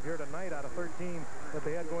are active here tonight out of 13 that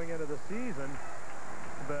they had going into the season.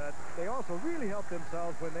 But they also really helped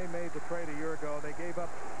themselves when they made the trade a year ago. They gave up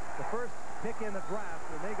the first pick in the draft,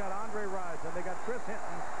 and they got Andre Rison, they got Chris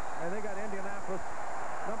Hinton, and they got Indianapolis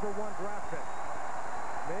 #1 draft pick.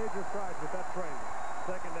 Major strides with that trade.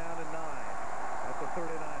 2nd down and 9 at the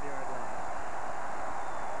 39-yard line.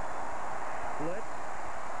 Blitz.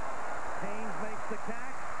 Haynes makes the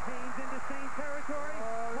catch. Haynes into Saint territory.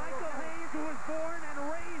 Michael Haynes, who was born and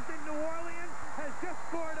raised in New Orleans, has just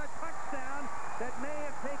scored a touchdown that may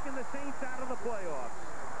have taken the Saints out of the playoffs.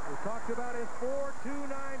 We talked about his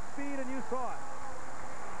 4.29 speed, and you saw it.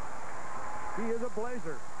 He is a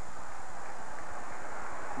blazer.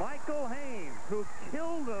 Michael Haynes, who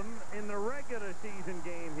killed them in the regular season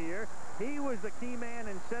game here. He was the key man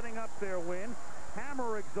in setting up their win.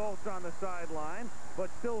 Hammer exults on the sideline, but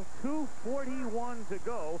still 2:41 to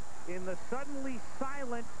go in the suddenly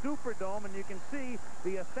silent Superdome, and you can see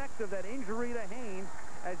the effect of that injury to Haynes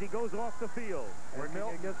as he goes off the field. Working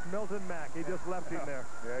against Milton Mack. He just left him there.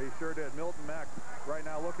 Yeah, he sure did. Milton Mack right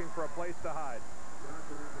now looking for a place to hide.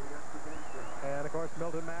 And, of course,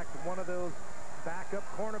 Milton Mack, one of those backup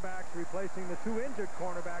cornerbacks replacing the 2 injured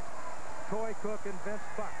cornerbacks, Troy Cook and Vince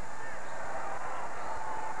Buck.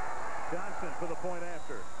 Johnson for the point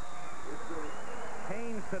after.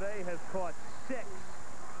 Haynes today has caught 6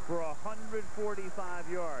 for 145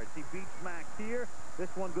 yards. He beats Mack here. This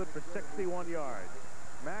one good for 61 yards.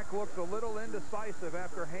 Mack looks a little indecisive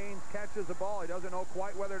after Haynes catches the ball. He doesn't know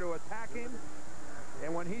quite whether to attack him.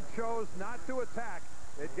 And when he chose not to attack,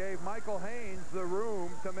 it gave Michael Haynes the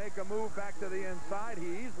room to make a move back to the inside.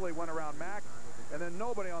 He easily went around Mack. And then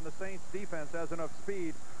nobody on the Saints defense has enough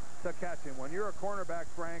speed to catch him. When you're a cornerback,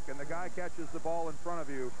 Frank, and the guy catches the ball in front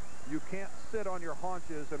of you, you can't sit on your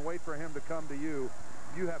haunches and wait for him to come to you.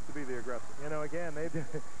 You have to be the aggressor. You know, again, they do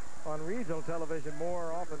on regional television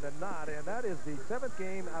more often than not, and that is the 7th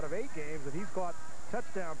game out of 8 games that he's caught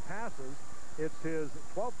touchdown passes. It's his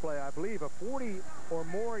 12th play, I believe, of 40 or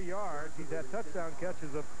more yards. He's had touchdown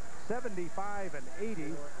catches of 75 and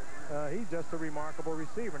 80. He's just a remarkable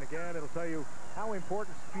receiver. And again, it'll tell you how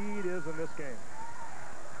important speed is in this game.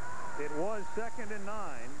 It was 2nd and 9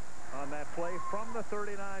 on that play from the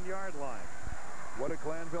 39-yard line. What did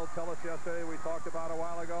Glanville tell us yesterday we talked about a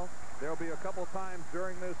while ago? There'll be a couple times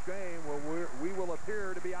during this game where we will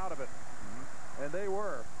appear to be out of it. And they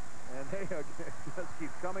were. And they just keep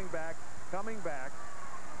coming back.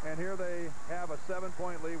 And here they have a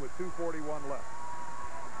 7-point lead with 2:41 left.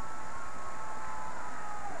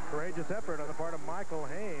 Courageous effort on the part of Michael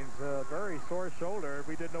Haynes. Very sore shoulder.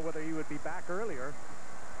 We didn't know whether he would be back earlier.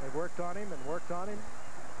 They worked on him and worked on him.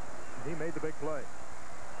 He made the big play.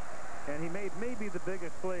 And he made maybe the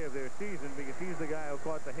biggest play of their season because he's the guy who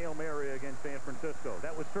caught the Hail Mary against San Francisco.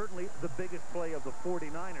 That was certainly the biggest play of the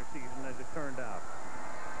 49er season as it turned out.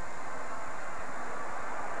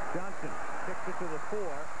 Johnson kicks it to the 4.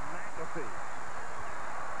 McAfee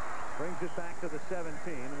brings it back to the 17.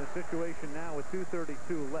 And the situation now with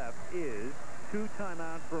 2:32 left is 2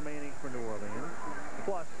 timeouts remaining for New Orleans,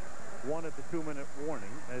 plus 1 at the 2-minute warning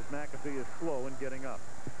as McAfee is slow in getting up.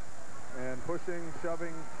 And pushing,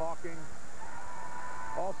 shoving, talking,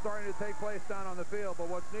 all starting to take place down on the field. But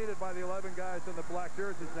what's needed by the 11 guys in the black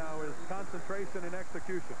jerseys now is concentration and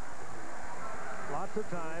execution. Lots of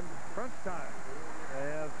time, crunch time. They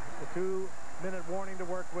have the 2-minute warning to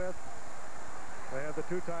work with. They have the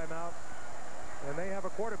 2 timeouts. And they have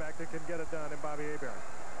a quarterback that can get it done in Bobby Hebert.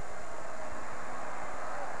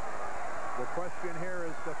 The question here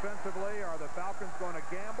is defensively, are the Falcons going to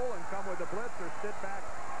gamble and come with the blitz or sit back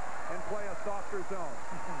and play a softer zone?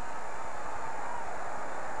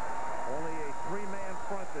 Only a 3-man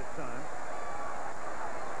front this time.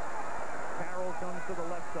 Carroll comes to the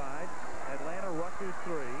left side. Atlanta rushes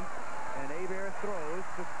 3. And Hebert throws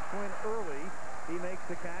to Quinn early. He makes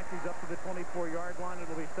the catch. He's up to the 24-yard line.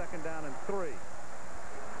 It'll be 2nd down and 3.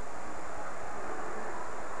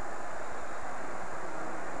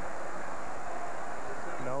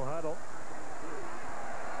 No huddle.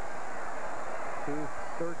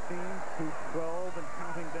 2:13, 2:12, and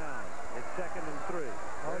counting down. It's 2nd and 3.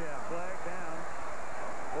 Oh, yeah. Flag down.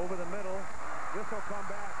 Over the middle. This will come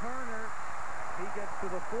back. Turner. He gets to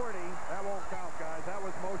the 40. That won't count, guys. That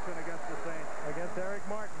was motion against the Saints. Against Eric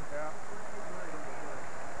Martin. Yeah.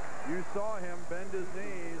 You saw him bend his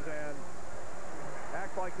knees and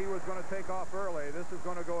act like he was going to take off early. This is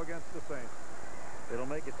going to go against the Saints. It'll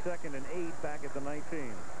make it 2nd and 8 back at the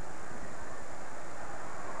 19.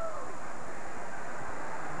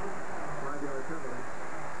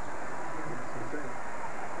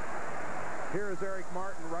 Here is Eric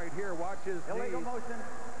Martin right here. Watch his illegal knees. motion.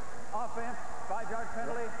 Offense. 5-yard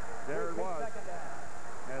penalty. There it was.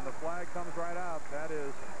 And the flag comes right out. That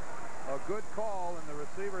is a good call, and the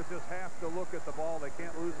receivers just have to look at the ball. They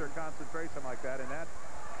can't lose their concentration like that, and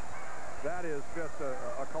that is just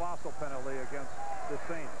a colossal penalty against the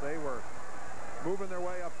Saints. They were moving their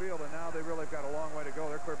way upfield, and now they really got a long way to go.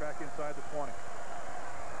 They're clear back inside the 20.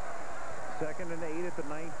 2nd and 8 at the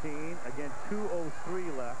 19. Again, 2:03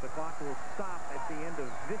 left. The clock will stop at the end of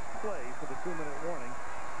this play for the 2-minute warning.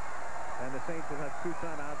 And the Saints will have 2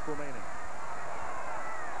 timeouts remaining.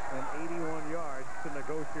 And 81 yards to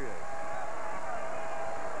negotiate.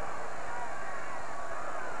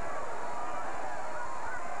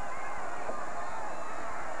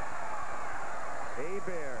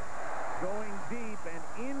 Hebert going deep and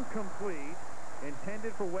incomplete.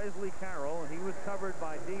 Intended for Wesley Carroll, and he was covered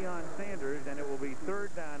by Deion Sanders, and it will be 3rd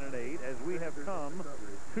down and 8 as we have come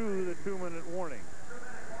to the 2-minute warning.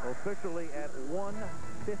 Officially at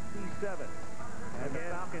 1:57. And the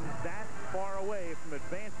Falcons that far away from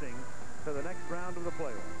advancing to the next round of the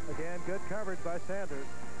playoffs. Again, good coverage by Sanders.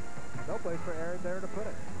 No place for Aaron there to put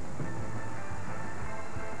it.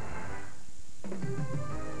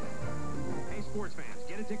 Hey, sports fans,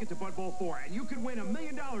 get a ticket to Bud Bowl 4, and you could win $1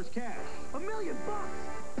 million cash. $1 million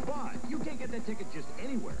bucks! But you can't get that ticket just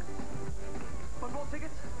anywhere. Bud Bowl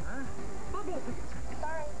tickets? Huh? Bud Bowl tickets.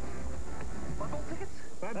 Sorry. Bud Bowl tickets?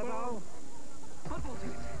 Bud Bowl. Bud Bowl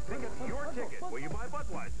tickets. Pick up your ticket where you buy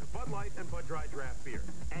Budweiser, Bud Light, and Bud Dry Draft beer.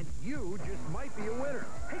 And you just might be a winner.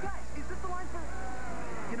 Hey, guys, is this the line for...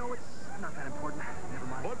 You know, it's not that important. Never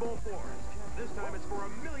mind. Bud Bowl 4. This time it's for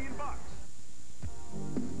 $1 million bucks.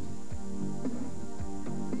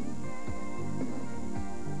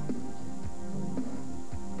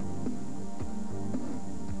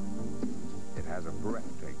 It has a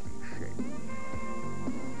breathtaking shape.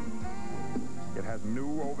 It has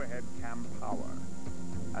new overhead cam power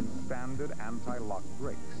and standard anti-lock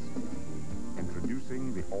brakes.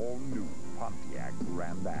 Introducing the all-new Pontiac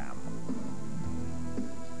Grand Am.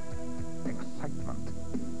 Excitement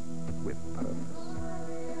with purpose.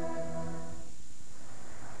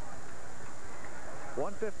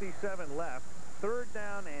 1:57 left. 3rd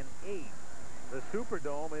down and 8 The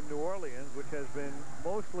Superdome in New Orleans, which has been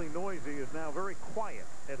mostly noisy, is now very quiet.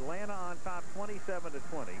 Atlanta on top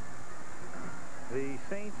 27-20. The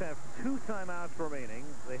Saints have 2 timeouts remaining.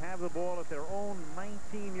 They have the ball at their own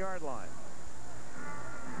 19-yard line.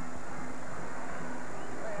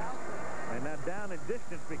 And now down and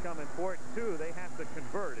distance become important, too. They have to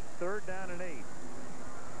convert. It's 3rd down and 8.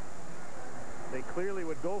 They clearly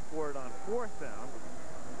would go for it on 4th down.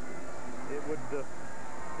 It would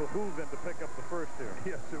behoove them to pick up the first here.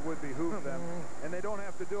 Yes, it would behoove them. And they don't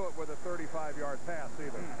have to do it with a 35-yard pass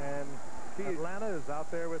either. And Atlanta is out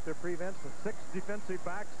there with their prevents with 6 defensive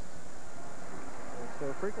backs. And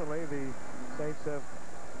so frequently the Saints have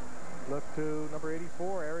looked to number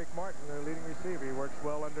 84, Eric Martin, their leading receiver. He works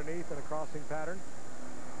well underneath in a crossing pattern.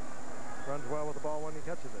 Runs well with the ball when he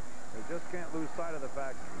catches it. They just can't lose sight of the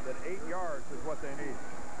fact that 8 yards is what they need.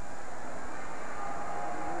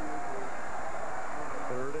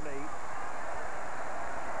 3rd and 8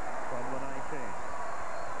 from the 19.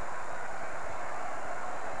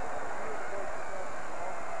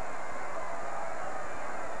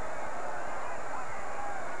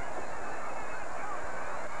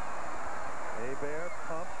 Bear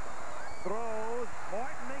pumps, throws.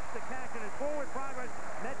 Martin makes the catch in his forward progress,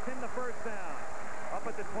 nets in the first down. Up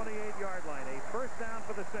at the 28-yard line, a first down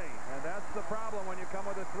for the Saints. And that's the problem when you come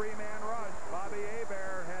with a 3-man rush. Bobby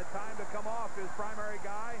Hebert had time to come off his primary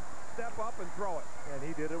guy, step up and throw it. And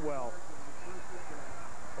he did it well.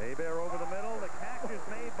 Hebert over the middle. The catch is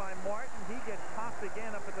made by Martin. He gets popped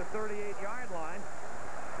again up at the 38-yard line.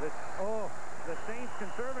 The Saints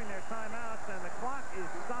conserving their timeouts, and the clock is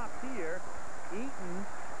stopped here. Eaton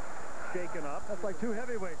shaken up. That's like 2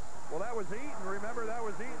 heavyweights. Well, that was Eaton. Remember, that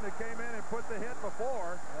was Eaton that came in and put the hit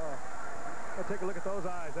before. Let's take a look at those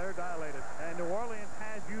eyes. They're dilated. And New Orleans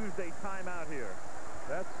has used a timeout here.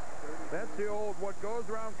 That's the old what goes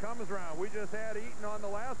around comes around. We just had Eaton on the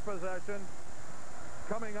last possession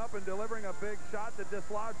coming up and delivering a big shot that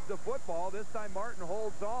dislodged the football. This time Martin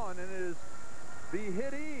holds on, and it is the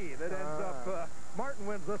hittee that ends up... Martin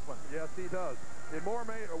wins this one. Yes, he does. In more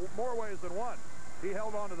ways than one. He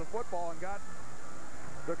held on to the football and got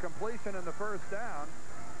the completion in the first down.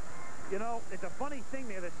 You know, it's a funny thing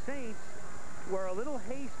there. The Saints were a little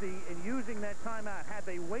hasty in using that timeout. Had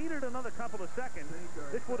they waited another couple of seconds,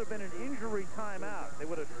 this would have been an injury timeout. They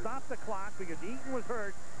would have stopped the clock because Eaton was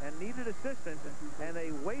hurt and needed assistance, and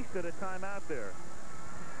they wasted a timeout there.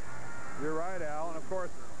 You're right, Al. And, of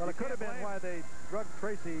course, well, it could have been why they drugged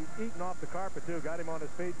Tracy Eaton off the carpet, too, got him on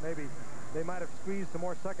his feet. Maybe they might have squeezed some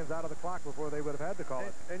more seconds out of the clock before they would have had to call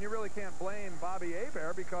it. And you really can't blame Bobby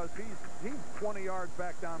Hebert because he's 20 yards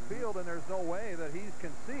back downfield, and there's no way that he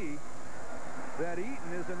can see that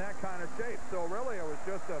Eaton is in that kind of shape. So, really, it was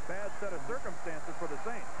just a bad set of circumstances for the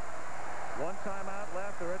Saints. 1 timeout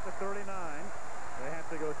left. They're at the 39. They have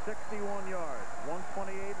to go 61 yards.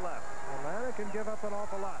 1:28 left. Atlanta can give up an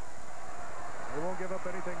awful lot. They won't give up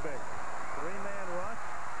anything big. 3-man rush.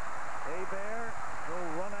 Hebert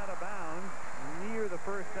will run out of bounds near the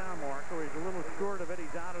first down marker. He's a little short of it.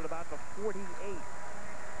 He's out at about the 48.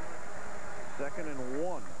 2nd and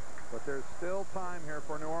 1. But there's still time here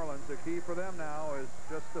for New Orleans. The key for them now is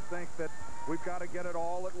just to think that we've got to get it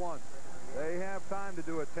all at once. They have time to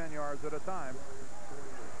do it 10 yards at a time.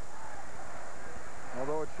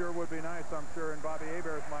 Although it sure would be nice, I'm sure, in Bobby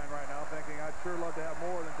Hebert's mind right now, thinking I'd sure love to have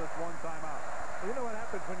more than just 1 timeout. You know what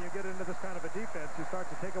happens when you get into this kind of a defense? You start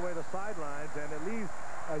to take away the sidelines, and it leaves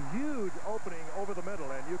a huge opening over the middle,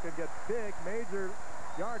 and you can get big, major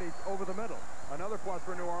yardage over the middle. Another plus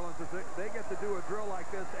for New Orleans is they get to do a drill like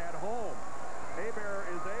this at home. Hebert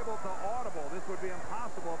is able to audible. This would be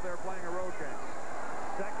impossible if they're playing a road game.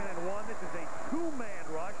 2nd and 1. This is a 2-man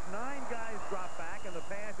rush. 9 guys drop back, and the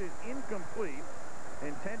pass is incomplete.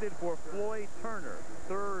 Intended for Floyd Turner.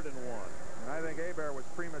 3rd and 1. And I think Hebert was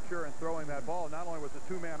premature in throwing that ball. Not only was it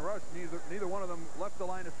a 2-man rush, neither one of them left the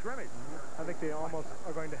line of scrimmage. I think they almost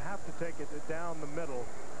are going to have to take it down the middle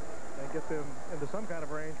and get them into some kind of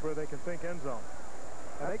range where they can think end zone.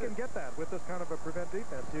 And they can get that with this kind of a prevent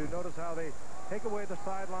defense. You notice how they take away the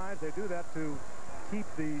sidelines. They do that to keep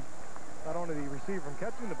not only the receiver from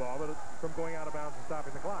catching the ball, but from going out of bounds and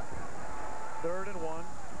stopping the clock. 3rd and 1.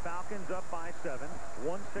 Falcons up by 7.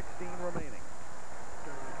 1:16 remaining.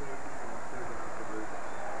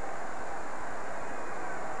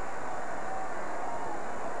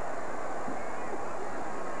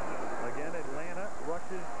 Again, Atlanta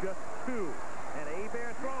rushes just 2. And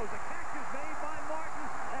Hebert throws. The catch is made by Martin,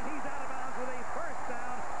 and he's out of bounds with a first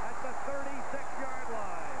down at the 36-yard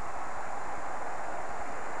line.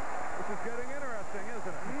 This is getting interesting,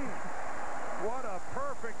 isn't it? What a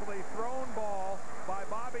perfectly thrown ball by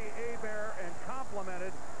Bobby Hebert, and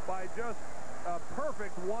complemented by just a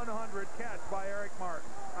perfect 100 catch by Eric Martin.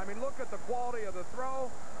 I mean, look at the quality of the throw,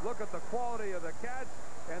 look at the quality of the catch,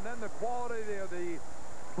 and then the quality of the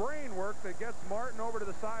brain work that gets Martin over to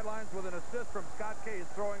the sidelines with an assist from Scott Case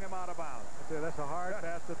throwing him out of bounds. That's a hard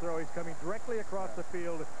pass to throw. He's coming directly across the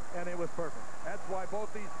field, and it was perfect. That's why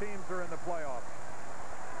both these teams are in the playoffs.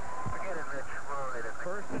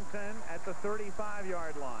 First and 10 at the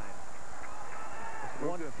 35-yard line.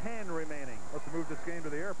 1:10 remaining. Let's move this game to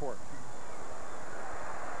the airport.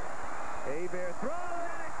 Hebert throws,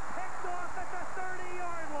 and it's picked off at the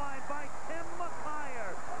 30-yard line by Tim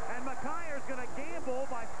McKyer. And McKyer's going to gamble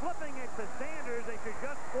by flipping it to Sanders. They should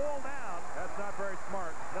just fall down. That's not very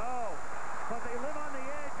smart. No, but they live on the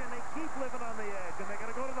edge, and they keep living on the edge, and they're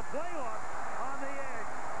going to go to the playoffs on the edge.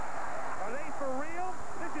 Are they for real?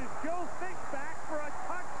 This is Joe Fink back for a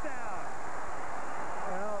touchdown.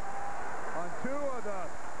 Well, on two of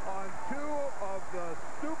the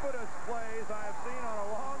stupidest plays I have seen on a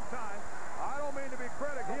long time. I don't mean to be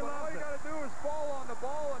critical, but all you got to do is fall on the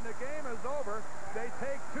ball and the game is over. They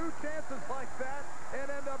take two chances like that and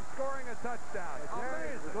end up scoring a touchdown.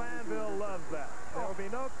 Amazing. Glanville loves that. There will be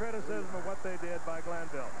no criticism of what they did by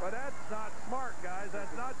Glanville. But that's not smart, guys.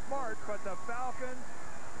 That's not smart, but the Falcons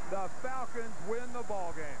win the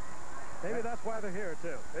ball game. Maybe that's why they're here,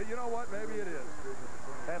 too. You know what? Maybe it is.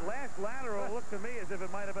 That last lateral looked to me as if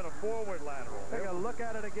it might have been a forward lateral. Take a look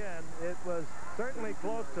at it again. It was certainly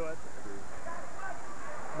close to it.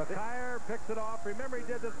 McKyer picks it off. Remember, he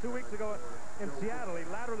did this 2 weeks ago in Seattle. He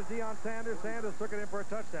lateraled to Deion Sanders. Sanders took it in for a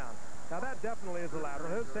touchdown. Now, that definitely is a lateral.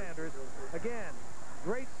 Here's Sanders. Again,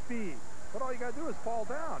 great speed. But all you got to do is fall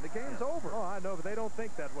down. The game's over. Oh, I know, but they don't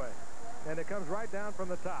think that way. And it comes right down from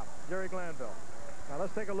the top. Jerry Glanville. Now,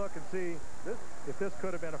 let's take a look and see if this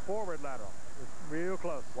could have been a forward lateral. It's real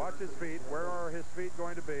close. Watch his feet. Where are his feet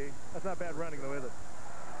going to be? That's not bad running, though, is it?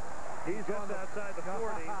 He's just outside the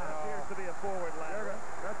 40. That appears to be a forward lateral.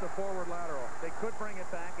 That's a forward lateral. They could bring it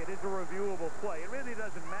back. It is a reviewable play. It really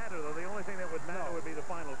doesn't matter, though. The only thing that would matter would be the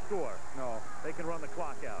final score. No. They can run the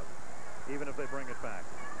clock out, even if they bring it back.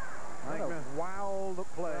 What a wild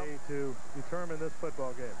play to determine this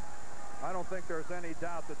football game. I don't think there's any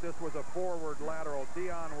doubt that this was a forward lateral.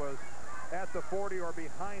 Deion was at the 40 or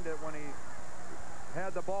behind it when he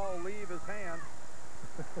had the ball leave his hand.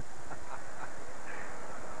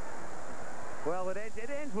 Well, it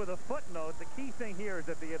ends with a footnote. The key thing here is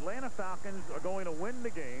that the Atlanta Falcons are going to win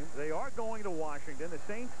the game. They are going to Washington. The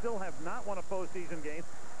Saints still have not won a postseason game.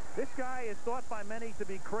 This guy is thought by many to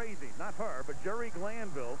be crazy. Not her, but Jerry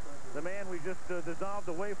Glanville, the man we just dissolved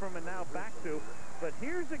away from and now back to. But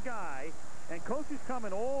here's a guy, and coaches come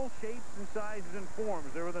in all shapes and sizes and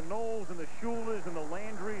forms. There are the Knowles and the Schulers and the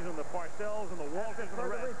Landrys and the Parcells and the Walters and the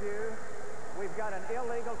rest. Review, we've got an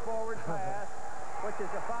illegal forward pass, which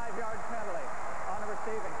is a 5-yard penalty on the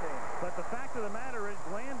receiving team. But the fact of the matter is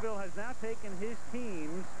Glanville has now taken his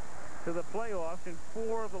teams to the playoffs in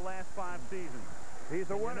 4 of the last 5 seasons.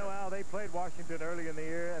 He's a winner. You know how they played Washington early in the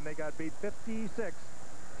year, and they got beat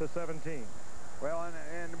 56-17. Well,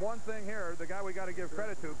 and one thing here, the guy we got to give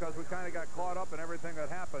credit to, because we kind of got caught up in everything that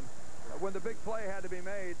happened, when the big play had to be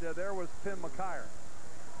made, there was Tim McKyer.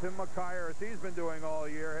 Tim McKyer, as he's been doing all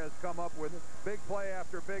year, has come up with big play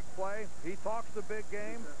after big play. He talks the big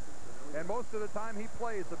game, and most of the time he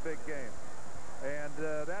plays the big game. And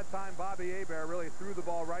that time, Bobby Hebert really threw the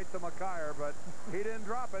ball right to McKyer, but he didn't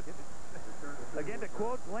drop it. Again, to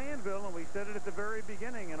quote Glanville, and we said it at the very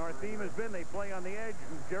beginning, and our theme has been they play on the edge.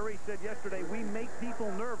 And Jerry said yesterday, we make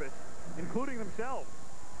people nervous, including themselves.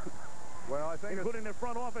 Well, I think including their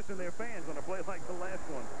front office and their fans on a play like the last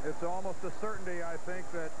one. It's almost a certainty, I think,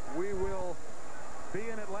 that we will be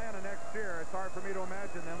in Atlanta next year. It's hard for me to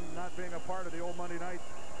imagine them not being a part of the old Monday night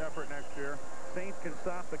effort next year. Saints can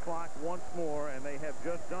stop the clock once more, and they have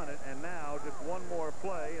just done it. And now just one more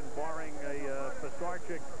play, and barring a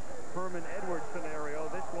Pisarcik, Herman Edwards scenario,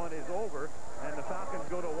 this one is over, and the Falcons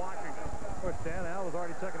go to Washington. Of course, Dan Al was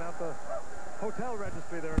already checking out the hotel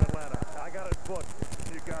registry there in Atlanta. I got it booked.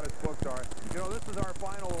 You got it booked, all right. You know, this is our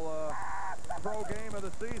final pro game of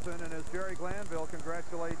the season, and as Jerry Glanville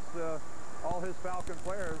congratulates all his Falcon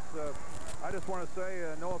players, I just want to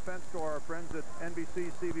say, no offense to our friends at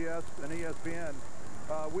NBC, CBS, and ESPN,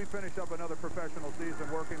 we finish up another professional season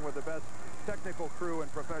working with the best technical crew in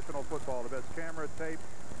professional football, the best camera, tape,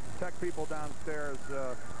 tech people downstairs.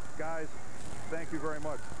 Guys, thank you very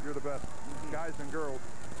much. You're the best. Guys and girls.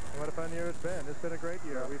 What a fun year it's been. It's been a great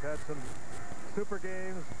year. We've had some super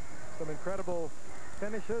games, some incredible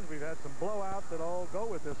finishes. We've had some blowouts that all go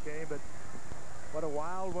with this game, but what a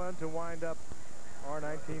wild one to wind up our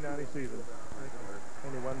 1990 season.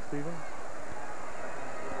 Only one season.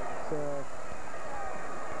 And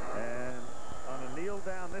on a kneel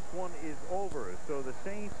down, this one is over. So the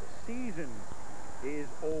Saints' season is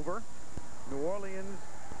over. New Orleans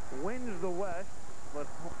wins the West, but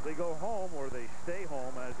they go home, or they stay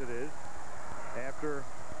home as it is, after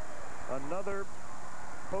another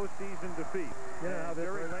postseason defeat. And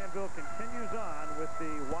Jerry Glanville continues on with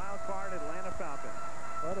the wild card Atlanta Falcons.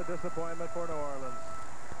 What a disappointment for New Orleans.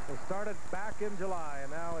 They started back in July,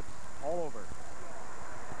 and now it's all over.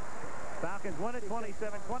 Falcons won it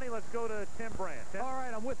 27-20. Let's go to Tim Brandt. Tim? All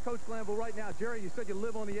right, I'm with Coach Glanville right now. Jerry, you said you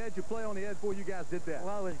live on the edge, you play on the edge. Boy, you guys did that.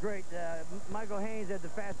 Well, it was great. Michael Haynes had the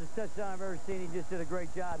fastest touchdown I've ever seen. He just did a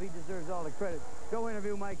great job. He deserves all the credit. Go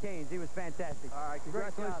interview Mike Haynes. He was fantastic. All right,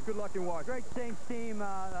 congratulations. Good luck in Washington. Great Saints team.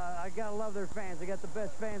 I got to love their fans. They got the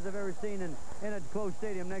best fans I've ever seen in a closed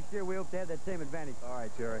stadium. Next year, we hope to have that same advantage. All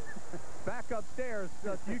right, Jerry. Back upstairs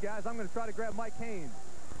to you guys. I'm going to try to grab Mike Haynes.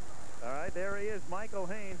 All right, there he is, Michael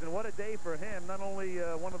Haynes, and what a day for him. Not only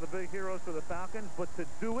one of the big heroes for the Falcons, but to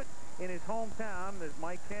do it in his hometown as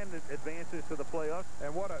Mike Ken advances to the playoffs.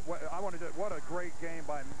 And what a great game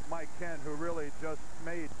by Mike Ken, who really just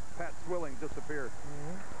made Pat Swilling disappear.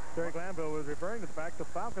 Jerry Glanville was referring to the fact the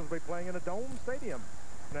Falcons will be playing in a dome stadium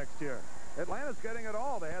next year. Atlanta's getting it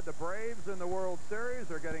all. They had the Braves in the World Series.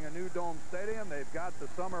 They're getting a new dome stadium. They've got the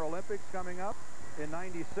Summer Olympics coming up in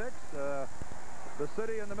 '96. The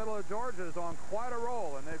city in the middle of Georgia is on quite a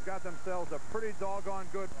roll, and they've got themselves a pretty doggone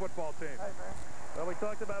good football team. Hey, man. Well, we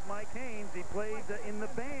talked about Mike Haynes. He played in the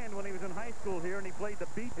band when he was in high school here, and he played the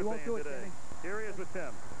beat the band today. Here he is with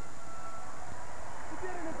Tim.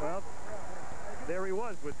 Well, there he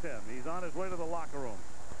was with Tim. He's on his way to the locker room.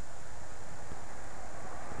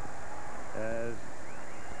 As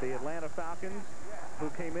the Atlanta Falcons,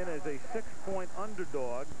 who came in as a 6-point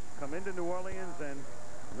underdog, come into New Orleans and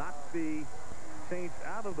knock the Saints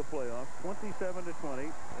out of the playoffs,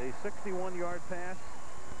 27-20. A 61-yard pass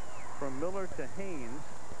from Miller to Haynes.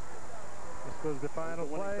 This was the final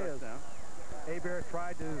play as Hebert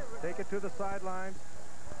tried to take it to the sidelines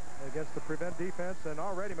against the prevent defense, and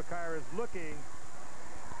already McKyer is looking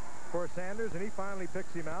for Sanders, and he finally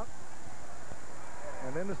picks him out.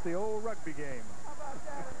 And then it's the old rugby game.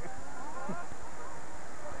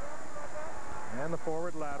 And the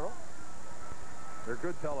forward lateral. They're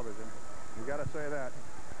good television. You got to say that.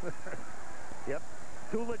 Yep.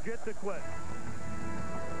 Too legit to quit.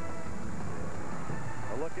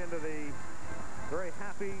 A look into the very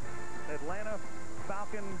happy Atlanta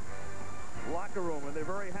Falcon locker room, and they're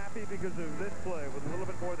very happy because of this play with a little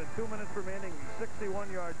bit more than 2 minutes remaining.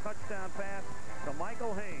 61-yard touchdown pass to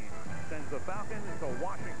Michael Haynes sends the Falcons to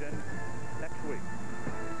Washington next week.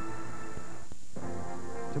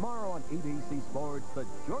 Tomorrow on ABC Sports, the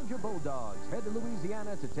Georgia Bulldogs head to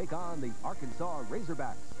Louisiana to take on the Arkansas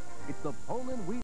Razorbacks. It's the Poland Wheat